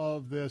all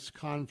of this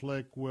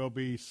conflict will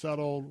be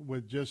settled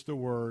with just a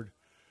word.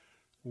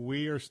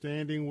 We are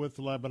standing with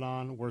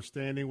Lebanon. We're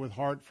standing with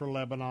Heart for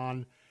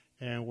Lebanon,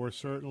 and we're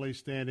certainly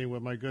standing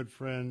with my good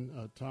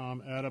friend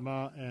Tom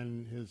Adama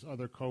and his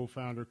other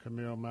co-founder,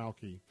 Camille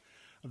Malky.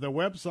 The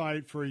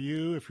website for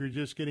you, if you're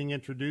just getting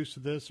introduced to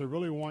this, I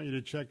really want you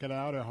to check it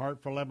out at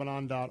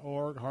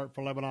heartforlebanon.org,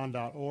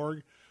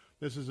 heartforlebanon.org.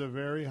 This is a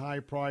very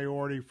high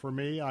priority for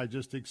me. I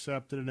just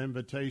accepted an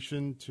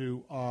invitation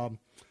to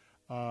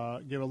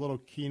give a little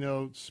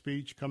keynote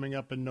speech coming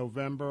up in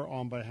November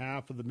on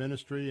behalf of the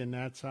ministry, and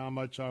that's how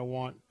much I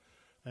want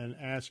and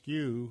ask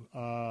you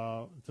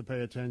to pay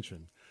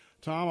attention.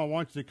 Tom, I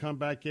want you to come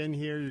back in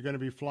here. You're going to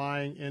be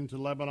flying into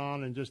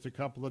Lebanon in just a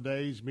couple of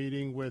days,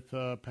 meeting with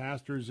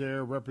pastors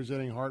there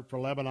representing Heart for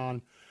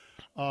Lebanon.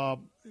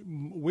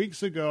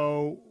 Weeks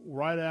ago,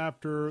 right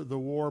after the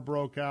war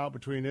broke out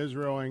between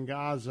Israel and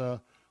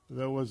Gaza,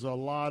 there was a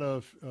lot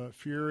of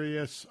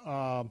furious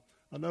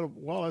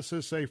let's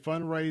just say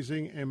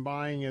fundraising and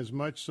buying as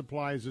much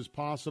supplies as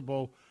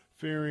possible,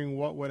 fearing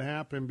what would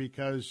happen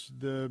because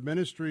the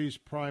ministry's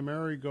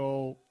primary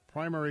goal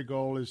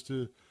is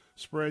to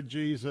spread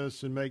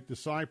Jesus and make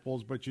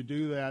disciples, but you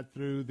do that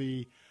through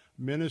the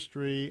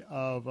ministry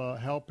of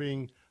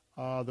helping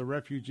the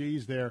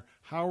refugees there.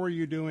 How are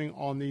you doing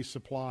on these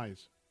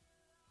supplies?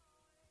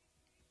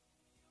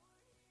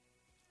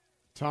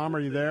 Tom, are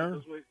you there?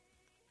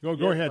 Go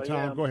ahead,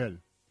 Tom. Go ahead.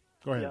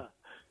 Yeah.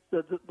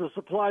 The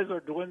supplies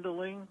are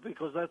dwindling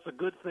because that's a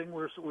good thing.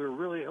 We're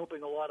really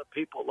helping a lot of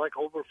people, like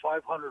over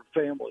 500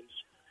 families,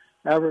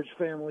 average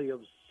family of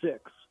 6.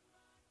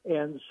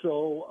 And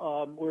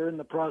so we're in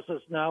the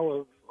process now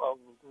of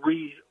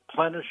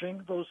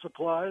replenishing those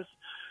supplies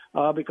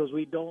because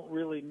we don't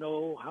really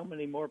know how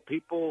many more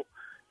people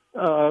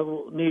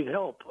need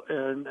help.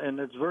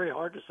 And it's very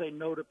hard to say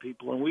no to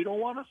people. And we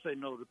don't want to say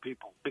no to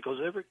people because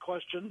every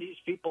question these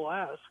people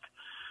ask,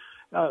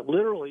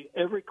 literally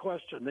every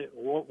question,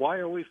 why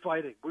are we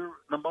fighting? We're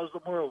in the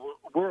Muslim world.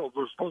 Muslims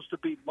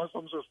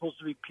are supposed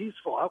to be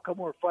peaceful. How come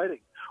we're fighting?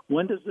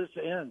 When does this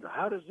end?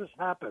 How does this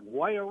happen?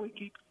 Why are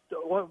we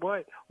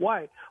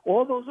why?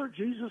 All those are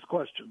Jesus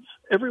questions.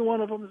 Every one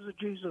of them is a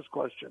Jesus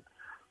question.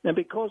 And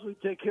because we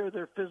take care of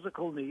their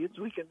physical needs,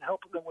 we can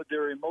help them with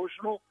their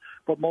emotional,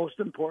 but most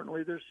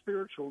importantly, their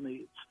spiritual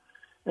needs.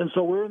 And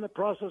so we're in the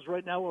process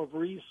right now of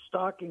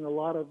restocking a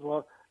lot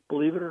of,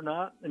 believe it or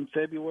not, in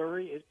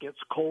February it gets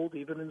cold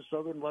even in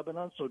southern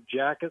Lebanon, so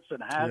jackets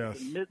and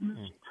hats and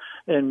mittens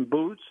and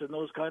boots and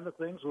those kind of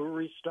things. We're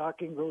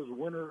restocking those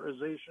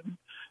winterization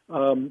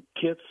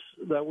kits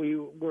that we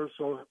were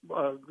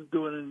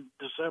doing in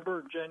December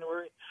and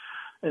January.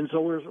 And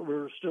so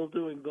we're still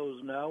doing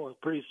those now.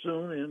 Pretty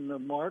soon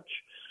in March,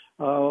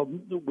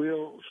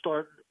 we'll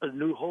start a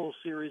new whole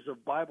series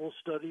of Bible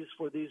studies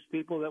for these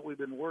people that we've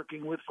been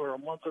working with for a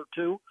month or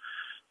two.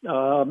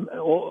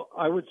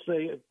 I would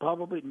say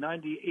probably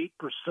 98%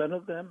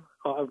 of them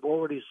have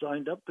already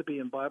signed up to be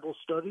in Bible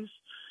studies.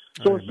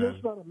 So It's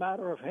just not a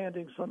matter of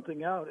handing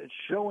something out. It's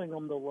showing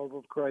them the love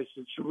of Christ.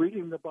 It's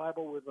reading the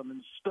Bible with them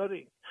and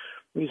studying.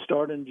 We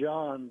start in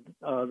John,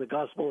 the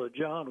Gospel of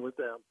John with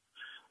them.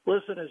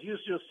 Listen, as you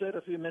just said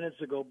a few minutes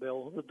ago,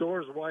 Bill, the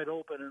door's wide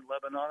open in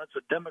Lebanon. It's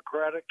a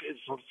democratic, it's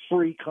a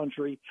free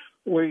country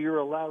where you're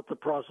allowed to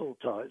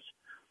proselytize.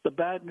 The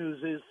bad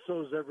news is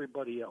so is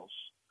everybody else.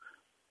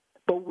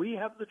 But we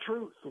have the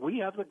truth. We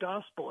have the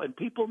gospel, and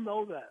people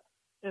know that,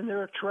 and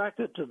they're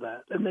attracted to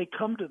that, and they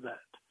come to that.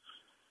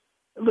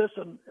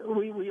 Listen,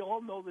 we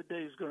all know the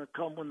day is going to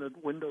come when the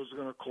window's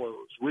going to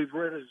close. We've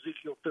read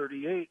Ezekiel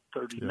 38,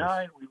 39.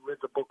 Yes. We've read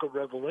the book of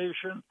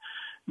Revelation.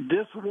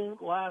 This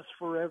won't last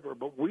forever,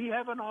 but we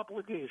have an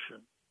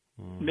obligation.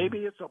 Mm-hmm. Maybe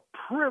it's a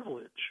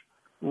privilege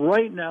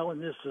right now in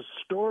this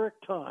historic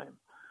time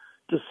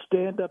to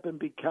stand up and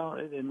be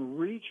counted and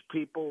reach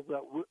people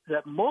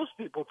that most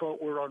people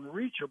thought were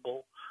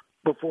unreachable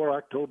before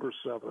October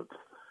 7th.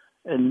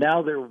 And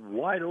now they're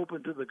wide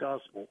open to the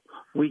gospel.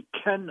 We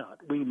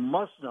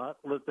must not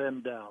let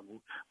them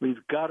down.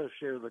 We've got to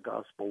share the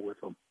gospel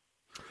with them.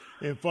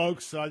 And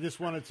folks, I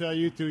just want to tell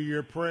you, through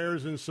your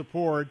prayers and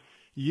support,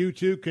 you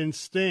too can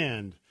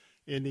stand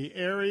in the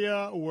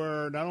area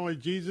where not only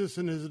Jesus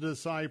and his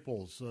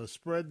disciples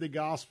spread the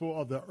gospel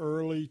of the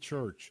early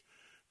church.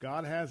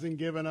 God hasn't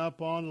given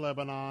up on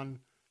Lebanon.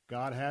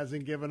 God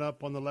hasn't given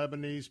up on the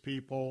Lebanese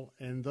people.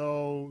 And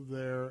though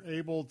they're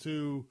able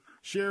to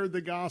share the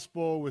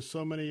gospel with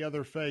so many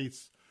other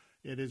faiths,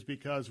 it is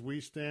because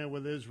we stand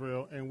with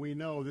Israel, and we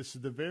know this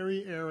is the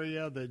very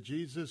area that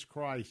Jesus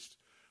Christ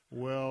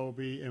will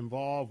be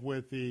involved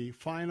with the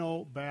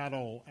final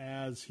battle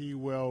as he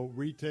will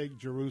retake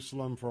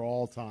Jerusalem for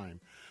all time.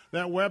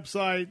 That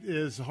website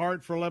is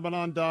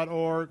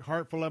heartforlebanon.org,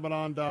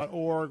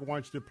 heartforlebanon.org. I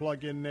want you to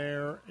plug in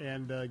there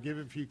and give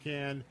if you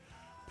can.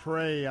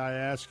 Pray, I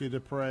ask you to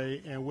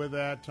pray. And with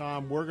that,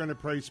 Tom, we're going to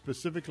pray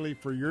specifically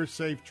for your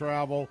safe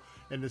travel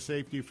and the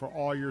safety for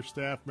all your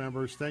staff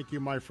members. Thank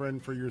you, my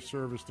friend, for your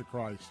service to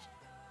Christ.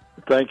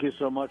 Thank you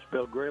so much,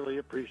 Bill. Greatly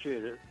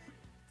appreciate it.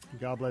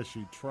 God bless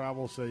you.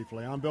 Travel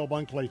safely. I'm Bill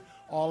Bunkley.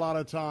 All out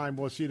of time.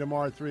 We'll see you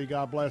tomorrow at 3.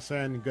 God bless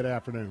and good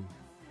afternoon.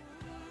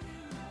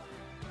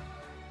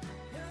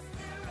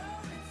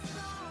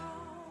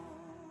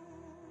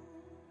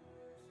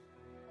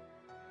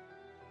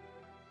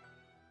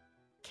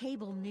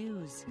 Cable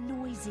news,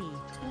 noisy,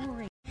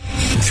 boring.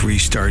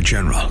 3-star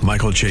General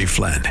Michael J.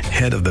 Flynn,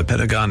 head of the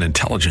Pentagon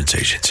Intelligence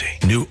Agency,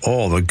 knew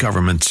all the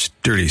government's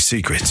dirty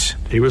secrets.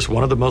 He was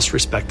one of the most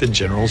respected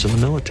generals in the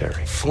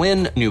military.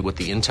 Flynn knew what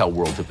the intel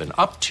world had been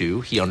up to.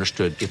 He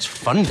understood its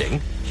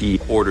funding. He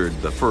ordered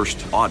the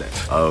first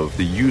audit of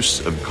the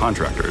use of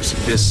contractors.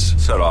 This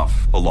set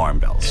off alarm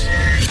bells.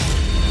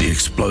 The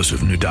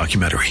explosive new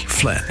documentary,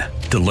 Flynn,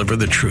 Deliver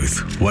the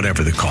Truth,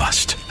 Whatever the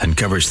Cost,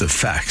 uncovers the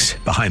facts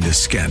behind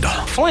this scandal.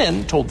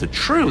 Flynn told the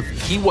truth.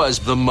 He was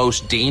the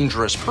most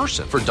dangerous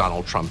person for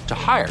Donald Trump to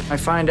hire. I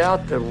find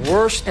out the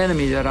worst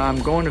enemy that I'm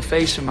going to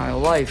face in my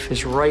life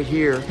is right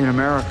here in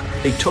America.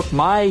 They took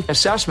my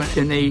assessment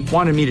and they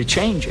wanted me to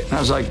change it. And I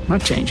was like, I'm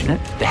not changing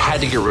it. They had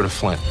to get rid of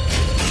Flynn.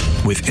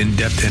 With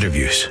in-depth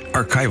interviews,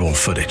 archival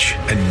footage,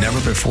 and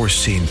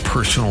never-before-seen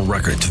personal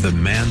records of the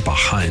man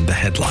behind the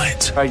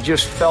headlines. I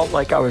just felt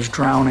like I was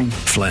drowning.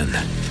 Flynn,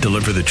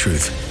 Deliver the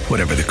Truth,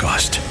 Whatever the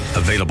Cost.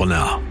 Available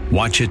now.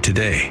 Watch it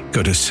today.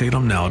 Go to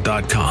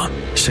salemnow.com.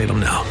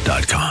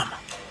 salemnow.com.